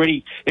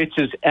 it's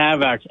as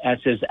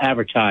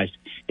advertised.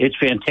 It's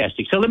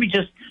fantastic. So let me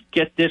just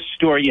get this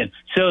story in.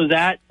 So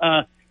that,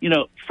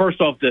 first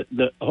off,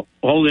 the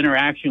whole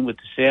interaction with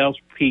the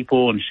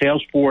salespeople and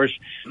sales force,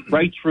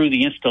 right through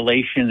the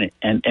installation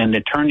and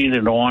the turning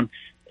it on,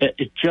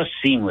 it's just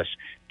seamless.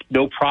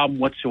 No problem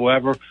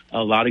whatsoever.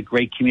 A lot of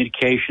great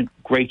communication,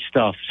 great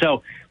stuff.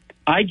 So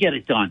I get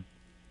it done.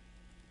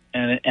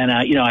 And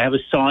I have a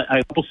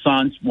couple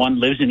sons.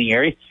 One lives in the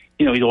area.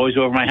 He's always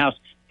over my house.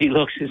 He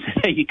looks and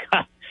says, "Hey,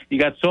 you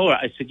got solar?"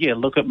 I said, "Yeah,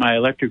 look at my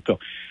electric bill."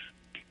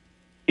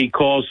 He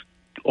calls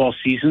All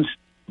Seasons.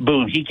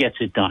 Boom, he gets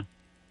it done.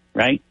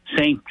 Right?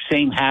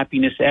 Same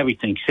happiness,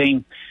 everything.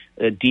 Same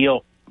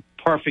deal.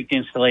 Perfect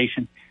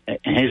installation.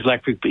 and his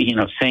electric,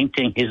 same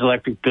thing. His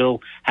electric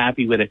bill,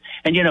 happy with it.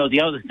 And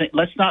the other thing,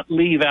 let's not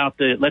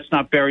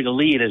bury the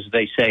lead, as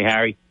they say,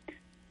 Harry.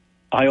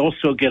 I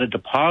also get a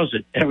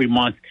deposit every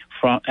month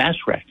from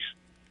SREX.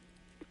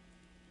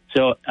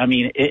 So, I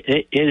mean,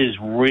 it is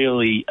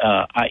really,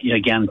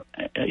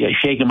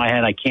 shaking my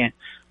head. I can't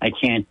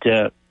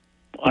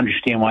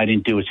understand why I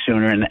didn't do it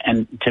sooner.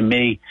 And to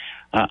me,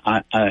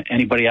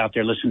 anybody out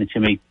there listening to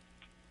me,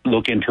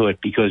 look into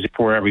it because it's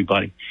for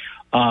everybody.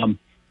 And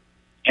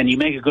you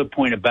make a good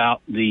point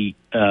about the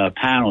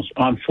panels.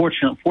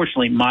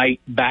 Unfortunately, my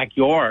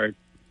backyard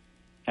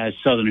has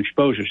southern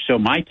exposure, so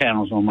my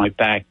panels on my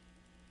back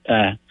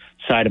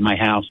side of my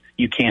house,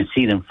 you can't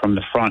see them from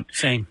the front.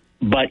 Same.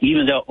 But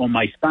even though on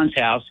my son's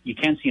house, you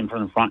can see them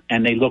from the front,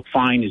 and they look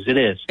fine as it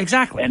is.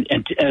 Exactly. And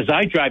as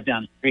I drive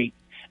down the street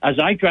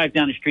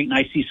and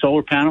I see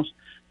solar panels,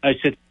 I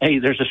said, hey,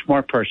 there's a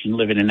smart person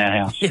living in that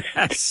house.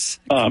 Yes.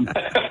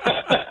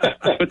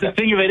 But the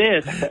thing of it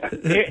is,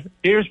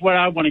 here's what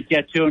I want to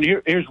get to, and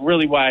here's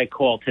really why I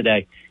called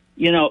today.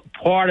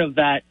 Part of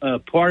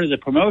the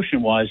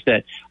promotion was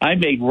that I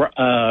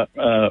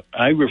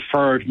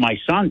referred my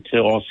son to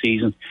All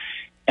Seasons,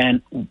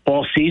 and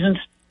All Seasons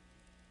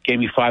gave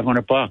me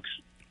 $500.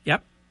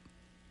 Yep.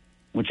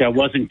 Which I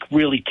wasn't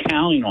really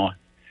counting on,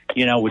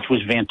 which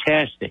was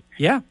fantastic.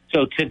 Yeah.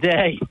 So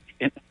today,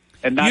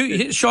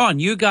 Sean,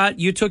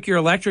 you took your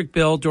electric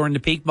bill during the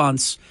peak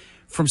months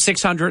from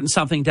 600 and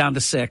something down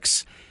to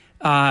 6.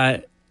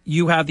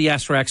 You have the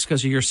SREX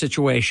because of your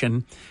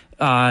situation.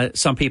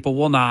 Some people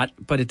will not,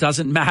 but it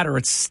doesn't matter.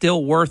 It's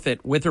still worth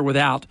it with or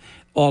without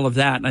all of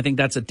that. And I think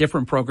that's a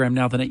different program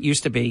now than it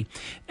used to be.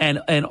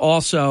 And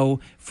also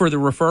for the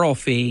referral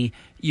fee,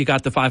 you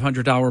got the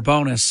 $500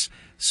 bonus.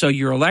 So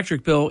your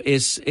electric bill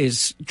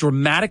is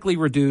dramatically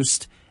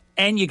reduced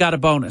and you got a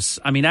bonus.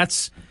 I mean,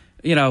 that's,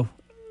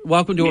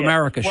 welcome to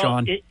America,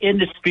 Sean. In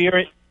the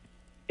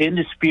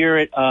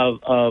spirit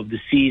of the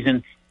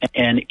season,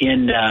 and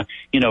in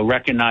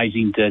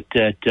recognizing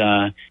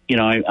that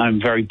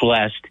I'm very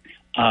blessed.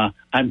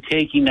 I'm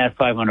taking that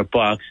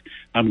 $500.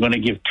 I'm going to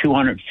give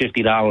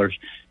 $250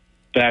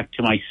 back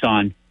to my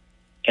son,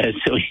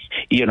 so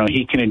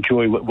he can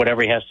enjoy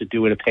whatever he has to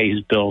do to pay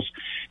his bills.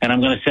 And I'm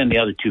going to send the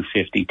other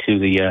 $250 to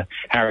the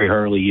Harry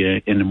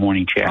Hurley in the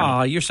morning chat.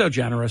 Oh, you're so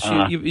generous.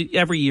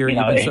 Every year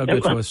you've been so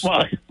good to us.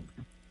 Well,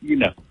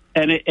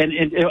 and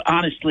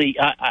honestly,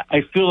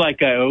 I feel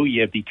like I owe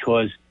you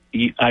because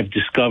I've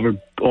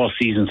discovered All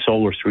Season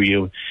Solar through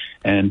you.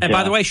 And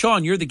by the way,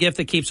 Sean, you're the gift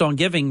that keeps on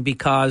giving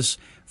because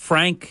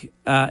Frank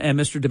and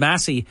Mr.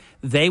 DeMasi,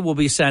 they will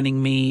be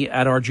sending me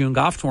at our June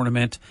golf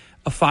tournament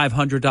a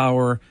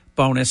 $500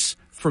 bonus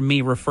for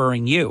me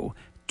referring you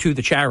to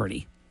the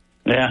charity.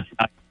 Yeah,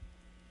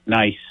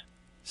 nice.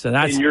 So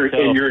that's in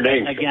your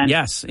name again.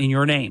 Yes, in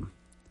your name,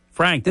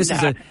 Frank. This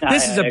is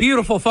a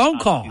beautiful phone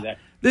call.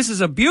 This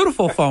is a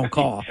beautiful phone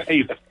call.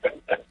 Hey,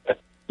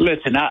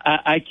 listen,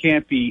 I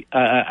can't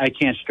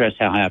stress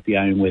how happy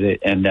I am with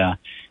it, and to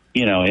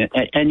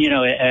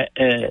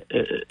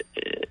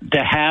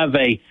have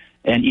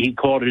and he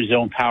called it his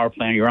own power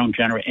plant, your own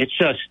generator. It's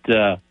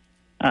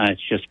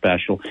just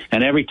special.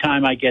 And every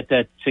time I get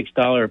that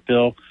 $6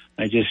 bill,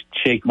 I just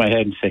shake my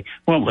head and say,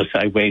 "What was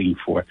I waiting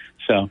for?"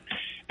 So,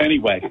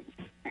 anyway,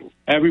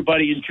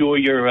 everybody enjoy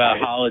your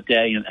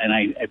holiday, and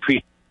I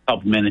appreciate a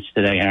couple minutes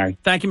today, Harry.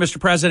 Thank you, Mr.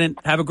 President.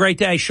 Have a great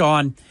day,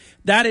 Sean.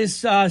 That is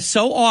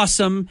so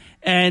awesome,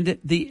 and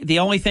the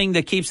only thing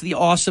that keeps the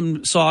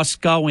awesome sauce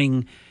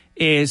going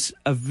is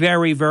a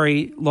very,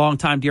 very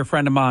long-time dear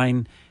friend of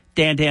mine,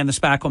 Dan the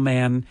Spackle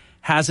Man,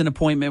 has an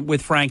appointment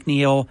with Frank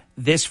Neal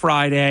this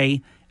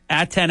Friday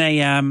at 10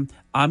 a.m.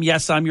 I'm your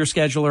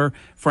scheduler,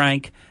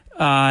 Frank.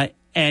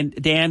 And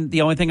Dan,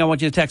 the only thing I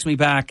want you to text me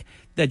back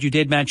that you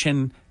did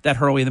mention that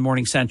Hurley in the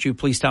Morning sent you.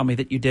 Please tell me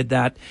that you did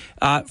that.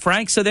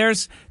 Frank, so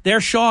there's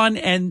Sean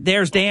and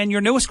there's Dan,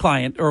 your newest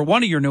client, or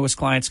one of your newest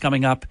clients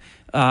coming up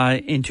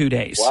in 2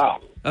 days. Wow.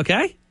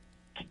 Okay?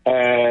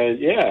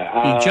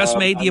 Yeah. He just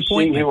made the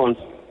appointment.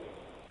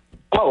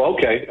 Oh,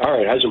 okay. All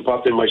right. Hasn't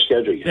popped in my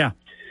schedule yet. Yeah.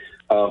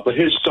 But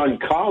his son,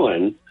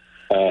 Colin,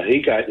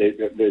 he got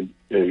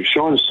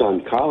Sean's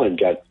son, Colin,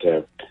 got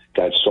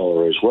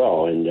solar as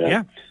well.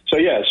 And so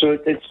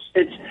it's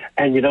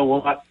and you know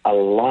what? A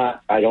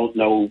lot. I don't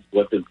know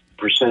what the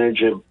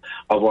percentage of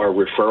our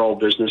referral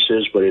business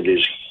is, but it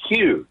is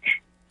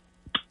huge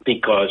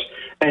because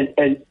and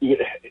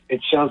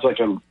it sounds like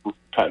I'm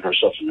patting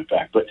ourselves in the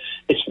back, but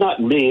it's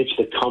not me. It's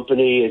the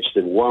company. It's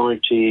the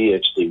warranty.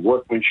 It's the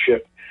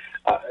workmanship.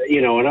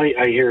 And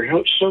I hear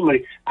so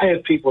many. I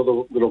have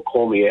people that'll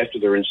call me after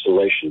their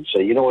installation and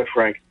say, "You know what,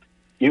 Frank?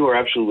 You are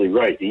absolutely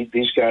right.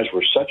 These guys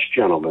were such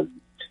gentlemen.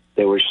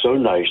 They were so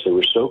nice. They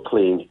were so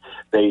clean.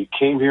 They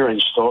came here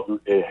and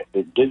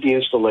did the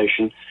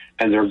installation,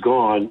 and they're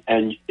gone.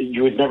 And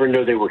you would never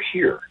know they were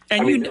here."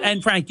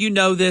 And Frank, you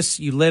know this.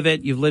 You live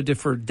it. You've lived it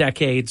for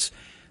decades.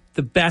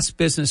 The best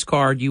business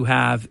card you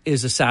have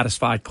is a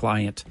satisfied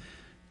client.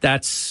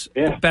 That's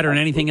better than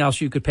anything else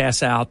you could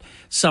pass out.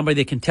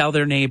 Somebody that can tell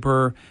their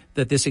neighbor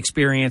that this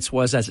experience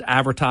was as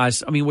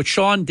advertised. I mean, what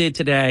Sean did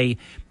today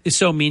is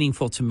so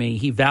meaningful to me.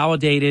 He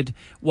validated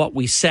what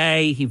we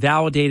say. He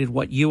validated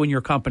what you and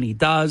your company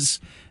does.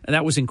 And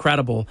that was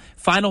incredible.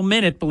 Final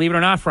minute, believe it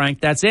or not,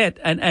 Frank, that's it.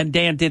 And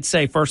Dan did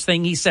say, first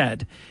thing he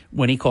said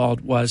when he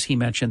called was he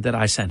mentioned that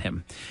I sent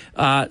him.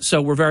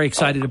 So we're very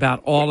excited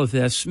about all of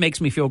this.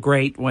 Makes me feel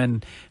great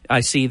when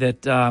I see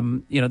that,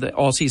 the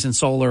All Season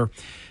Solar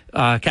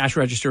cash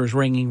register is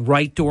ringing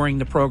right during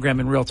the program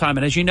in real time.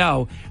 And as you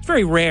know, it's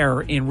very rare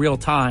in real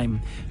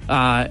time.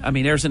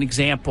 There's an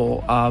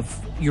example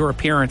of your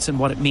appearance and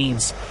what it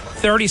means.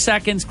 30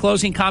 seconds,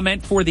 closing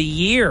comment for the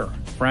year,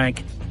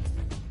 Frank.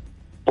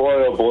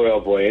 Boy, oh boy, oh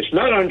boy. It's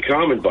not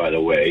uncommon, by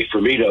the way,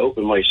 for me to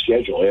open my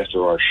schedule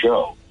after our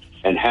show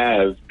and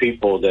have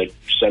people that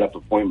set up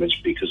appointments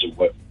because of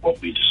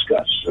what we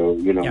discussed. So,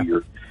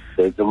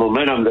 the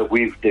momentum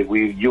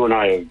that you and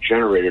I have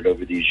generated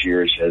over these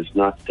years has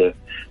not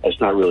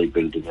really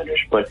been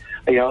diminished. But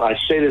I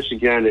say this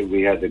again, that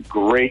we had a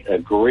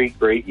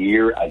great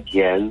year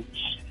again.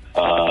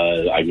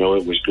 I know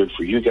it was good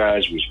for you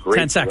guys. It was great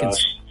 10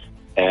 seconds.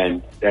 For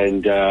us.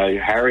 And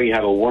Harry,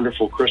 have a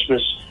wonderful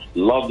Christmas.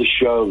 Love the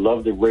show.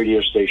 Love the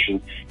radio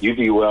station. You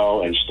be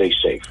well and stay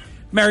safe.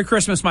 Merry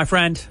Christmas, my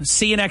friend.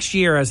 See you next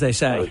year, as they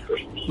say.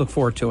 Look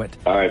forward to it.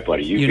 All right,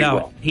 buddy. You be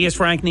well. He is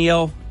Frank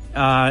Neal.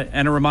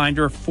 And a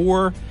reminder,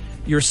 for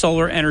your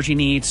solar energy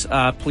needs,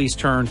 please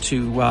turn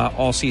to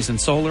All Season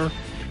Solar.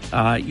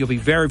 You'll be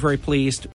very, very pleased